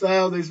flippy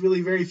style, there's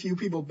really very few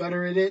people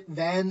better at it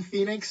than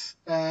Phoenix.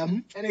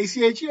 And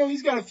ACH,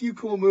 he's got a few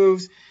cool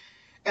moves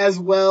as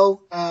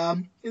well.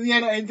 In the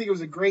end, I didn't think it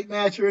was a great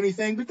match or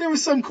anything, but there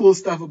was some cool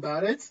stuff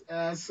about it.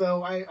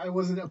 So I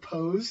wasn't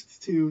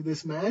opposed to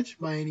this match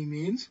by any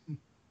means.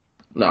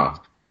 No,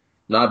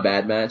 not a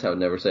bad match. I would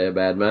never say a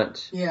bad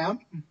match. Yeah.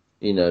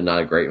 Not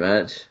a great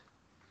match.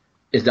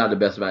 It's not the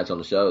best match on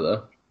the show,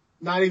 though.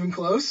 Not even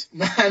close.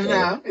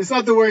 No, it's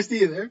not the worst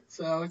either.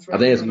 So it's. I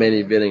think it's main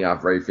eventing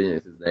off Rey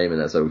Fenix's name,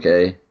 and that's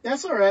okay.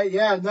 That's all right.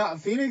 Yeah, no,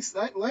 Phoenix.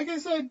 Like I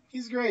said,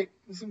 he's great.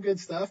 There's some good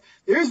stuff.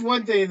 There's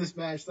one thing in this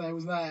match that I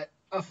was not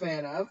a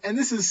fan of, and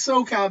this is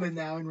so common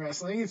now in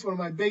wrestling. It's one of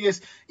my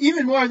biggest,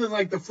 even more than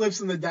like the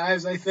flips and the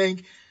dives. I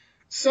think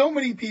so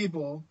many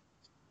people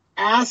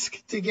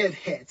ask to get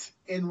hit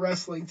in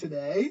wrestling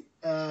today.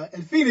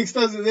 And Phoenix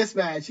does in this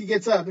match. He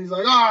gets up and he's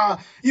like,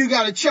 you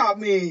gotta chop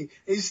me. And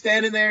he's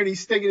standing there and he's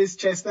sticking his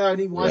chest out and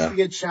he wants to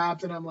get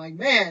chopped. And I'm like,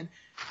 man,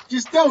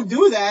 just don't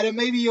do that and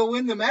maybe you'll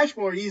win the match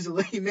more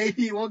easily.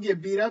 Maybe you won't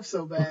get beat up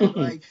so bad.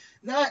 Like,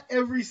 not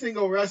every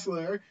single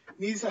wrestler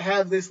needs to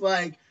have this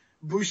like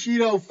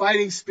Bushido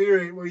fighting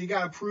spirit where you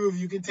gotta prove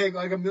you can take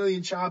like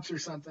 1,000,000 chops or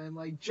something.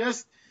 Like,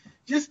 just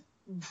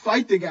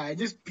fight the guy.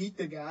 Just beat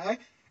the guy.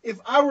 If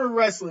I were a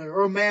wrestler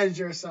or a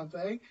manager or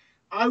something,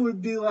 I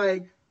would be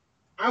like,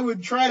 I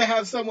would try to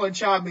have someone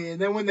chop me, and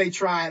then when they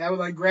tried, I would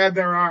like grab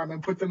their arm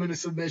and put them in a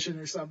submission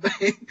or something.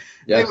 Yes.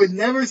 They would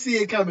never see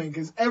it coming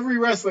because every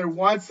wrestler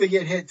wants to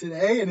get hit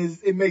today, and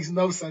it makes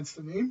no sense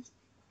to me.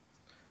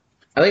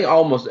 I think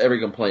almost every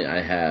complaint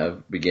I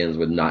have begins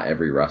with not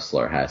every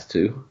wrestler has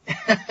to.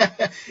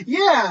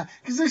 Yeah,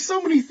 because there's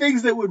so many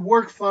things that would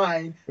work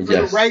fine for the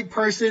Yes. right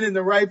person in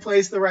the right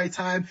place, the right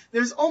time.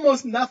 There's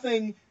almost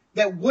nothing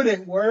that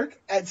wouldn't work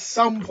at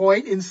some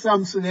point in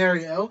some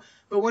scenario.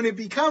 But when it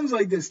becomes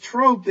like this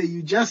trope that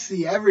you just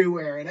see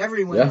everywhere and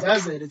everyone Yeah.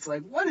 does it, it's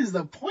like, what is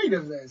the point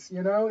of this?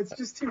 You know, it's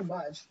just too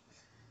much.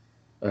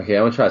 Okay,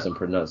 I'm gonna try some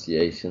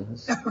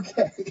pronunciations.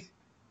 Okay.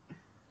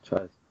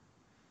 Try.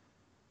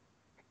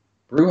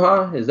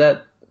 Bruja? Is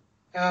that?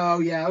 Oh,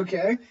 yeah,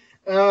 okay.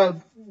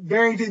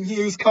 Barrington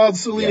Hughes called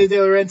Selena Yeah. De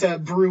La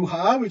Renta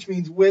Bruja, which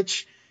means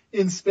witch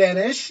in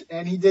Spanish,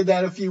 and he did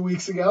that a few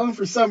weeks ago, and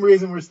for some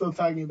reason we're still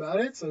talking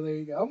about it, so there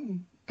you go.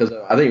 Because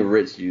I think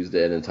Rich used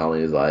it, and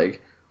Tony is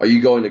like, "Are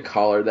you going to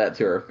call her that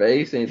to her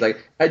face?" And he's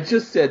like, "I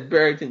just said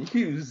Barrington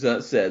Hughes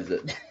says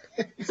it."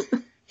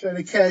 Trying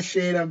to cast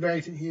shade on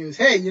Barrington Hughes.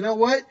 Hey, you know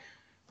what?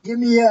 Give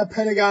me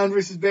Pentagon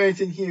versus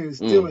Barrington Hughes.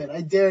 Do it.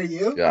 I dare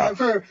you. Gosh.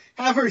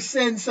 Have her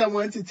send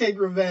someone to take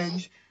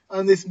revenge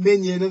on this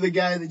minion of the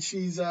guy that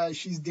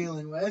she's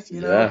dealing with.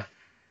 You know, Yeah.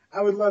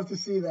 I would love to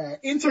see that.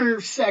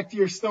 Intersect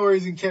your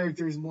stories and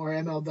characters more,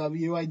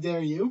 MLW. I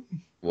dare you.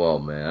 Well,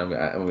 man,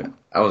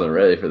 I wasn't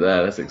ready for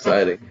that. That's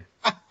exciting.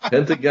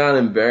 Pentagon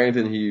and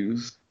Barrington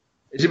Hughes.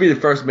 It should be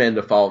the first man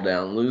to fall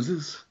down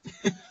loses.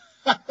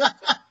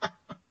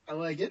 I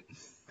like it.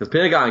 Because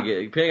Pentagon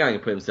can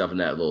put himself in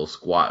that little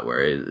squat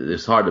where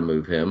it's hard to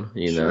move him,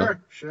 you know.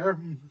 Sure.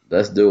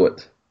 Let's do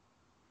it.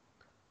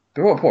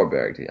 Poor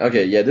Barrington.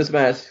 Okay, yeah, this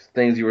match,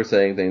 things you were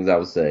saying, things I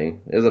was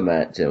saying. It was a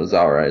match. It was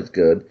alright. It's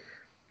good.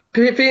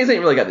 Phoenix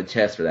ain't really got the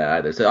chest for that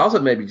either. So also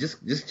maybe just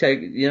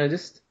check,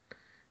 just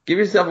give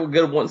yourself a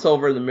good once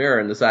over in the mirror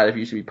and decide if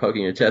you should be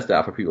poking your chest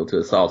out for people to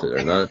assault it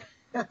or not.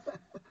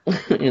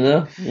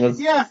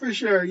 Yeah, for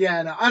sure.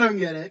 Yeah, no, I don't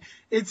get it.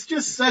 It's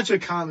just such a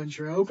common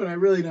trope, and I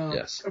really don't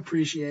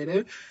appreciate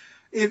it.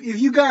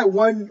 If you got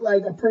one,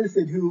 like a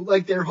person who,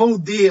 like, their whole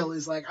deal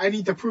is like, I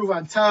need to prove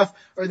I'm tough,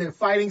 or they're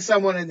fighting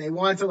someone and they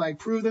want to, like,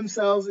 prove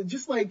themselves, and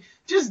just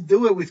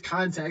do it with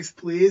context,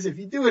 please. If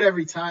you do it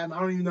every time, I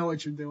don't even know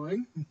what you're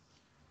doing.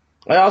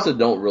 I also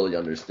don't really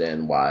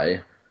understand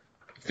why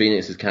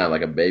Phoenix is kind of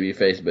like a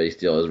babyface, but he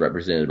still is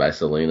represented by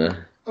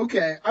Selena.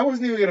 Okay, I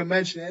wasn't even going to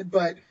mention it,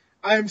 but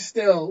I'm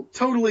still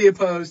totally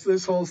opposed to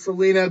this whole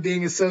Selena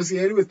being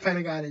associated with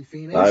Pentagon and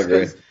Phoenix. I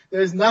agree.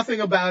 There's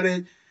nothing about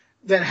it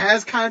that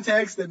has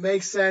context, that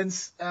makes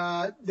sense.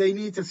 They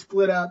need to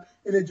split up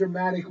in a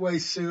dramatic way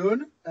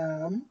soon.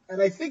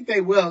 And I think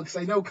they will, because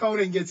I know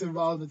Conan gets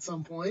involved at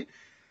some point.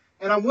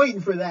 And I'm waiting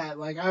for that.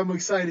 Like, I'm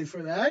excited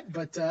for that.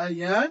 But,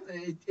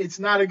 it's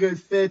not a good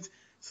fit.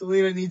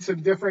 Selena needs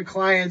some different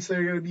clients that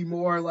are going to be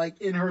more,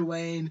 like, in her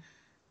lane.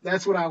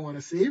 That's what I want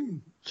to see.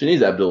 She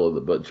needs Abdullah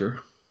the Butcher.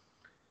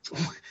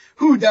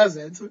 Who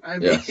doesn't? I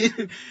mean, Yes.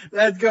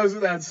 That goes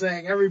without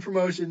saying. Every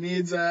promotion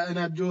needs an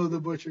Abdullah the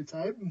Butcher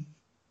type.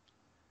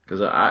 Because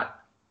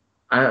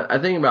I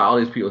think about all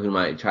these people who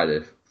might try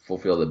to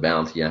fulfill the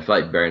bounty. I feel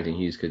like Barrington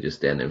Hughes could just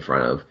stand in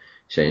front of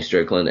Shane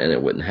Strickland and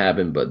it wouldn't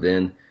happen. But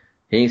then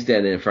he ain't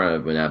standing in front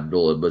of when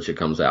Abdullah Butcher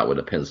comes out with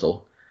a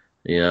pencil,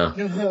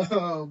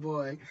 Oh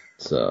boy.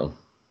 So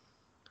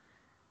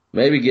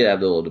maybe get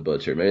Abdullah the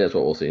Butcher. Maybe that's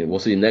what we'll see. We'll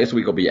see next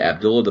week will be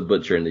Abdullah the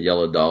Butcher and the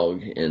Yellow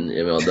Dog in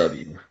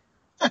MLW.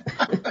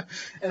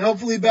 And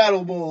hopefully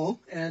Battle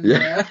Bowl. And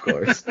Of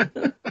course.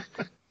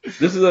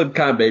 This is a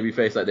kind of baby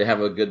face, like they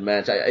have a good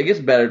match. It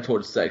gets better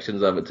towards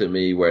sections of it to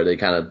me where they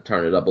kind of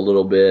turn it up a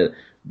little bit,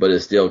 but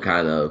it's still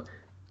kind of,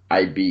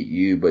 I beat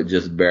you, but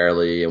just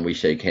barely, and we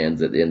shake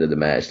hands at the end of the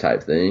match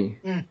type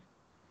thing.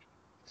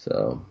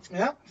 So.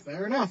 Yeah,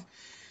 fair enough.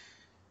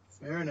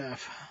 But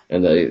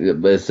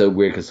it's so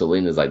weird because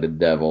Selena's like the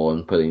devil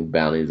and putting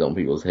bounties on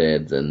people's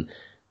heads, and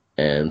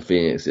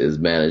Phoenix is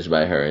managed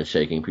by her and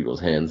shaking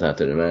people's hands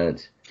after the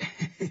match.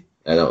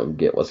 I don't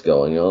get what's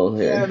going on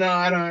here. Yeah, no,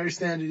 I don't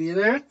understand it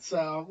either.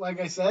 So,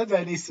 like I said,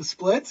 that needs to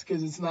split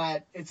because it's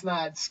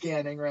not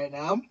scanning right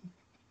now.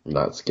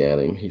 Not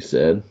scanning, he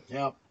said.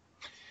 Yep.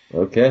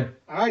 Okay.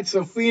 All right,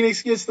 so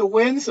Phoenix gets the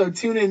win. So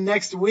tune in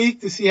next week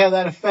to see how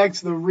that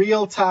affects the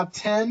real top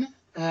 10.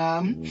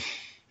 The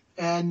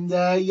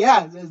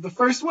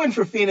first win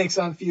for Phoenix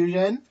on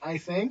Fusion, I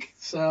think.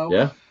 So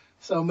Yeah.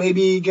 So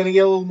maybe gonna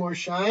get a little more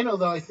shine.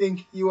 Although I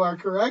think you are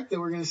correct that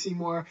we're gonna see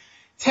more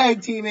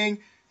tag teaming.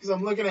 Because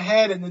I'm looking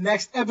ahead, and the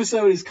next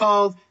episode is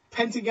called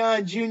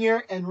Pentagon Jr.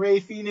 and Rey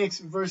Fenix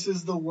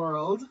versus the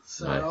World.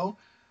 So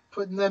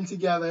Putting them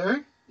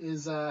together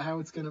is how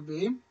it's going to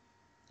be.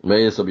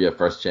 Maybe this will be a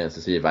first chance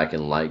to see if I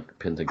can like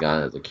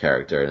Pentagon as a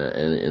character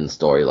in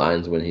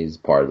storylines when he's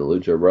part of the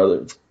Lucha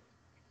Brothers.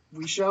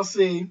 We shall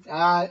see.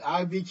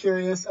 I'd be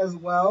curious as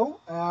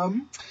well.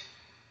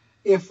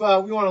 If we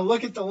want to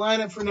look at the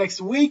lineup for next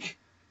week,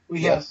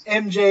 we have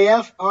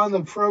MJF on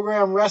the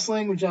Program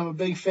Wrestling, which I'm a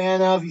big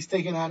fan of. He's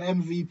taking on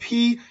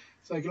MVP,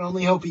 so I can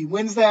only hope he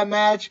wins that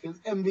match, because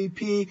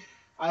MVP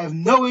I have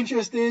no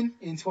interest in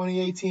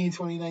 2018,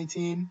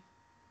 2019.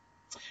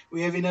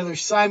 We have another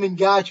Simon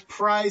Gotch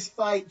prize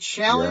fight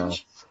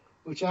challenge,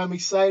 which I'm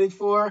excited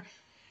for.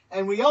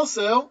 And we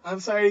also,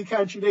 I'm sorry to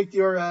contradict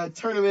your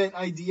tournament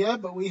idea,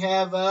 but we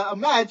have a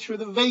match for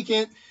the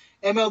vacant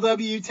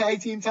MLW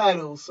tag team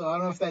titles. So I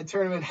don't know if that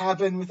tournament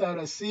happened without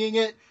us seeing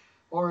it,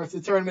 or if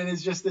the tournament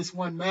is just this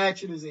one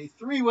match. It is a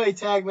 3-way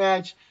tag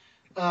match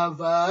of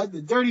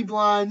the Dirty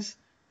Blondes,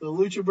 the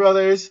Lucha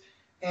Brothers,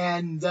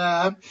 and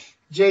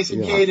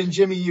Jason Cade and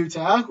Jimmy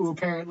Utah, who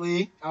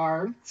apparently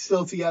are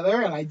still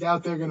together, and I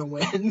doubt they're going to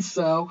win.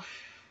 So,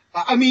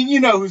 I mean, you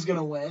know who's going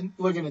to win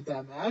looking at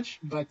that match,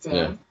 but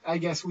I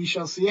guess we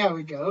shall see how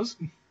it goes.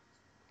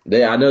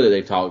 I know that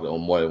they've talked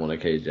on more than one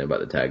occasion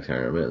about the tag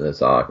tournament.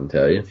 That's all I can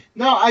tell you.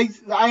 No, I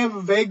have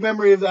a vague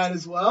memory of that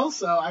as well,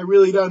 so I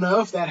really don't know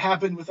if that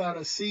happened without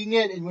us seeing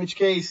it, in which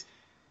case,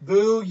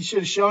 boo, you should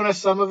have shown us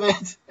some of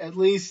it, at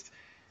least,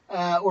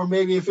 or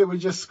maybe if it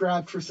was just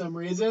scrapped for some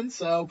reason.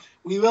 So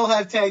we will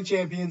have tag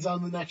champions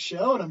on the next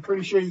show, and I'm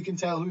pretty sure you can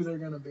tell who they're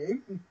going to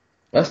be.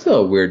 That's still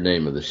a weird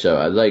name of the show.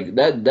 I like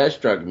that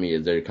struck me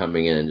as they're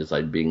coming in and just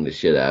like beating the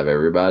shit out of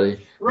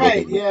everybody.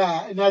 Right,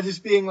 yeah. And not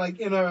just being like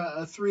in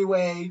a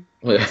 3-way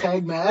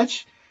tag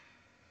match.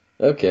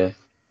 Okay.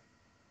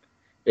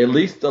 At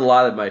least a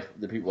lot of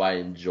the people I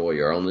enjoy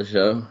are on the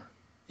show.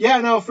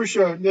 Yeah, no, for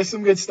sure. There's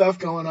some good stuff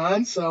going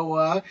on,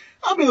 so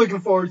I'll be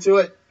looking forward to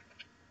it.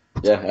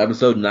 Yeah,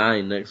 episode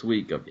 9 next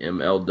week of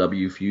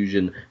MLW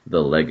Fusion,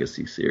 the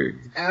Legacy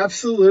series.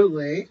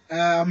 Absolutely.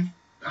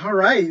 All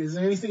right. Is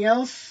there anything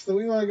else that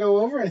we want to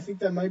go over? I think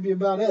that might be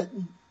about it.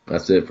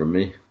 That's it from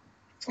me.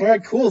 All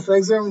right, cool.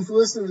 Thanks, everyone, for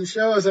listening to the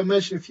show. As I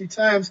mentioned a few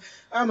times,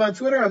 I'm on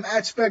Twitter. I'm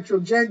at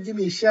SpectralGent. Give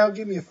me a shout.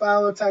 Give me a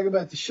follow. Talk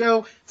about the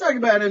show. Talk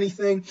about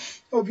anything.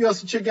 Hope you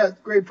also check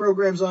out great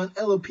programs on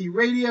LOP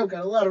Radio.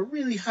 Got a lot of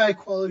really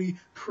high-quality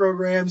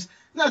programs,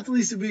 not the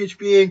least of which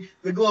being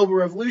The Global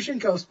Revolution,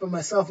 hosted by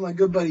myself and my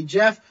good buddy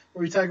Jeff,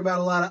 where we talk about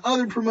a lot of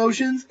other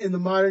promotions in the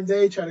modern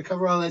day, try to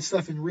cover all that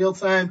stuff in real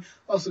time.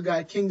 Also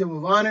got Kingdom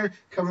of Honor,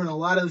 covering a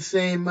lot of the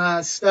same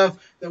stuff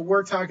that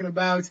we're talking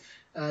about.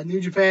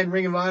 New Japan,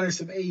 Ring of Honor,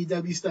 some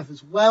AEW stuff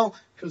as well,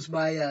 hosted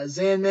by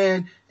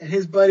Zanman and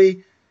his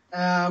buddy.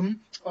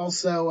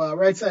 Also,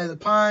 Right Side of the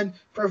Pond,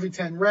 Perfect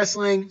 10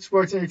 Wrestling,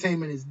 Sports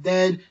Entertainment is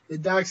Dead, The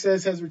Doc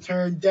Says has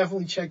returned.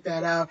 Definitely check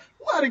that out.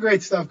 A lot of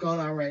great stuff going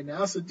on right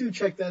now, so do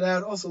check that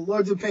out. Also,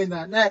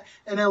 lordsofpain.net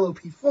and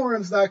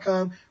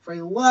lopforums.com for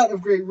a lot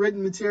of great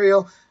written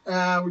material.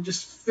 We're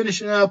just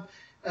finishing up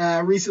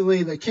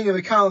recently the King of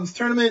the Columns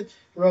tournament.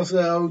 We're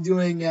also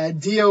doing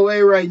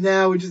DOA right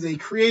now, which is a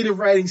creative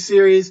writing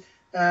series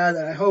that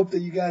I hope that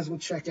you guys will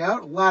check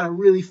out. A lot of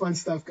really fun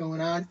stuff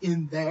going on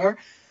in there.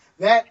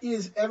 That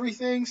is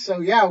everything.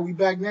 So, yeah, we'll be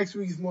back next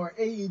week with more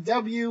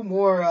AEW,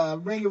 more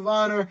Ring of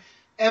Honor,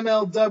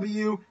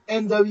 MLW,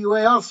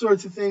 NWA, all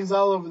sorts of things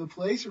all over the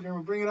place. We're going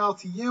to bring it all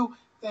to you.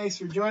 Thanks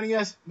for joining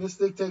us.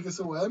 Mystic, take us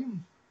away.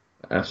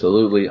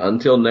 Absolutely.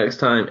 Until next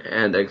time,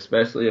 and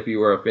especially if you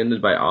were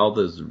offended by all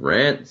those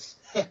rants,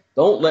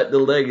 don't let the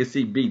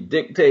legacy be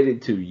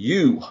dictated to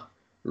you.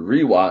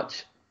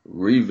 Rewatch,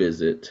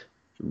 revisit,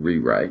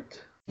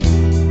 rewrite.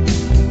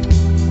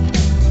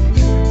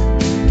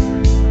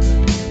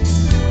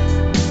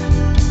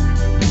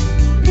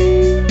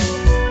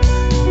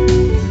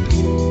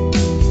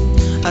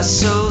 I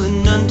saw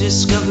an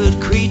undiscovered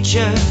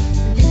creature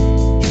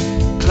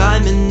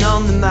climbing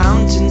on the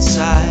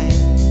mountainside.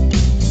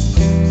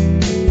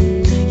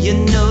 You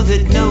know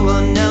that no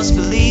one else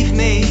believed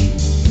me.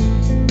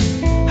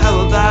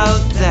 How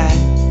about that?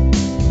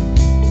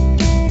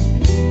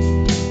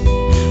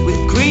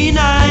 With green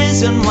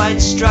eyes and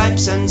white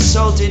stripes and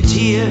salted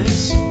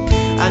tears,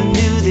 I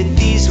knew that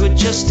these were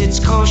just its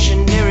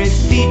cautionary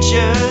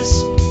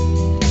features.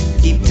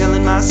 Keep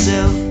telling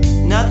myself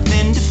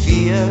nothing to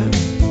fear.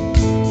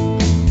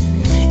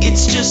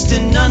 It's just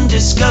an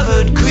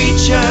undiscovered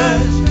creature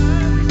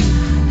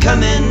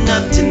coming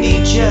up to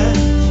meet you.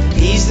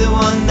 He's the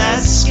one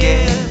that's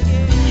scared.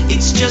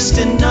 It's just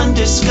an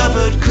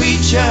undiscovered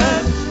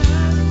creature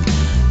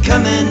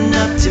coming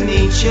up to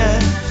meet you.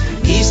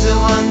 He's the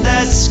one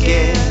that's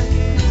scared.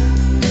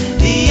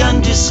 The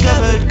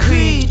undiscovered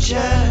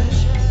creature.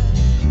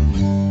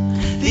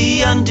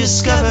 The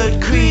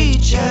undiscovered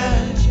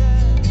creature.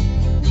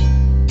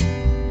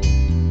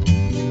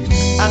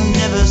 I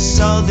never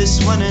saw this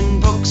one in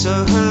books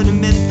or heard a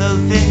myth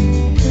of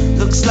it.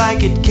 Looks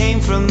like it came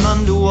from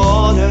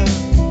underwater.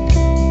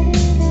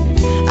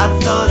 I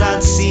thought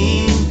I'd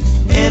seen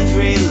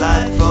every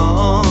life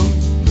form,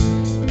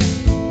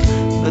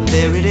 but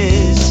there it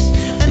is,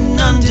 an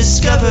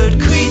undiscovered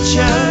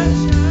creature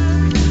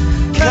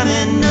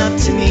coming up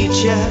to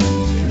meet you.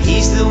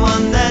 He's the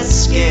one that's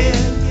scared.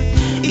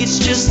 It's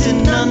just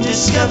an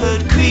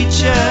undiscovered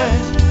creature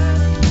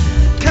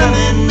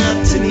coming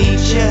up to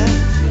meet you.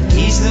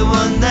 He's the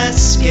one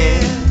that's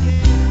scared.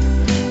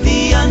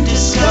 The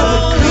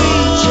undiscovered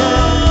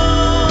creature.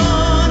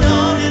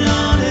 On and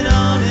on and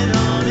on and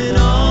on and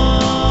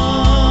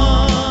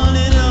on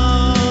and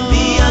on.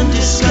 The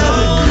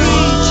undiscovered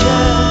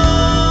creature.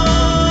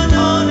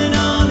 On and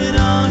on and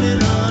on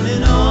and on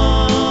and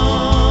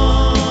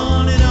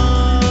on and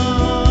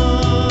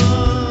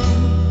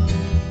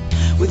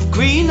on. With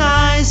green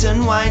eyes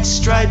and white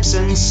stripes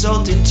and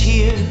salted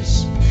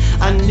tears.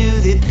 I knew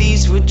that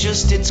these were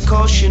just its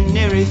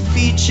cautionary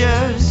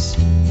features.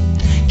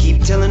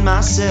 Keep telling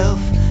myself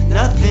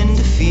nothing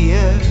to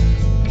fear.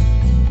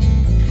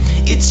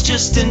 It's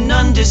just an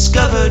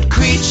undiscovered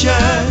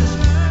creature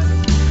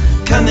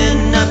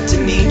coming up to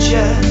meet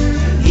ya.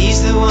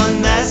 He's the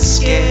one that's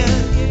scared.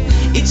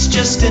 It's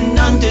just an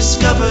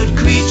undiscovered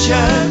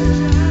creature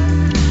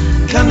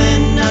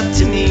coming up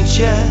to meet